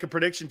going to make a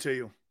prediction to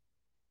you.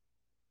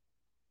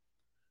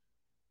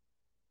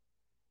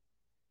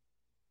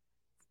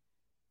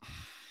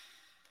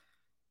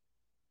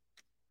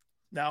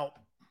 Now,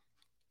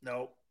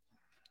 no.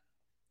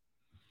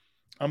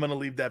 I'm going to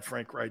leave that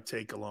Frank Wright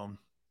take alone.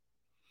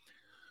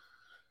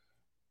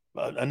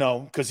 I know,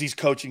 because he's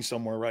coaching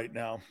somewhere right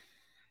now.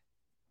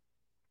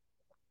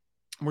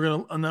 We're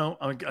going to – no,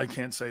 I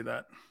can't say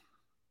that.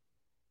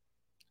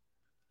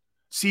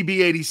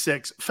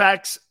 CB86.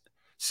 Facts,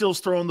 Sills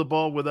throwing the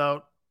ball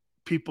without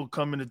people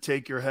coming to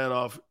take your head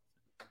off.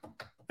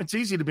 It's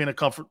easy to be in a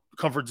comfort.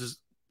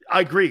 I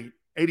agree.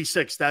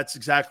 86, that's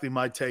exactly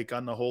my take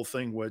on the whole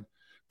thing with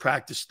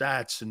practice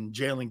stats and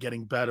Jalen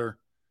getting better.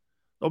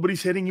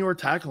 Nobody's hitting you or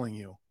tackling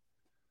you.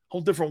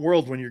 Whole different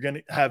world when you're going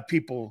to have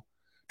people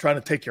trying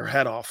to take your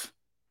head off.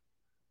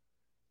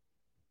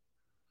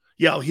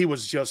 Yeah, he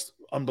was just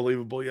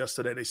unbelievable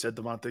yesterday. They said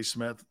Devontae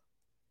Smith.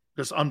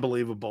 Just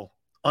unbelievable.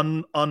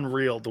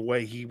 Unreal the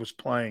way he was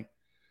playing.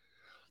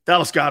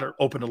 Dallas Goedert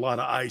opened a lot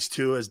of eyes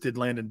too, as did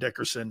Landon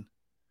Dickerson.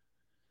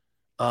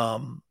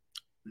 I'll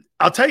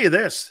tell you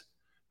this.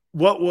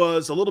 What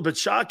was a little bit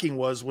shocking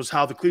was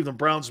how the Cleveland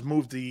Browns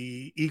moved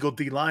the Eagle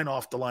D-line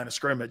off the line of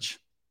scrimmage.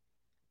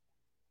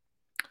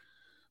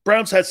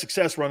 Browns had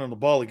success running the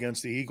ball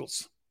against the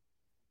Eagles.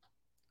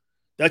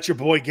 That's your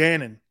boy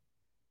Gannon.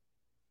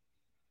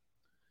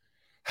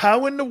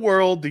 How in the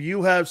world do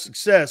you have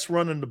success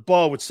running the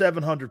ball with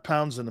 700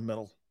 pounds in the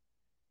middle?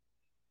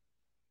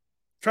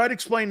 Try to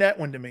explain that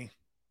one to me.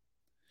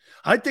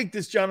 I think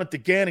this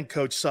Jonathan Gannon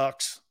coach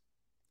sucks.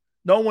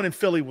 No one in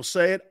Philly will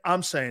say it.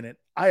 I'm saying it.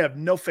 I have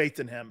no faith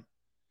in him.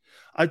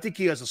 I think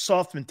he has a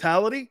soft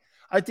mentality.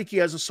 I think he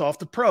has a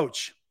soft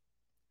approach.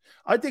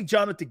 I think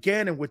Jonathan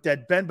Gannon with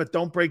that bend but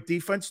don't break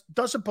defense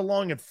doesn't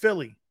belong in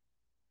Philly.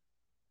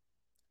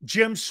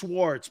 Jim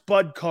Schwartz,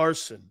 Bud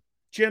Carson,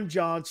 Jim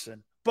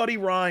Johnson, Buddy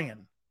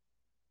Ryan,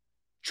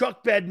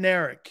 Chuck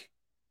Bednarik,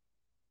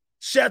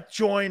 Seth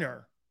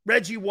Joyner,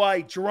 Reggie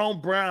White,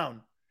 Jerome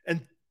Brown,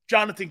 and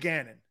Jonathan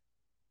Gannon.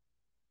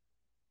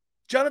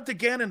 Jonathan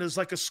Gannon is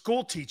like a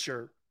school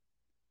teacher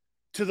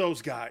to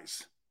those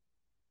guys.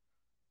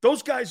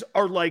 Those guys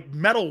are like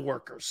metal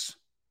workers.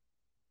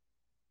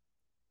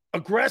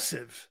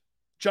 Aggressive.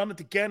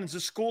 Jonathan Gannon's a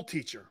school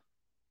teacher.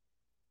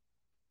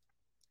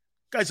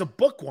 Guy's a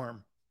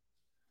bookworm.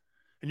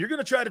 And you're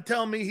going to try to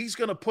tell me he's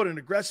going to put an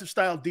aggressive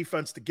style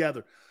defense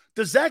together.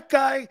 Does that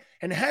guy,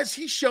 and has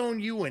he shown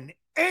you in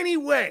any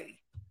way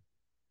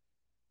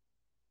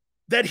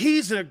that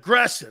he's an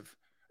aggressive?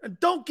 And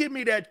don't give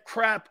me that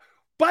crap.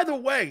 By the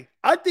way,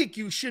 I think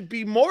you should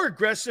be more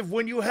aggressive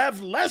when you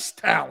have less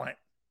talent.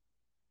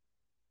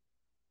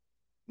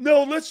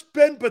 No, let's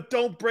bend but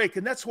don't break.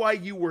 And that's why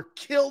you were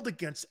killed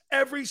against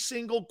every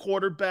single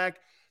quarterback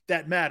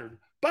that mattered.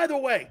 By the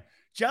way,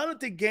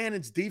 Jonathan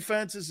Gannon's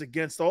defenses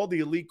against all the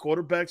elite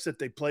quarterbacks that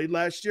they played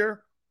last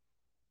year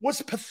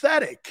was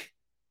pathetic.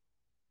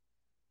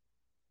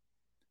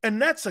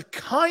 And that's a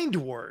kind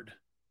word.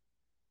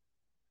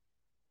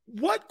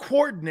 What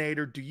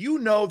coordinator do you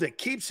know that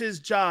keeps his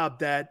job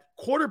that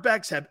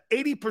quarterbacks have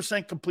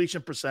 80%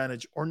 completion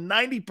percentage or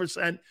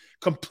 90%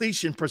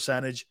 completion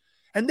percentage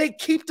and they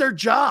keep their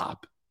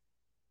job?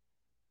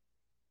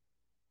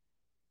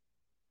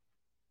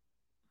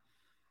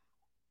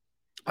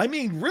 I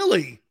mean,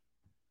 really?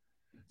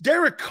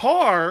 Derek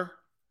Carr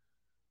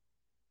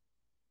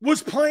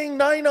was playing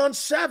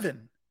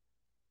 9-on-7.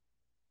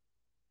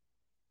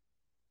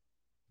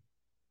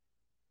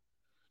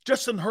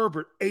 Justin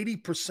Herbert,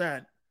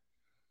 80%.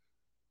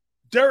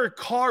 Derek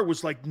Carr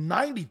was like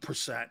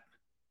 90%.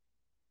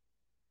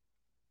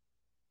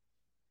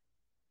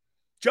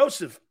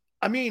 Joseph,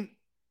 I mean,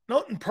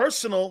 nothing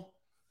personal,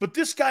 but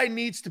this guy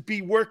needs to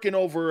be working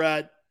over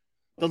at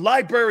the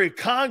Library of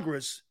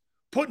Congress,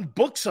 putting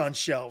books on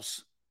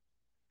shelves,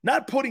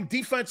 not putting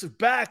defensive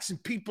backs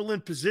and people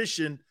in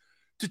position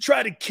to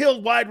try to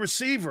kill wide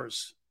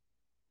receivers,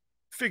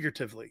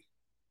 figuratively.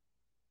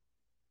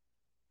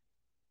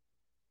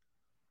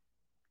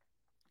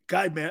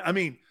 Guy, man, I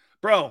mean,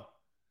 bro,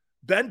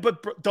 bend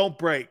but don't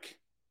break.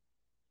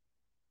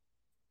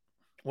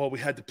 Well, we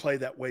had to play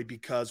that way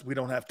because we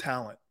don't have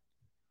talent.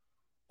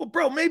 Well,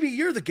 bro, maybe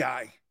you're the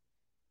guy.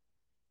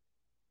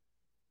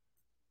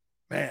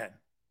 Man.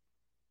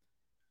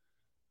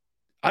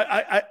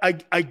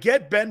 I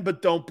get bend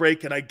but don't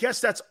break, and I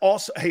guess that's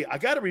also, hey, I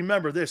got to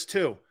remember this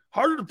too.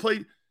 Harder to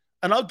play,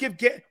 and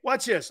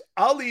watch this.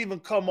 I'll even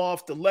come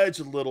off the ledge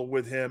a little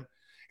with him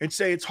and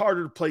say it's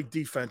harder to play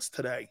defense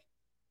today.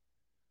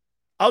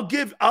 I'll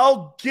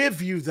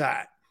give you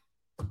that.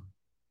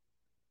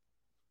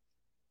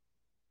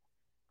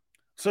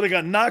 So they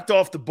got knocked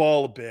off the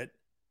ball a bit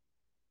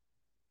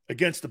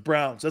against the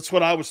Browns. That's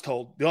what I was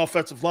told. The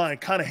offensive line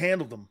kind of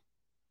handled them.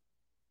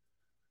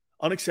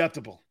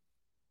 Unacceptable.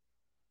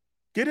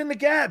 Get in the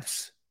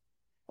gaps.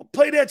 Don't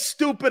play that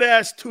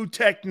stupid-ass 2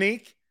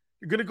 technique.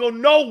 You're going to go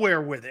nowhere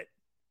with it.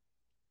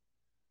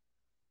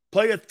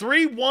 Play a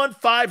 3-1,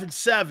 5, and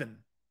 7.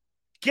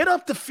 Get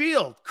up the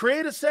field.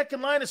 Create a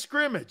second line of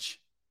scrimmage.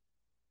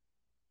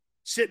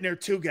 Sitting there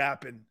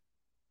 2-gapping.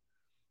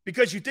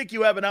 Because you think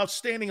you have an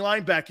outstanding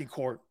linebacking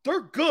core.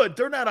 They're good.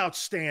 They're not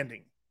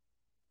outstanding.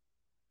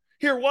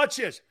 Here, watch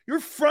this.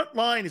 Your front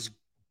line is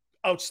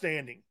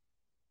outstanding,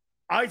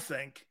 I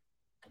think.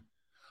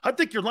 I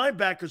think your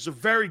linebackers are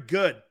very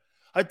good.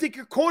 I think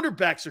your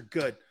cornerbacks are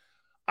good.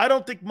 I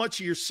don't think much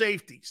of your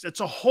safeties. That's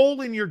a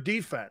hole in your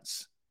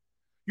defense.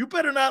 You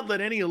better not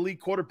let any elite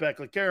quarterback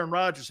like Aaron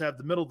Rodgers have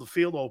the middle of the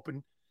field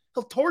open.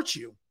 He'll torch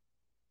you.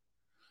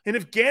 And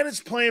if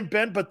Gannon's playing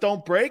bend but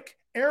don't break,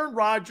 Aaron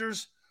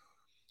Rodgers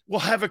will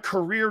have a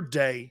career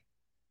day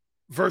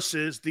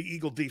versus the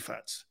Eagle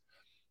defense.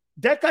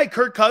 That guy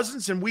Kirk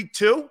Cousins in week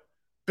 2,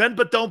 bend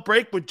but don't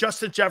break with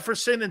Justin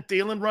Jefferson and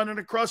Thielen running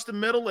across the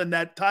middle and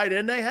that tight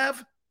end they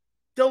have,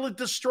 they'll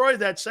destroy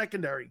that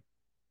secondary.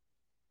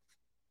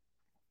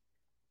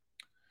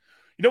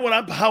 You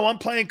know how I'm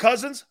playing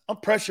Cousins? I'm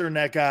pressuring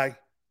that guy.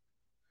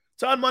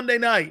 It's on Monday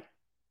night.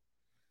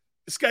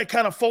 This guy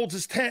kind of folds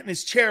his tent in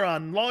his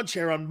lawn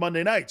chair on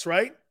Monday nights,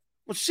 right?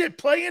 Well, shit,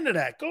 play into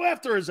that. Go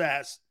after his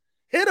ass.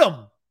 Hit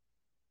him.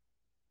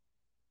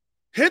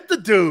 Hit the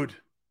dude.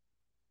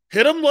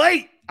 Hit him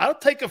late. I'll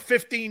take a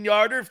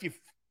 15-yarder if you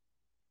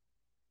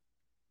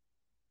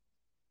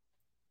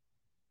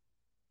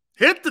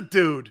hit the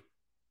dude.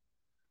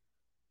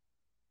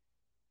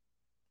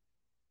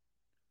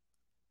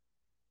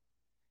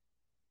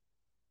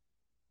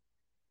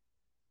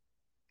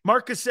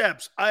 Marcus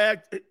Epps.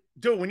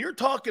 Dude, when you're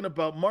talking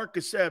about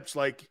Marcus Epps,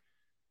 like,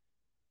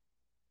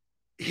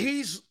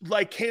 he's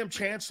like Cam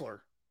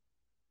Chancellor.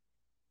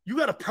 You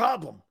got a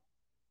problem.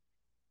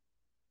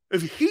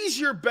 If he's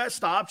your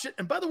best option,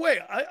 and by the way,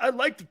 I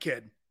like the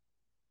kid.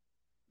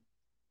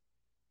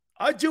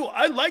 I do.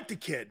 I like the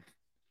kid.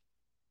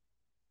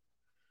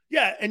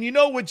 Yeah, and you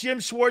know what Jim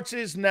Schwartz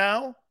is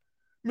now,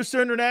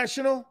 Mr.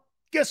 International?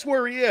 Guess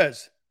where he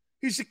is?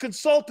 He's a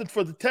consultant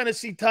for the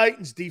Tennessee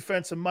Titans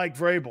defense and Mike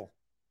Vrabel.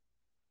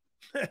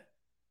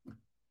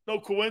 No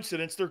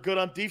coincidence. They're good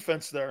on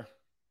defense there.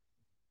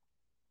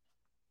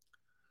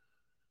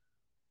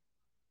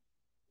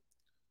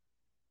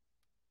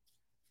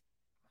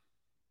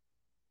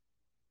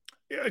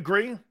 Yeah, I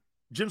agree.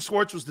 Jim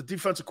Schwartz was the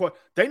defensive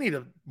coordinator. They need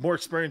a more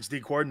experienced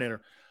D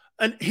coordinator.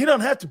 And he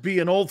don't have to be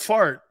an old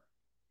fart.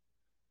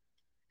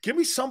 Give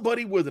me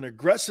somebody with an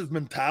aggressive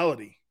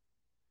mentality.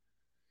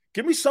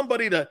 Give me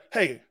somebody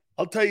hey,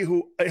 I'll tell you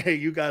who, hey,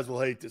 you guys will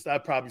hate this. I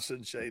probably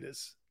shouldn't say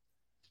this.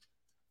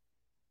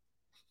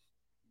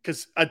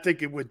 Because I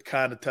think it would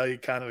kind of tell you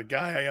kind of the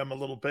guy I am a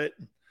little bit.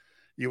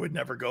 You would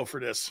never go for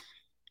this.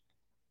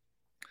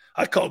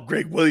 I called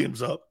Greg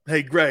Williams up.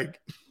 Hey, Greg.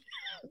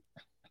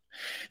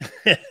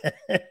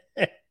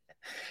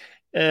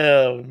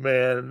 Oh,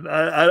 man.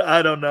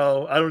 I don't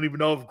know. I don't even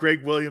know if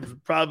Greg Williams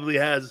probably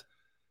has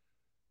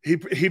 – he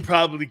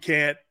probably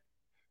can't.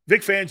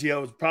 Vic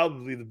Fangio is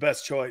probably the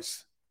best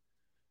choice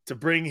to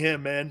bring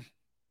him in.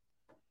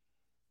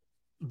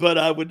 But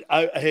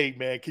hey,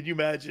 man, can you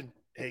imagine?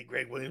 Hey,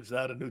 Greg Williams,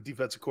 not a new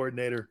defensive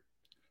coordinator.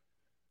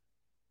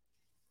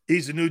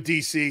 He's a new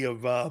DC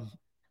of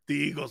the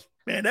Eagles.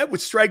 Man, that would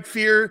strike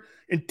fear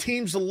in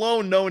teams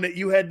alone, knowing that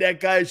you had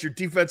that guy as your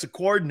defensive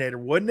coordinator,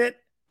 wouldn't it?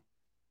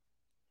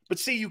 But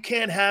see, you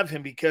can't have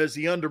him because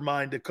he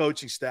undermined the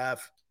coaching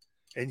staff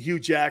and Hugh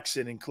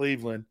Jackson in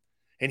Cleveland,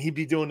 and he'd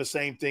be doing the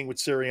same thing with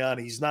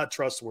Sirianni. He's not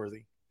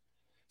trustworthy.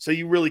 So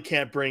you really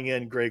can't bring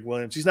in Greg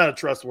Williams. He's not a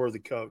trustworthy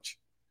coach.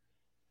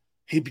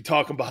 He'd be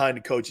talking behind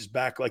the coach's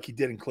back like he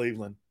did in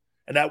Cleveland,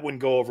 and that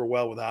wouldn't go over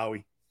well with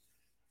Howie.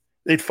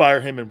 They'd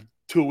fire him in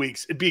 2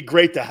 weeks. It'd be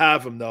great to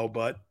have him, though,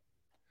 but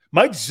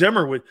Mike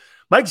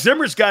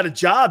Zimmer's got a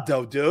job,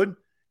 though, dude.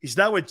 He's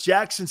now at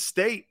Jackson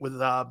State with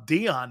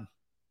Deion.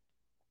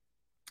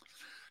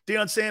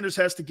 Deion Sanders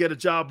has to get a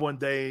job one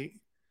day,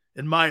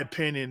 in my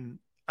opinion,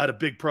 at a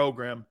big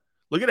program.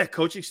 Look at that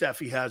coaching staff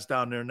he has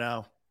down there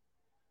now.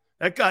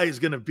 That guy is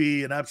going to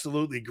be an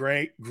absolutely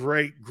great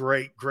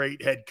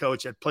head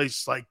coach at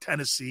places like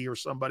Tennessee or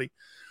somebody.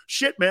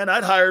 Shit, man,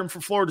 I'd hire him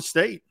for Florida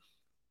State.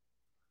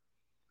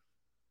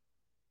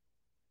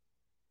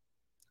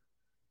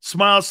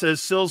 Smile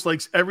says Sills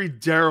likes every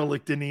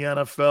derelict in the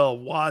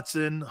NFL.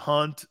 Watson,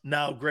 Hunt,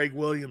 now Greg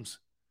Williams.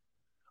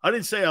 I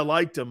didn't say I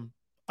liked him.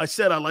 I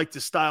said I liked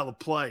his style of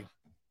play.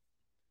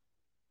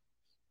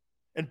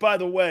 And by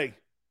the way,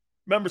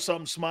 remember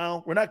something,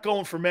 Smile? We're not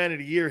going for man of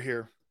the year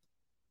here.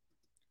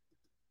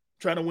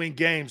 Trying to win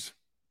games.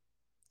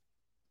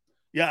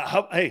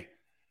 Yeah, hey,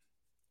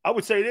 I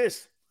would say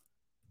this.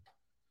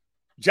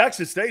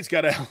 Jackson State's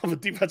got a hell of a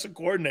defensive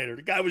coordinator.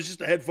 The guy was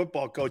just a head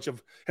football coach.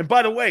 And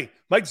by the way,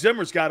 Mike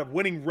Zimmer's got a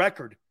winning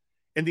record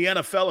in the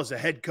NFL as a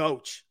head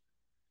coach.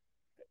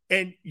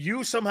 And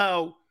you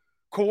somehow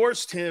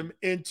coerced him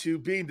into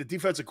being the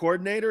defensive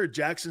coordinator at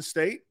Jackson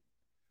State?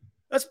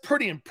 That's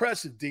pretty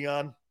impressive,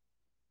 Dion.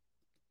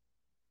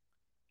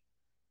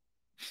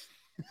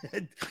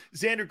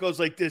 Xander goes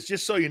like this,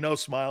 just so you know,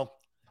 Smile.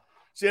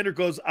 Xander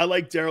goes, I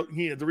like Daryl.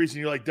 The reason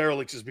you like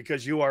derelicts is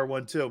because you are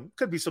one too.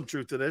 Could be some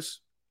truth to this.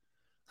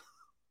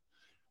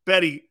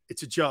 Betty,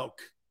 it's a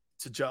joke.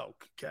 It's a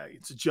joke, okay?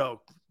 It's a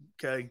joke,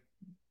 okay?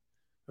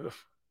 Ugh.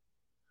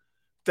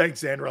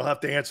 Thanks, Xander. I'll have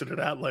to answer to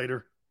that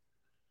later.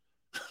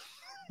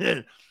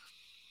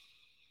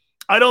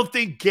 I don't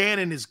think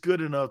Gannon is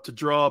good enough to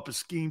draw up a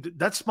scheme.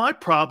 That's my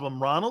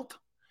problem, Ronald.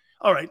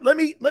 All right, let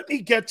me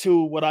get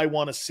to what I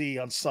want to see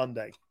on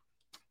Sunday.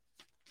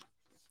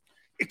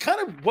 It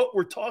kind of what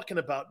we're talking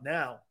about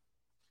now.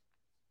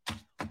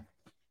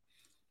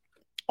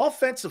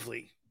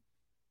 Offensively,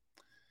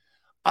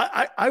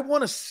 I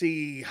want to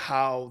see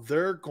how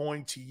they're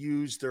going to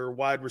use their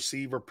wide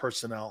receiver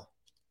personnel.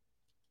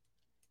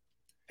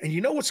 And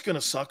you know what's going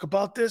to suck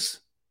about this?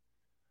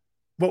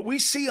 What we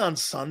see on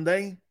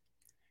Sunday,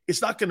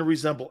 it's not going to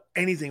resemble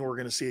anything we're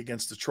going to see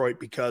against Detroit,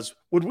 because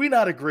would we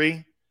not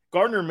agree?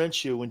 Gardner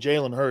Minshew and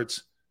Jalen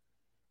Hurts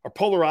are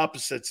polar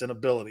opposites in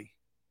ability.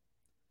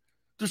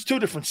 There's two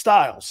different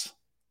styles.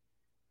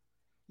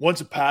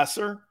 One's a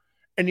passer,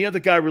 and the other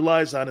guy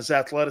relies on his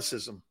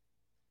athleticism.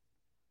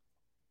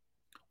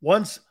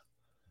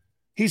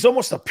 He's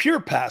almost a pure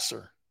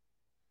passer.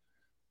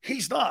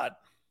 He's not.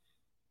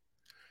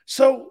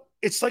 So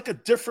it's like a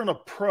different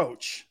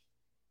approach.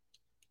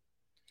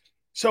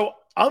 So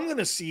I'm going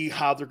to see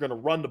how they're going to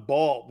run the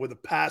ball with a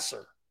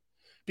passer.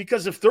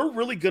 Because if they're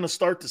really going to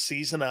start the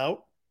season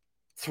out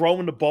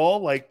throwing the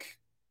ball like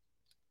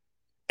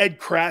Ed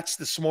Kratz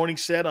this morning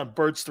said on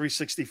Birds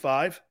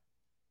 365,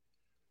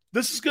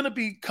 this is going to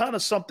be kind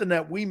of something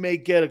that we may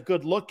get a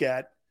good look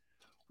at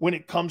when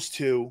it comes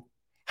to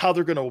how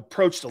they're going to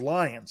approach the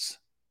Lions.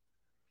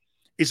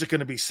 Is it going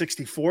to be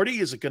 60-40?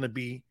 Is it going to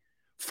be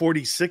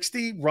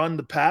 40-60, run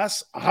the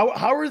pass? How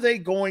are they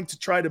going to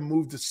try to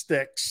move the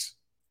sticks?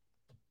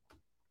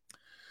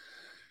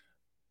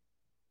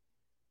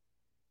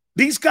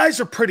 These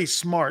guys are pretty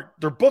smart.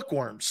 They're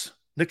bookworms.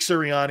 Nick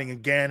Sirianni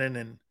and Gannon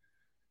and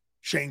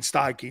Shane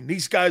Steichen.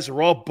 These guys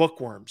are all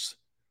bookworms.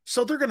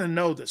 So they're going to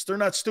know this. They're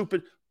not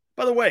stupid.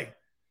 By the way,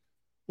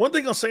 one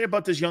thing I'll say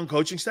about this young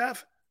coaching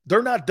staff,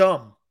 they're not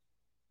dumb.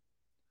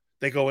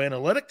 They go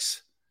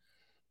analytics.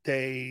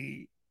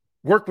 They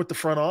work with the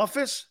front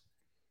office.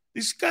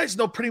 These guys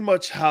know pretty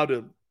much how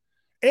to,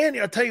 and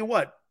I'll tell you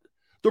what,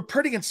 they're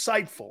pretty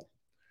insightful.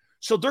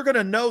 So they're going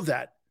to know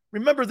that.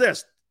 Remember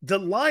this, the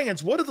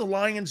Lions, what are the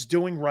Lions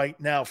doing right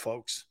now,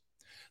 folks?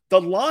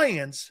 The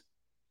Lions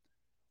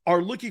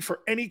are looking for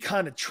any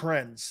kind of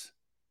trends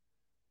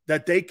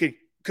that they could,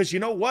 because you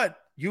know what?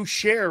 You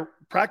share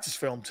practice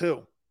film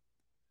too.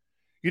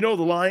 You know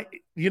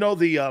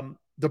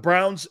the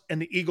Browns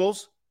and the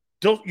Eagles,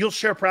 you'll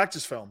share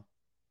practice film.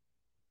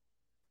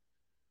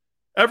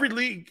 Every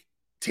league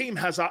team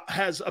has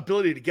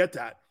ability to get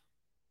that.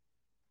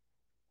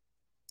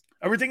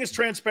 Everything is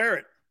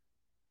transparent.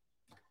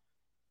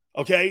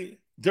 Okay?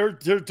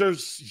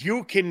 There's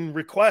you can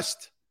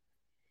request.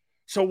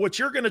 So what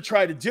you're going to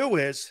try to do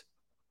is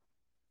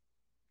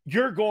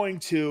you're going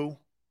to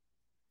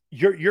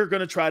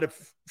try to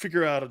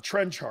figure out a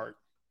trend chart.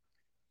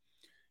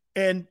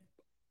 And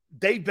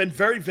they've been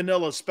very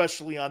vanilla,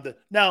 especially on the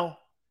 – now,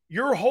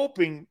 you're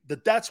hoping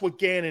that that's what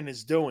Gannon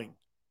is doing.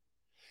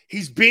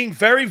 He's being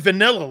very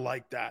vanilla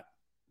like that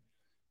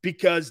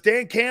because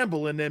Dan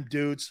Campbell and them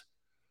dudes,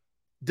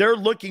 they're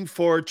looking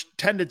for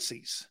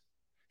tendencies.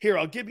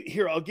 I'll give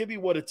you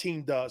what a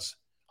team does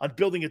on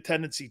building a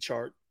tendency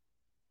chart.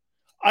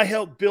 I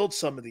helped build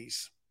some of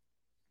these.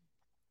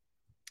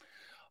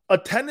 A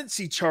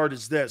tendency chart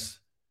is this.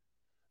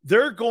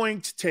 They're going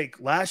to take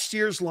last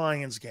year's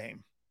Lions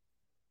game.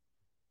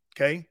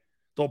 Okay?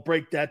 They'll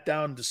break that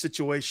down to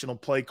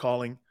situational play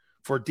calling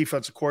for a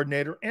defensive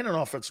coordinator and an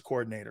offensive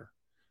coordinator.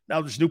 Now,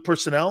 there's new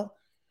personnel,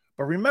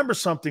 but remember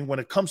something when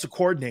it comes to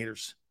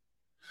coordinators.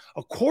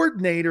 A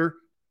coordinator,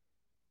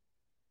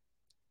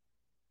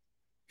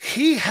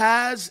 he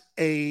has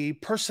a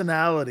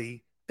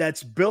personality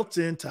that's built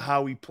into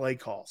how he play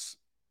calls.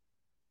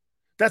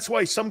 That's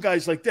why some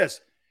guys like this,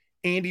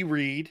 Andy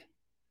Reid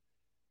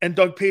and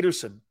Doug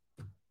Peterson,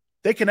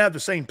 they can have the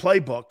same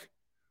playbook,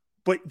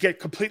 but get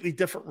completely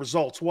different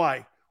results.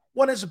 Why?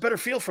 One has a better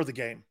feel for the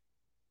game.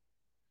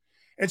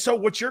 And so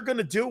what you're going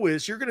to do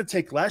is you're going to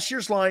take last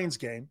year's Lions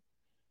game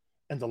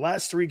and the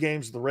last 3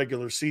 games of the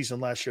regular season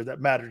last year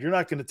that mattered. You're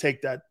not going to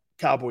take that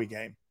Cowboy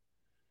game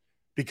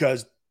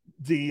because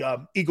the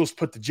Eagles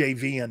put the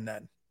JV in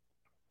then.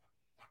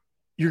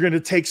 You're going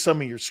to take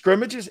some of your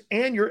scrimmages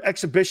and your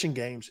exhibition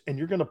games, and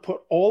you're going to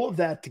put all of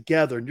that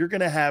together, and you're going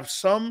to have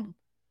some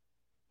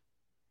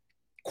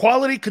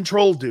quality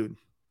control dude.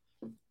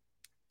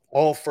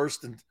 All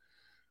first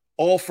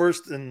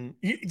and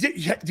do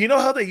you know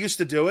how they used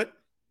to do it?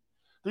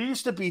 There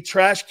used to be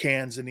trash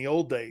cans in the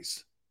old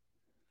days.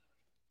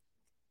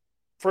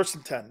 1st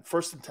and 10,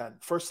 1st and 10,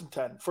 1st and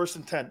 10, 1st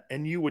and 10.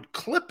 And you would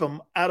clip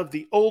them out of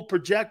the old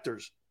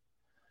projectors.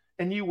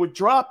 And you would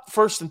drop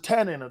 1st and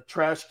 10 in a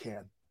trash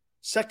can.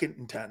 2nd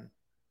and 10.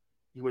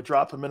 You would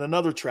drop them in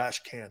another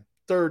trash can.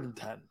 3rd and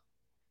 10.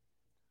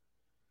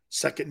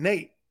 2nd and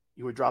 8.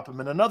 You would drop them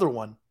in another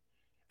one.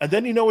 And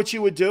then you know what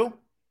you would do?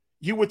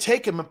 You would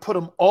take them and put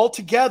them all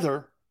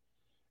together.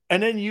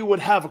 And then you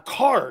would have a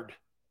card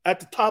at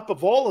the top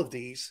of all of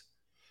these,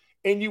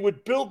 and you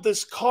would build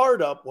this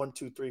card up 1,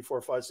 2, 3,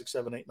 4, 5, 6,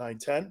 7, 8, 9,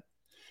 10,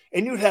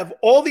 and you'd have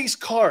all these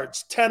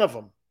cards, 10 of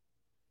them,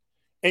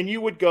 and you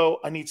would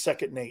go, I need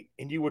 2nd and 8,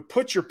 and you would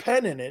put your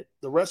pen in it.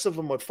 The rest of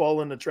them would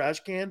fall in the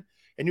trash can,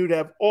 and you'd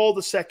have all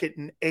the 2nd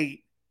and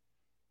 8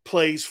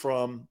 plays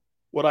from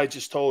what I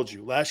just told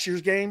you. Last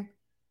year's game,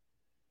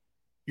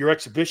 your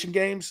exhibition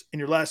games, and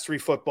your last 3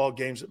 football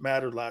games that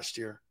mattered last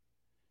year.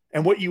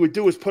 And what you would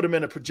do is put them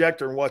in a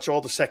projector and watch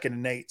all the 2nd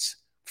and 8s.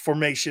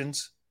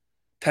 Formations,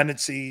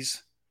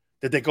 tendencies.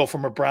 Did they go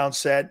from a brown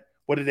set?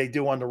 What did they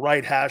do on the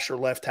right hash or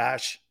left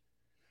hash?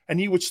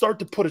 And you would start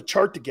to put a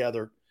chart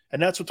together,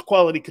 and that's what the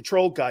quality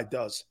control guy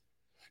does.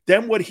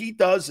 Then what he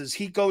does is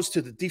he goes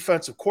to the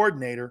defensive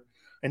coordinator,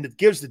 and it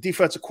gives the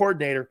defensive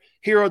coordinator,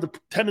 here are the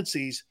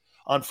tendencies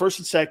on 1st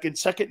and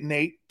 2nd, 2nd and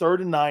 8,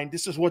 3rd and 9.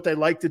 This is what they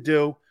like to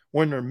do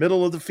when they're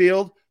middle of the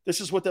field. This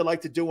is what they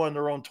like to do on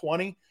their own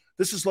 20.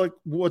 This is like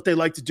what they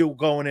like to do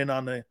going in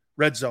on the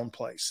red zone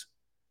plays.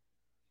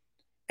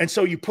 And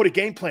so you put a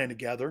game plan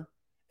together,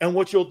 and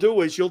what you'll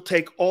do is you'll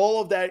take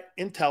all of that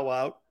intel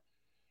out,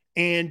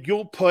 and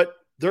you'll put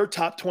their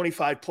top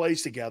 25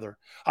 plays together.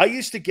 I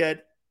used to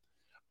get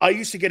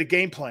a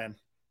game plan,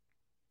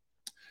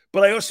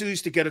 but I also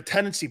used to get a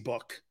tendency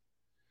book.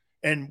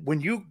 And when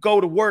you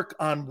go to work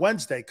on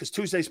Wednesday, because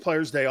Tuesday's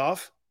Players' Day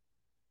off,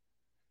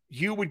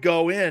 you would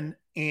go in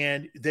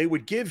and they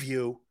would give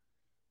you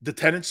the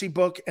tendency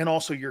book and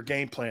also your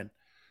game plan.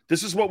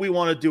 This is what we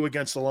want to do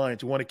against the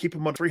Lions. We want to keep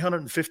them under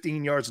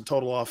 315 yards in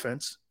total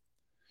offense.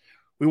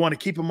 We want to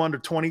keep them under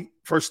 20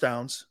 first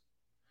downs.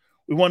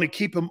 We want to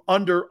keep them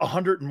under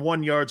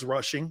 101 yards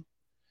rushing.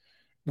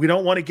 We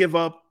don't want to give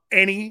up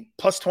any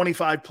plus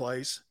 25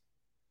 plays.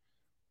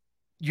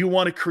 You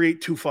want to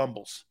create 2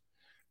 fumbles.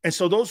 And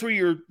so those were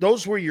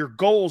your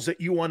goals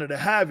that you wanted to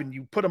have, and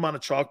you put them on a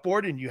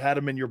chalkboard and you had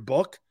them in your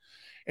book,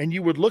 and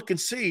you would look and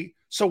see.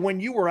 So when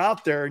you were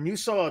out there and you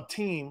saw a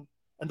team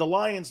and the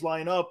Lions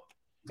line up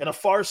in a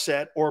far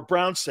set or a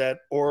brown set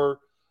or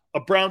a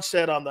brown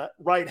set on the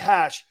right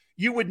hash,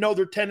 you would know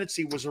their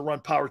tendency was to run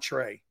power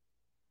tray.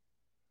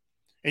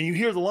 And you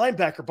hear the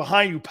linebacker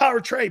behind you, power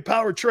tray,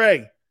 power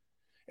tray.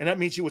 And that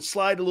means you would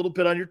slide a little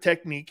bit on your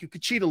technique. You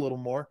could cheat a little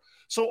more.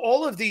 So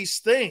all of these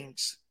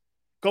things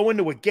go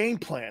into a game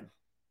plan.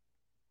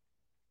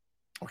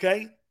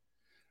 Okay?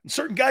 And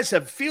certain guys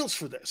have feels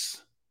for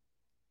this.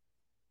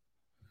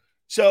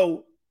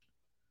 So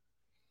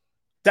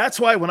that's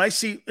why when I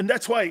see, and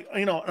that's why,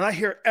 and I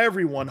hear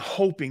everyone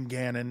hoping,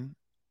 Gannon,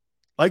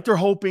 like they're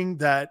hoping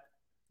that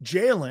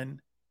Jalen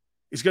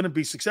is going to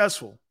be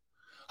successful.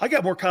 I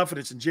got more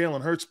confidence in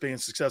Jalen Hurts being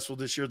successful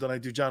this year than I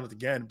do Jonathan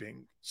Gannon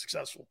being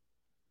successful.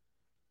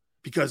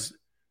 Because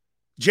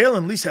Jalen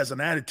at least has an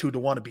attitude to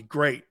want to be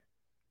great.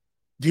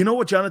 Do you know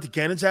what Jonathan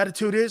Gannon's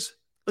attitude is?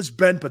 Let's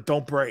bend but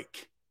don't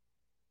break.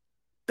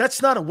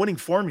 That's not a winning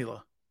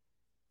formula.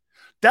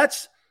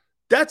 That's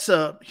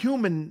a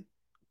human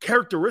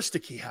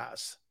characteristic he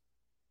has.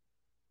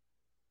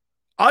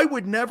 I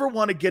would never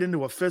want to get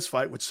into a fist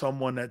fight with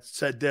someone that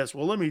said this,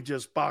 well, let me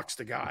just box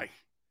the guy.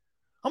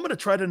 I'm going to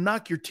try to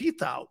knock your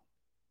teeth out.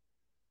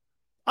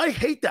 I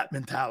hate that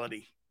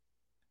mentality.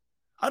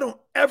 I don't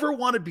ever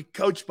want to be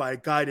coached by a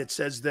guy that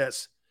says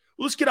this.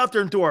 Well, let's get out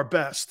there and do our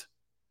best.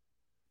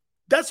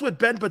 That's what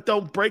bend but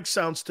don't break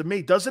sounds to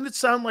me. Doesn't it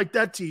sound like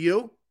that to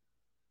you?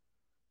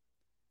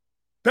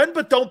 Bend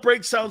but don't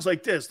break sounds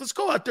like this. Let's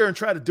go out there and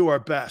try to do our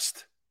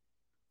best.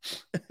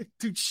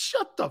 Dude,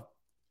 shut up.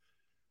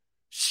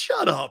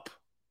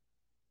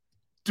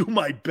 Do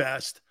my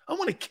best. I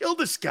want to kill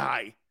this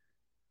guy.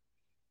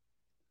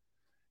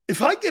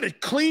 If I get a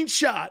clean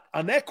shot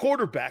on that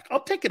quarterback,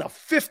 I'm taking a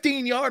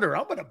 15-yarder.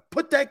 I'm going to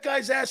put that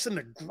guy's ass in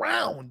the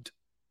ground.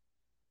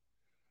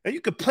 And you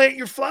can plant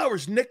your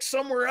flowers, Nick,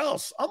 somewhere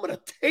else. I'm going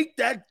to take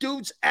that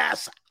dude's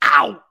ass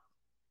out.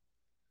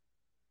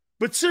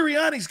 But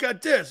Sirianni's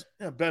got this.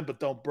 Yeah, bend but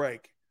don't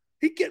break.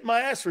 He'd get my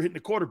ass for hitting the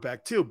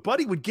quarterback, too.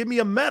 Buddy would give me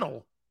a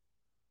medal.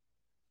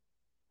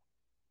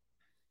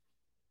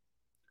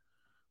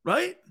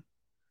 Right?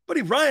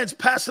 Buddy Ryan's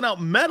passing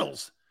out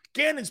medals.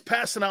 Gannon's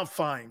passing out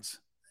fines.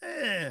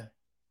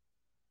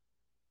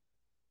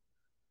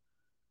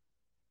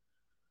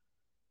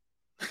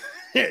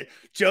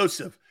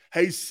 Joseph,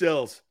 hey,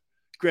 Sills.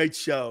 Great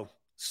show.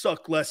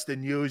 Suck less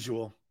than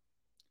usual.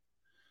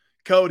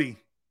 Cody.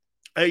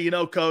 Hey,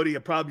 Cody, I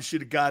probably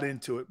should have got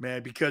into it,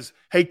 man, because,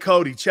 hey,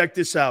 Cody, check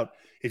this out.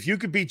 If you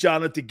could beat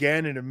Jonathan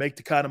Gannon and make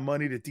the kind of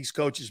money that these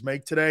coaches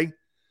make today,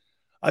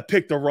 I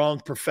picked the wrong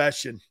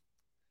profession,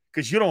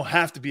 because you don't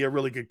have to be a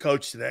really good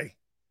coach today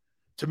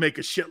to make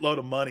a shitload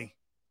of money.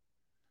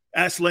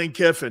 Ask Lane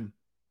Kiffin.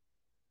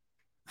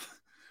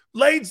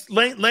 Lane,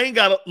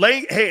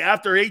 hey,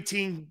 after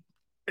 18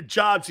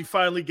 jobs, he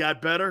finally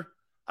got better.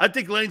 I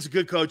think Lane's a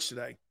good coach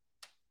today.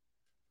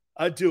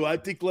 I do. I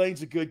think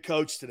Lane's a good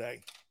coach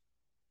today.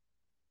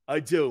 I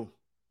do.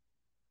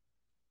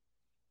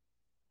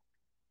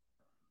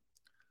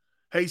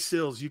 Hey,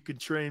 Sills, you can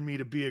train me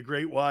to be a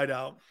great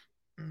wideout.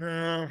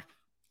 No.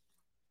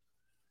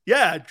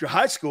 Yeah,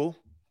 high school.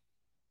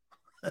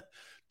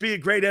 Be a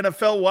great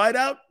NFL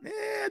wideout?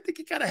 I think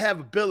you got to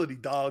have ability,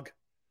 dog.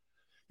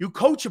 You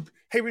coach.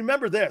 Hey,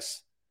 remember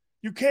this.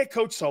 You can't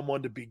coach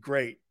someone to be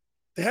great.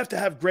 They have to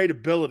have great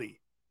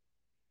ability.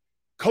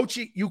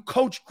 You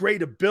coach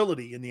great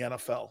ability in the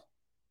NFL.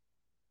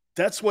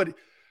 That's what,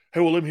 hey,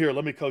 well,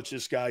 let me coach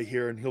this guy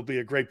here, and he'll be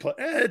a great player.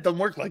 It doesn't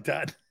work like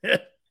that.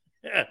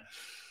 Yeah.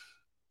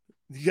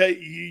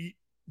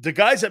 The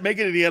guys that make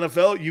it to the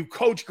NFL, you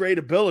coach great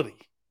ability.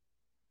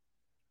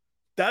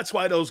 That's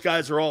why those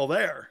guys are all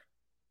there.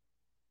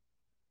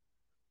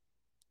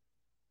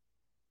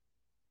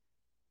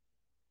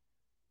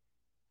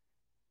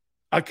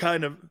 I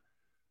kind of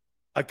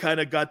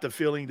got the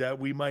feeling that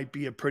we might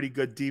be a pretty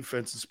good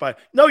defense in spite.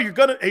 No,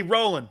 hey,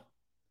 Roland.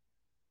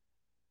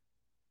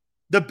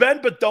 The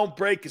bend but don't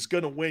break is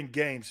going to win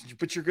games,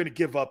 but you're going to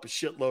give up a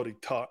shitload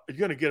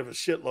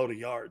of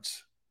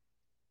yards.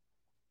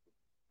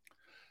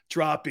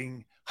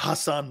 Dropping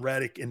Hassan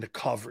Reddick into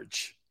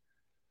coverage.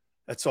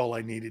 That's all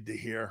I needed to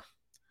hear.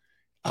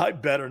 I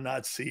better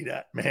not see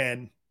that,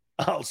 man.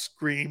 I'll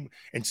scream,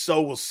 and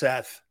so will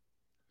Seth.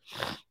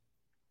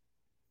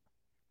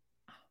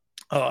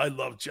 Oh, I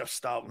love Jeff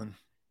Stoutland.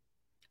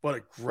 What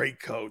a great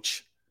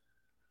coach.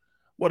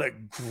 What a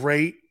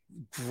great,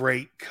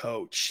 great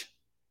coach.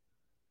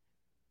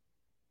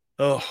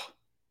 Oh.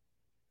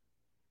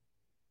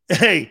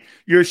 Hey,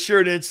 your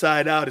shirt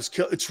inside out is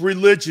it's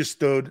religious,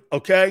 dude,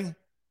 okay?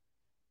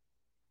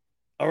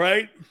 All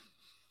right?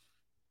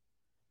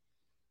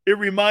 It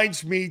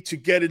reminds me to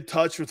get in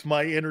touch with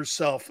my inner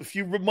self. If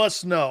you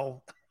must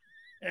know,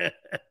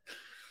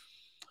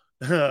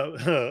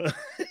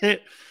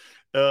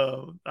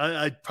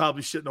 I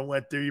probably shouldn't have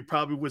went there. You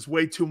probably was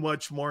way too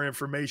much more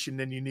information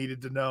than you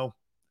needed to know.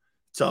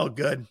 It's all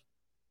good.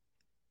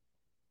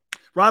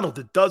 Ronald,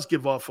 it does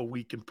give off a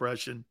weak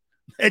impression.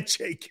 And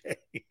JK.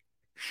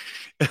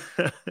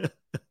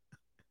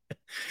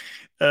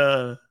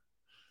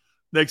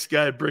 Next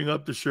guy to bring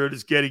up the shirt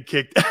is getting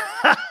kicked.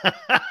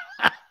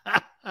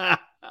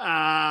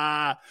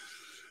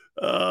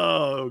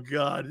 Oh,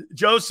 God.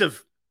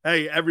 Joseph,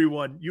 hey,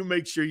 everyone, you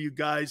make sure you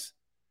guys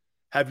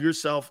have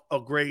yourself a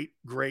great,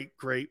 great,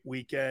 great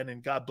weekend.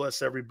 And God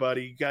bless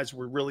everybody. You guys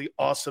were really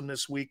awesome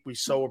this week. We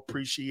so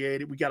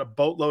appreciate it. We got a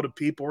boatload of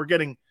people. We're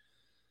getting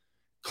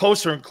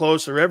closer and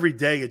closer every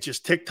day. It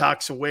just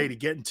TikToks away to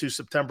get into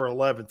September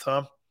 11th,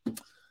 huh?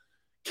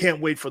 Can't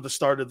wait for the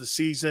start of the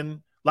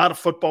season. A lot of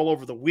football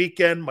over the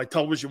weekend. My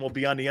television will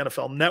be on the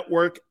NFL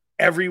Network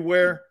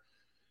everywhere.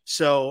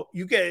 So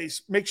you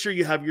guys make sure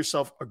you have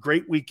yourself a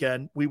great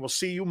weekend. We will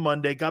see you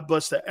Monday. God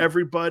bless to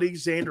everybody.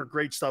 Xander,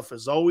 great stuff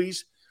as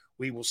always.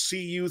 We will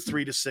see you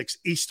 3 to 6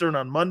 Eastern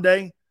on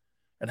Monday,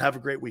 and have a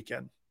great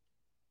weekend.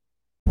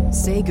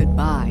 Say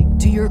goodbye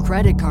to your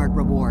credit card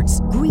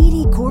rewards.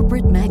 Greedy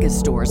corporate mega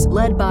stores,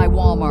 led by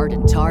Walmart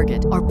and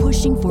Target, are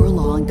pushing for a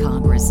law in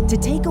Congress to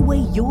take away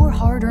your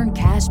hard-earned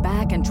cash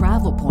back and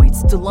travel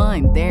points to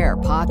line their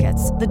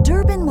pockets. The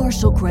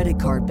Durbin-Marshall credit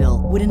card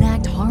bill would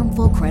enact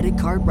harmful credit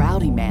card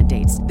routing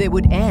mandates that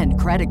would end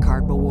credit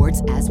card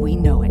rewards as we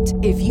know it.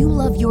 If you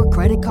love your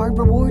credit card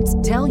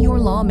rewards, tell your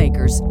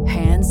lawmakers,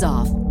 hands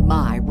off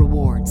my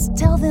rewards.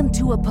 Tell them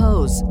to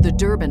oppose the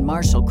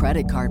Durbin-Marshall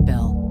credit card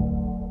bill.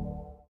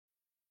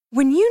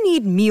 When you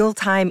need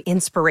mealtime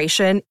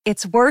inspiration,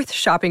 it's worth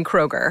shopping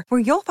Kroger, where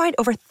you'll find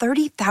over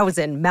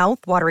 30,000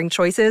 mouth-watering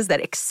choices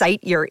that excite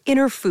your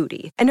inner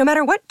foodie. And no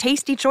matter what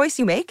tasty choice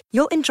you make,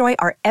 you'll enjoy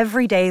our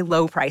everyday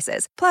low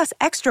prices, plus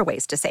extra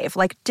ways to save,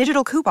 like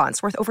digital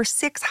coupons worth over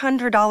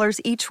 $600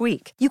 each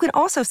week. You can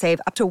also save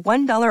up to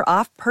 $1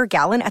 off per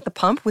gallon at the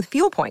pump with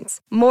fuel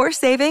points. More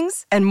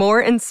savings and more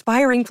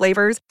inspiring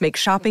flavors make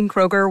shopping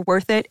Kroger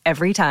worth it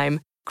every time.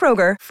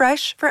 Kroger,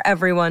 fresh for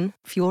everyone.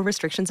 Fuel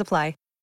restrictions apply.